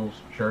Cecil's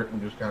shirt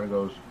and just kind of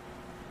goes,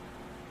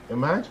 in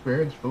my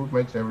experience, food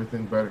makes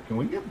everything better. Can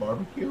we get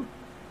barbecue?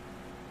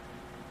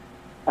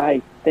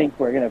 I think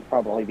we're going to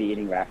probably be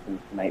eating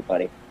rations tonight,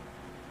 buddy.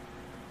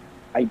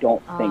 I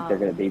don't think they're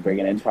going to be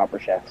bringing in proper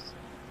chefs.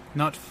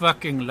 Not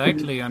fucking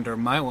likely under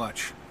my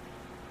watch.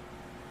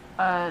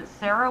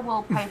 Sarah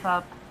will pipe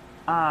up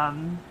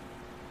and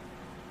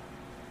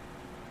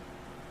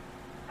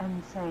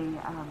say,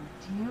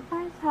 do you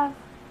guys have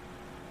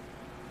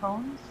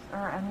phones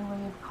or any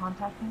way of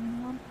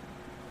contacting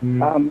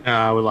anyone?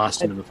 We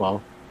lost him in the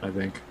fall, I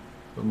think,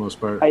 for the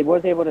most part. I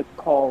was able to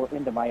call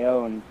into my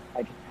own.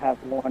 I just have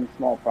one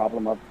small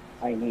problem of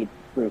I need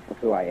proof of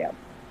who I am.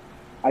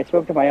 I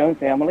spoke to my own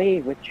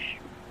family, which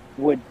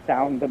would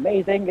sound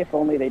amazing if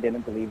only they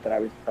didn't believe that I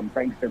was some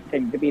prankster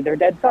pretending to be their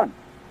dead son.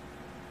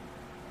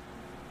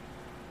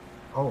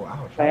 Oh,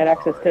 ouch. If I had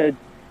access to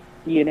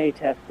DNA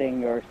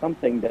testing or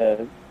something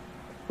to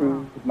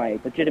prove my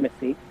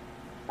legitimacy,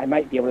 I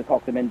might be able to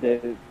talk them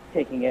into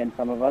taking in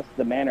some of us.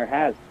 The manor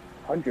has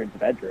hundreds of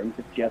bedrooms.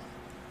 It's just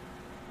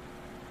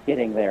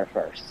getting there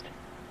first.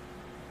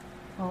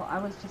 Well, I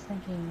was just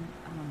thinking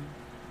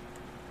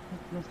if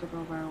Mr.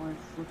 Bovar was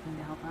looking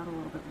to help out a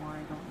little bit more.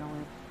 I don't know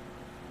if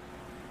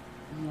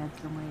he had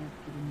some way of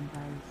giving you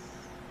guys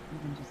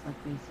even just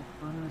like basic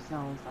photo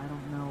cells. I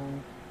don't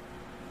know.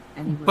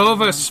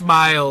 Bova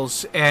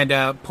smiles and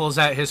pulls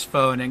out his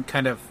phone and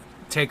kind of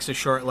takes a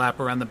short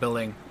lap around the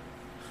building.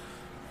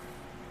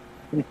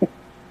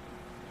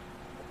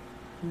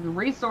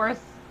 Resource.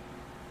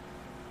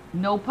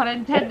 No pun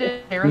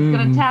intended. Sarah's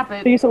gonna tap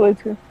it. Cecil is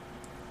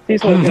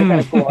gonna kind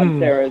of pull on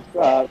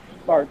Sarah's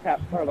or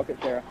look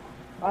at Sarah.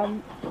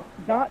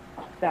 Not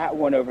that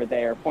one over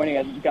there, pointing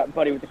at you got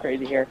Buddy with the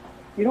crazy hair.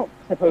 You don't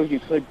suppose you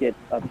could get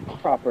a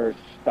proper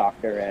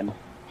doctor in,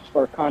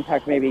 or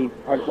contact maybe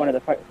one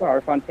of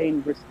our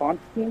Fontaine response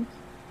teams,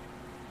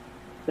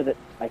 so that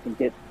I can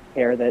get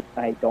care that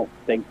I don't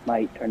think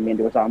might turn me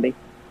into a zombie?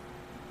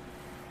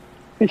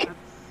 That's a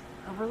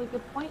really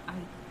good point. I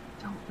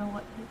don't know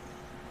what his...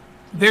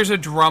 There's a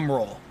drum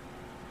roll.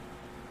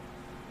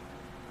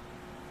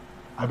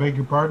 I beg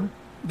your pardon?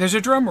 There's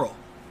a drum roll.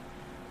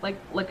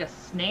 Like a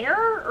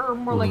snare, or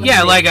more like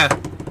yeah, like a...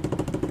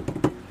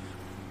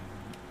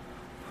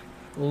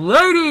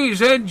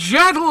 Ladies and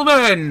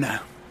gentlemen,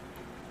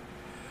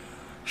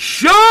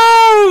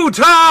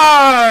 showtime!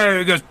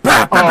 It goes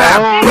bah, bah,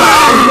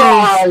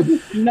 bah,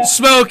 boom!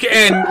 Smoke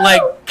and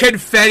like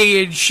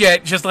confetti and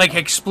shit just like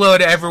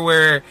explode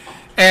everywhere.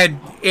 And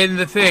in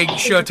the thing,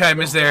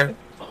 Showtime is there.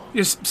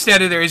 Just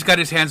standing there. He's got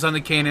his hands on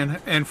the cane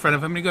in front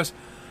of him, and he goes,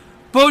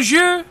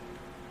 "Bonjour,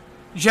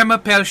 je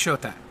m'appelle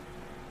Showtime."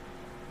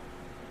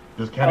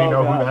 Does Kenny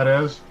know who that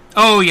is?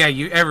 Oh yeah,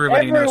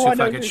 everybody knows who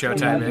fucking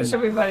Showtime is.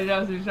 Everybody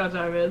knows who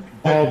Showtime is.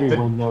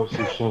 Everyone knows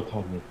who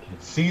Showtime is.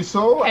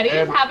 Cecil. Kenny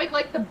is having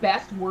like the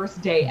best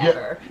worst day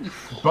ever.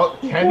 But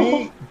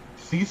Kenny,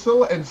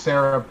 Cecil, and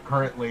Sarah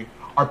currently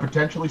are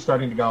potentially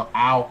starting to go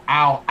ow,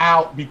 ow,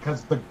 ow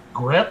because the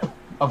grip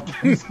of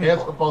Kenny's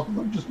hands for both of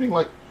them just being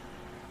like,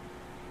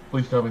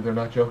 please tell me they're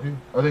not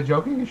joking. Are they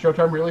joking? Is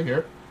Showtime really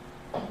here?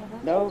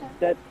 No,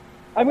 that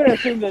I'm going to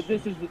assume that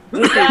this is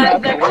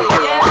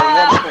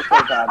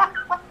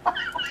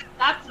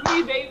That's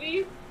me,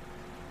 baby.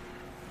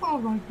 Oh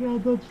my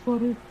god, that's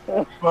funny.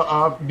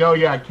 But no,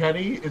 yeah,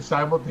 Kenny is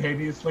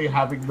simultaneously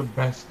having the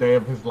best day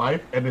of his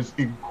life and is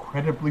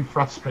incredibly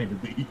frustrated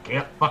that he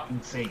can't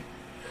fucking see.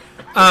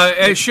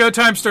 As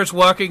Showtime starts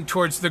walking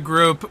towards the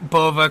group,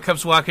 Bova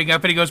comes walking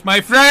up and he goes,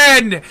 "My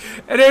friend,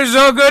 it is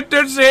so good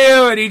to see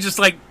you." And he just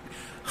like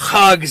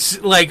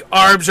hugs, like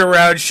arms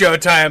around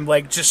Showtime,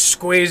 like just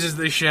squeezes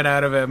the shit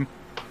out of him.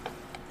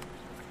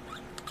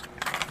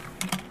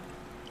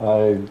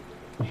 I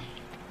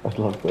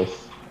love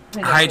this.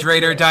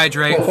 Hydrate or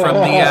dihydrate from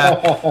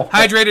the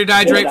hydrate or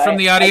dihydrate from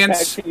the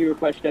audience. You a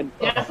question.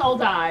 Yes, I'll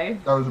die.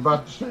 I was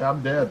about to say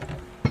I'm dead.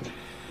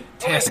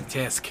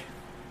 Tisk.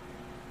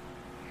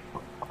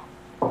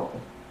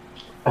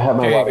 I have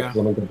my There you water because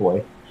I'm a good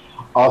boy.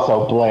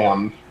 Also,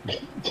 Blam,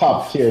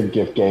 top tier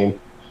gift game.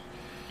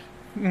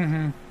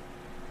 Mm-hmm.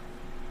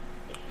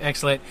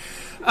 Excellent.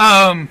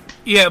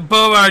 Yeah,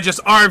 Bovar just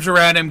arms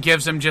around him,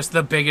 gives him just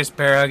the biggest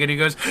bear hug, and he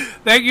goes,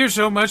 "Thank you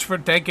so much for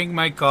taking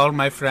my call,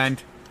 my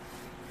friend."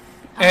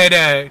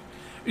 And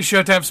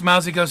Showtime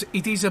smiles. He goes,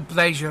 "It is a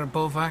pleasure,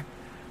 Bovar.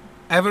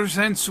 Ever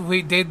since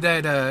we did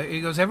that,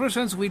 ever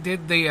since we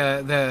did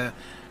the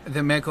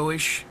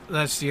Make-A-Wish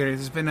last year,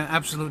 it's been an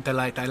absolute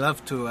delight. I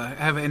love to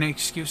have an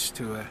excuse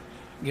to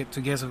get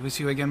together with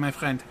you again, my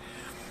friend."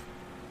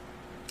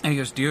 And he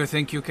goes, "Do you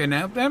think you can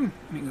help them?"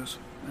 And he goes,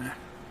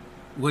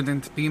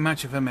 "Wouldn't be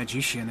much of a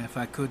magician if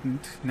I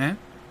couldn't, no?"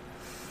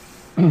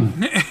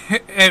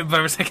 And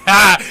Barbara's like,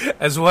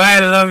 "That's why I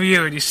love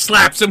you." And he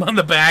slaps him on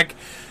the back.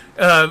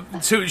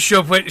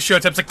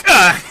 Showtime's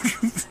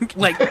like,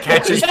 like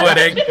catches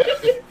footing.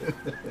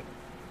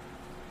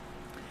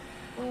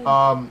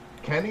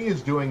 Kenny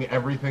is doing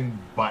everything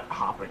but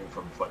hopping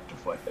from foot to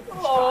foot at this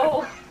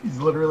Oh. time. He's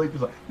literally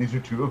just like, these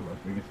are two of my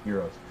biggest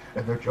heroes,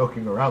 and they're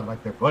joking around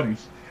like they're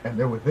buddies, and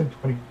they're within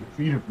 20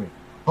 feet of me.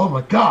 Oh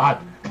my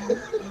god!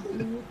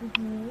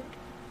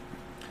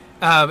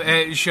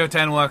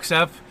 Showtime walks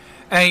up,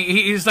 and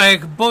he's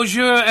like,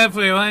 "Bonjour,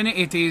 everyone.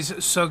 It is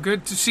so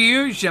good to see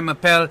you. Je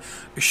m'appelle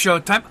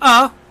Showtime."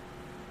 Ah,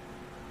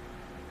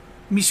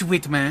 Miss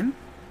Whitman.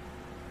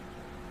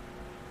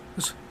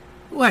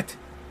 What?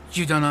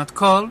 You do not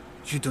call?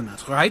 You do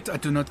not write? I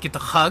do not get a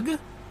hug?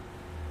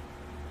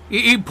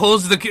 He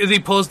pulls the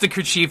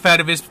kerchief out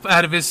of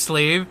his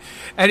sleeve,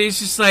 and he's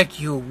just like,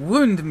 "You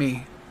wound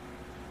me."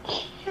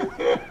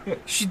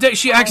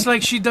 She acts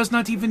like she does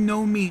not even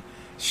know me.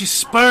 She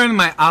spurned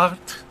my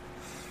art.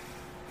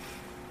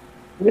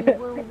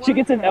 She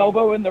gets an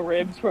elbow in the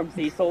ribs from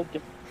Cecil,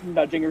 just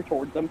nudging her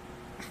towards him.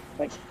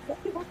 Like,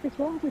 what the fuck is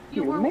wrong with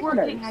you? You were Manners.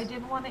 working. I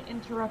didn't want to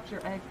interrupt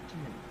your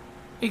regimen.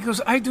 He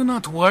goes, "I do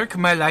not work.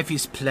 My life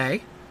is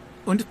play.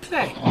 And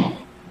play."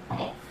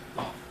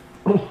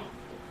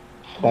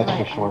 That's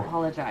I for sure.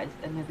 apologize.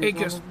 And He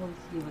goes,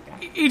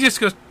 again. he just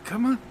goes,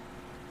 "Come on.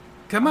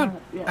 Come on.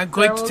 Yeah, I'm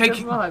going to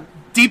take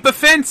deep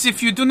offense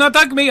if you do not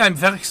hug me. I'm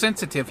very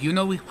sensitive. You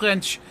know we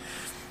French."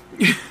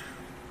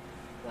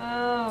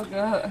 Oh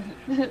god.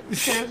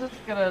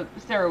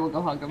 Sarah will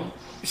go hug him.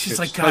 She's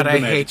like, "God, I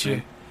hate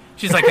you."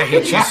 She's like, "I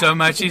hate you so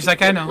much." He's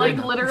like, "I know." Like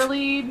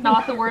literally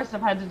not the worst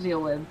I've had to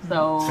deal with.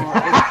 So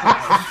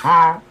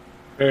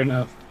Fair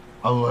enough.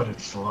 I'll let it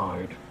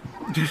slide.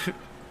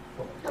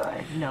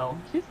 no,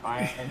 she's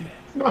fine.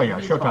 Oh yeah,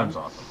 Showtime's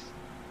awesome.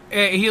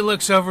 He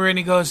looks over and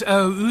he goes,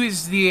 "Oh, who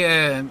is the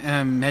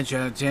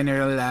Major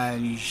General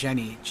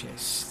Johnny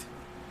Chest?"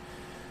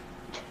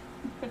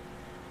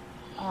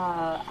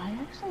 I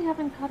actually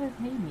haven't cut his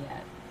name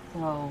yet.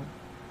 So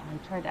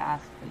I tried to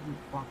ask, but he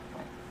walked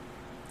away.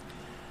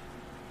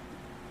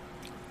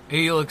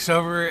 He looks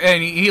over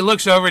and he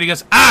looks over and he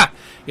goes, "Ah,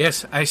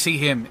 yes, I see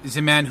him.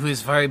 The man who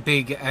is very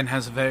big and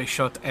has a very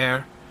short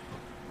hair."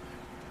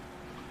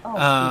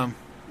 Oh,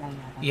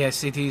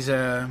 yes, it is.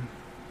 Yes.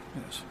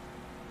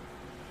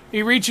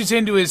 He reaches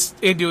into his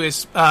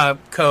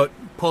coat,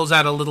 pulls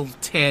out a little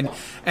tin,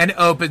 and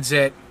opens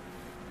it.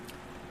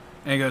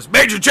 And he goes,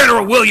 "Major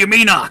General William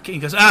Enoch." He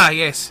goes, "Ah,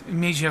 yes,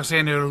 Major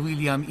General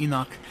William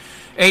Enoch."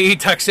 And he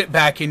tucks it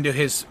back into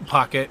his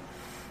pocket.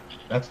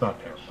 That's not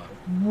terrifying.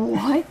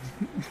 What?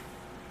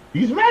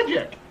 He's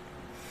magic.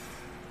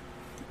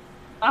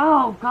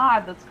 Oh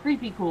God, that's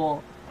creepy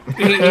cool.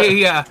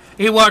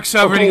 He walks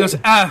over and he goes,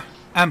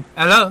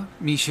 hello,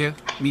 Monsieur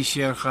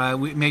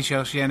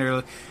Major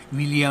General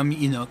William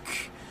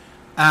Enoch.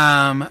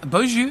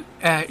 Bonjour,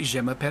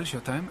 je m'appelle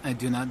Showtime. I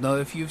do not know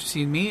if you've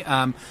seen me.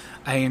 I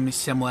am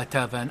somewhat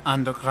of an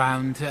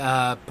underground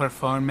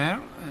performer.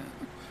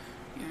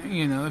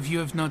 You know, if you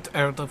have not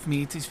heard of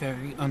me, it is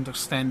very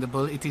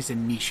understandable. It is a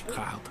niche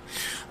crowd.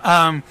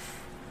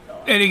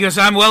 And he goes,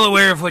 "I'm well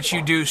aware of what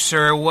you do,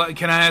 sir. What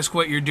can I ask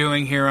what you're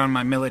doing here on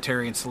my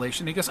military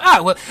installation?" He goes,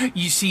 well,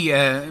 you see,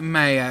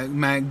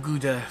 my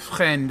good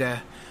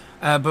friend,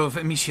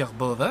 Monsieur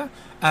Bova,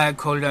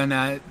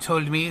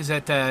 told me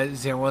that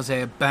there was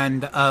a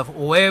band of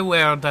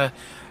wayward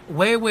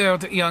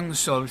young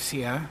souls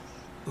here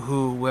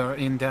who were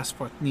in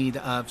desperate need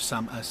of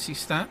some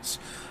assistance,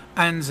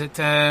 and that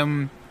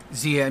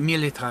the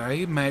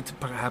military might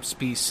perhaps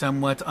be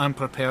somewhat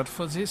unprepared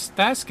for this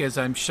task, as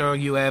I'm sure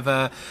you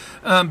have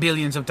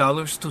billions of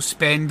dollars to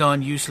spend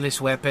on useless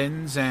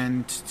weapons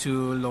and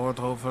to lord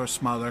over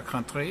smaller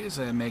countries,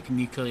 make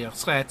nuclear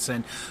threats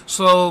and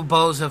throw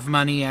balls of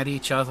money at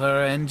each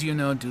other and, you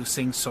know, do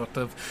things sort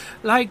of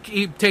like,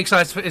 he takes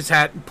out his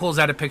hat and pulls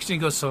out a picture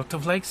and goes sort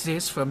of like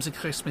this from the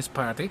Christmas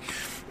party.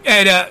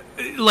 And,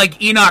 like,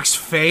 Enoch's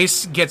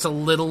face gets a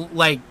little,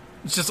 like,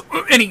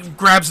 and he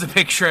grabs the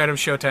picture out of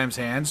Showtime's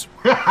hands.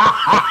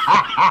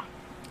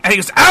 And he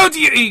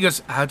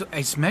goes,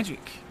 it's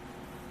magic.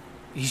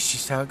 It's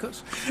just how it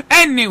goes.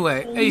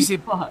 Anyway, it's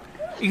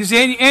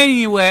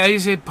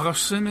a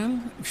personal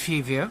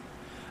favor.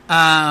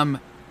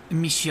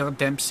 Monsieur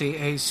Dempsey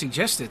has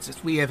suggested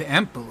that we have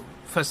ample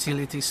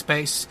facility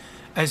space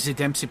as the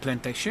Dempsey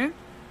Plantation,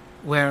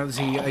 where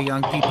the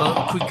young people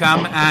could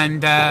come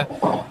and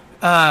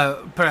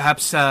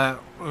perhaps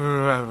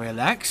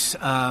relax,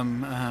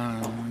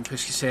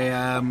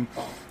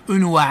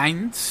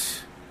 unwind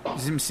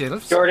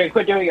themselves. Jordan,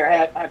 quit doing your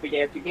happy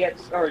dance. You can't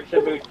or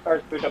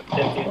boot up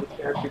the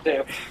character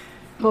too.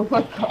 Oh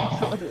my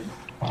God.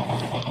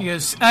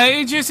 Yes,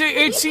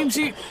 it seems,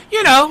 you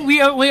know, we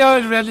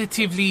are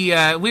relatively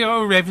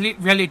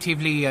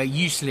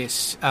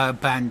useless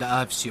band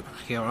of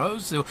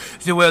superheroes.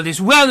 The world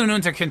is well and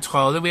under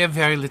control, and we have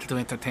very little to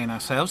entertain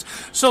ourselves.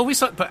 So we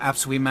thought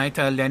perhaps we might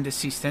lend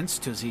assistance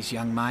to these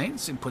young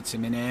minds and put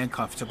them in a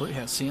comfortable,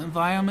 healthy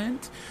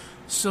environment,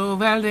 so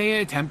while they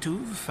attempt to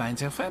find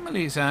their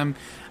families. I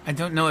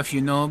don't know if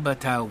you know,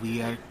 but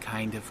we are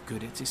kind of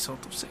good at this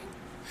sort of thing.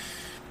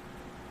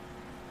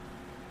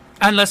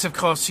 Unless, of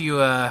course, you,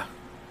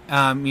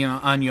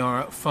 on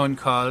your phone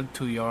call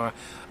to your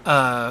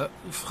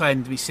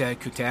friend, Monsieur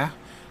Couture,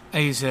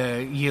 has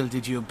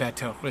yielded you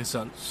better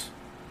results.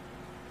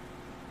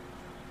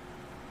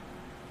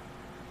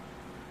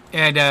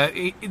 And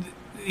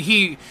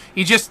he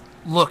just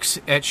looks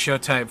at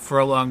Showtime for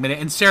a long minute,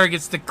 and Sarah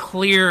gets the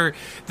clear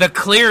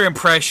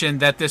impression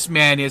that this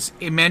man is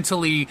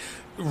mentally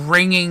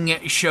wringing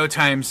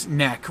Showtime's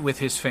neck with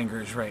his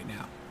fingers right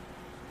now.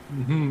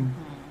 Mm-hmm.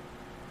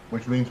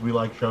 Which means we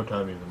like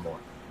Showtime even more.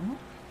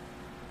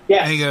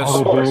 Yes, he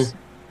goes,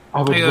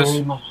 I would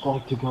very much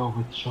like to go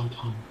with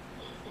Showtime.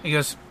 He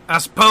goes, I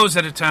suppose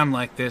at a time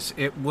like this,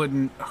 it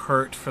wouldn't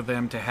hurt for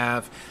them to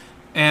have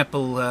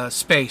ample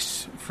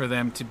space for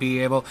them to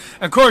be able...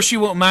 Of course, you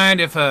won't mind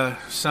if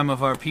some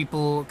of our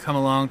people come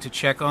along to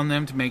check on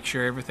them to make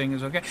sure everything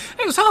is okay.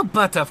 He goes,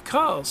 but of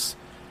course,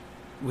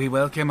 we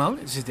welcome all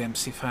the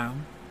Dempsey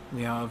family.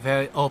 We are a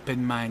very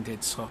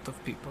open-minded sort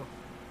of people.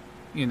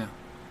 You know.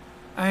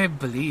 I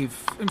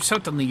believe,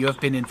 certainly you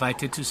have been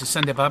invited to the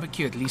Sunday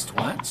barbecue at least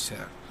once,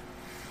 sir.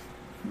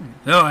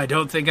 No, I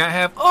don't think I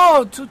have.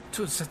 Oh,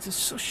 that is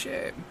so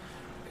shame.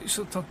 You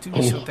should talk to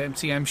me sometimes.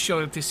 See, I'm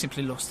sure it is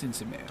simply lost in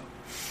the mail.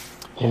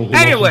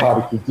 Anyway.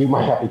 Do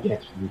my happy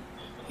dance for me.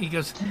 He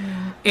goes,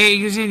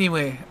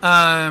 anyway,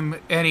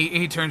 and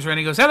he turns around and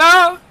he goes,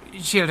 hello,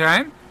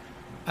 children.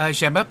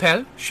 Je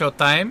m'appelle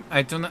Showtime.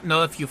 I do not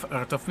know if you've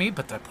heard of me,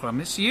 but I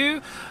promise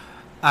you,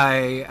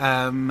 I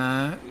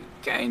am...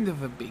 kind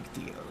of a big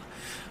deal.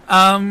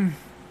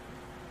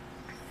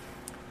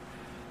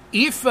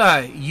 If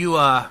you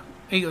are...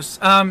 He goes,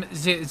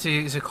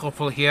 the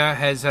corporal here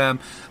has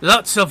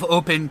lots of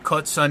open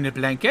coats on the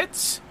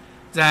blankets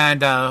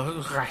and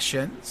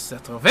rations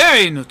that are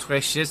very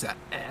nutritious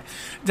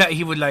that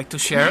he would like to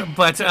share.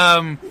 But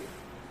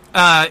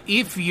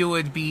if you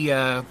would be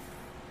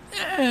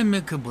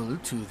amicable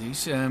to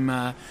this,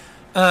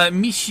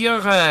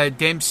 Monsieur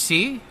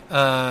Dempsey,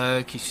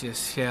 qui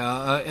is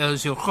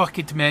your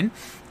Rocketman,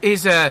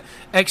 is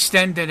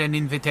extended an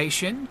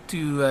invitation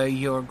to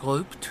your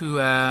group to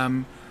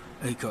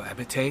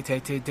cohabitate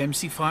at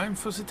Dempsey Farm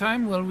for the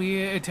time while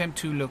we attempt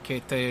to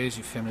locate your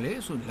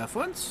families or loved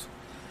ones.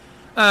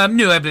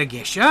 No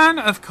obligation,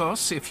 of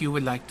course, if you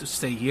would like to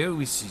stay here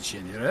with the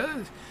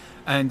general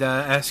and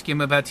ask him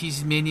about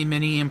his many,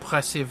 many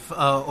impressive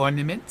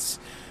ornaments.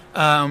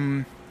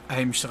 I'm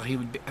sure he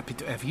would be happy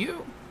to have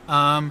you.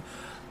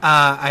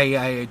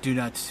 I do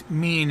not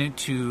mean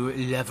to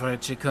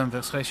leverage the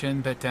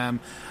conversation, but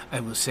I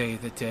will say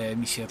that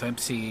Monsieur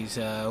Dempsey is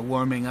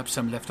warming up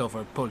some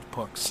leftover pulled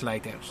pork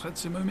sliders at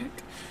the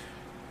moment.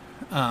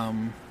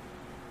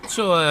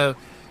 So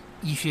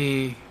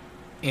if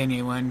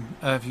anyone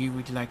of you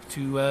would like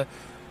to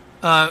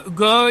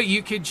go,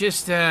 you could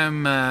just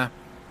pet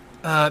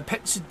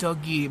the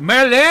doggy.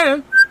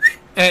 Merlin!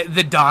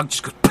 The dog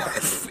just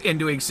goes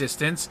into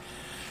existence.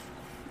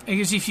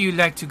 Because if you'd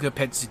like to go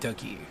pet the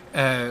doggy,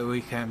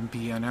 we can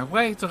be on our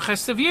way. The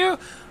rest of you,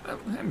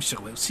 I'm sure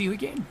we'll see you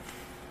again.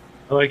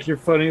 I like your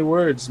funny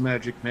words,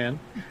 Magic Man.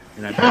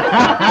 And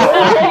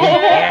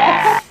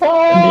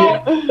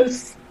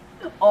Yes.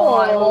 Oh,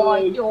 I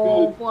like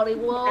your funny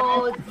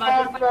words,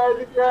 Magic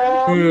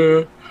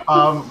Man.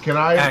 Can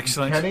I,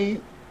 Excellent. Kenny,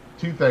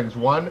 two things.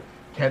 One,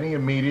 Kenny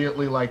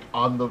immediately, like,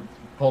 on the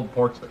pulled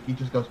pork, he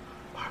just goes,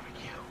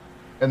 barbecue.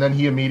 And then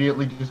he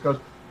immediately just goes,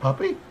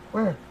 puppy?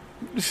 Where?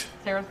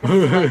 Sarah's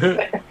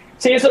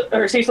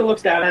gonna Cecil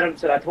looks down at him and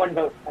said, "What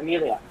about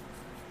Amelia?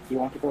 Do you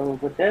want to go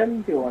with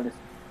them? Do you want to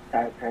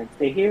try and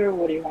stay here?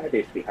 What do you want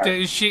to do,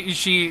 sweetheart?"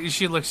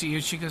 She looks at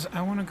you. She goes,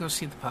 "I want to go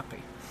see the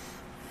puppy."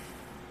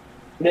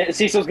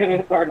 Cecil's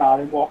gonna start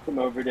nodding and walk them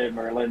over to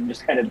Merlin,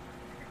 just kind of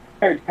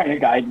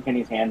guide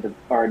Kenny's hand to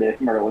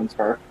Merlin's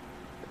fur.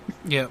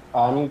 Yeah.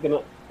 I'm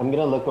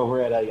gonna look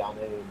over at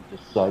Ayane and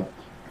just like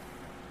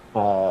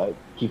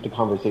keep the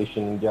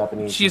conversation in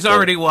Japanese. She's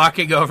already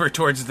walking over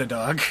towards the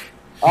dog.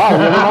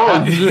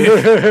 Oh,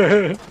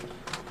 never mind.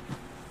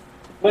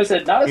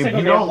 Listen, not a If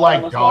single you don't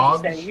like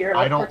dogs, here.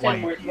 I don't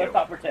like you. Let's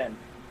not pretend.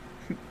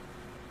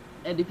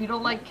 And if you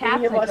don't like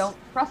cats, I don't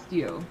trust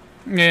you.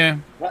 Yeah.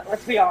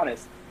 Let's be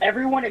honest.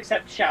 Everyone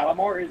except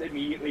Shalimar is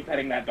immediately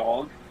petting that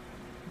dog.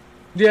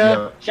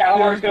 Yeah.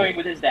 Shalimar's going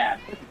with his dad.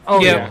 Oh,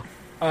 Yeah.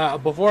 yeah.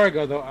 Before I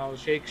go, though, I'll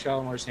shake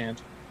Shalimar's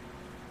hand.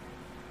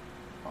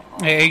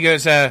 He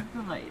goes,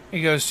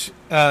 Nice.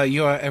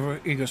 you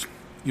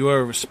are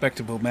a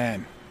respectable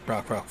man,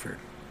 Brock Rockford.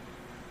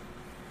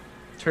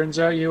 Turns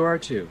out you are,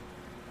 too.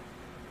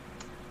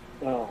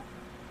 So,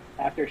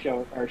 after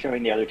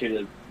showing the other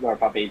two to our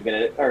puppy,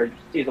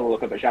 Cecil will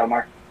look up at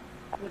Shalimar.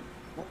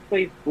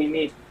 Hopefully we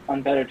meet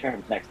on better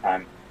terms next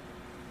time.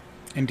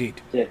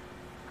 Indeed.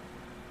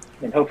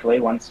 And hopefully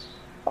once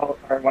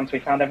we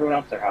found everyone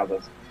else their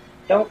houses.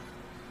 Don't,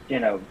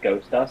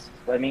 ghost us.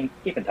 I mean,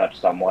 keep in touch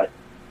somewhat.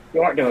 You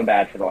weren't doing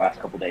bad for the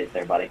last couple days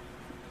there, buddy.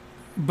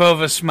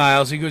 Bova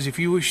smiles. He goes, "If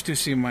you wish to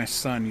see my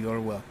son,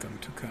 you're welcome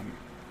to come."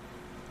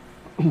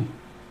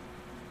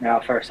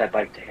 Now, first I'd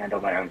like to handle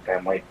my own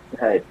family. It's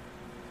going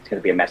to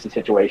be a messy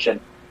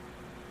situation.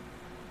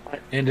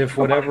 And if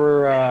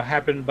whatever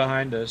happened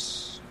behind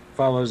us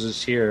follows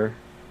us here,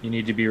 you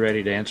need to be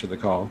ready to answer the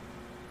call.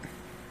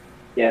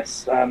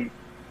 Yes,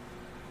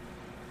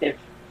 if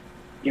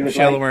you would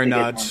Shalimar like to get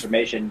more nods.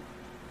 information,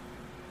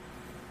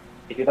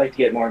 if you'd like to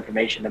get more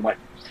information than what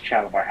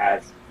Shalimar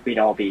has, we'd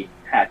all be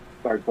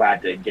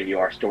glad to give you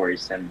our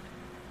stories and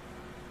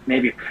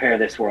maybe prepare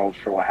this world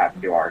for what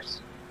happened to ours.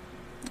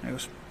 He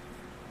goes,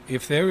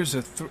 if there is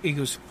a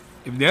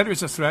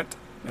threat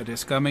that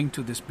is coming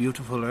to this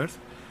beautiful earth,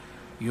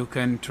 you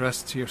can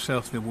trust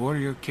yourself. The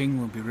Warrior King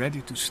will be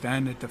ready to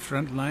stand at the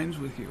front lines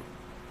with you.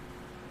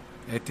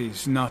 It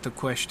is not a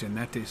question.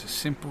 That is a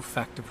simple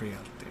fact of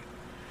reality.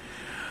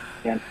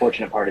 The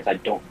unfortunate part is I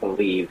don't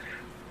believe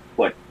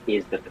what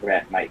is the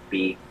threat might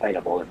be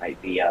fightable. It might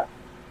be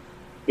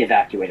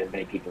evacuate as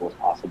many people as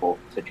possible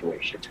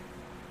situation.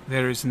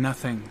 There is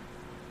nothing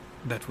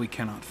that we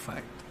cannot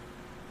fight.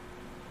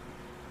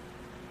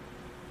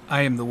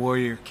 I am the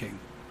Warrior King.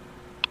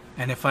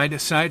 And if I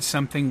decide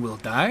something will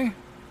die,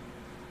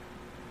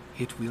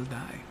 it will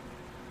die.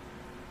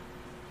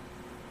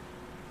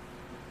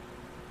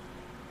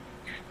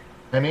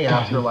 Kenny,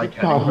 after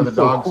heading for the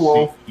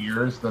dog,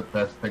 hears that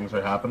things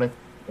are happening,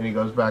 and he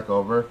goes back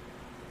over,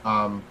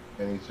 and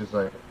he's just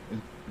like,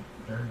 "It's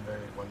very,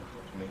 very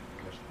wonderful to meet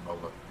you, Mr.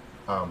 Bola.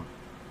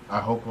 I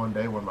hope one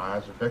day when my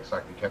eyes are fixed, I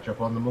can catch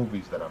up on the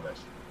movies that I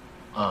missed."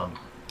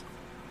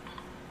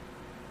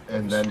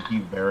 And then he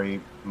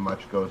very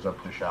much goes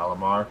up to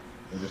Shalimar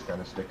and just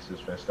kind of sticks his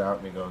fist out,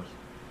 and he goes,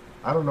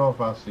 "I don't know if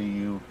I'll see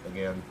you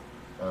again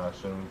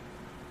soon.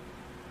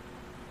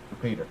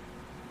 Peter."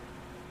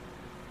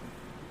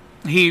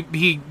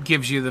 He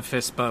gives you the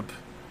fist bump.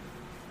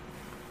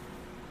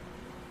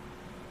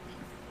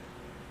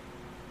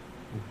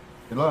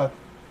 Good luck.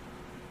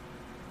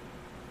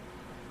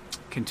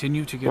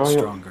 Continue to get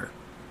stronger.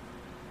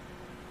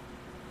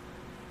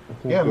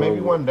 Yeah, maybe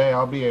one day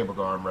I'll be able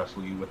to arm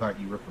wrestle you without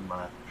you ripping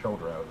my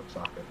shoulder out of the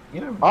socket.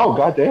 You never know. Oh,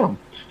 goddamn.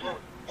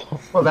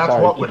 Well, that's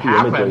what would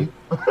happen.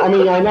 I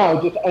mean, I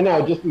know,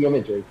 just the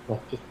imagery.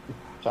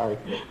 Sorry.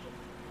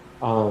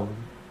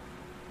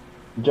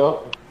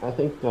 Joe, I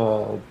think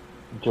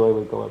Joy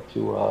would go up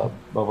to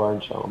Bovar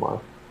and Shalimar.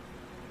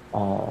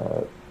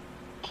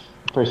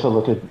 First, I'll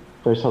look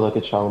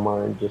at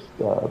Shalimar and just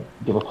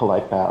give a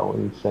polite bow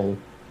and say,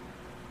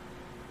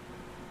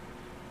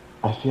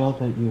 I feel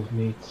that you've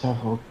made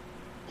several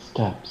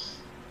steps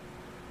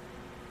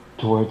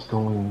towards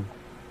going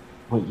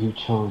what you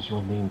chose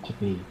your name to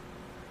be.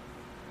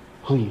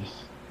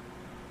 Please,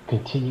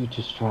 continue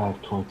to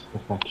strive towards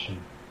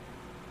perfection,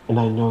 and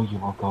I know you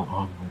will go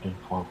onward and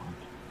forward.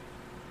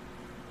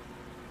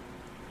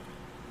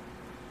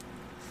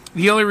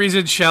 The only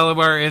reason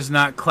Shalimar is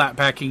not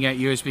clapbacking at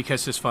you is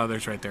because his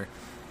father's right there.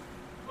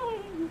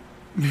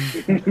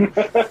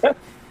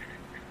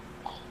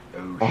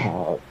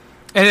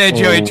 And then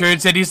Joey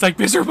turns and he's like,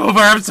 Mr.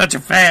 Bovar, I'm such a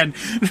fan.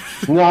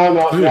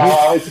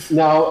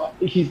 No.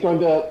 He's going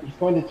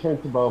to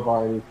turn to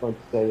Bovar and he's going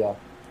to say,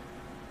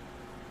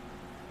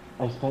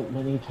 I spent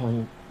many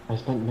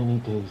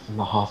days in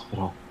the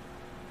hospital,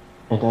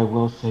 and I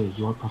will say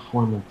your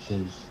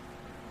performances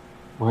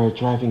were a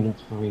driving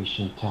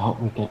inspiration to help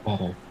me get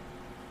better.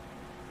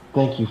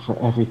 Thank you for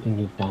everything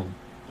you've done.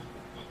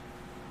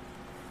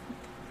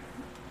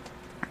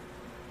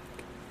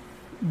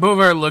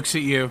 Bovar looks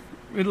at you,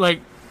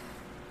 like,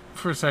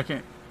 for a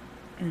second.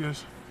 He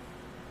goes,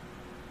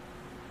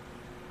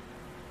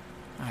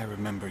 I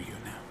remember you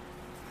now.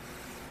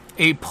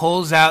 He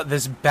pulls out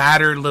this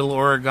battered little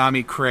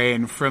origami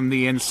crane from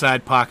the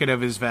inside pocket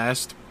of his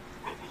vest.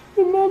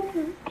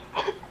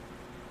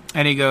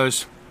 And he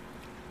goes,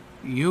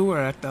 you were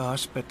at the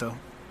hospital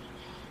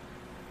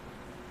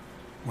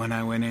when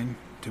I went in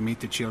to meet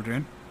the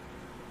children,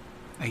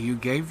 and you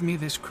gave me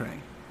this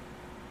crane.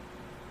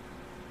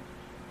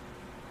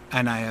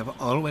 And I have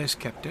always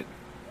kept it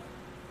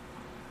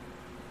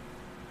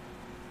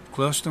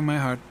close to my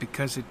heart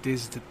because it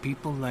is the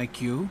people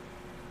like you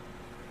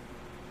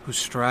who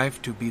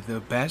strive to be the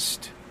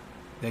best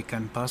they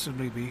can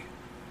possibly be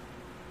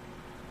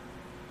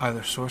are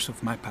the source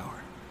of my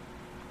power.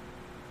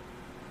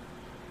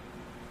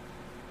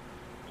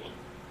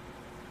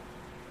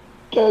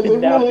 Guys, I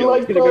really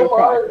like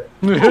Bovar.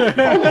 I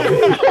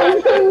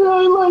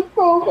really like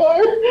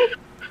Bovar.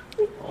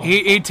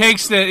 He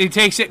takes it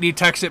and he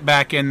tucks it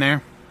back in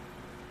there.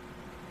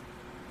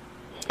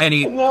 And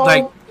he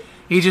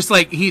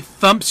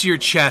thumps your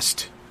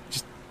chest.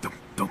 Just thump,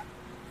 thump.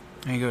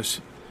 And he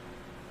goes,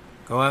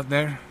 go out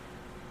there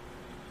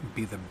and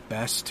be the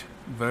best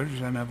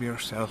version of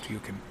yourself you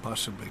can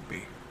possibly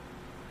be.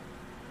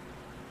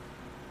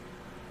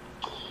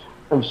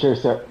 I'm sure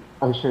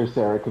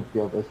Sarah could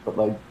feel this, but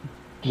like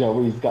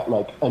Joey's got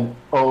like an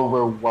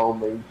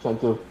overwhelming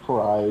sense of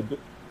pride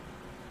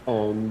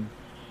and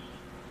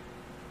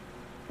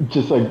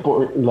just like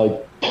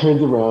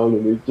turns around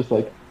and he's just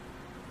like,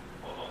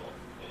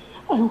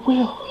 I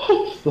will,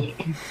 just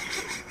like,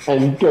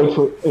 and go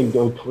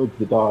towards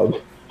the dog.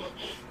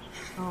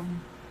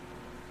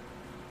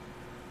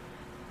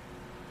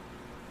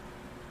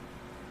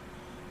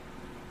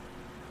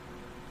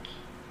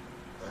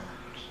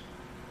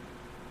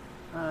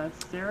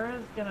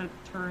 Sarah's gonna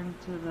turn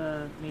to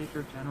the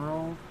Major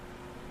General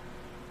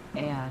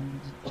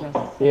and just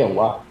say, yeah,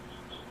 wow.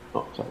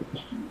 Oh, sorry.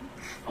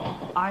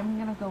 I'm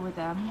gonna go with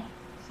them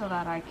so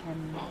that I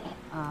can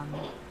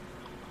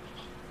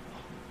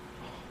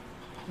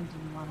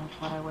continue on with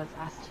what I was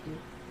asked to do.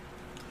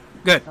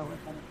 Good. So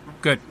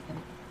Good.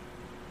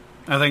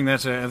 I think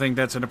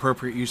that's an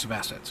appropriate use of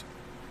assets.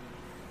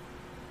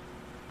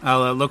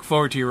 I'll look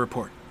forward to your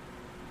report.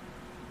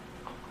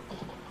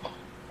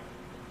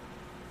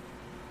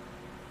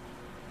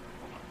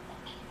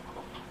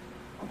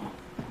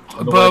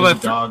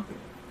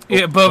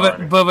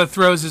 Boba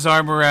throws his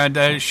arm around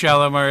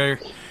Shalimar,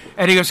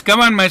 and he goes,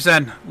 come on, my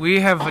son. We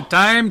have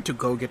time to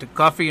go get a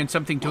coffee and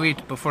something to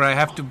eat before I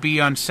have to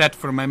be on set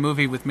for my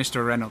movie with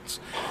Mr. Reynolds.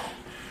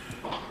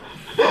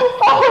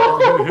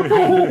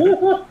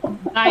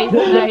 Nice.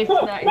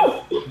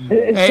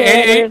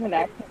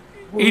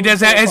 He does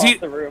that as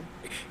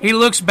he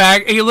looks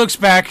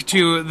back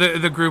to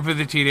the group of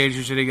the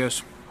teenagers, and he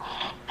goes,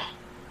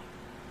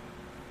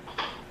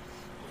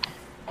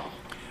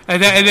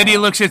 and then he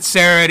looks at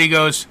Sarah and he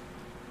goes,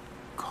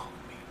 call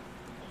me.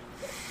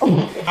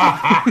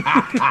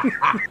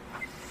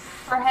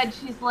 Her head,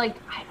 she's like,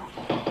 I don't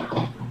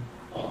know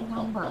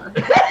number.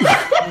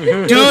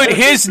 Dude,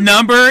 his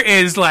number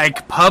is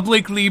like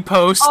publicly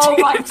posted. Oh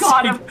my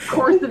god, of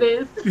course it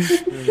is.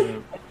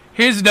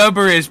 His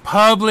number is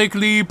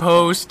publicly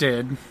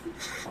posted.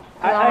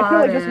 I feel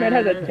like this man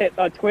has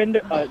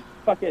a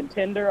fucking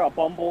Tinder, a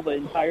Bumble, the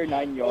entire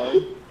 9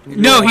 yards.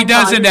 No, he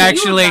doesn't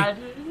actually.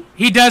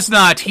 He does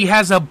not. He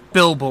has a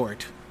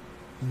billboard.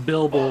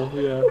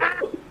 Yeah.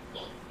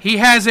 He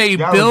has a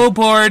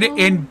billboard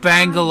in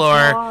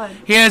Bangalore.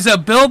 He has a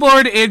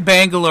billboard in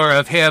Bangalore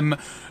of him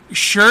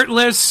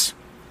shirtless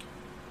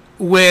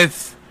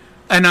with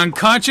an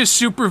unconscious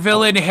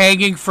supervillain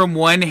hanging from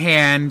one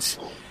hand,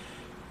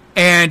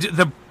 and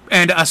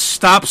a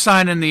stop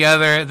sign in the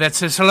other that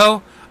says,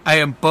 "Hello, I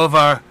am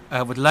Bovar.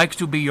 I would like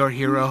to be your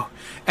hero,"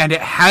 and it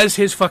has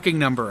his fucking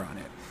number on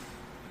it.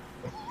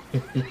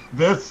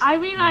 I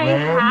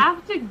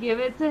have to give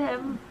it to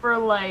him for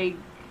like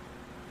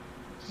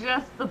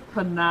just the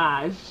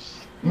panache.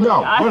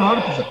 No,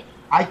 100%.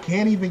 I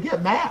can't even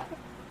get mad.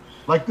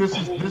 Like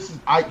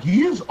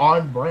he is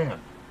on brand.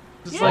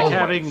 It's like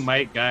having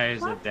Mike Guy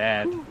as a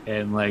dad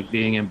and like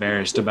being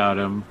embarrassed about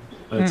him.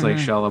 It's like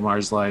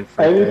Shalamar's life.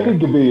 Right Anything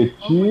could be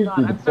achieved.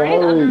 I'm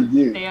starting to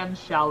understand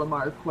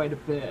Shalamar quite a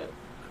bit.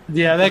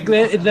 Yeah,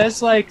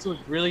 that's like what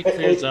really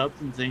clears up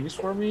some things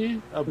for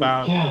me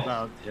about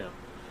him.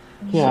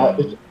 Yeah,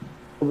 it's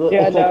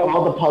like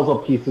all the puzzle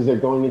pieces are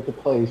going into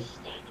place.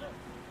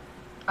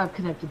 I've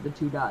connected the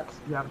two dots.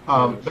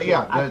 But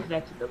yeah, I've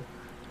connected them.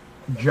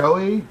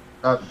 Joey,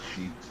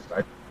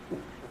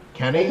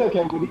 Kenny, on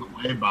the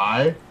way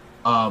by,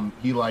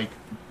 he like,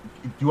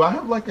 do I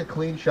have like a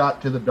clean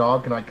shot to the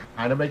dog? Can I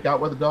kind of make out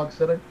where the dog's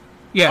sitting?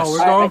 Yes. Oh, we're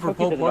going for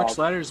pulled pork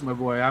sliders, my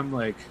boy. I'm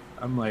like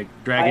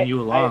dragging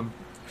you along.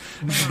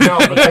 No,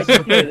 but that's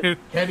the thing.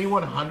 Kenny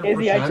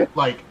 100%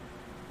 like.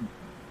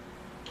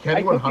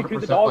 Kenny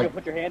 100% the dog like. and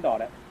put your hand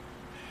on it.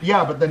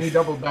 Yeah, but then he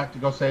doubled back to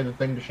go say the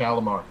thing to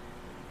Shalamar.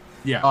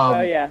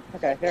 Yeah. Yeah.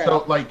 Okay. Fair so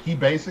enough. like he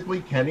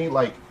basically Kenny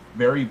like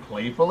very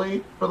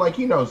playfully, but like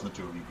he knows the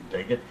two of you can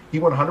take it. He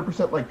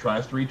 100% like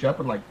tries to reach up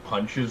and like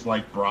punches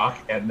like Brock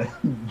and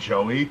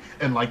Joey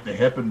and like the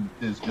hip and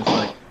is just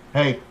like,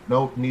 hey,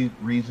 no need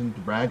reason to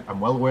brag.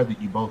 I'm well aware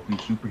that you both do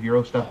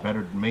superhero stuff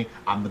better than me.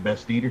 I'm the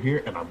best eater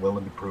here, and I'm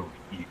willing to prove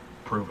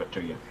it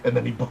to you. And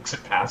then he books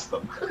it past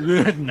them.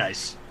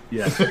 Nice.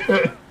 Yeah.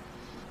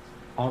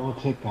 I will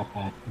take that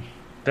bet.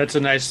 That's a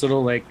nice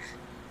little like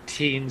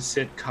teen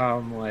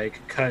sitcom like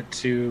cut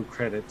to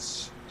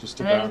credits just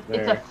about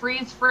there. It's a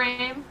freeze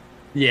frame.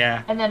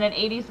 Yeah. And then an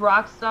 80s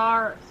rock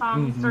star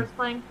song starts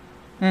playing.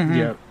 Mm-hmm.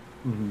 Yep.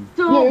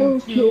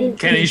 Mm-hmm.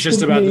 Kenny's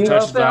just about to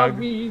touch the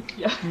dog.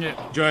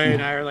 Yeah. Joy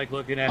and I are like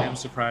looking at him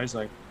surprised,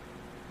 like.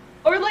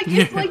 Or like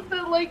it's like the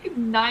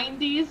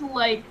 90s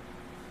like.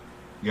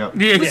 Yep.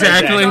 Yeah,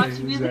 exactly.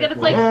 Music and it's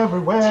like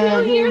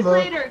 2 years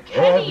later,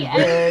 Kenny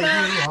and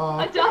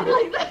a dog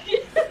like that.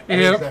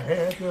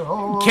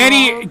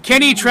 Yep.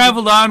 Kenny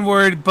traveled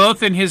onward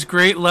both in his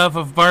great love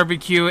of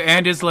barbecue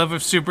and his love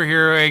of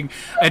superheroing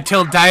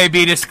until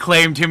diabetes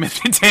claimed him at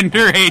the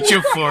tender age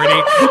of 40.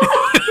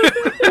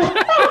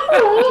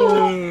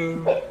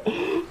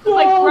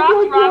 Like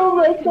Brock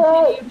Rockford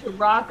continued to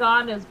rock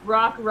on as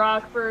Brock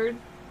Rockford.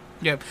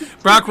 Yep.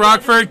 Brock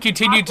Rockford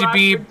continued to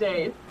be...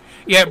 Days.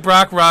 Yeah,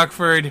 Brock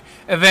Rockford.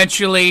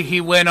 Eventually, he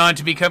went on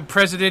to become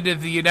president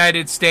of the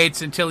United States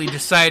until he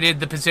decided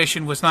the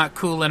position was not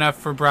cool enough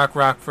for Brock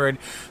Rockford.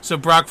 So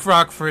Brock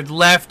Rockford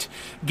left,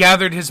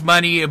 gathered his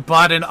money,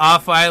 bought an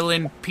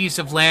off-island piece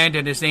of land,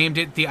 and has named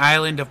it the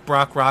island of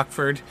Brock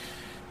Rockford.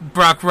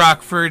 Brock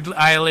Rockford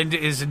Island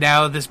is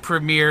now this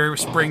premier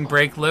spring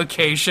break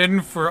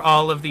location for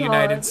all of the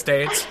United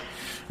States.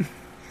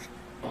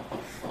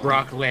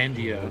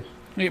 Brocklandia.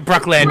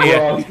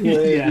 Brocklandia.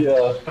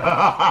 Yeah.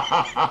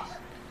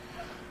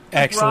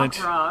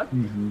 Excellent. Rock.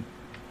 Mm-hmm.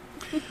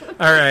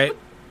 All right.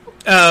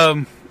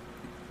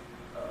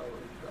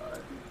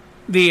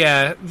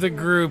 The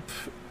group,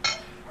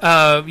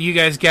 you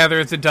guys gather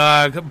at the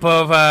dog.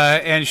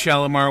 Bova and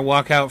Shalamar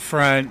walk out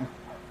front.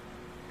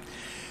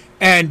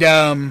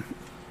 And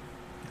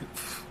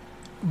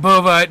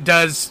Bova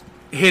does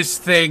his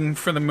thing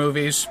for the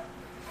movies,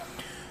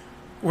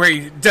 where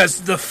he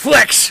does the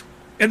flex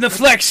and the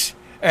flex.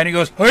 And he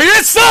goes, "Oh,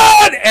 yes,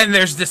 son!" And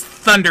there's this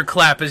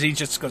thunderclap as he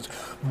just goes,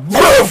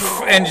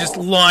 woof, and just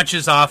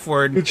launches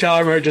offward.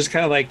 Shalamar just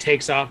kind of like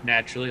takes off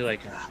naturally, like.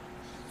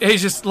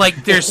 He's just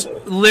like, there's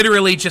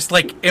literally just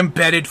like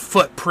embedded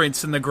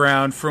footprints in the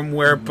ground from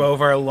where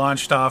Bovar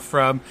launched off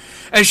from.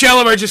 And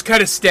Shalamar just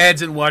kind of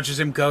stands and watches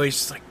him go. He's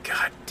just like,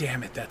 God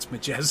damn it, that's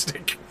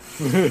majestic.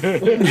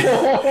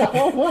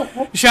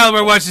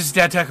 Shalamar watches his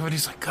dad talk about it.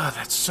 He's like, God,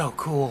 that's so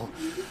cool.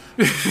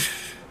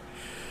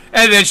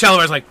 And then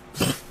Shalamar's like,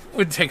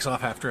 it takes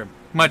off after him,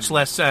 much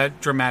less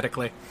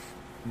dramatically.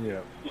 Yeah.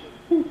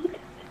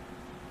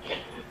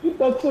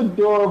 That's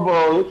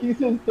adorable. He's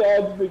his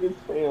dad's biggest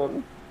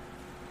fan.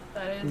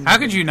 How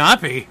could you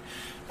not be?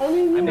 I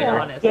mean,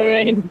 honest.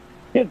 I mean,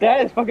 his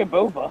dad is fucking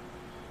Boba.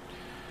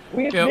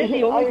 We have been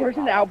the only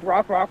person to out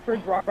Brock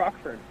Rockford. I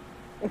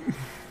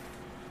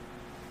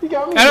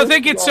don't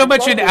think it's so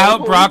much an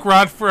out Brock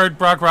Rockford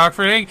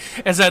thing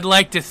as I'd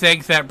like to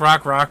think that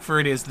Brock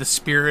Rockford is the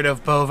spirit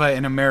of Bova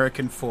in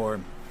American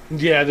form.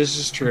 Yeah, this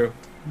is true.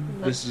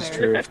 This is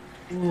true.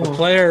 A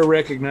player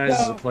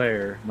recognizes a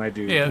player, my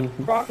dude. Yeah.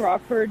 Brock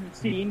Rockford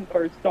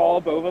saw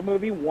a Bova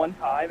movie one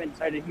time and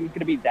decided he was going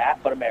to be that,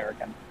 but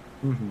American.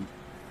 Mm-hmm.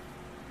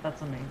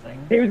 That's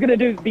amazing. He was going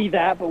to be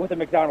that, but with a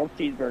McDonald's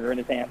cheeseburger in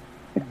his hand.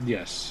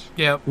 Yes.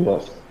 Yep.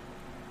 Yes.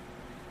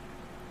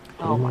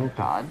 Oh my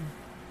god.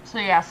 So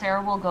yeah,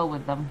 Sarah will go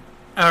with them.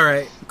 All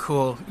right,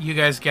 cool. You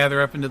guys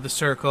gather up into the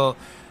circle.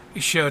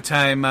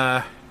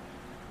 Showtime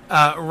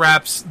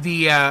wraps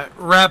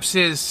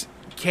his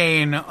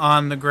cane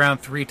on the ground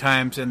 3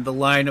 times, and the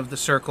line of the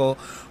circle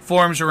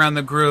forms around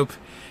the group,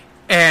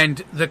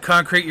 and the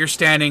concrete you're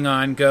standing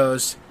on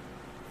goes,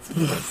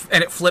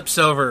 and it flips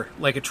over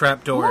like a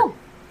trapdoor.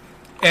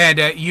 And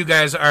you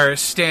guys are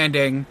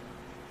standing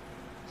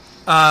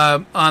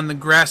on the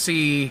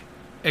grassy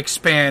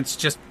expanse,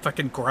 just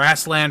fucking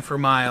grassland for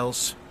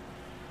miles.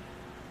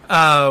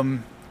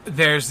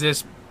 There's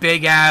this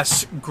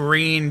big-ass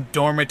green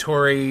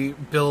dormitory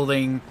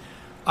building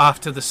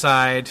off to the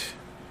side.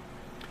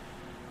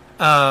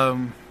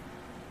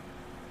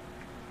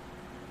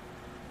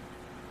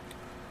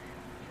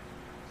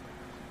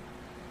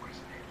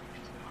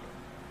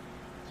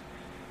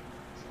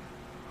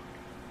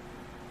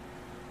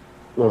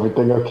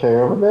 Everything okay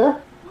over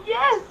there?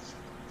 Yes!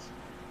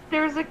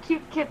 There's a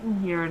cute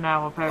kitten here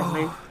now,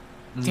 apparently. Oh,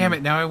 damn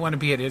it, now I want to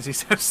be at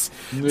Izzy's house.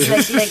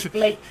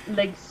 like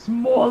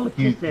small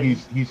kitten.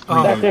 He's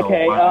 3 That's days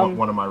okay, old.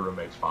 One of my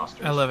roommates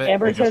fosters. I love it.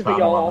 Amber They just says that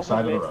found him y'all on the all side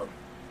have of the missed. road.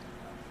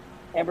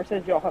 Amber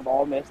says y'all have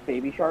all missed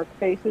baby shark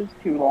faces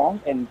too long,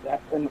 and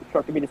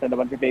instructed me to send a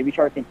bunch of baby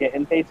shark and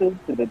kitten faces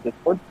to the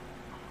Discord.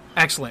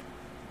 Excellent.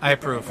 I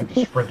approve. I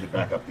just sprinted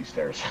back up these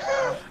stairs.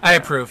 I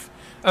approve.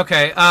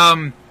 Okay,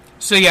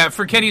 so yeah,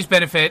 for Kenny's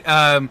benefit,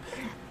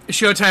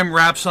 Showtime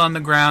wraps on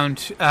the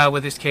ground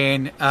with his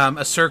cane.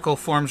 A circle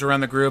forms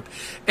around the group,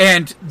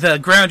 and the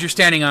ground you're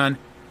standing on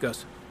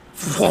goes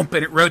whoomp,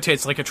 and it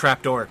rotates like a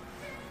trapdoor.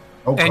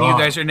 Oh, And God. you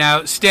guys are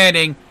now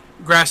standing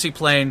grassy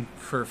plain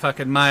for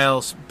fucking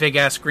miles, big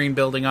ass green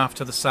building off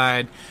to the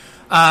side,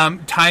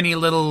 tiny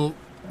little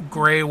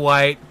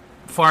gray-white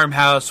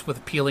farmhouse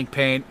with peeling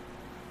paint.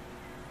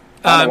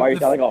 I don't know why you're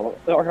telling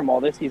him all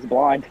this. He's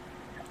blind.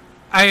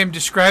 I am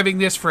describing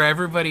this for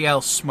everybody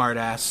else,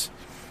 smartass.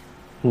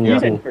 You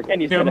said for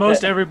Kenny's benefit.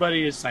 Most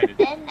everybody is sighted.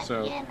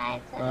 So,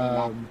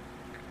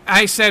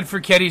 I said for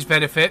Kenny's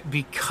benefit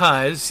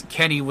because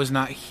Kenny was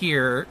not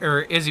here,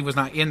 or Izzy was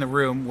not in the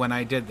room when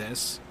I did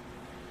this.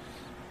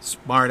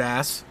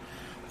 Smartass.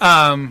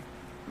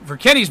 For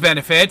Kenny's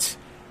benefit,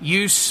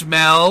 you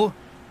smell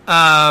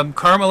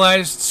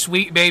caramelized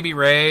sweet baby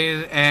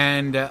Ray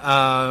and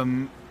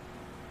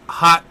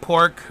hot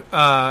pork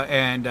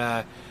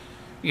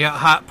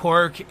hot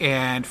pork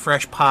and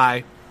fresh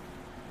pie.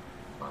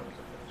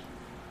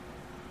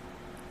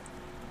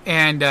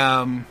 And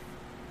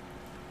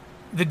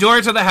the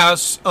door to the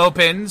house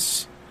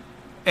opens,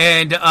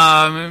 and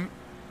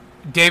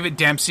David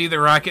Dempsey, the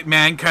Rocket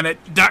Man, kind of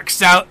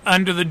ducks out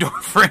under the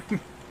door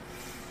frame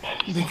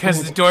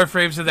because the door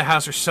frames of the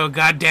house are so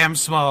goddamn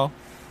small.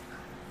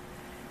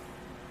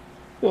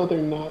 No, they're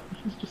not.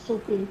 He's just so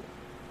big.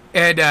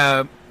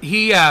 And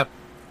he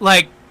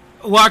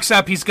walks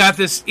up. He's got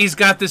this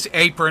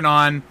apron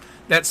on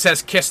that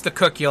says "Kiss the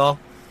Cook, y'all."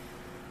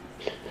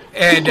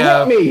 And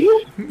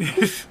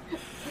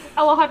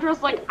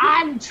Alejandro's like,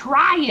 I'm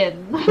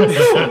trying.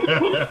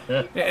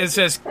 it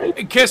says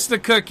 "Kiss the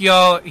Cook,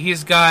 y'all."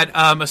 He's got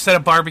a set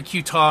of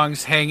barbecue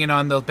tongs hanging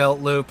on the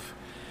belt loop,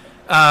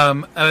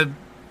 a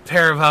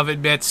pair of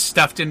oven mitts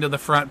stuffed into the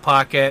front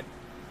pocket,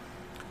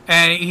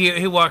 and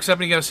he walks up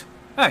and he goes,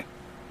 "Hi,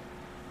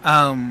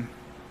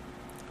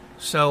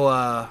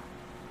 so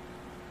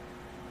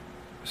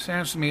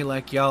sounds to me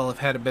like y'all have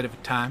had a bit of a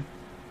time.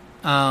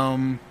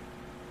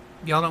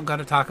 Y'all don't got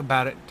to talk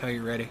about it until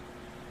you're ready.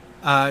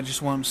 I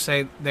just want to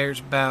say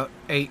there's about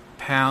 8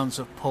 pounds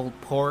of pulled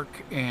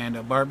pork and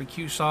a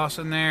barbecue sauce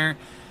in there,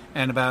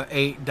 and about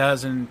 8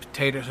 dozen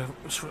potato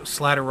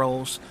slider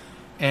rolls,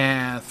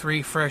 and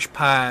 3 fresh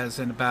pies,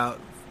 and about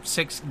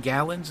 6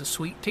 gallons of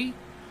sweet tea.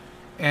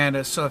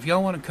 And so if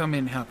y'all want to come in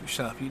and help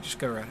yourself, you just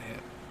go right ahead."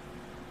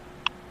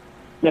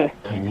 Yeah.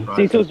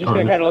 Cecil's just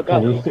going to kind of look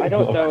up. I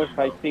don't know if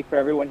I speak for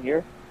everyone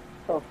here,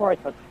 so before I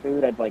touch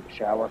food, I'd like a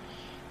shower.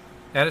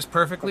 That is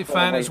perfectly That's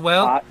fine really as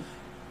well.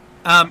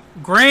 hot.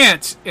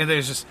 Grant, and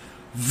there's just,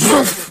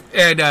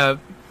 and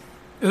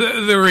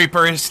the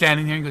Reaper is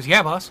standing there and goes,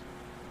 "Yeah, boss."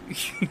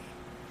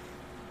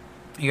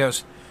 He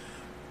goes,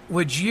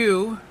 "Would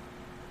you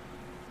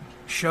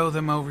show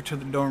them over to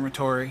the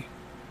dormitory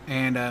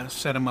and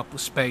set them up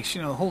with space?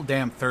 You know, the whole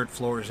damn 3rd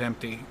floor is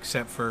empty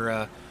except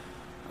for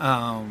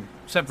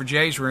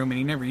Jay's room, and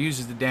he never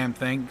uses the damn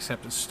thing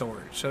except as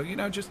storage. So, you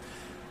know, just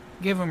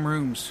give them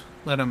rooms,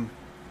 let them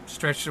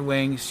stretch their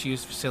wings,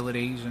 use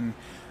facilities, and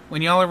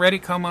when y'all are ready,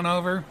 come on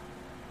over.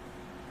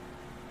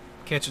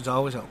 Kitchen's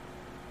always open."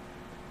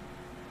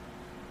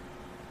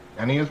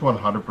 And he is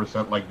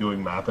 100% like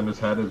doing math in his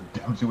head as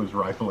Dempsey was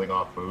rifling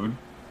off food.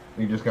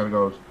 And he just kind of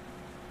goes,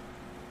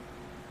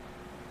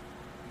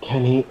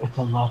 Kenny, it's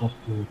a lot of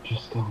food.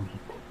 Just go eat.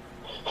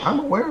 "I'm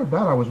aware of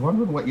that. I was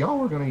wondering what y'all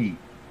were going to eat."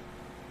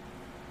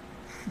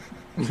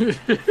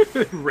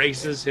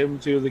 Races him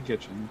to the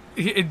kitchen.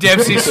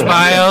 Dempsey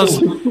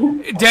smiles.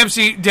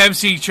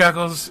 Dempsey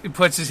chuckles,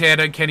 puts his hand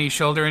on Kenny's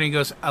shoulder, and he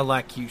goes, "I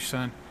like you,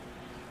 son.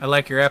 I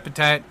like your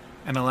appetite,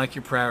 and I like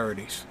your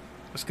priorities.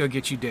 Let's go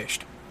get you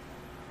dished."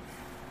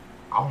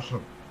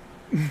 Awesome.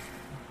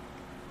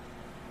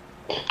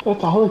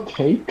 That's all it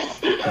takes.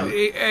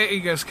 He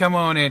goes, come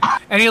on in.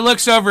 And he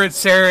looks over at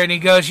Sarah and he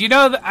goes,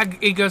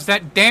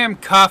 that damn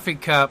coffee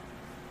cup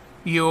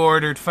you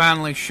ordered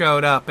finally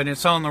showed up and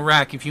it's on the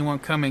rack if you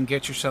want to come and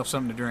get yourself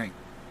something to drink.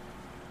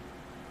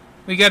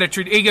 He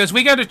goes,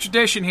 we got a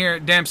tradition here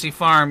at Dempsey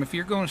Farm. If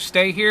you're going to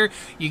stay here,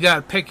 you got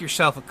to pick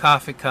yourself a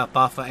coffee cup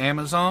off of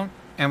Amazon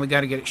and we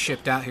got to get it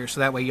shipped out here so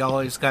that way y'all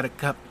always got a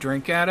cup to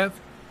drink out of.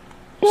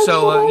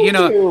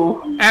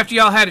 So, after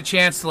y'all had a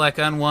chance to like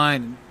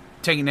unwind and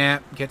take a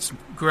nap, get some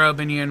grub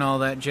in you and all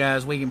that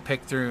jazz, we can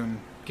pick through and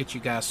get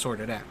you guys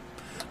sorted out.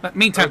 But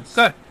meantime,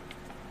 go ahead.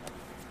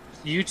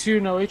 You two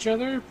know each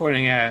other?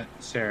 Pointing at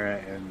Sarah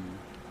and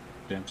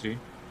Dempsey.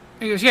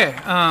 He goes,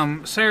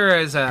 yeah. Sarah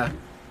is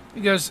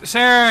he goes,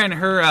 Sarah and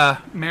her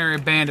merry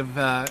band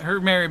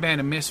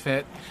of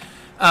misfit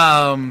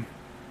are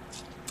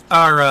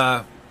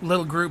a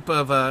little group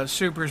of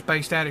supers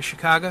based out of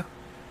Chicago.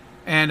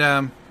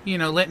 And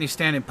Litany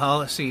standing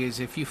policy is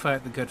if you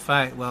fight the good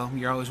fight, well,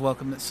 you're always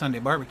welcome at Sunday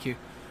barbecue.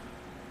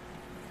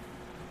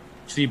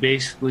 So you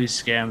basically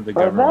scammed the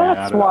government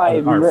out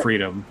of our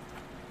freedom,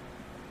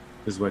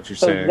 is what you're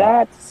saying. So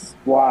that's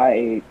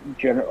why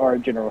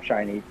General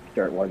Shiny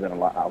Dirt wasn't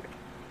allowed.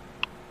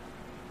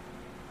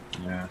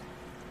 Yeah.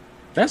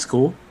 That's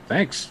cool.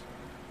 Thanks.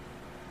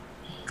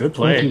 Good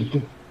play.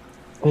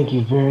 Thank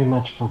you very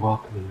much for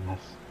welcoming us.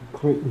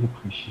 Greatly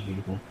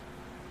appreciated.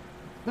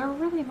 They're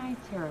really nice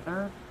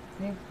here.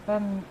 They've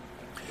been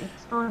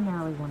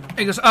extraordinarily wonderful.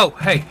 He goes, oh,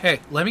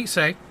 hey, let me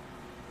say,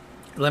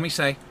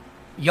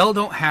 y'all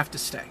don't have to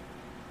stay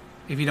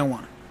if you don't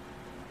want to.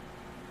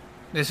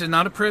 This is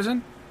not a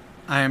prison.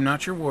 I am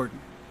not your warden.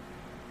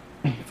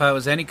 If I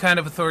was any kind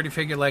of authority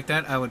figure like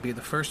that, I would be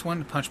the first one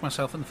to punch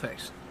myself in the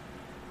face.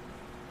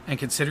 And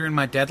considering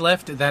my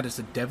deadlift, that is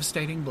a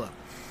devastating blow.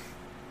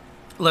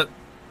 Look,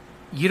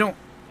 you don't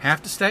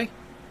have to stay.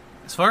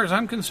 As far as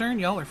I'm concerned,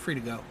 y'all are free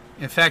to go.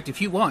 In fact,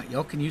 if you want,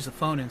 y'all can use the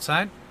phone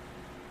inside.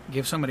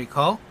 Give somebody a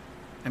call.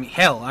 I mean,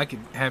 hell, I could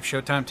have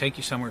Showtime take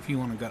you somewhere if you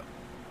want to go.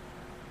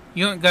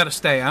 You ain't got to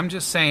stay. I'm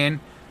just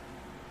saying,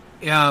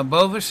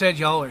 Bova said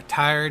y'all are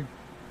tired,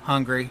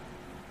 hungry,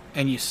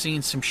 and you've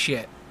seen some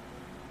shit.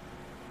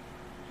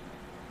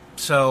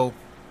 So,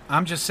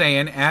 I'm just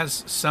saying,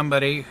 as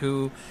somebody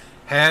who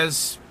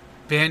has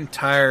been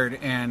tired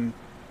and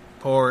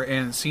poor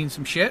and seen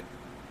some shit,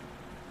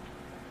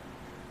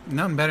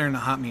 nothing better than a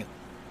hot meal.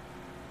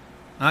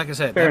 Like I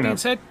said, that being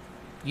said,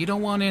 you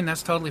don't want in,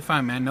 that's totally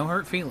fine, man. No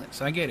hurt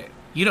feelings. I get it.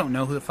 You don't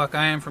know who the fuck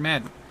I am from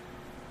Adam.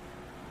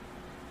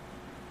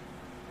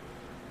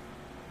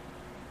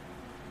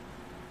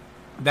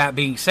 That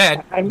being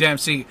said,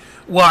 Dempsey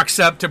walks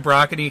up to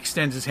Brock and he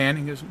extends his hand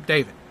and goes,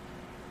 David.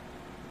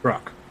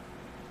 Brock.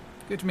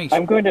 Good to meet you.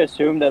 I'm going to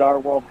assume that our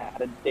world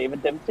had a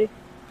David Dempsey.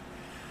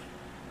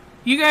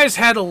 You guys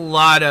had a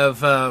lot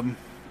of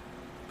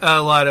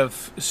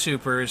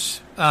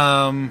supers.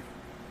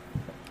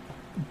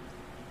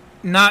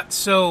 Not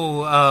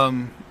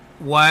so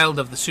wild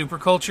of the super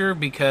culture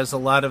because a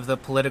lot of the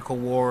political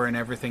war and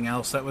everything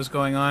else that was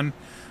going on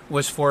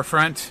was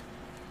forefront.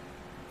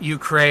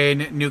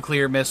 Ukraine,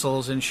 nuclear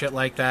missiles and shit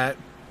like that.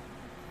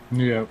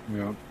 Yep.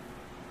 And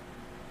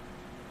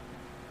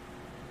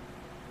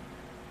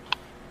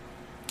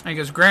he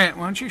goes, Grant,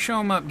 why don't you show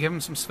him up, give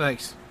him some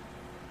space?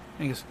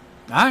 And he goes,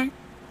 all right.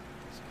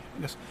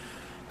 He goes,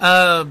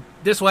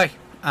 this way.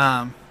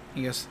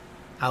 He goes,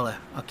 I'll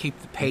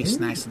keep the pace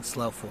nice and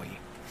slow for you.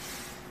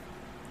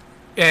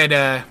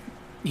 And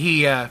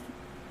he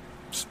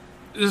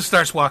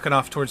starts walking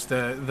off towards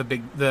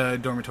the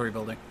dormitory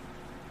building.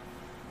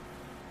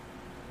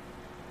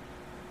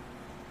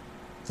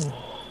 Are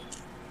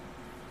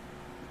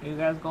you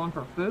guys going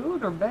for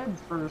food or beds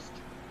first?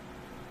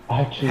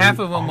 Actually, half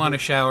of them want a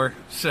shower,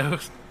 so.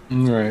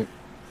 Right.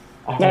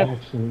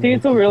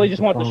 Cecil really just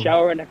wants to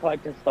shower and to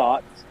collect his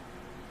thoughts.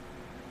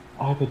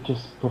 I would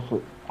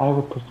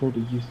prefer to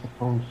use the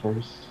phone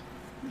first.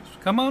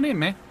 Come on in,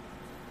 man.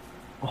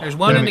 There's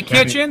one in the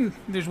kitchen.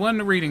 There's one in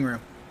the reading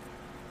room.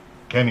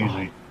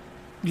 Kenny's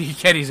eating.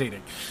 Kenny's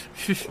eating.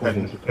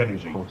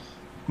 Kenny's eating.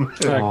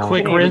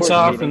 Quick rinse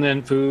off, and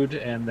then food,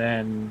 and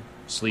then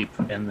sleep,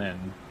 and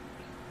then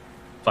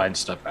find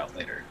stuff out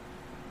later.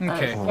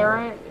 Okay.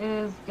 Sarah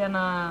is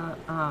gonna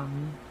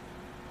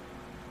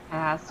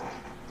ask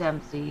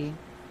Dempsey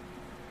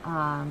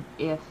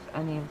if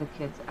any of the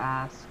kids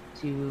ask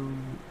to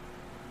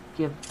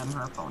give them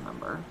her phone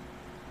number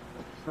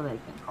so they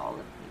can call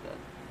if needed.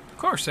 Of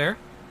course, Sarah.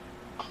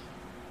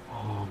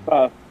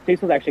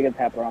 Cecil's actually going to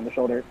tap her on the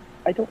shoulder.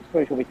 I don't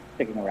suppose you'll be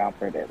sticking around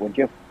for a bit, would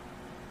you?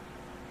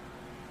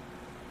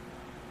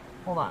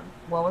 Hold on.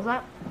 What was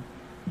that?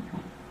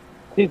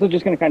 Cecil's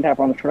just going to kind of tap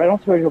her on the shoulder. I don't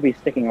suppose you'll be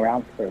sticking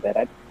around for a bit.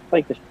 I'd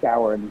like to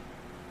shower and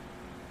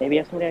maybe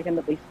have somebody I can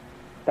at least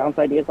bounce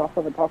ideas off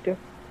of and talk to.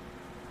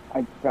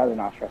 I'd rather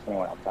not stress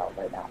anyone else out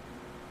right now.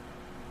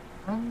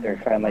 They're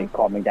trying to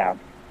calm me down.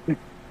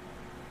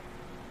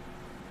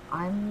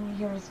 I'm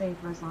here to stay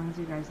for as long as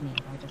you guys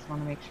need. I just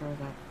want to make sure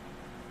that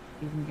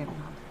you can get in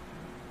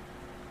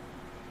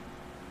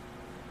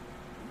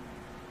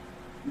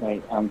contact.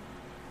 Wait,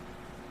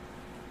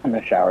 And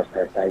the shower's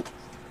parasites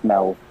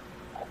smell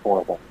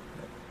horrible.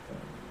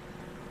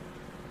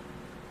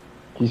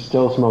 He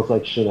still smells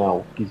like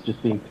Chanel. He's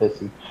just being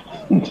pissy.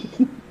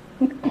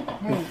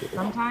 Hey,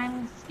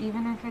 sometimes,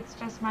 even if it's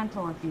just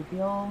mental, if you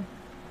feel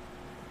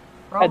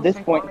at this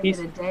point, he's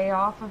get a day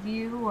off of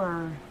you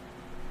or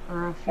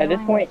a at this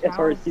point, as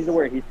far as he's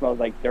aware, he smells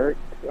like dirt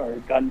or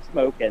gun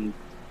smoke and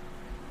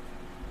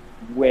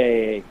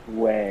way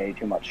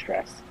too much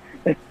stress.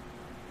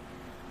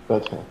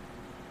 That's fine.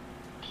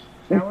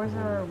 Showers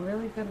are a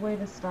really good way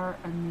to start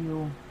a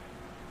new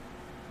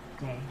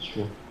day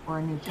or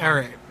a new time. All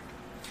right.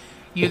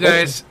 You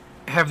guys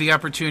have the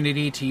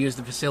opportunity to use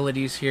the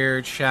facilities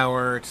here, to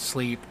shower, to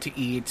sleep, to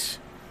eat.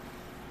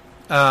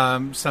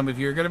 Some of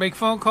you are going to make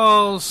phone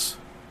calls.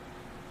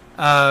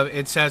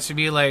 It sounds to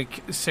me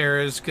like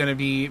Sarah's going to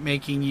be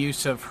making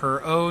use of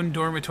her own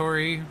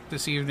dormitory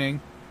this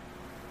evening.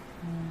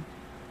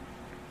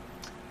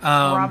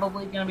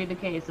 Probably going to be the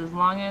case. As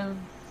long as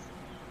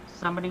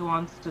somebody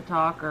wants to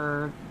talk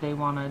or they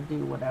want to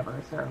do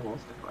whatever, Sarah will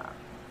stick around.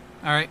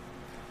 All right.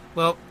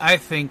 Well, I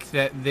think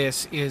that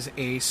this is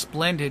a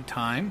splendid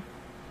time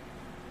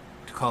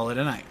to call it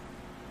a night.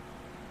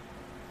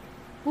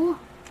 Ooh.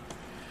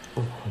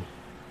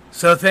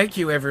 So thank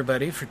you,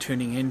 everybody, for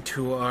tuning in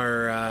to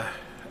our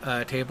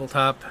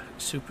Tabletop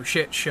Super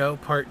Shit Show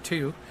Part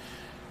 2,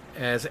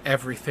 as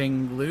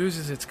everything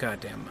loses its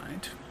goddamn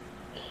mind.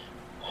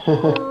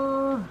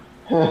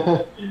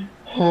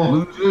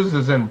 Loses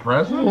is in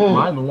present?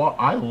 I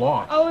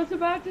lost. I was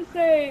about to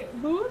say,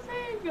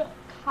 losing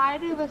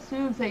kind of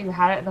assumes that you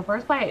had it in the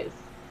first place.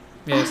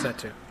 Yes, that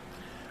too.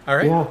 All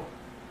right. Yeah.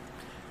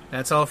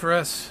 That's all for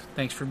us.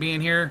 Thanks for being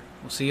here.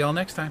 We'll see you all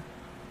next time.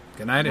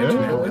 Good night,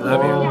 Internet. We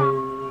love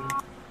you.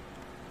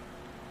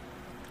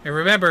 And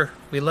remember,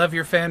 we love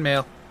your fan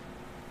mail.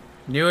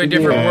 New and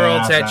different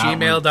worlds at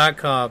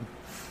gmail.com.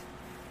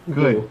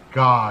 Good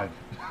God.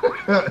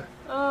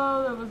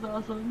 Oh, that was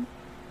awesome.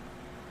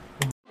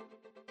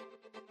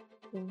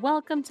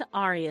 Welcome to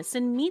Arius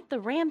and meet the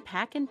Ram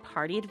Pack and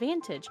Party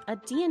Advantage, a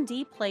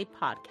D&D play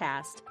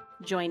podcast.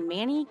 Join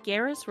Manny,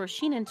 Garrus,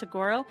 Roshin, and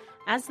Tagoro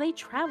as they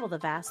travel the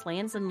vast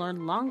lands and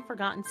learn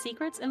long-forgotten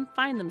secrets and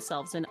find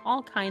themselves in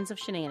all kinds of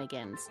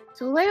shenanigans.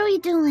 So what are we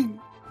doing?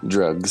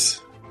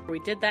 Drugs. We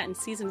did that in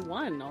Season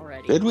 1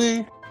 already. Did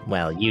we?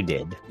 Well, you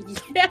did.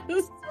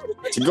 Yes!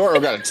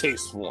 Tagoro got a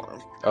taste for him.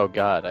 Oh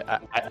god,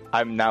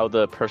 I'm now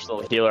the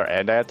personal healer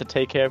and I have to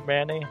take care of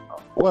Manny?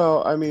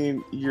 Well, I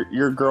mean,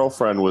 your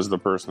girlfriend was the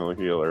personal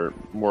healer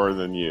more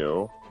than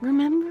you.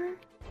 Remember?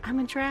 I'm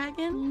a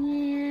dragon?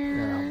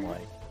 Yeah. Oh,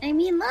 boy. I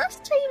mean,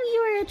 last time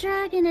you were a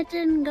dragon, it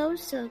didn't go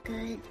so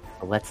good.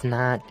 Let's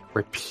not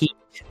repeat,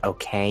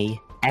 okay?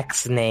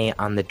 X-nay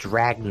on the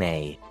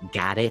Dragnay.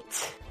 Got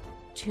it?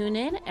 Tune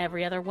in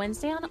every other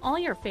Wednesday on all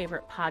your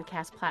favorite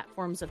podcast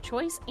platforms of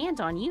choice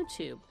and on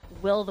YouTube.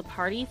 Will the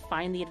party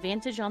find the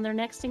advantage on their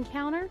next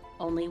encounter?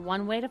 Only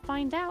one way to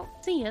find out.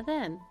 See you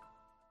then.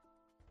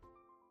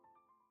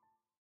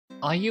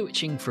 Are you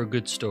itching for a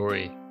good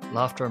story?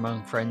 Laughter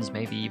among friends,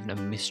 maybe even a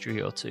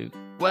mystery or two?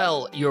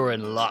 Well, you're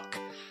in luck.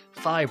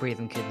 Fire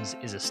Breathing Kittens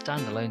is a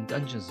standalone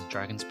Dungeons &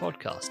 Dragons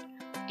podcast.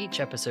 Each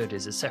episode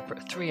is a separate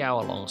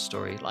 3-hour-long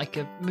story, like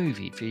a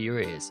movie for your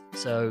ears,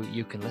 so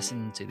you can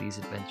listen to these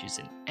adventures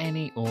in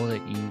any order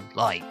you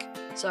like.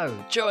 So,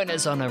 join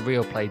us on a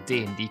real play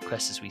D&D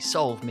quest as we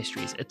solve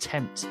mysteries,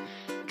 attempt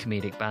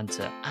comedic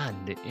banter,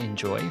 and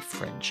enjoy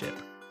friendship.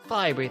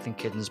 Fire Breathing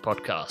Kittens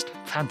podcast.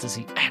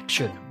 Fantasy,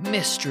 action,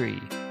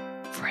 mystery.